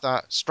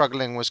that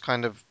struggling was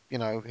kind of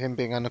him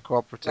being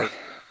uncooperative.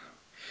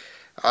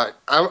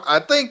 I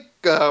think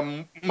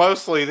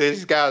mostly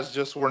these guys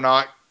just were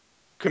not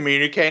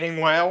communicating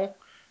well,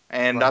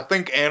 and I Right.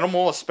 think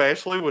Animal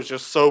especially was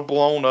just so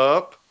blown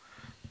up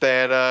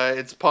that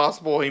it's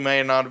possible he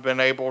may not have been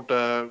able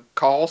to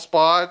call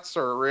spots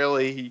or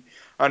really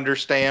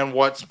understand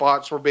what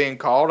spots were being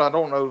called. I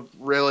don't know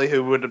really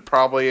who would have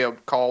probably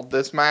have called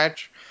this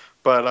match,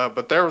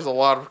 but there was a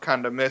lot of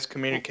kind of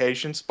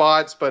miscommunication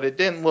spots. But it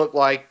didn't look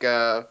like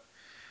it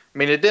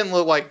didn't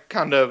look like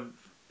kind of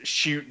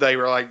they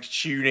were like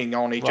shooting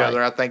on each Right.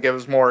 other. I think it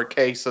was more a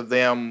case of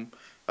them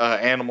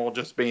Animal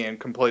just being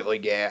completely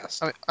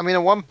gassed. I mean,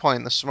 at one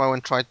point the Samoan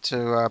tried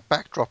to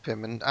backdrop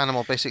him, and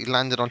Animal basically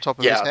landed on top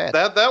of his Yeah, head.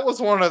 that was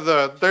one of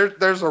the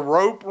there's a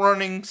rope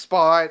running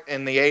spot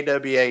in the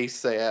AWA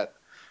set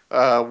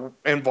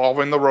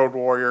involving the Road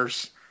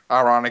Warriors.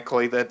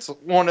 Ironically, that's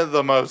one of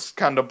the most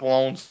kind of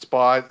blown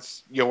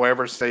spots you'll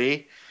ever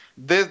see.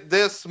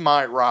 This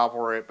might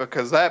rival it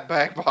because that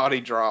back body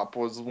drop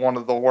was one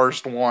of the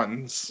worst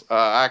ones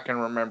I can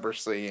remember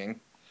seeing.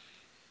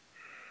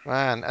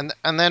 Man,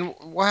 and then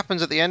what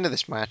happens at the end of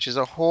this match is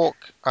a Hawk,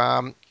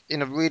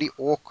 in a really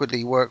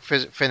awkwardly worked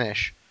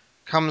finish,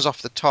 comes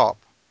off the top.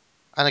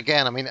 And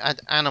again, I mean,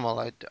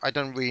 Animal, I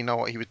don't really know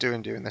what he was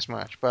doing during this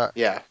match, but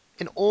Yeah,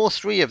 in all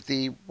three of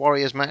the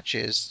Warriors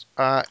matches,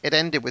 it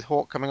ended with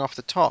Hawk coming off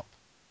the top.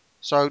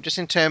 So just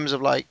in terms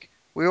of like,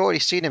 we already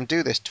seen him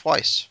do this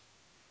twice,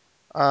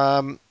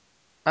 um,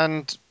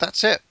 and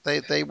that's it.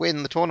 They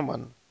win the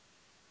tournament.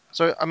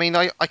 So I mean,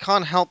 I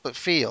can't help but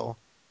feel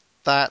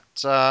that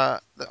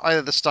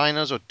either the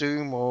Steiners or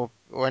Doom or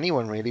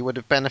anyone really would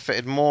have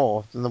benefited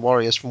more than the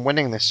Warriors from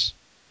winning this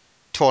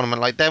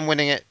tournament. Like them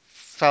winning it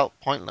felt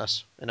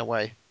pointless in a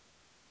way.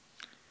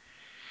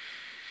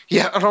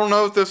 yeah. I don't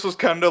know if this was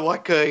kind of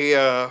like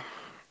a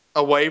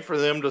way for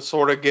them to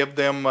sort of give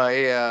them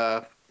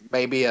a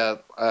maybe a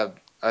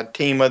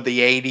team of the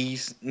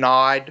 '80s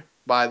nod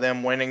by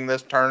them winning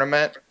this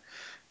tournament,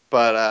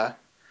 but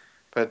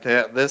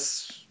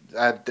this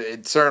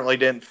it certainly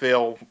didn't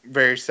feel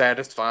very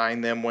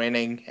satisfying them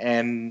winning.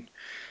 And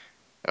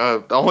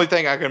the only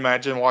thing I can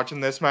imagine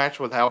watching this match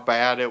with how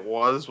bad it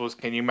was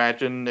can you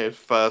imagine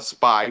if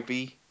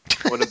Spivey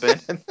would have been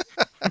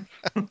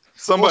Or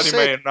somebody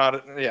may Sid, have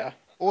not yeah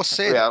or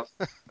Sid. yeah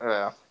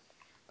yeah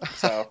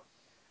so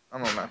I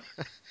don't know.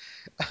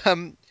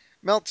 um,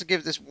 Meltzer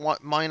gives this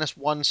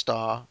 -1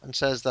 star and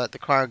says that the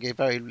crowd gave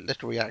very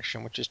little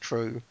reaction, which is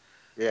true.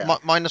 Yeah.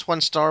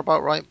 -1 star,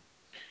 about right.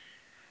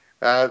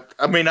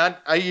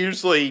 I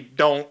usually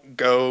don't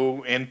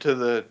go into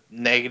the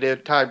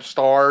negative type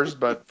stars,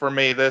 but for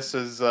me, this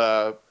is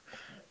a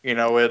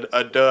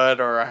dud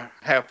or a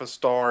half a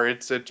star.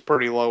 It's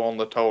pretty low on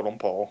the totem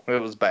pole.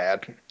 It was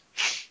bad.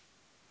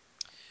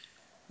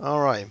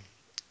 All right.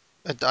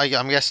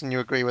 I'm guessing you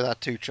agree with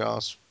that too,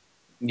 Charles.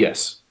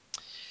 Yes.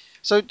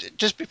 So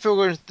just before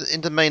we go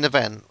into the main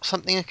event,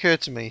 something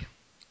occurred to me.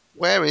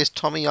 Where is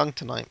Tommy Young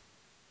tonight?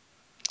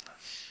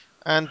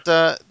 And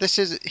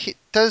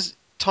does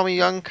Tommy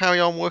Young carry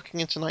on working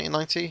into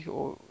 1990,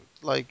 or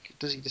like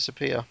does he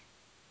disappear?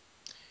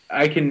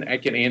 I can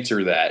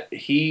answer that.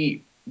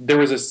 There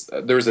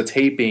was a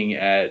taping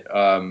at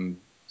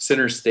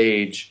Center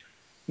Stage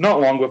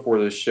not long before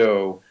the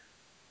show,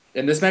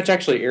 and this match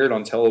actually aired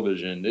on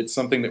television. It's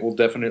something that will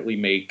definitely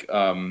make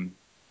a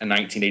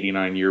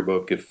 1989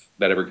 yearbook if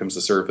that ever comes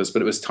to surface.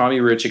 But it was Tommy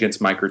Rich against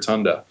Mike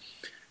Rotunda,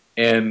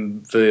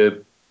 and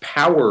the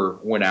power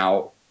went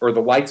out or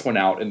the lights went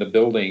out in the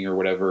building or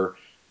whatever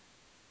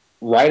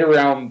right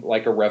around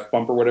like a ref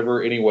bump or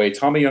whatever. Anyway,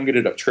 Tommy Young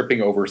ended up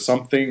tripping over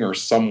something or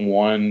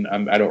someone.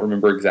 I don't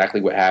remember exactly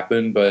what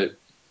happened, but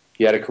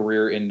he had a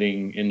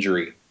career-ending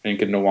injury and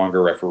could no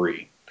longer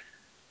referee.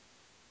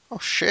 Oh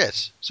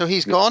shit! So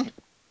he's gone.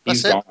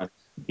 He's That's it. gone.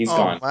 He's Oh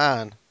gone.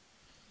 man.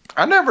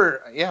 I've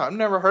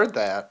never heard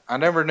that. I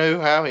never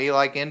knew how he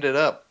like ended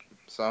up.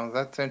 So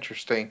that's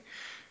interesting.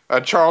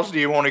 Charles, do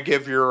you want to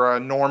give your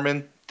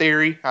Norman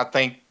theory? I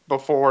think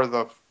before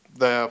the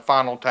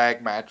final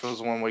tag match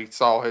was when we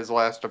saw his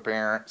last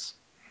appearance.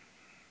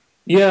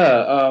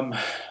 Yeah,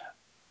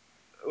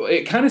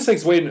 it kind of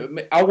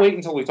segues. I'll wait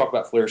until we talk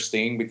about Flair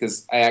Sting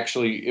because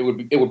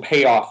it would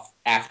pay off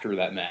after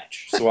that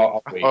match. So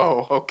I'll wait.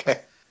 Oh, okay.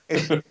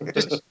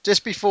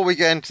 Just before we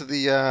get into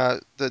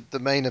the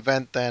main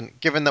event, then,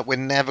 given that we're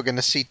never going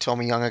to see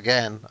Tommy Young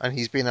again, and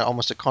he's been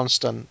almost a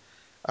constant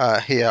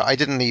here, I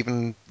didn't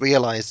even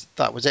realize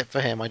that was it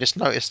for him. I just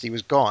noticed he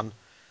was gone.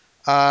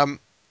 Um,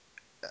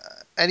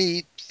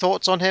 any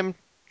thoughts on him,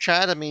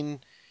 Chad? I mean,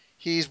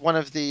 he's one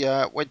of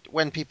the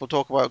when people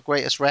talk about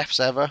greatest refs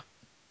ever,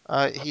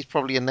 he's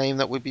probably a name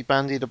that would be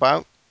bandied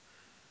about.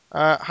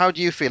 How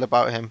do you feel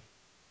about him?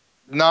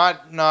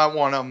 Not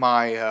one of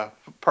my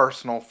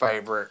personal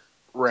favorite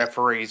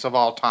referees of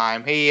all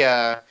time.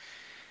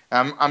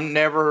 I'm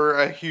never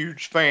a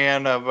huge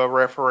fan of a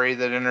referee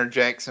that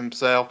interjects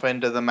himself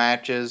into the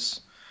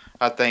matches.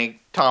 I think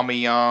Tommy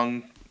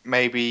Young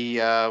maybe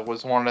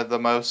was one of the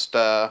most.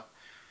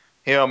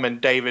 Him and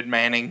David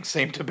Manning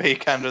seem to be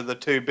kind of the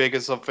two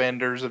biggest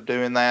offenders of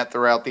doing that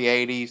throughout the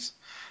 '80s.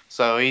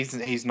 So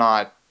he's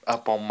not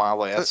up on my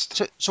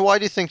list. So why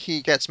do you think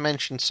he gets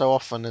mentioned so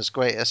often as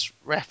greatest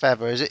ref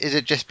ever? Is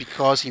it just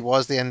because he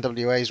was the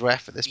NWA's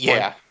ref at this point?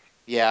 Yeah,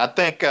 yeah. I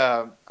think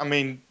I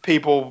mean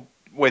people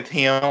with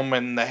him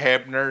and the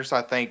Hebners.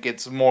 I think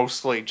it's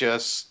mostly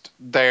just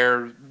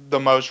they're the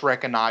most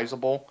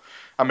recognizable.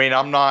 I mean,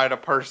 I'm not a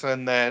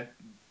person that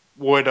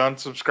would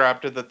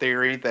unsubscribe to the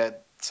theory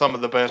that some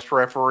of the best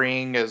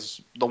refereeing is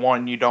the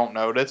one you don't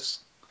notice,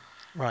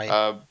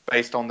 Right.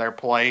 based on their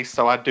play.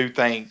 So I do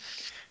think,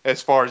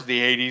 as far as the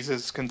 '80s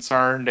is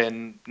concerned,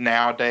 and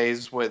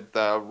nowadays with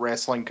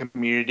wrestling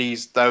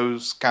communities,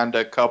 those kind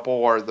of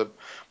couple are the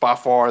by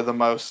far the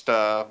most,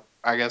 I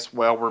guess,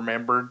 well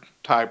remembered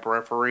type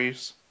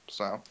referees.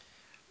 So.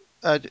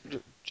 Uh, d- d-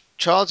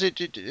 Charles,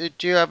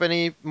 do you have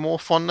any more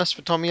fondness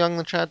for Tommy Young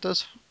than Chad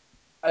does?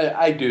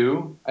 I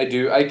do. I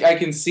do. I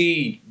can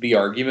see the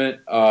argument.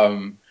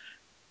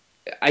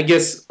 I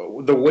guess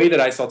the way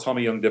that I saw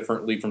Tommy Young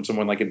differently from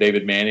someone like a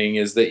David Manning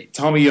is that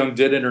Tommy Young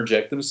did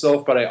interject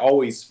himself, but I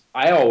always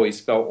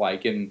felt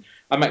like, and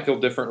I might feel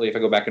differently if I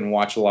go back and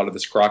watch a lot of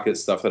this Crockett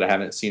stuff that I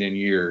haven't seen in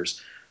years,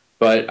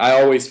 but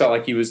I always felt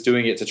like he was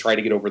doing it to try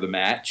to get over the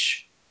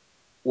match,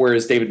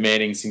 whereas David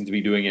Manning seemed to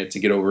be doing it to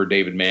get over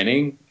David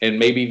Manning, and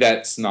maybe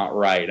that's not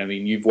right. I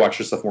mean, you've watched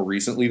this stuff more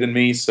recently than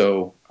me,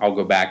 so I'll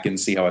go back and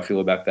see how I feel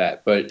about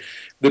that. But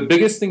the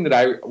biggest thing that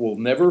I will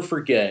never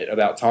forget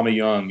about Tommy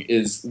Young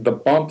is the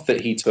bump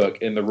that he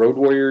took in the Road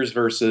Warriors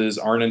versus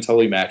Arn and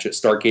Tully match at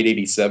Starrcade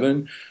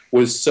 '87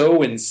 was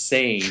so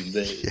insane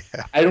that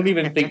Yeah. I don't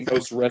even think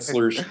most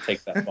wrestlers should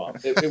take that bump.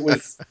 It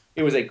was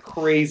a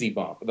crazy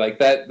bump. Like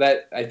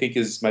that I think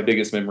is my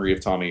biggest memory of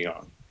Tommy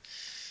Young.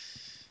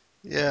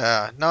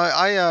 Yeah. No,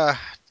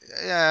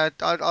 yeah,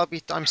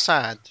 I'm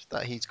sad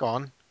that he's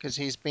gone because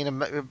he's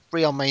been a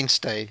real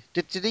mainstay.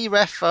 Did he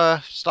ref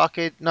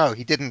Starcade? No,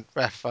 he didn't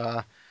ref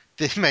the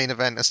main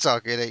event of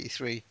Starcade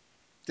 '83,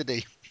 did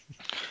he?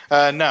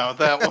 No,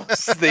 that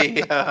was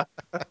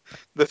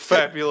the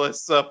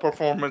fabulous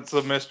performance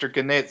of Mr.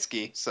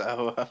 Ganitsky.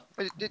 So,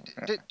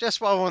 Just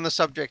while we're on the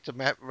subject of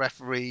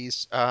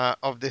referees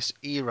of this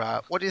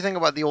era, what do you think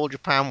about the All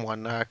Japan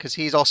one? Because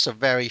he's also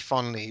very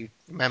fondly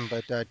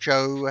remembered.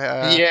 Joe.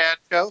 yeah,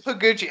 Joe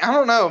Higuchi. I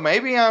don't know.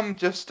 Maybe I'm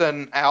just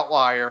an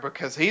outlier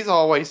because he's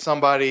always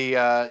somebody.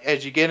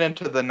 As you get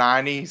into the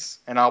 '90s,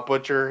 and I'll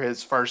butcher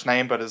his first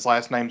name, but his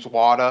last name's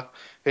Wada.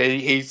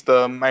 He's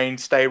the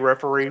mainstay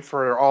referee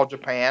for All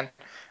Japan,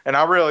 and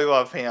I really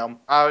love him.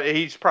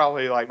 He's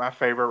probably like my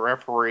favorite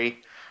referee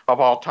of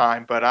all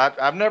time. But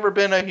I've never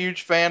been a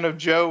huge fan of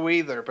Joe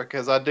either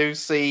because I do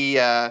see.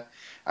 I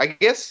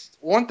guess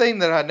one thing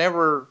that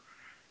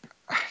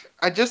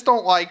I just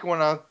don't like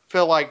when I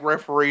feel like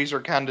referees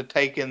are kind of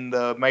taking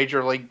the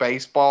Major League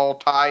Baseball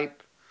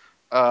type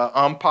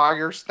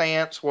umpire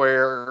stance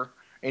where,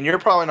 and you're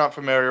probably not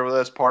familiar with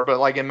this part, but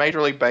like in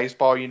Major League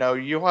Baseball,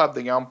 you'll have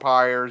the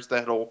umpires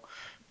that'll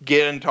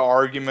get into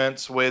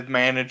arguments with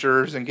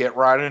managers and get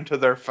right into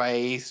their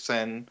face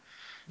and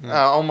Mm,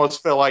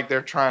 almost feel like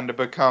they're trying to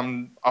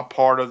become a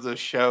part of the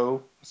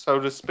show, so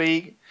to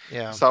speak.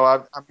 yeah.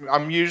 So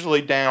I'm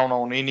usually down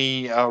on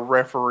any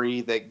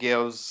referee that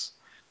gives,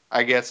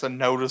 I guess, a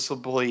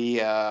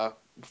noticeably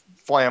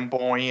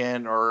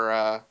flamboyant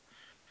or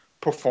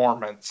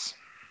performance.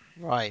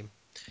 Right.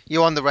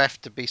 You want the ref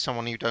to be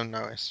someone you don't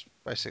notice,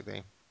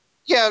 basically.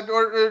 Yeah,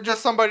 or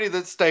just somebody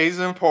that stays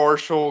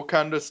impartial,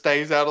 kind of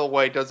stays out of the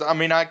way. Does I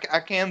mean I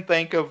can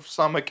think of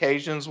some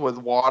occasions with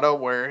Wada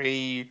where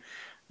he,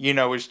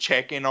 is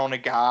checking on a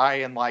guy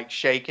and like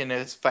shaking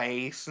his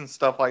face and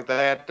stuff like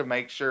that to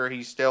make sure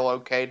he's still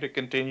okay to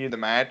continue the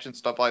match and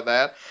stuff like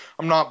that.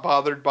 I'm not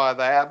bothered by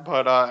that,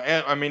 but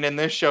I mean in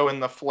this show in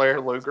the Flair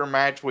Luger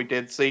match, we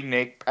did see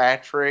Nick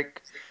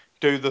Patrick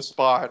do the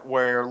spot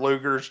where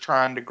Luger's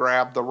trying to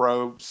grab the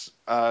ropes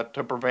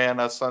to prevent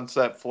a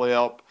sunset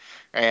flip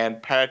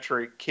and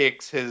Patrick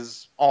kicks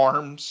his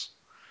arms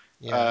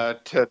Yeah.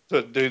 to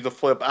do the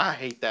flip. I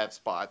hate that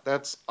spot.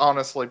 That's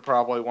honestly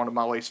probably one of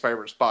my least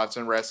favorite spots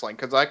in wrestling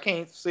because I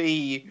can't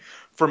see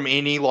from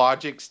any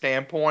logic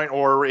standpoint,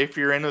 or if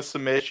you're in a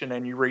submission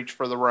and you reach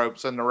for the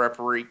ropes and the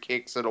referee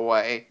kicks it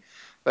away.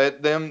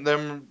 That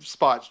them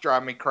spots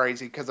drive me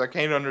crazy because I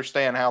can't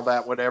understand how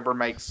that would ever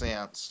make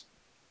sense.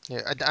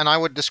 Yeah. And I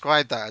would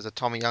describe that as a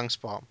Tommy Young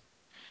spot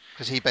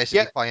because he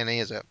basically Yeah,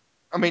 pioneers it.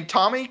 I mean,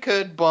 Tommy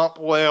could bump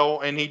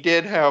well, and he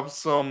did have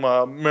some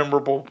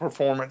memorable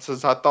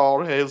performances. I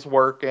thought his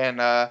work in,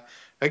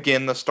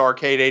 again, the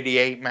Starcade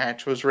 '88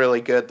 match was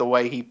really good. The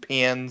way he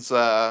pins,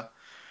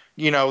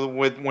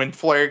 when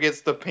Flair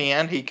gets the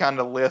pin, he kind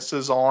of lifts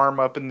his arm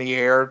up in the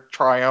air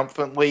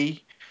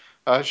triumphantly,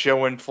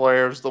 showing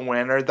Flair's the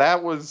winner.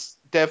 That was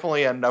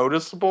definitely a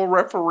noticeable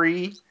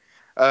referee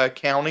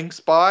counting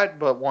spot,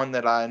 but one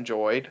that I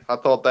enjoyed. I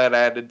thought that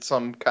added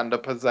some kind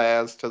of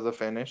pizzazz to the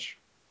finish.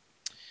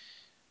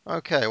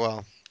 Okay,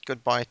 well,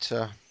 goodbye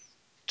to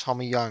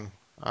Tommy Young.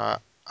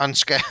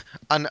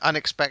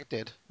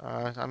 Unexpected.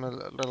 I'm a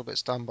little bit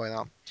stunned by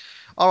that.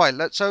 All right,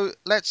 let's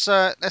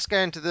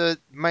get into the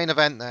main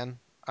event then.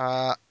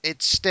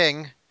 It's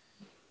Sting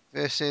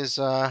versus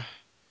the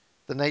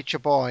Nature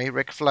Boy,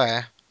 Ric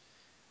Flair.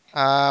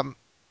 Um,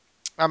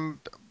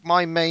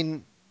 my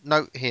main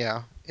note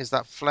here is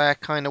that Flair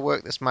kind of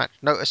worked this match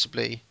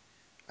noticeably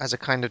as a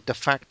kind of de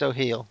facto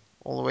heel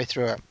all the way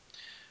through it,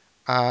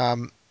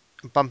 um,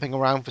 bumping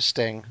around for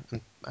Sting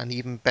and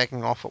even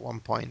begging off at one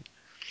point.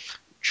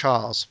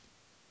 Charles.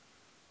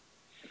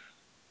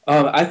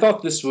 I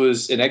thought this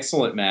was an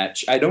excellent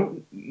match. I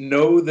don't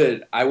know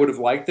that I would have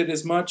liked it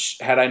as much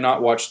had I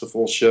not watched the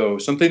full show.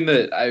 Something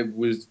that I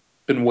was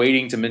been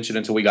waiting to mention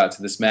until we got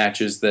to this match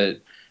is that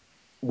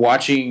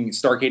watching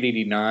Starrcade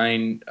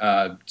 '89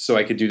 so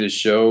I could do this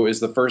show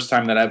is the first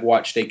time that I've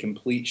watched a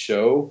complete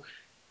show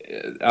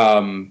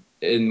in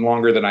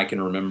longer than I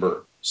can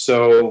remember.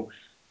 So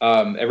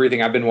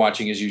everything I've been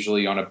watching is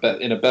usually on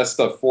in a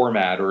best of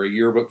format or a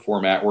yearbook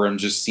format where I'm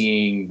just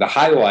seeing the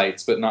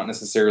highlights, but not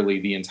necessarily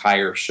the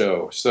entire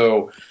show.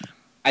 So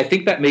I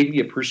think that made me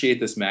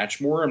appreciate this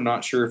match more. I'm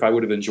not sure if I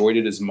would have enjoyed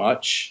it as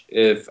much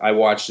if I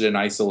watched it in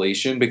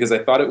isolation because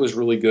I thought it was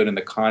really good in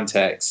the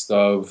context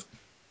of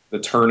the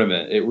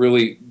tournament. It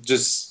really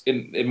just,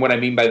 and what I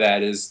mean by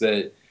that is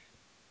that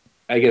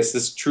I guess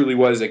this truly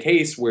was a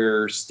case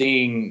where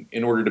Sting,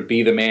 in order to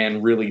be the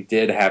man, really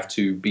did have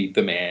to beat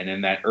the man.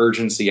 And that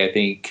urgency, I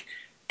think,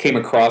 came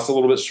across a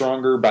little bit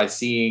stronger by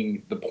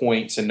seeing the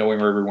points and knowing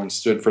where everyone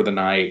stood for the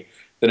night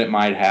than it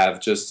might have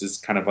just as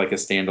kind of like a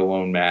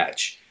standalone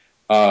match.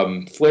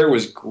 Flair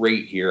was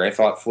great here. I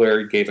thought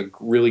Flair gave a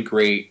really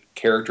great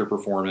character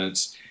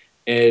performance.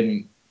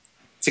 And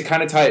to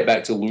kind of tie it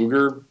back to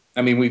Luger,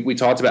 I mean, we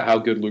talked about how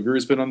good Luger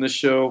has been on this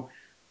show,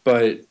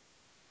 but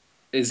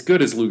as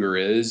good as Luger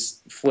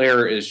is,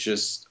 Flair is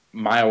just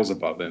miles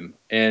above him.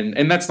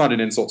 And that's not an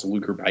insult to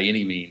Luger by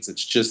any means.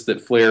 It's just that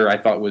Flair, I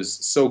thought, was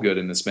so good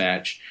in this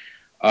match.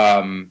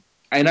 And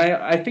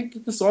I think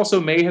that this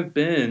also may have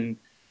been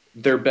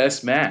their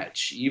best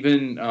match,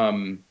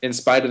 even in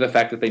spite of the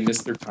fact that they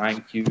missed their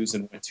time cues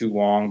and went too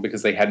long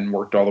because they hadn't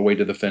worked all the way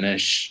to the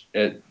finish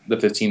at the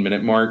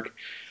 15-minute mark.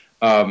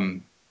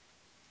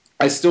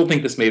 I still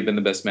think this may have been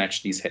the best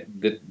match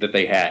that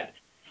they had.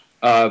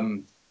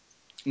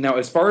 Now,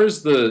 as far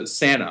as the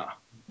Santa,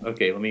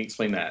 okay, let me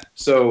explain that.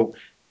 So,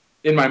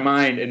 in my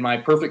mind, in my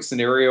perfect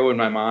scenario, in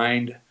my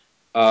mind,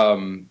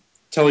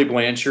 Tully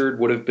Blanchard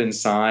would have been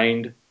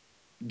signed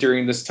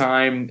during this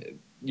time.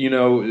 I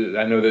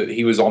know that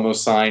he was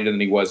almost signed and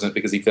then he wasn't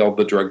because he failed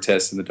the drug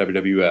test in the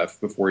WWF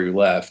before he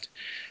left.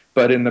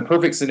 But in the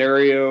perfect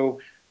scenario,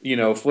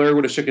 Flair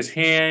would have shook his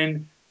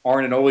hand.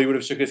 Arn and Ole would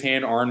have shook his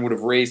hand. Arn would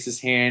have raised his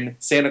hand.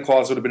 Santa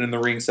Claus would have been in the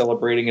ring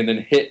celebrating and then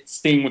hit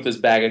Sting with his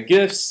bag of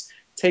gifts,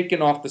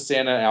 taken off the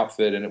Santa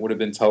outfit, and it would have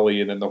been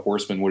Tully, and then the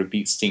Horseman would have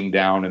beat Sting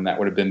down, and that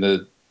would have been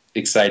the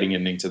exciting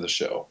ending to the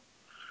show.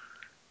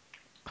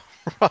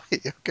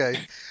 Right, okay.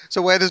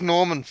 So where does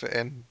Norman fit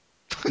in?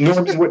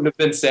 Norman wouldn't have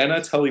been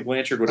Santa. Tully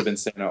Blanchard would have been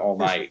Santa all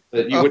night.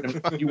 But you Oh,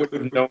 wouldn't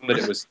have known that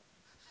it was.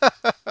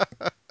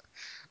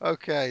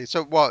 okay,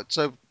 so what?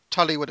 So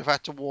Tully would have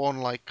had to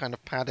worn like kind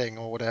of padding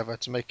or whatever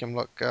to make him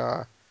look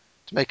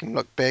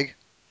big.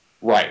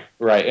 Right,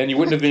 right, and you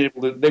wouldn't have been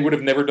able to. They would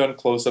have never done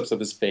close-ups of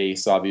his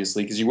face,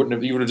 obviously, because you wouldn't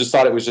have. You would have just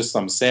thought it was just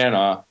some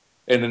Santa,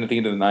 and then at the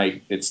end of the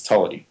night, it's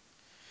Tully.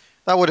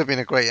 That would have been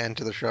a great end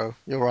to the show.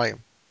 You're right.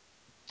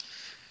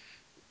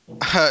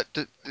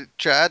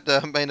 Chad,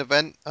 main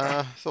event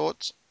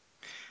thoughts?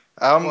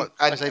 What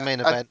I say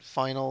main I event,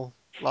 final,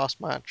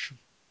 last match.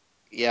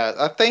 Yeah,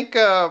 I think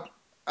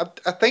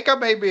I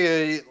may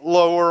be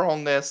lower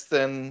on this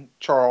than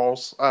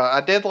Charles. I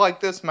did like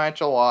this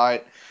match a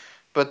lot,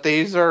 but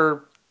these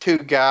are two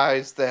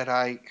guys that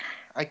I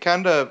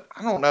kind of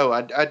I don't know.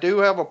 I do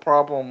have a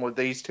problem with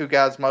these two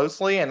guys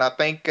mostly, and I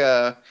think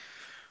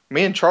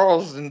me and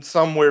Charles in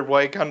some weird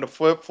way kind of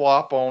flip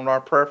flop on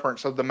our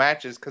preference of the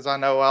matches because I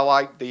know I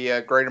like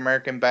the Great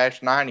American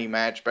Bash '90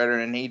 match better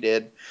than he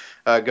did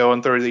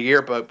going through the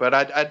yearbook, but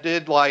I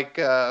did like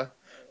the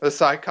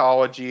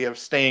psychology of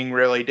Sting.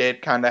 Really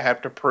did kind of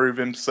have to prove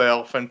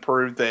himself and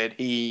prove that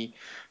he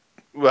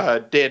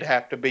did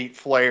have to beat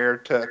Flair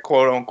to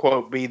quote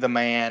unquote be the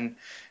man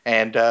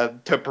and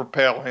to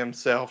propel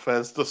himself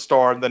as the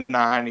star of the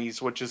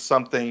 '90s, which is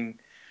something,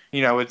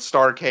 it's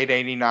Starrcade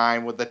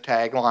 '89 with the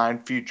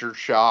tagline Future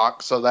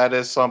Shock. So that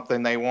is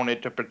something they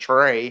wanted to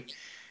portray.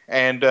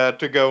 And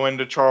to go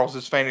into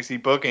Charles's fantasy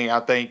booking,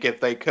 I think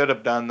if they could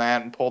have done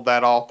that and pulled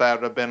that off,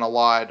 that would have been a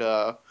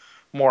lot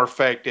more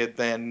effective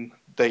than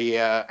the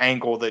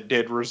angle that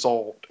did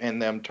result in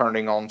them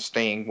turning on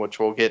Sting, which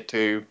we'll get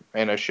to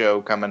in a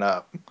show coming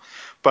up.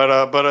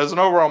 But as an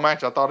overall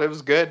match, I thought it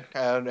was good.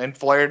 And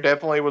Flair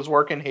definitely was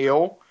working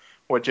heel,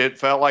 which it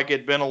felt like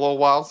it'd been a little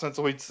while since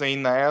we'd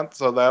seen that.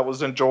 So that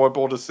was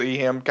enjoyable to see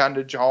him kind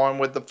of jawing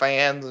with the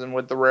fans and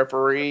with the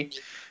referee,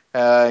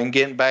 and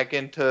getting back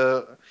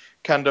into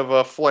kind of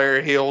a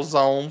Flair heel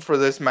zone for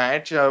this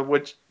match,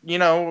 which,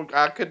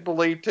 I could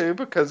believe too,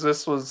 because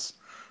this was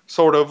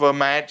sort of a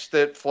match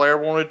that Flair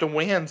wanted to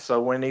win. So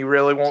when he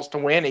really wants to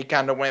win, he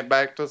kind of went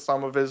back to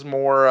some of his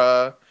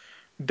more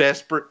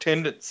desperate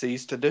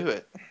tendencies to do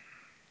it.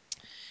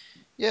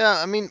 Yeah,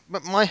 I mean,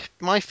 but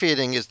my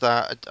feeling is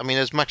that, I mean,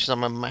 as much as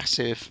I'm a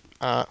massive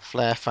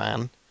Flair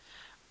fan,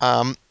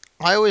 um,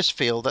 I always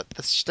feel that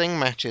the Sting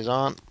matches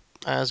aren't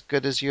as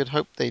good as you'd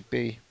hope they'd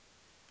be.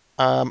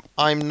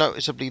 I'm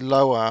noticeably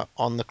lower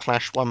on the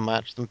Clash 1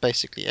 match than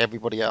basically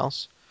everybody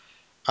else.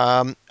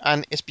 And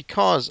it's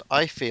because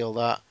I feel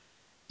that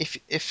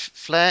if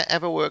Flair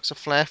ever works a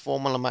Flair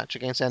formula match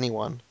against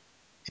anyone,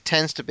 it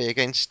tends to be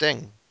against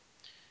Sting.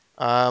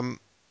 Um,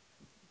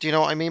 do you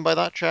know what I mean by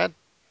that, Chad?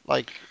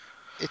 Like,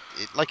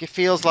 it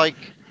feels like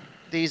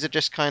these are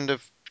just kind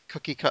of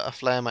cookie cutter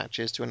Flair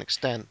matches to an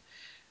extent.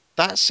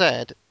 That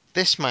said,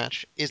 this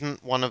match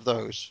isn't one of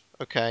those.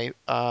 Okay,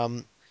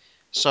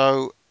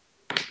 so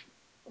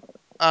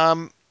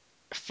um,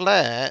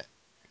 Flair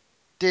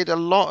did a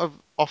lot of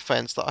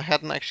offense that I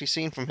hadn't actually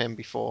seen from him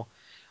before.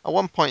 At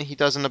one point, he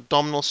does an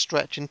abdominal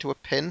stretch into a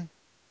pin.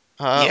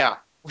 Uh, Yeah.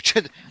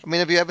 I mean,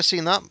 have you ever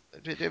seen that?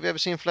 Have you ever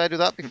seen Flair do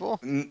that before?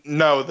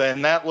 No,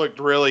 then that looked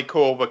really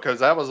cool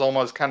because that was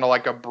almost kind of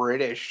like a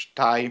British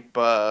type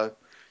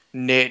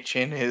niche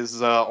in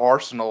his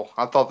arsenal.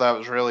 I thought that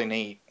was really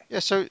neat. Yeah,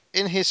 so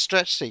in his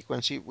stretch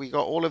sequence, we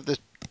got all of the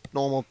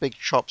normal big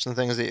chops and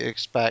things that you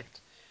expect.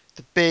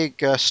 The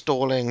big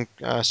stalling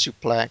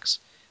suplex,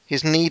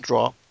 his knee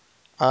drop,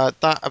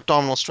 that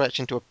abdominal stretch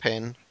into a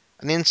pin,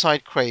 an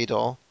inside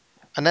cradle,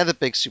 another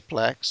big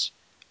suplex,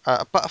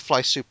 a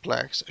butterfly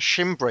suplex, a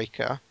shin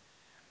breaker.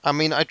 I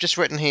mean, I've just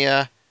written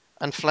here,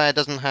 and Flair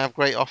doesn't have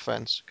great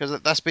offense,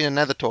 because that's been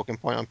another talking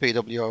point on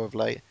PWO of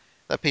late,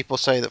 that people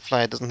say that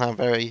Flair doesn't have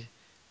very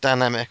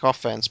dynamic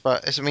offense.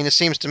 But I mean, it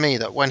seems to me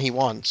that when he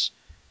wants,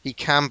 he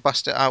can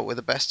bust it out with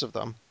the best of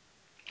them.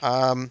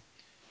 Um,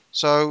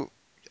 so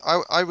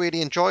I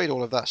really enjoyed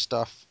all of that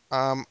stuff.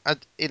 In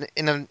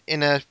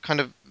a kind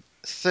of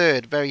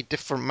third, very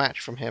different match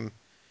from him.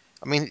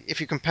 I mean, if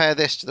you compare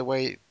this to the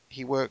way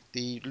he worked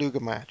the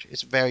Luger match,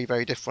 it's very,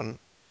 very different.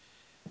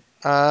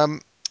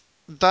 Um,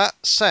 that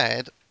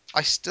said,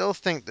 I still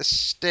think the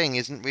Sting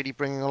isn't really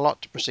bringing a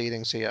lot to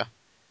proceedings here.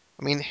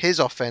 I mean, his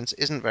offense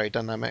isn't very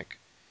dynamic.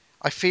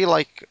 I feel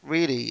like,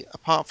 really,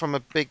 apart from a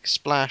big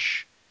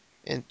splash,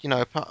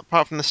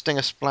 apart from the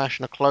Stinger splash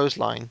and a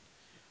clothesline,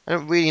 I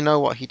don't really know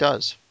what he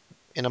does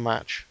in a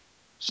match.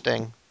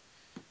 Sting.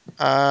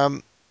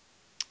 Um,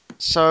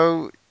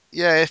 so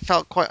yeah, it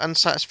felt quite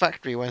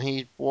unsatisfactory when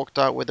he walked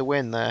out with a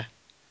win there.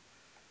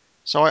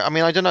 So I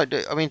mean, I don't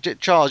know. I mean,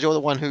 Charles, you're the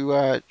one who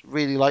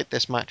really liked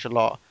this match a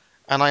lot,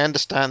 and I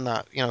understand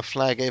that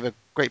Flair gave a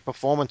great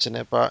performance in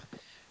it. But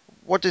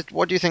what do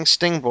you think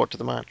Sting brought to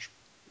the match?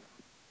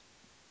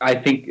 I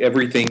think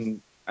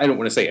everything. I don't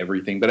want to say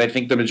everything, but I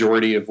think the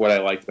majority of what I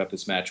liked about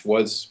this match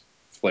was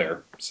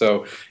Flair.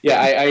 So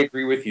yeah, I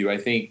agree with you. I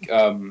think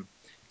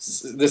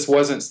this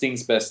wasn't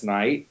Sting's best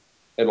night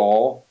at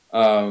all.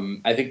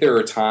 I think there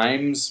are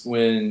times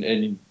when,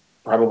 and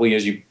probably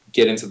as you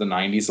get into the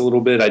 '90s a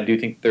little bit, I do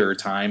think there are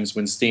times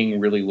when Sting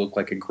really looked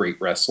like a great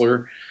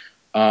wrestler.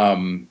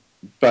 Um,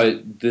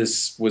 but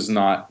this was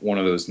not one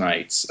of those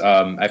nights.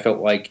 I felt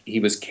like he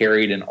was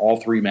carried in all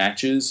three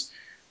matches.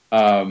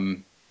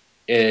 Um,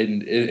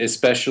 and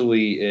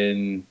especially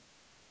in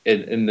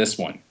this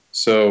one.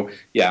 So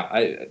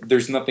yeah,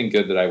 there's nothing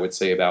good that I would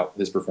say about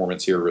his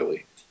performance here,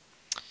 really.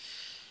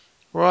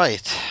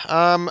 Right.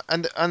 And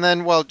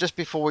then, well, just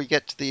before we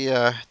get to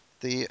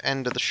the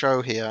end of the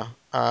show here,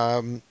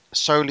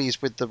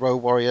 Soli's with the Road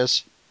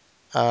Warriors.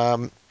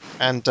 Um,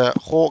 and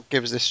Hawk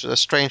gives this a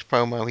strange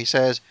promo. He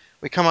says,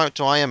 "We come out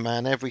to Iron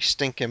Man every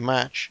stinking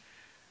match,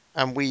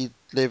 and we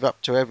live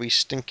up to every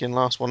stinking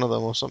last one of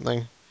them," or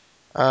something.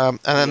 Yeah.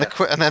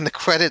 And then the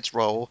credits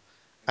roll,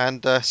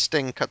 and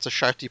Sting cuts a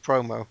shouty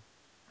promo.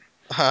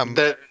 Um,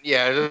 It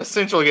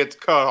essentially gets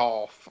cut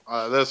off.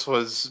 This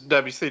was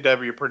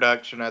WCW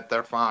production at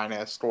their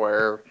finest,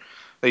 where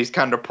these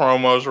kind of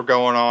promos were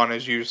going on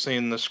as you've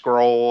seen the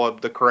scroll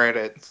of the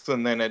credits,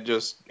 and then it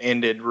just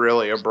ended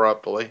really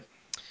abruptly.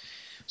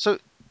 so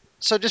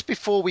so just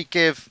before we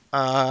give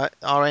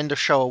our end of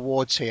show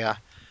awards here,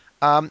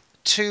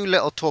 two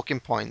little talking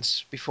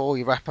points before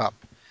we wrap up.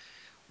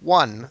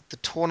 One, the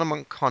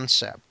tournament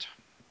concept.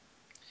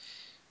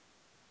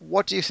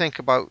 What do you think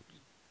about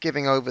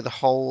giving over the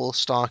whole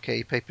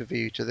Starrcade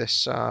pay-per-view to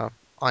this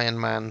Iron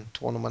Man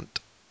tournament?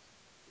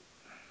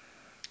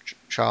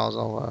 Charles,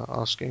 I'll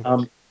ask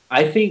you.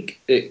 I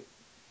think it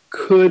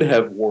could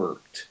have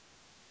worked,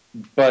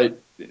 but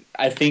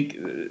I think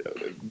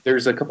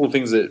there's a couple of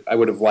things that I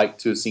would have liked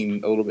to have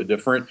seen a little bit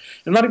different.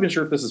 I'm not even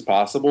sure if this is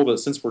possible, but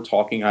since we're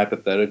talking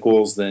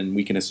hypotheticals, then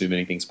we can assume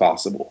anything's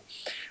possible.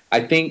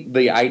 I think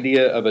the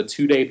idea of a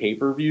 2-day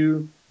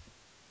pay-per-view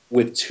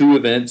with 2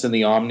 events in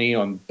the Omni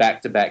on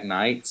back-to-back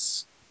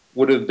nights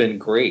would have been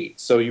great.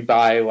 So you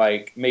buy,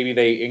 like, maybe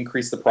they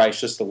increase the price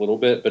just a little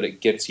bit, but it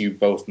gets you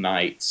both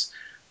nights.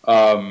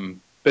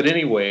 But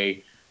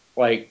anyway,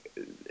 like,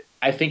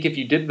 I think if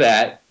you did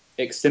that,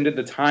 extended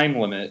the time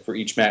limit for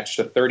each match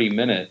to 30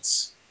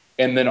 minutes,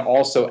 and then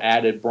also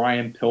added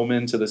Brian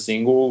Pillman to the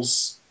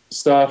singles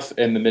stuff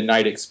and the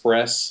Midnight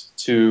Express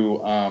to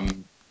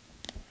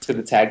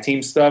the tag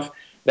team stuff,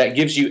 that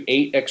gives you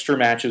 8 extra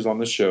matches on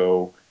the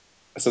show.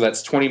 So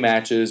that's 20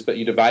 matches, but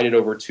you divide it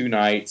over 2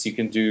 nights. You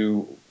can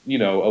do, a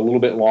little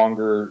bit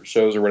longer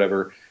shows or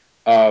whatever.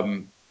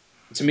 To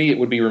me, it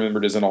would be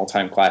remembered as an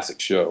all-time classic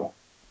show.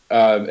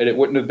 And it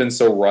wouldn't have been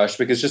so rushed,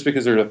 because just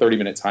because there's a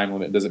 30-minute time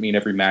limit doesn't mean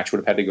every match would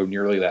have had to go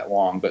nearly that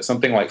long. But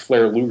something like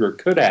Flair Luger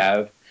could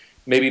have.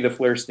 Maybe the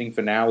Flair Sting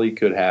finale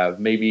could have.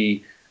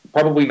 Maybe,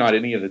 probably not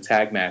any of the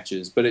tag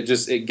matches, but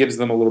it gives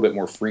them a little bit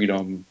more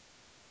freedom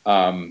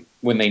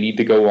when they need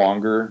to go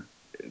longer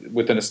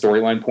within a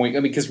storyline point. I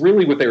mean, because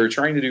really what they were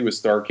trying to do with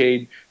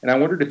Starrcade, and I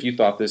wondered if you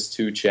thought this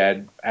too,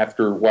 Chad,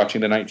 after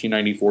watching the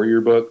 1994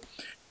 yearbook,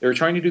 they were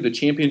trying to do the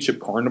championship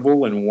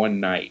carnival in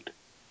one night.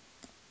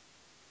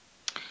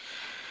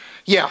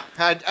 Yeah,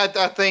 I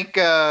think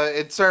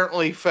it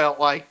certainly felt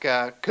like,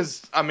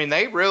 because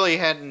they really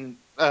hadn't,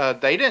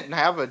 they didn't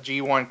have a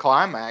G1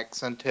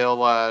 climax until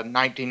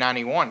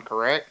 1991,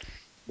 correct?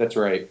 That's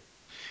right.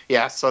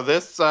 Yeah, so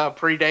this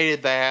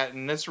predated that,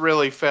 and this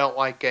really felt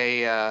like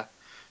a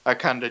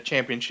kind of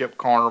championship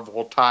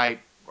carnival type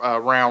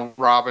round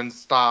robin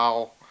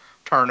style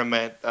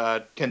tournament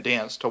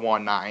condensed to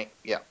one night.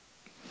 Yeah.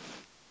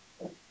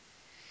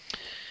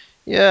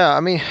 Yeah,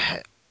 I,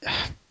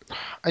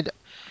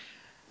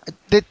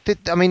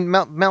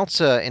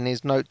 Meltzer in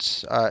his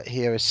notes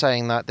here is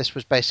saying that this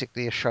was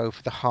basically a show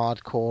for the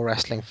hardcore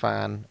wrestling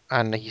fan,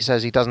 and he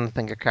says he doesn't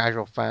think a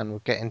casual fan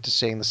would get into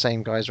seeing the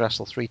same guys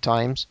wrestle 3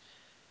 times.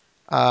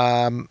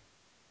 Do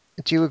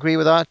you agree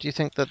with that? Do you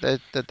think that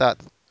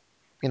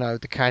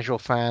the casual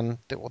fan,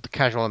 or the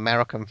casual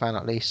American fan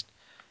at least,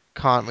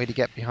 can't really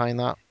get behind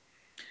that?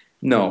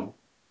 No,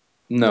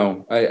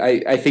 no.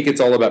 I think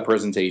it's all about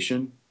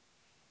presentation,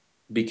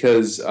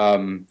 because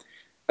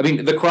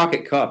the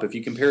Crockett Cup, if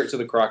you compare it to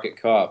the Crockett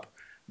Cup,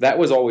 that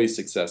was always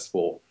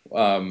successful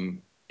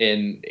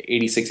in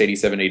 86,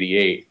 87,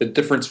 88. The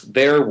difference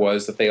there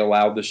was that they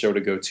allowed the show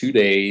to go 2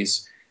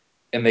 days,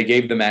 and they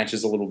gave the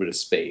matches a little bit of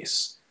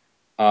space.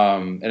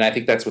 And I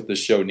think that's what this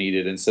show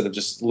needed, instead of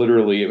just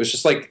literally, it was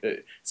just like,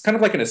 it's kind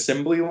of like an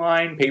assembly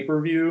line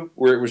pay-per-view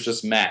where it was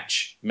just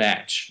match,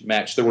 match,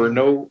 match. There were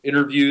no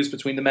interviews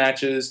between the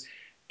matches.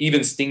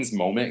 Even Sting's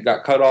moment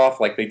got cut off.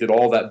 Like, they did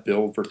all that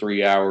build for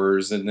 3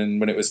 hours, and then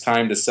when it was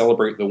time to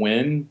celebrate the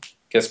win,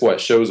 guess what?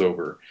 Show's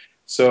over.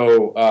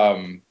 So,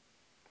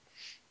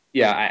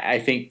 yeah, I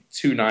think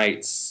 2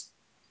 nights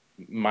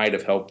might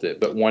have helped it,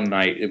 but one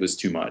night it was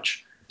too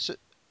much.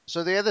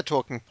 So the other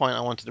talking point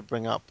I wanted to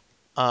bring up,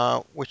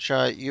 which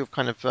you've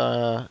kind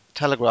of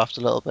telegraphed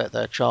a little bit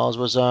there, Charles,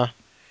 was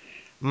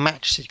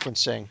match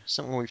sequencing,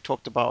 something we've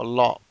talked about a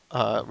lot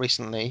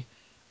recently.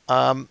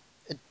 Um,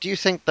 do you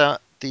think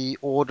that the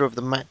order of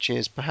the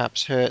matches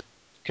perhaps hurt?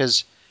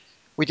 Because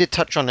we did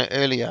touch on it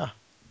earlier,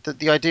 that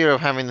the idea of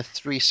having the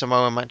 3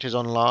 Samoa matches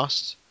on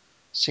last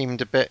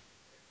seemed a bit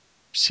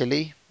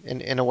silly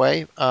in a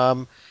way.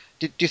 Do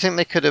you think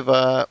they could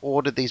have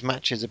ordered these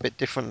matches a bit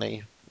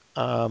differently?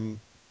 How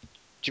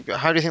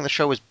do you think the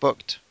show was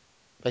booked,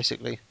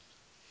 basically?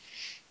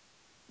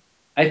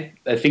 I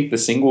think the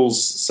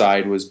singles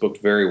side was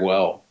booked very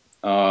well.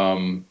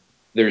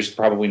 There's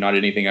probably not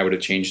anything I would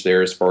have changed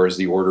there as far as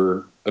the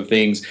order of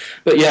things.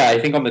 But yeah, I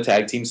think on the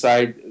tag team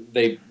side,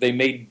 they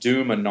made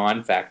Doom a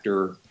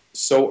non-factor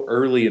so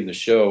early in the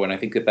show, and I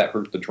think that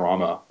hurt the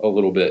drama a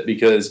little bit,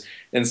 because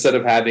instead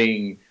of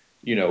having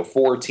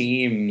 4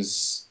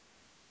 teams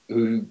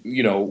who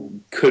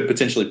could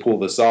potentially pull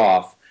this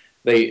off,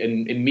 they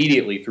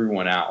immediately threw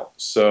one out.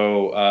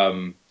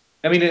 So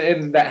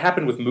and that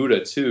happened with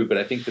Muda too, but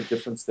I think the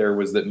difference there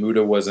was that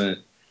Muda wasn't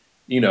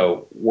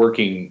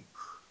working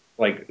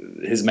like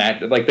his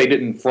match, like they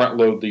didn't front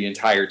load the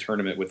entire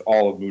tournament with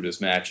all of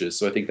Muda's matches.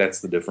 So I think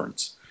that's the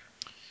difference.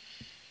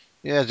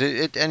 Yeah.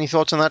 Any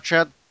thoughts on that,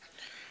 Chad?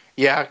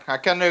 Yeah, I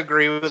kind of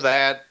agree with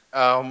that.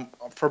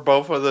 For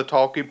both of the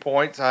talking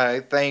points, I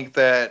think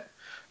that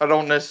I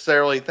don't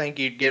necessarily think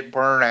you'd get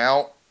burnt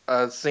out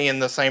seeing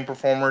the same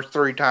performers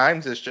 3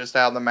 times. It's just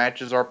how the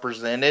matches are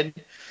presented.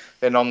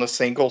 And on the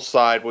singles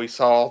side, we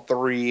saw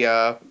three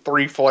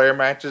Flair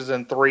matches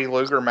and 3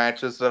 Luger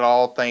matches that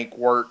all think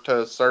worked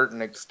to a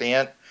certain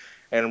extent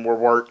and were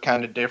worked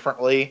kind of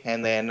differently.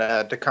 And then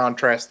to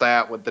contrast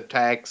that with the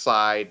tag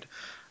side,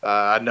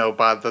 I know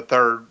by the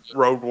third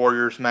Road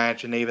Warriors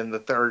match and even the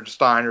third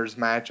Steiner's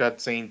match,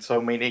 I'd seen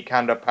so many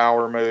kind of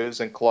power moves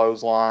and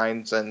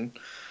clotheslines, and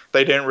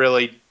they didn't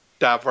really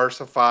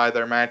diversify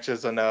their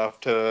matches enough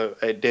to.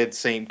 It did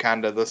seem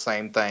kind of the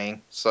same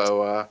thing.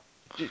 So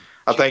Do,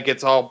 I do, think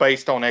it's all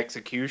based on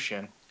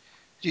execution.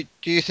 do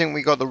you think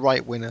we got the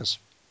right winners?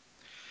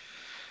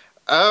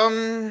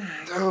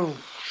 Oh,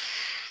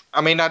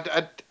 I mean,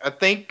 I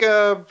think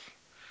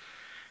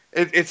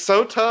it's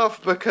so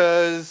tough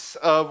because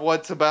of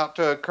what's about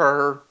to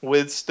occur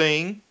with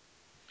Sting.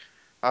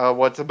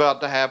 What's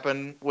about to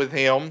happen with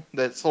him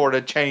that sort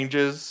of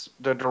changes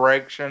the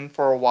direction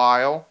for a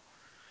while.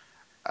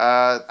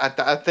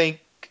 I think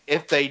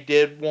if they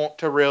did want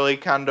to really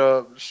kind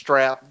of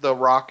strap the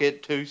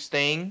rocket to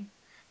Sting,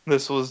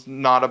 this was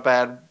not a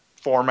bad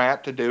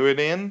format to do it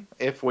in.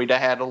 If we'd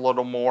have had a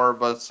little more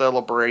of a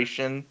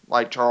celebration,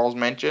 like Charles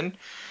mentioned,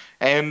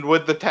 and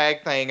with the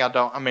tag thing, I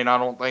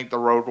don't think the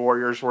Road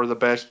Warriors were the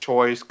best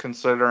choice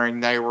considering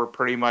they were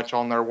pretty much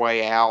on their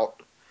way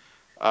out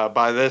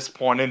by this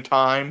point in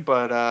time.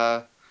 But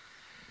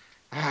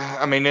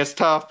I mean, it's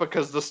tough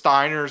because the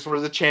Steiners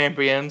were the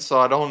champions, so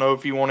I don't know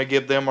if you want to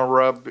give them a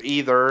rub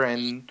either.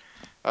 And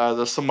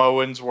the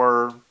Samoans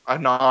were a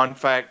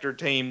non-factor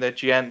team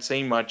that you hadn't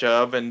seen much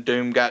of, and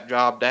Doom got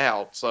jobbed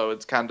out. So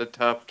it's kind of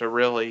tough to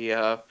really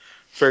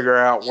figure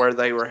out where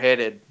they were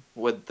headed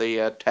with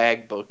the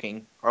tag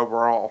booking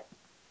overall.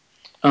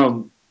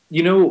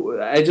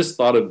 I just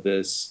thought of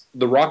this.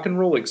 The Rock and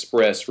Roll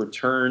Express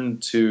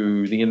returned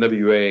to the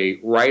NWA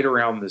right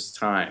around this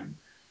time.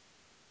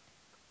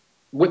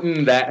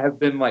 Wouldn't that have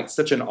been like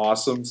such an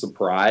awesome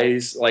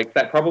surprise? Like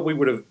that probably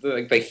would have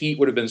like the heat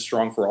would have been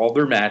strong for all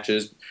their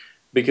matches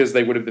because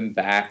they would have been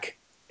back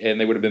and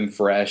they would have been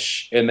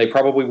fresh and they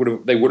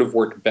would have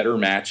worked better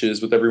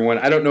matches with everyone.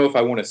 I don't know if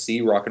I want to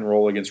see Rock and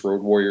Roll against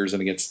Road Warriors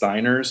and against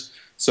Steiners,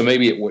 so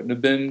maybe it wouldn't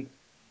have been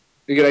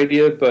a good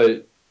idea,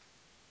 but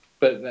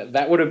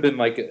that would have been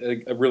like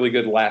a really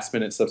good last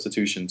minute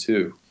substitution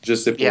too.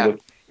 Just if we're Yeah,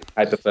 looking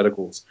at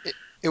hypotheticals.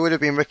 It would have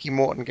been Ricky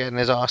Morton getting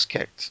his ass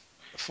kicked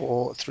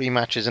for 3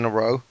 matches in a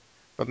row.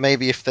 But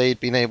maybe if they'd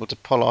been able to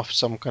pull off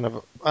some kind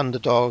of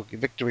underdog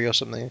victory or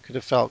something, it could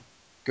have felt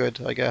good,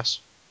 I guess.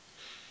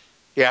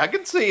 yeah, I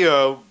can see.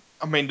 I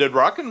mean, did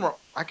Rock and Roll?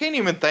 I can't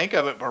even think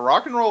of it, but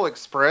Rock and Roll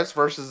Express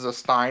versus the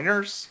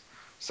Steiners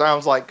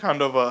sounds like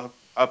kind of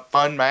a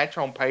fun match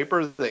on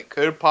paper that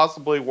could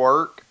possibly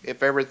work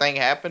if everything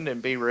happened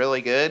and be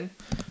really good.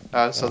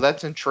 So Yeah.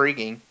 that's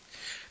intriguing.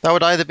 That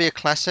would either be a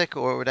classic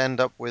or it would end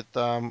up with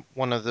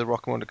one of the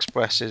Rock and Roll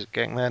Expresses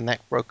getting their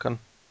neck broken.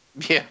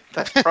 Yeah,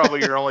 that's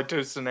probably your only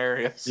two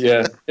scenarios.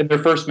 Yeah, in their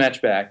first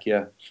match back,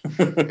 yeah.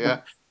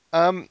 Yeah.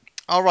 Um,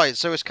 all right,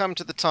 so it's come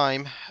to the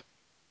time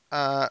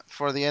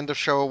for the end of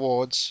show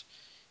awards.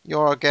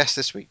 You're our guest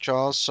this week,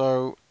 Charles.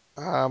 So,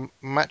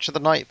 match of the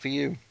night for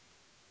you.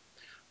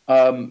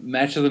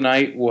 Match of the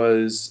night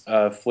was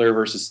Flair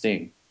versus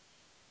Sting.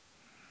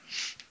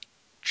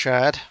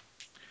 Chad.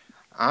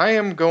 I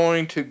am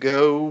going to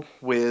go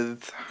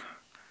with,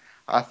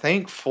 I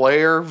think,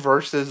 Flair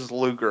versus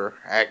Luger,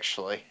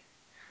 actually.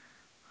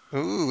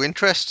 Ooh,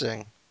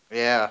 interesting.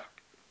 Yeah.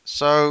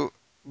 So,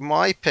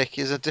 my pick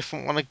is a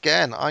different one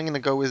again. I'm going to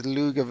go with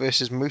Luger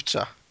versus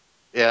Muta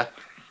Yeah.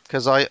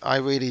 because I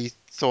really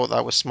thought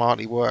that was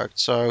smartly worked.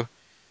 So,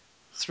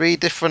 three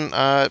different,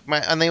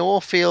 and they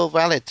all feel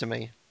valid to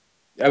me.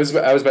 I was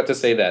about to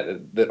say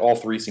that all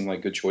three seem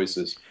like good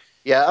choices.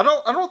 Yeah, I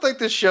don't think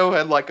this show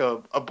had like a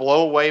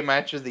blow away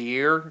match of the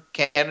year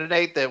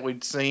candidate that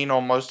we'd seen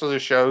on most of the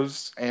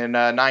shows in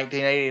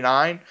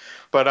 1989,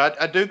 but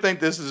I do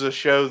think this is a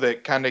show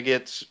that kind of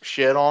gets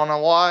shit on a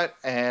lot,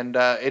 and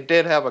it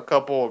did have a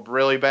couple of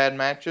really bad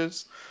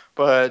matches,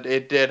 but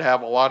it did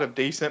have a lot of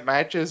decent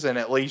matches and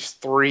at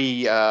least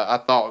three I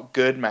thought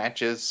good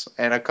matches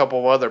and a couple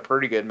of other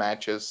pretty good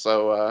matches.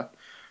 So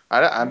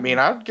I mean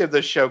I'd give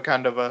this show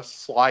kind of a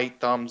slight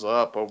thumbs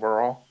up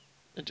overall.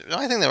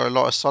 I think there were a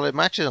lot of solid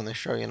matches on this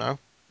show, you know.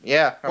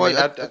 Yeah, I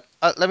Well, mean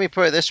let me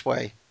put it this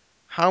way.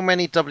 How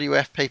many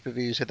WF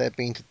pay-per-views had there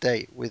been to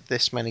date with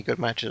this many good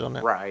matches on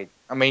it? right.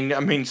 I mean,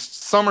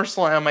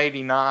 SummerSlam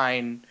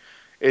 '89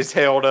 is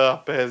held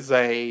up as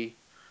a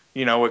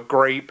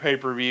great pay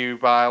per view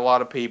by a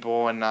lot of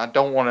people, and I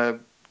don't want to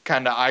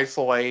kind of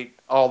isolate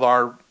all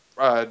our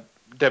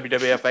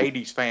WWF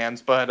 '80s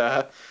fans, but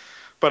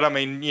I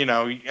mean,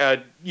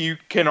 you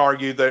can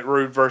argue that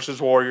Rude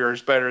versus Warrior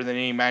is better than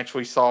any match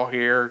we saw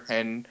here,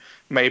 and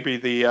maybe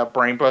the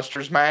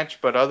Brainbusters match.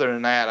 But other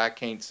than that, I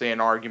can't see an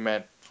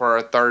argument for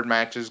a third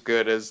match as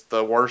good as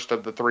the worst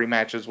of the three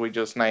matches we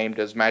just named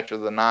as match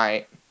of the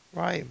night.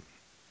 Right.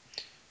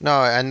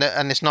 No, and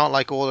it's not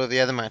like all of the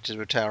other matches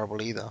were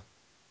terrible either.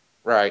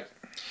 Right.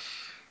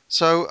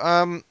 So,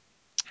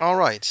 all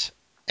right.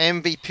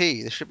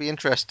 MVP. This should be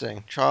interesting.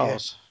 Yeah.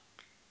 Charles.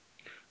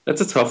 That's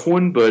a tough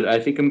one, but I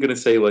think I'm going to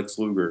say Lex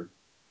Luger.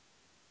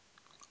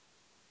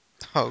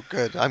 Oh,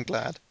 good. I'm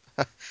glad.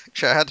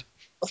 Chad.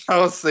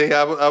 Oh, see,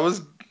 I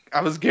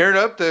was geared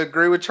up to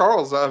agree with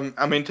Charles.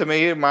 I mean, to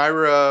me, my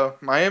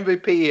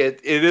MVP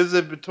it is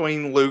in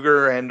between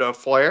Luger and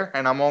Flair,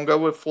 and I'm gonna go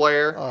with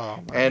Flair. Oh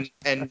man.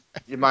 And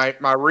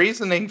my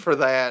reasoning for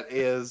that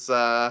is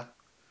I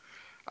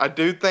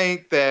do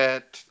think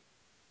that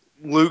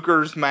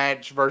Luger's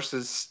match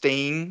versus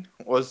Sting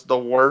was the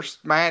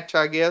worst match,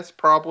 I guess,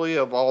 probably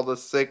of all the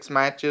six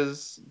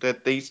matches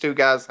that these two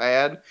guys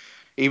had.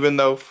 even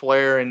though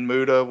Flair and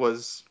Muta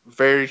was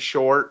very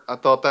short, I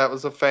thought that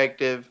was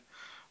effective.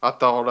 I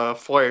thought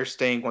Flair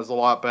Sting was a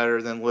lot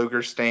better than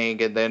Luger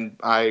Sting, and then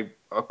I,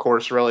 of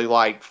course, really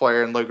liked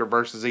Flair and Luger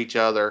versus each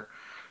other.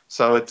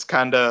 So it's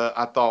kind of,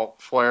 I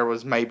thought Flair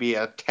was maybe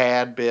a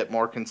tad bit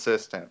more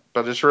consistent,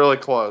 but it's really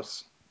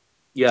close.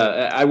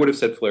 Yeah, I would have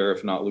said Flair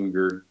if not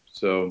Luger.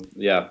 So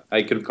yeah,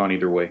 I could have gone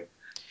either way.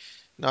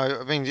 No,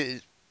 I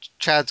mean,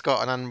 Chad's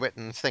got an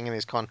unwritten thing in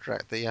his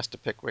contract that he has to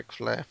pick Ric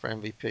Flair for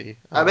MVP.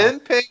 I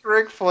didn't pick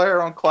Ric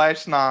Flair on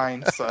Clash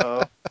 9,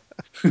 so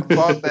I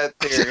fought that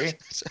theory.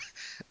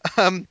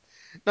 um,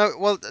 no,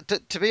 well,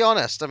 to be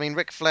honest, I mean,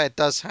 Ric Flair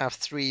does have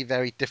three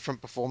very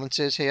different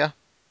performances here,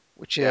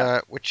 which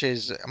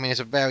is, I mean, it's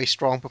a very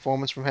strong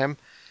performance from him.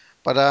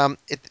 But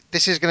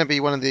this is going to be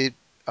one of the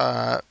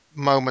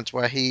moments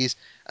where he's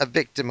a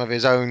victim of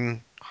his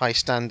own high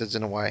standards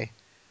in a way,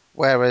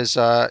 whereas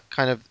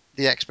kind of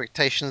the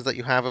expectations that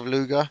you have of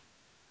Luger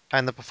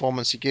and the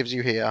performance he gives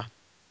you here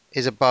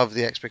is above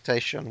the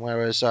expectation,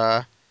 whereas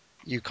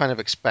you kind of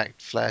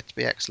expect Flair to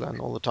be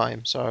excellent all the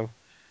time. So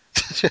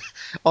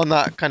on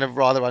that kind of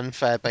rather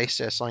unfair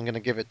basis, I'm going to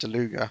give it to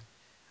Luger.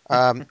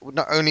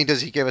 Not only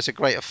does he give us a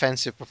great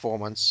offensive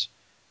performance,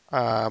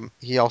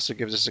 he also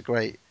gives us a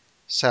great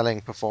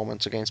selling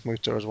performance against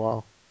Muta as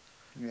well.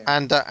 Yeah.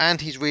 And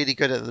he's really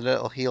good at the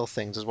little heel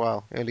things as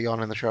well early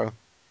on in the show.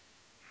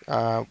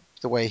 The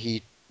way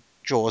he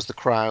draws the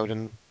crowd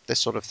and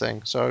this sort of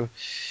thing. So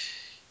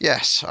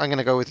yes, I'm going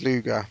to go with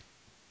Luger.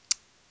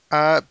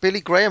 Billy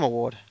Graham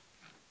Award.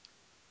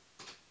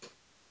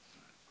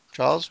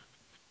 Charles?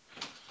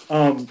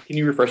 Can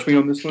you refresh me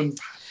on this one?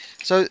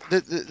 So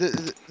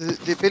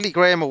the Billy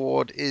Graham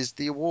Award is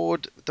the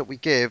award that we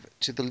give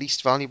to the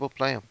least valuable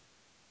player.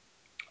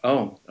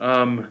 Oh,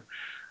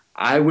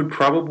 I would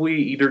probably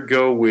either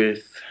go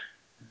with.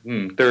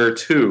 There are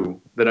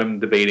two that I'm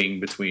debating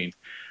between.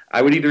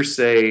 I would either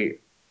say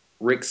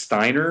Rick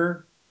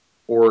Steiner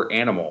or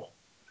Animal,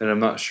 and I'm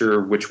not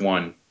sure which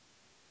one.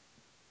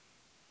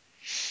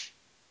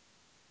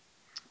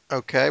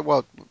 Okay,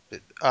 well,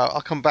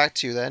 I'll come back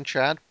to you then,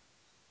 Chad.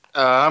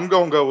 I'm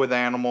going to go with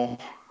Animal.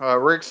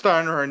 Rick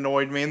Steiner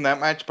annoyed me in that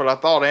match, but I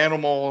thought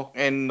Animal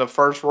in the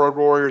first Road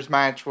Warriors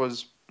match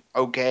was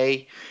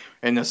okay.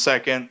 In the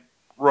second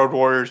Road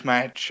Warriors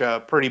match,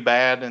 pretty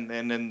bad. And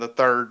then in the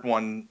third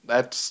one,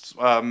 that's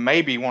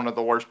maybe one of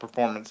the worst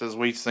performances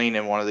we've seen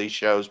in one of these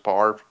shows,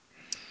 Parv.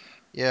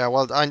 Yeah,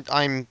 well,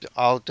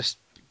 I'll just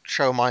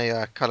show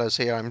my colours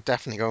here. I'm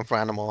definitely going for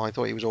Animal. I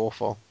thought he was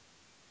awful.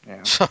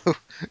 Yeah. So,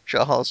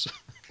 Charles.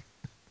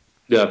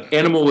 Yeah,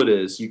 Animal it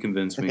is. You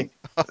convinced me.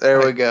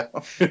 There we go.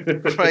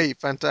 Great,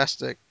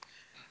 fantastic.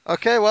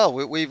 Okay, well,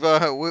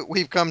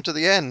 we've come to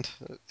the end.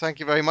 Thank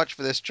you very much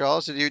for this,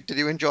 Charles. Did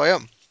you enjoy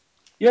them?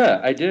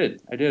 Yeah, I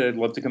did. I did. I'd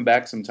love to come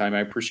back sometime.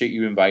 I appreciate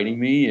you inviting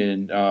me,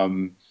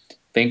 and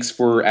thanks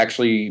for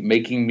actually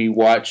making me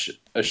watch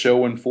a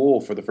show in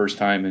full for the first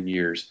time in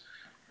years.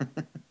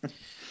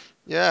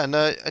 Yeah,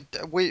 no,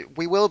 we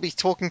will be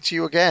talking to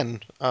you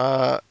again.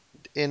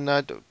 In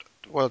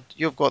well,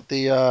 you've got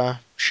the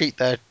sheet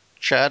there,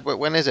 Chad. But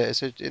when is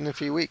it? It's in a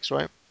few weeks,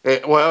 right?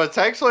 Well, it's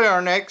actually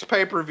our next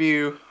pay per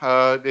view.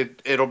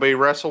 It'll be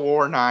Wrestle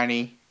War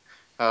 90,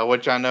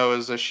 which I know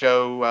is a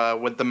show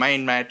with the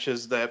main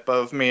matches that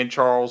both me and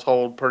Charles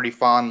hold pretty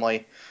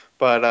fondly.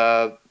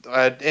 But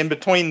in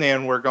between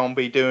then, we're going to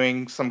be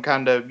doing some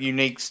kind of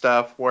unique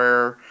stuff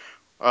where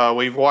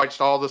we've watched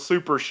all the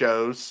super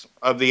shows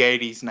of the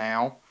 80s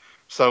now.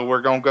 So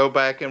we're going to go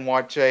back and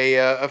watch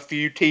a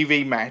few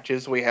TV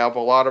matches. We have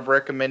a lot of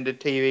recommended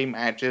TV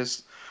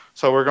matches.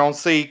 So we're going to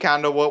see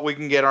kind of what we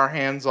can get our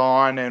hands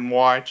on and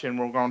watch, and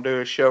we're going to do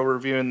a show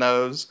reviewing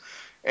those.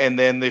 And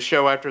then the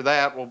show after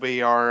that will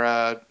be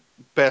our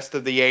Best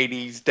of the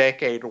 80s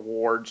Decade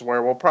Awards,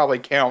 where we'll probably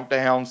count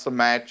down some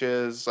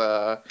matches,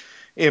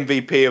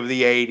 MVP of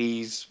the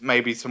 80s,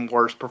 maybe some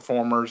worst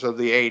performers of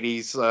the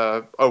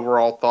 80s,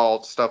 overall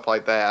thoughts, stuff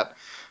like that.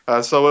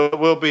 So it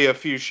will be a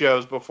few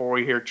shows before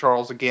we hear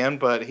Charles again,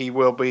 but he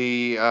will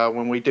be,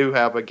 when we do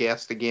have a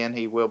guest again,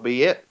 he will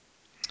be it.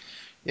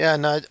 Yeah,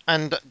 no,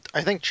 and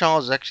I think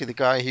Charles is actually the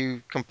guy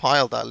who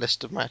compiled that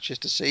list of matches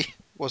to see,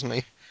 wasn't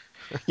he?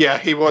 Yeah,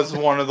 he was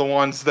one of the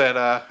ones that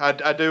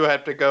I do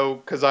have to go,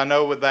 because I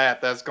know with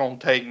that's going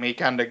to take me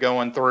kind of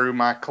going through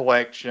my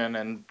collection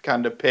and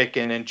kind of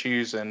picking and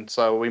choosing.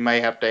 So we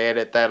may have to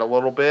edit that a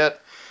little bit,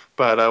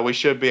 but we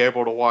should be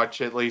able to watch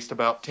at least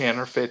about 10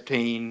 or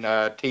 15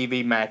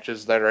 TV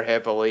matches that are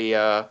heavily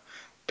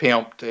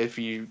pimped, if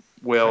you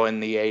will, in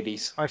the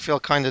 80s. I feel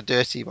kind of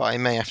dirty, but I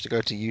may have to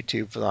go to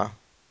YouTube for that.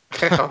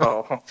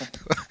 Oh.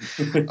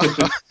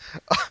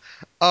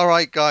 All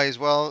right, guys.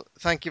 Well,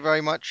 thank you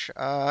very much.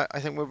 I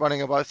think we're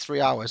running about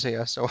 3 hours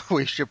here, so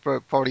we should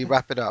probably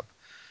wrap it up.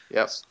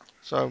 Yep.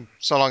 So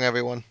long,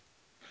 everyone.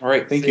 All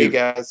right, thank See you you.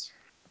 guys.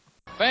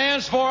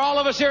 Fans, for all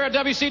of us here at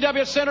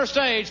WCW Center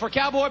Stage, for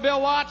Cowboy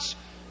Bill Watts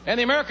and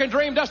the American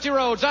Dream Dusty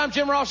Rhodes, I'm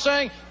Jim Ross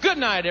saying good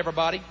night,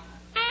 everybody.